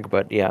 7 ag,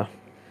 but yeah.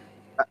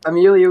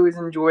 Emilio is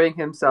enjoying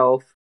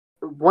himself.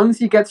 Once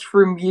he gets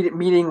through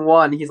meeting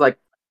 1, he's like,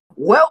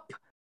 "Welp,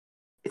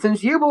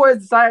 since you boys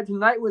decided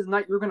tonight was the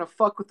night you were gonna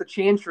fuck with the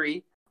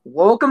Chantry,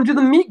 welcome to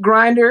the meat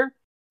grinder."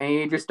 And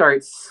he just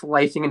starts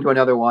slicing into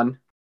another one.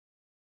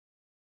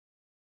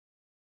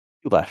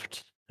 Who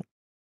left?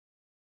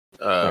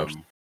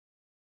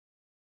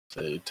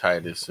 Say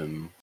Titus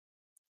and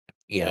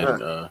Yeah.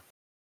 and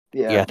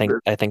Yeah,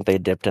 I think they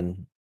dipped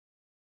in.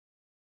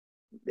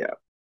 Yeah.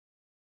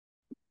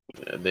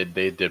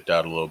 They dipped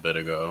out a little bit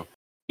ago.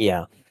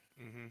 Yeah.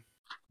 Mm-hmm.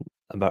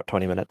 About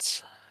 20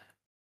 minutes.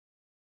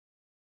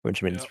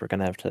 Which means we're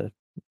gonna have to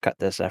cut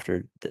this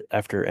after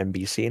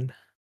MB scene.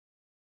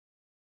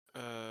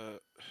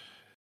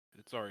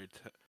 It's already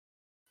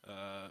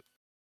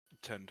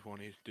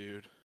 10:20,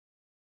 dude.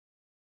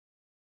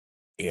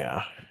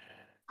 Yeah.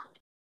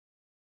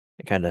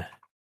 I kind of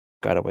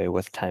got away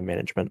with time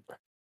management.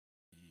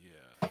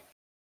 Yeah.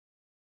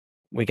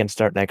 We can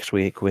start next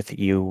week with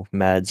you,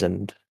 Mads,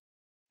 and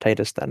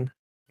Titus then.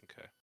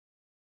 Okay.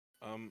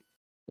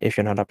 If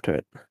you're not up to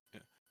it.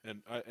 Yeah.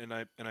 And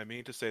I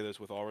mean to say this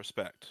with all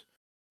respect.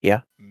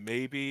 Yeah.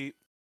 Maybe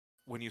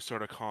when you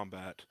start a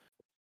combat,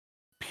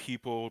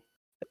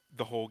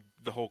 the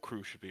whole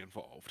crew should be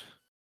involved.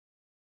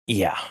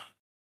 Yeah.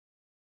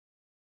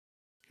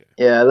 Okay.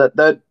 Yeah,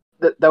 that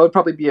would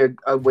probably be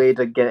a way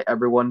to get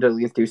everyone to at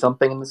least do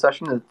something in the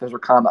session. If there's a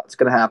combat that's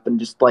gonna happen,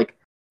 just like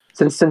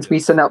since we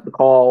sent out the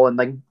call and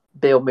like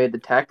Bale made the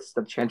text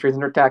that Chantry's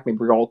under attack, maybe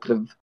we all could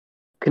have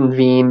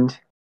convened.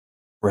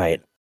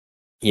 Right.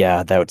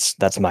 Yeah,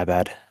 that's my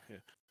bad. Yeah.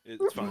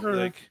 It's fine.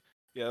 Like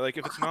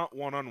if it's not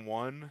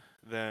 1-on-1,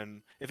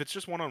 then if it's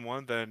just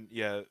 1-on-1, then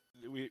yeah,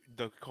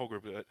 the whole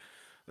group,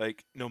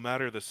 like no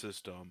matter the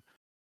system,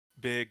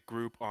 big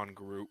group on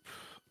group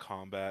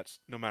combats,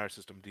 no matter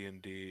system,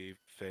 D&D,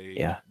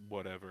 Fate,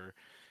 whatever,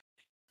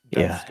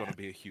 that's gonna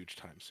be a huge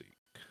time sink.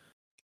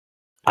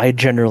 I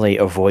generally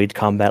avoid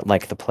combat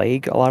like the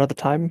plague a lot of the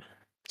time,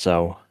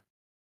 so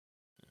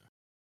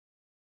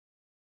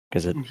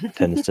because it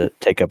tends to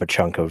take up a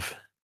chunk of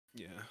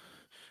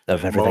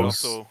everything.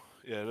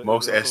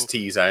 Most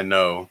STs I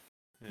know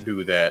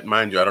do that.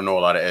 Mind you, I don't know a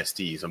lot of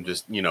STs. I'm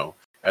just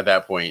at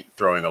that point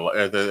throwing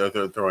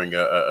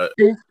a.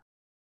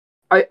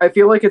 I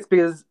feel like it's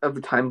because of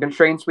the time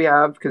constraints we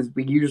have, because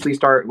we usually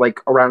start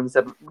like around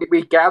 7.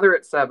 We gather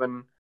at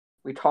 7,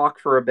 we talk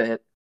for a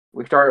bit,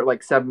 we start at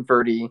like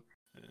 7:30,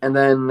 and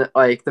then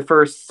like the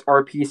first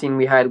RP scene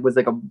we had was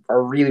like a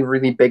really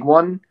really big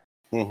one,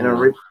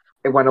 and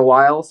it went a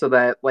while, so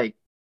that like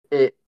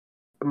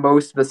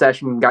most of the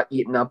session got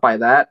eaten up by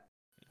that.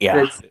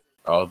 Yeah.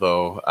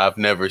 Although I've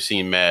never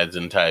seen Mads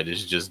and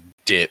Titus just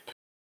dip,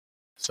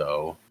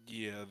 so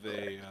yeah,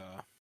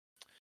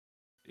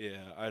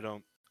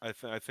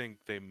 I think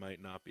they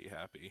might not be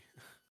happy.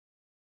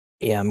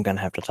 Yeah, I'm gonna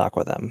have to talk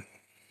with them.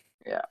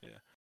 Yeah.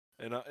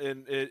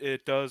 And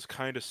it does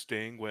kind of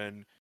sting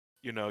when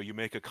you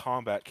make a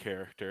combat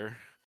character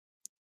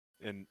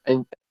and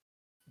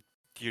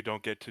you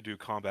don't get to do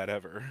combat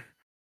ever.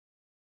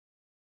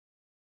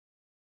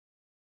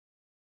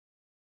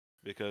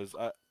 Because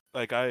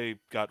I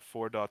got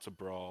 4 dots of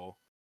brawl,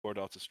 4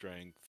 dots of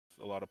strength,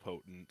 a lot of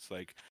potence.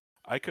 Like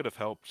I could have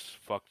helped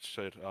fuck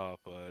shit up,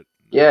 but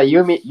yeah, you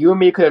and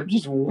me could have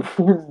just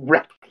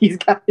wrecked these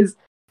guys.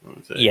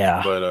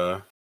 Yeah.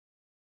 But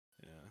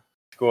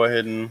go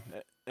ahead and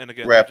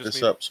again, wrap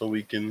this up so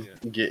we can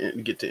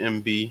get to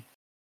MB.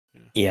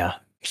 Yeah.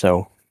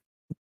 So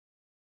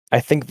I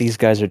think these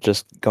guys are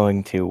just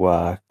going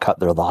to cut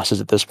their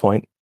losses at this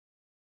point.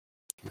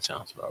 That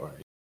sounds about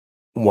right.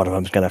 One of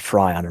them's gonna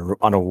fry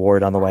on a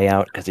ward on the way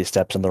out because he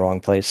steps in the wrong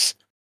place.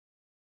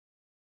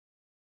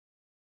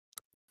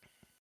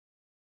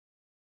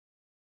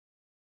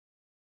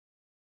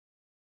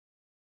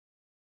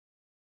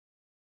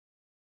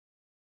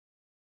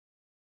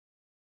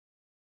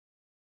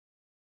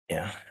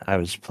 Yeah, I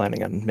was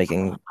planning on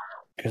making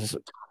because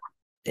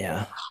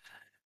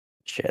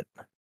shit.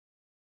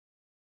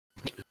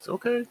 It's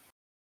okay.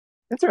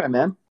 That's all right,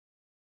 man.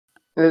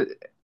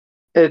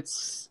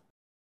 It's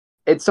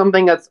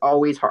something that's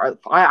always hard.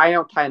 I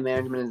know time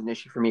management is an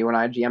issue for me when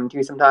I GM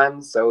too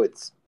sometimes, so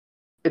it's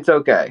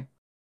okay.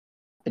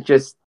 It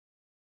just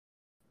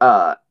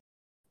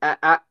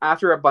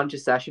after a bunch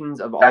of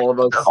sessions of all of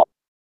us.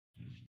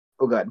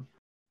 Oh, good.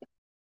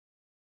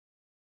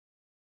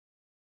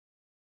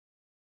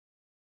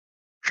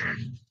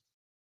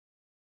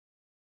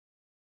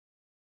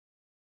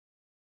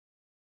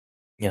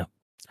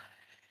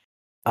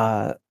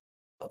 Uh,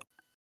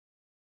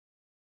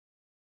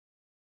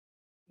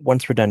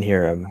 once we're done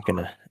here, I'm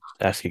gonna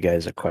ask you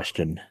guys a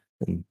question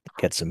and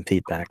get some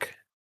feedback.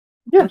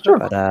 Yeah, sure.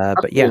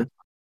 But yeah,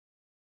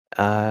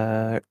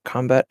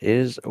 combat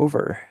is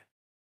over.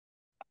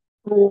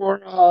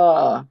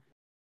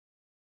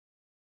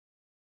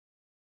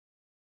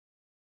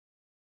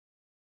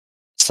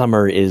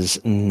 Summer is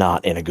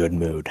not in a good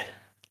mood,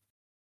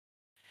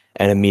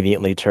 and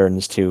immediately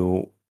turns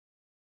to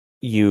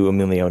you,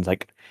 Emilio, and is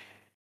like,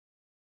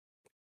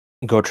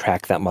 "Go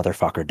track that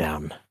motherfucker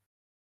down."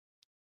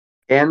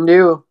 Can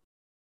do.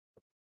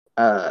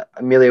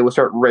 Amelia will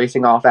start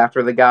racing off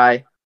after the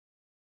guy.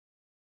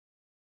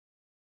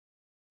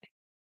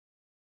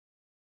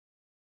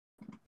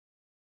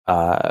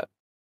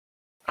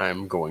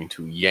 I'm going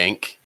to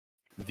yank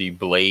the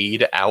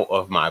blade out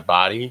of my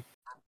body.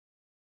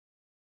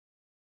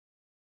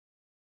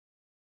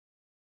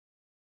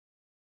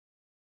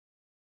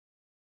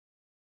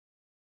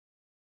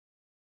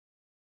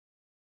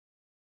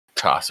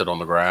 Toss it on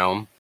the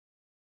ground.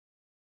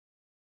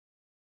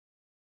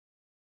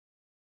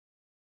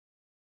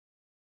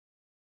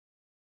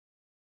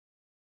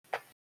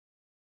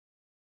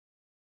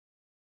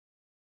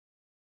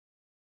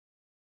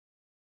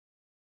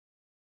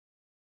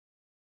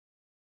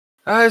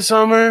 Hi,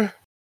 Summer.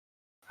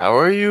 How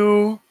are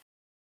you?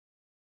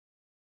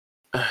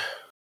 I'm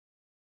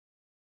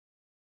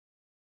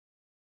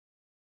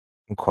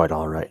quite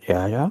all right.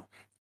 Yeah.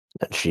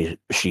 And she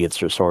sheathes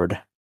her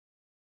sword.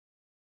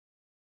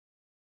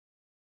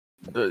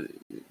 Are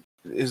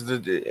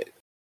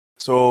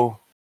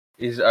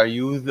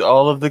you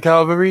all of the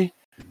cavalry?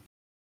 The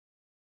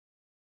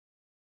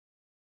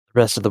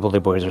rest of the bully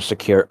boys are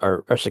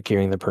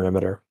securing the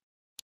perimeter.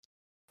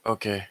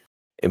 Okay.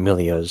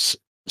 Emilio's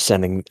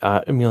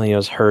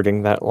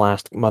herding that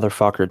last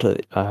motherfucker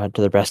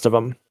to the rest of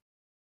them.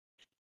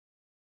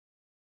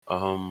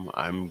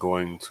 I'm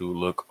going to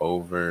look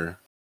over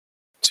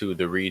to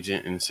the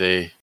regent and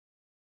say,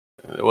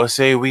 let's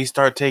say we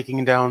start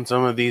taking down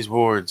some of these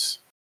wards.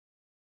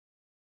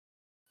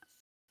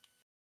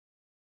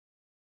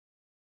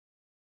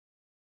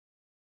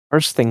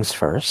 First things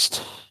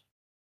first.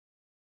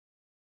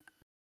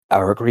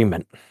 Our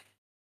agreement.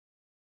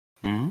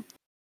 Hmm?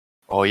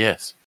 Oh,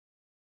 yes.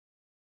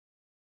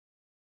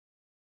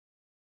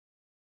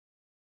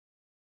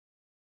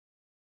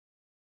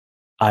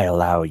 I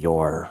allow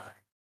your,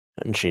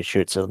 and she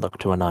shoots a look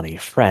to Anani,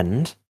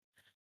 friend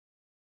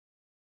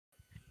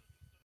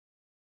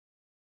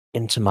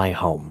into my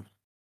home.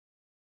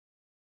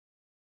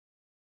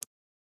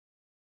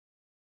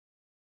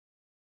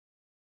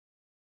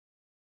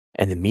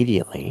 And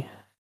immediately,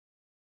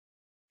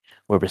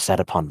 we're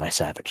beset upon by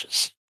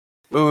savages.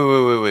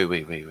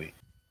 Wait.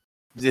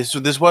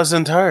 This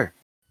wasn't her.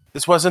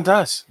 This wasn't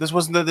us.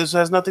 This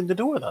has nothing to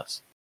do with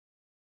us.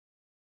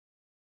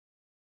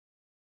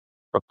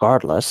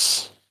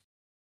 Regardless,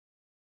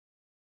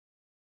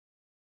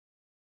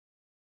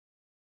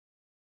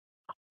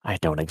 I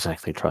don't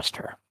exactly trust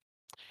her.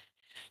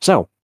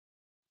 So,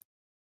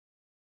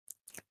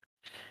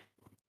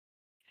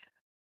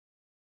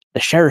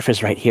 the sheriff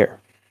is right here.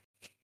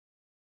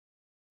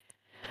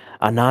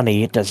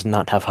 Anani does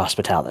not have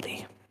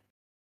hospitality.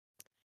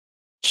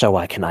 So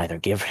I can either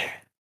give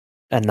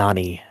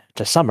Anani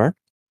to Summer,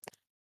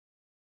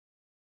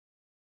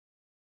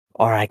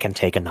 or I can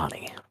take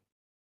Anani.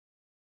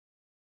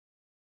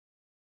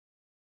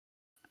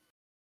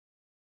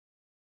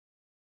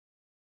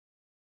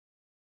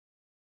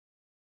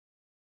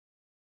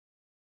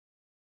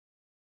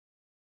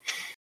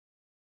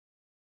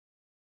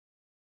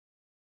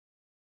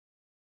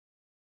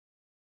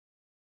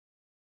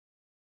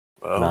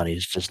 Well,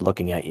 Anani's just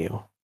looking at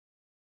you.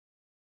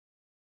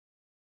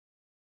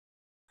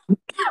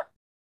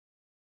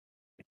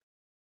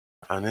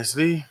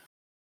 honestly,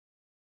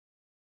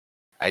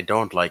 I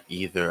don't like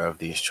either of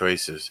these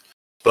choices,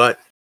 but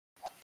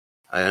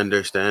I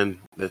understand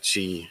that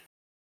she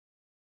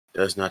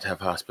does not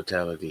have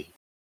hospitality.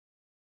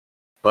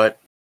 But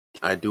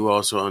I do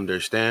also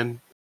understand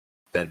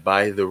that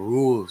by the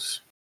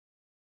rules,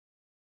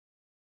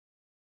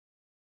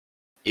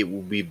 it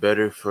will be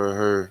better for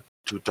her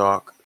to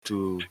talk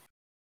to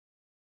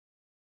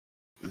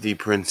the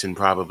prince and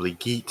probably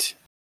get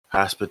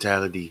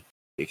hospitality,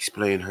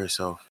 explain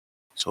herself,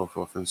 so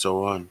forth and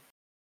so on.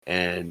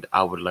 And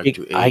I would like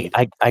to aid.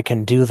 I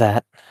can do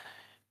that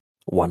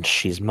once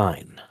she's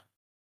mine.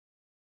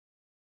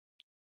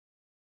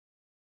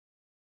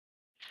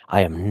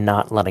 I am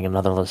not letting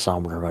another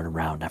Lasomra run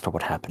around after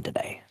what happened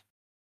today.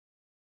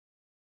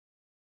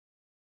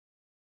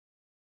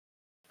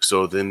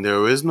 So then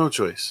there is no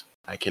choice.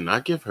 I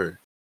cannot give her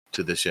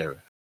to the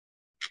sheriff.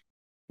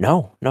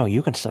 No,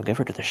 you can still give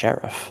her to the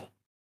sheriff.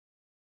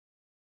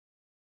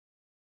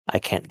 I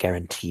can't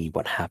guarantee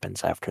what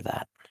happens after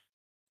that.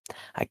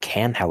 I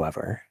can,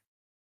 however,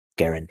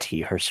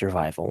 guarantee her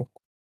survival.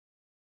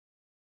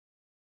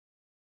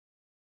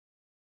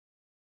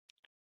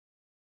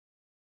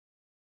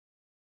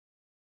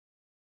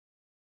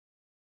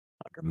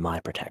 Under my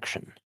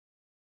protection.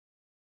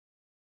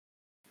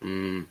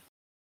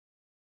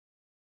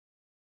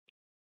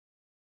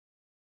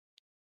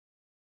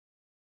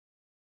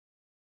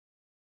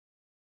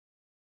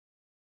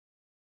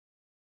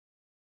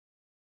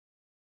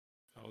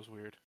 was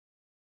weird.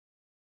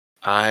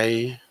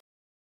 I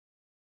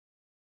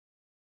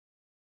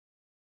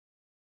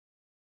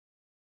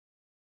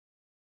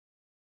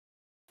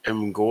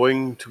am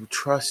going to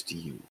trust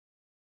you.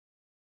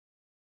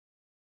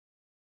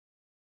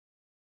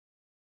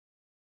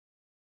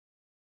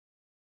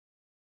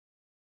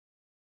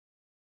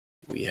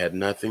 We had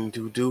nothing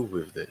to do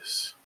with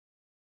this.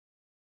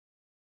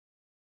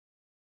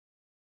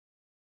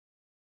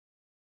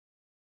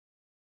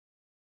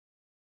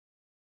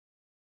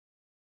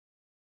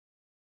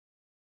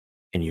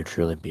 Can you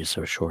truly be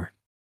so sure?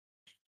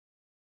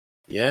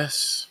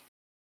 Yes,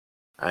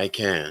 I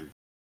can.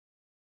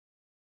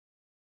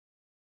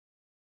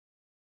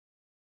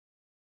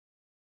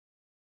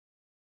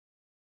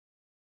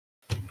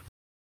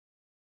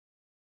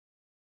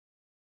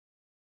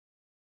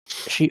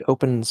 She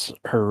opens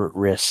her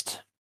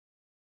wrist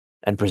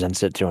and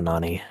presents it to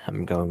Anani.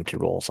 I'm going to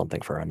roll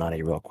something for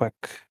Anani real quick.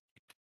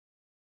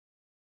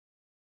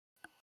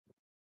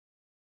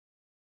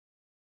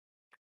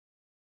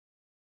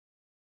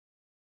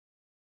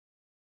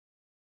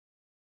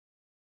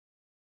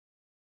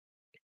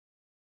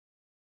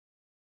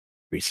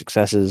 Three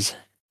successes.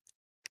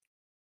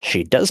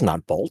 She does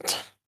not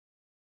bolt.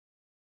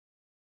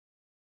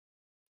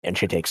 And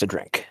she takes a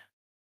drink.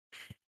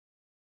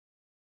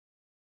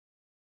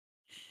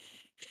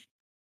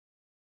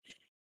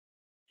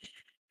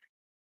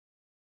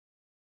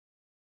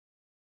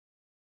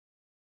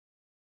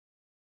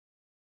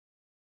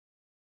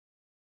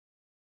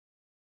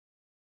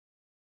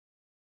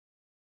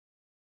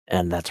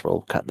 And that's where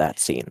we'll cut that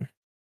scene.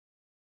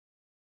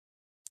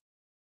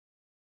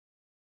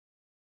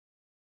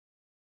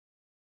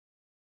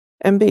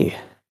 MB.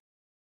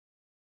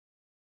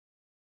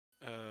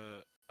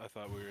 I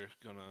thought we were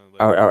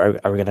gonna.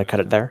 Are we gonna cut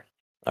it there?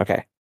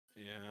 Okay.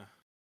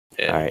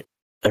 Yeah. All right.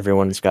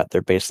 Everyone's got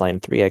their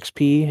baseline 3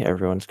 XP.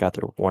 Everyone's got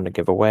their one to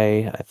give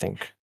away. I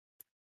think.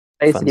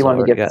 Titus said he Funzo wanted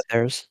to already give. got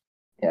theirs.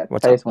 Yeah,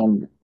 What's Titus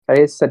up?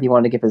 Titus said he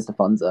wanted to give his to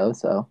Funzo.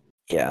 So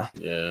Yeah.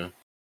 Yeah.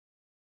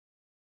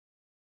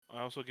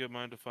 I also give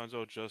mine to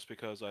Funzo just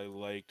because I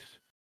liked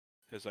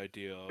his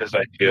idea of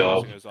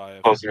using his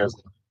eye of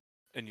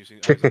and using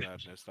Eyes of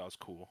Madness. That was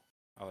cool.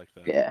 I like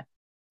that. yeah,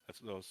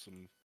 That was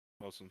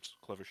some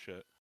clever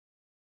shit.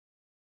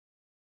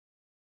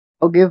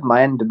 I'll give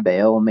mine to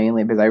Bale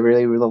mainly because I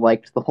really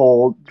liked the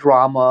whole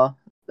drama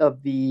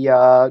of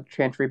the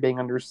Chantry being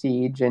under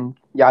siege and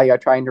Yaya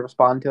trying to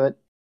respond to it.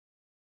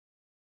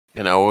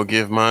 And I will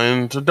give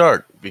mine to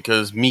Dark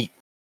because meat.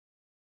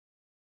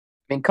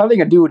 I mean,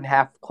 cutting a dude in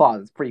half with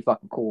claws is pretty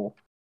fucking cool.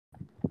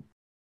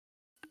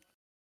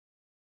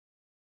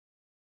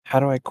 How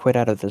do I quit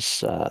out of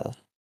this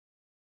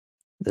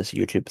this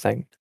YouTube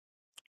thing?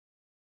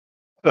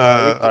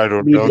 I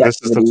don't Leave know. the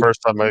This is the activity.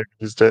 first time I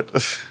used it.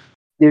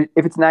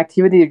 If it's an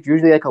activity, it's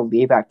usually like a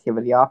leave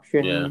activity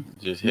option. Yeah,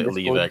 just in hit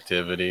leave Discord.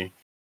 activity.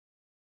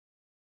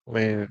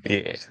 Man,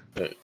 yeah.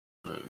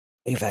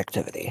 Leave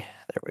activity.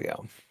 There we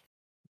go.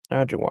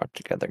 How'd you walk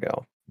together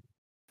go?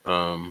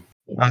 I'll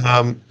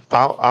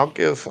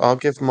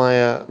give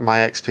my my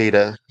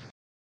XP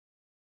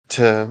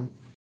to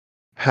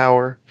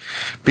Power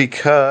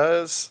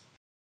because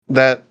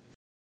that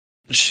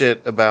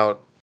shit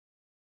about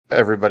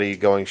everybody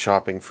going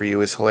shopping for you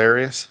is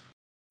hilarious.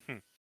 It's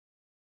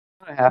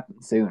gonna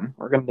happen soon.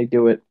 We're gonna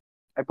do it,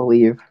 I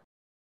believe.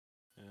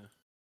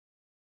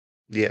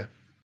 Yeah.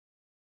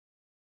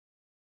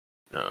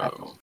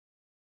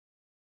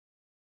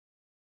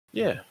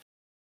 Yeah.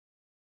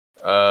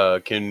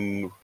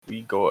 Can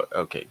we go?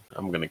 Okay,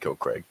 I'm gonna kill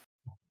Craig.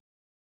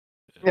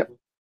 Yep.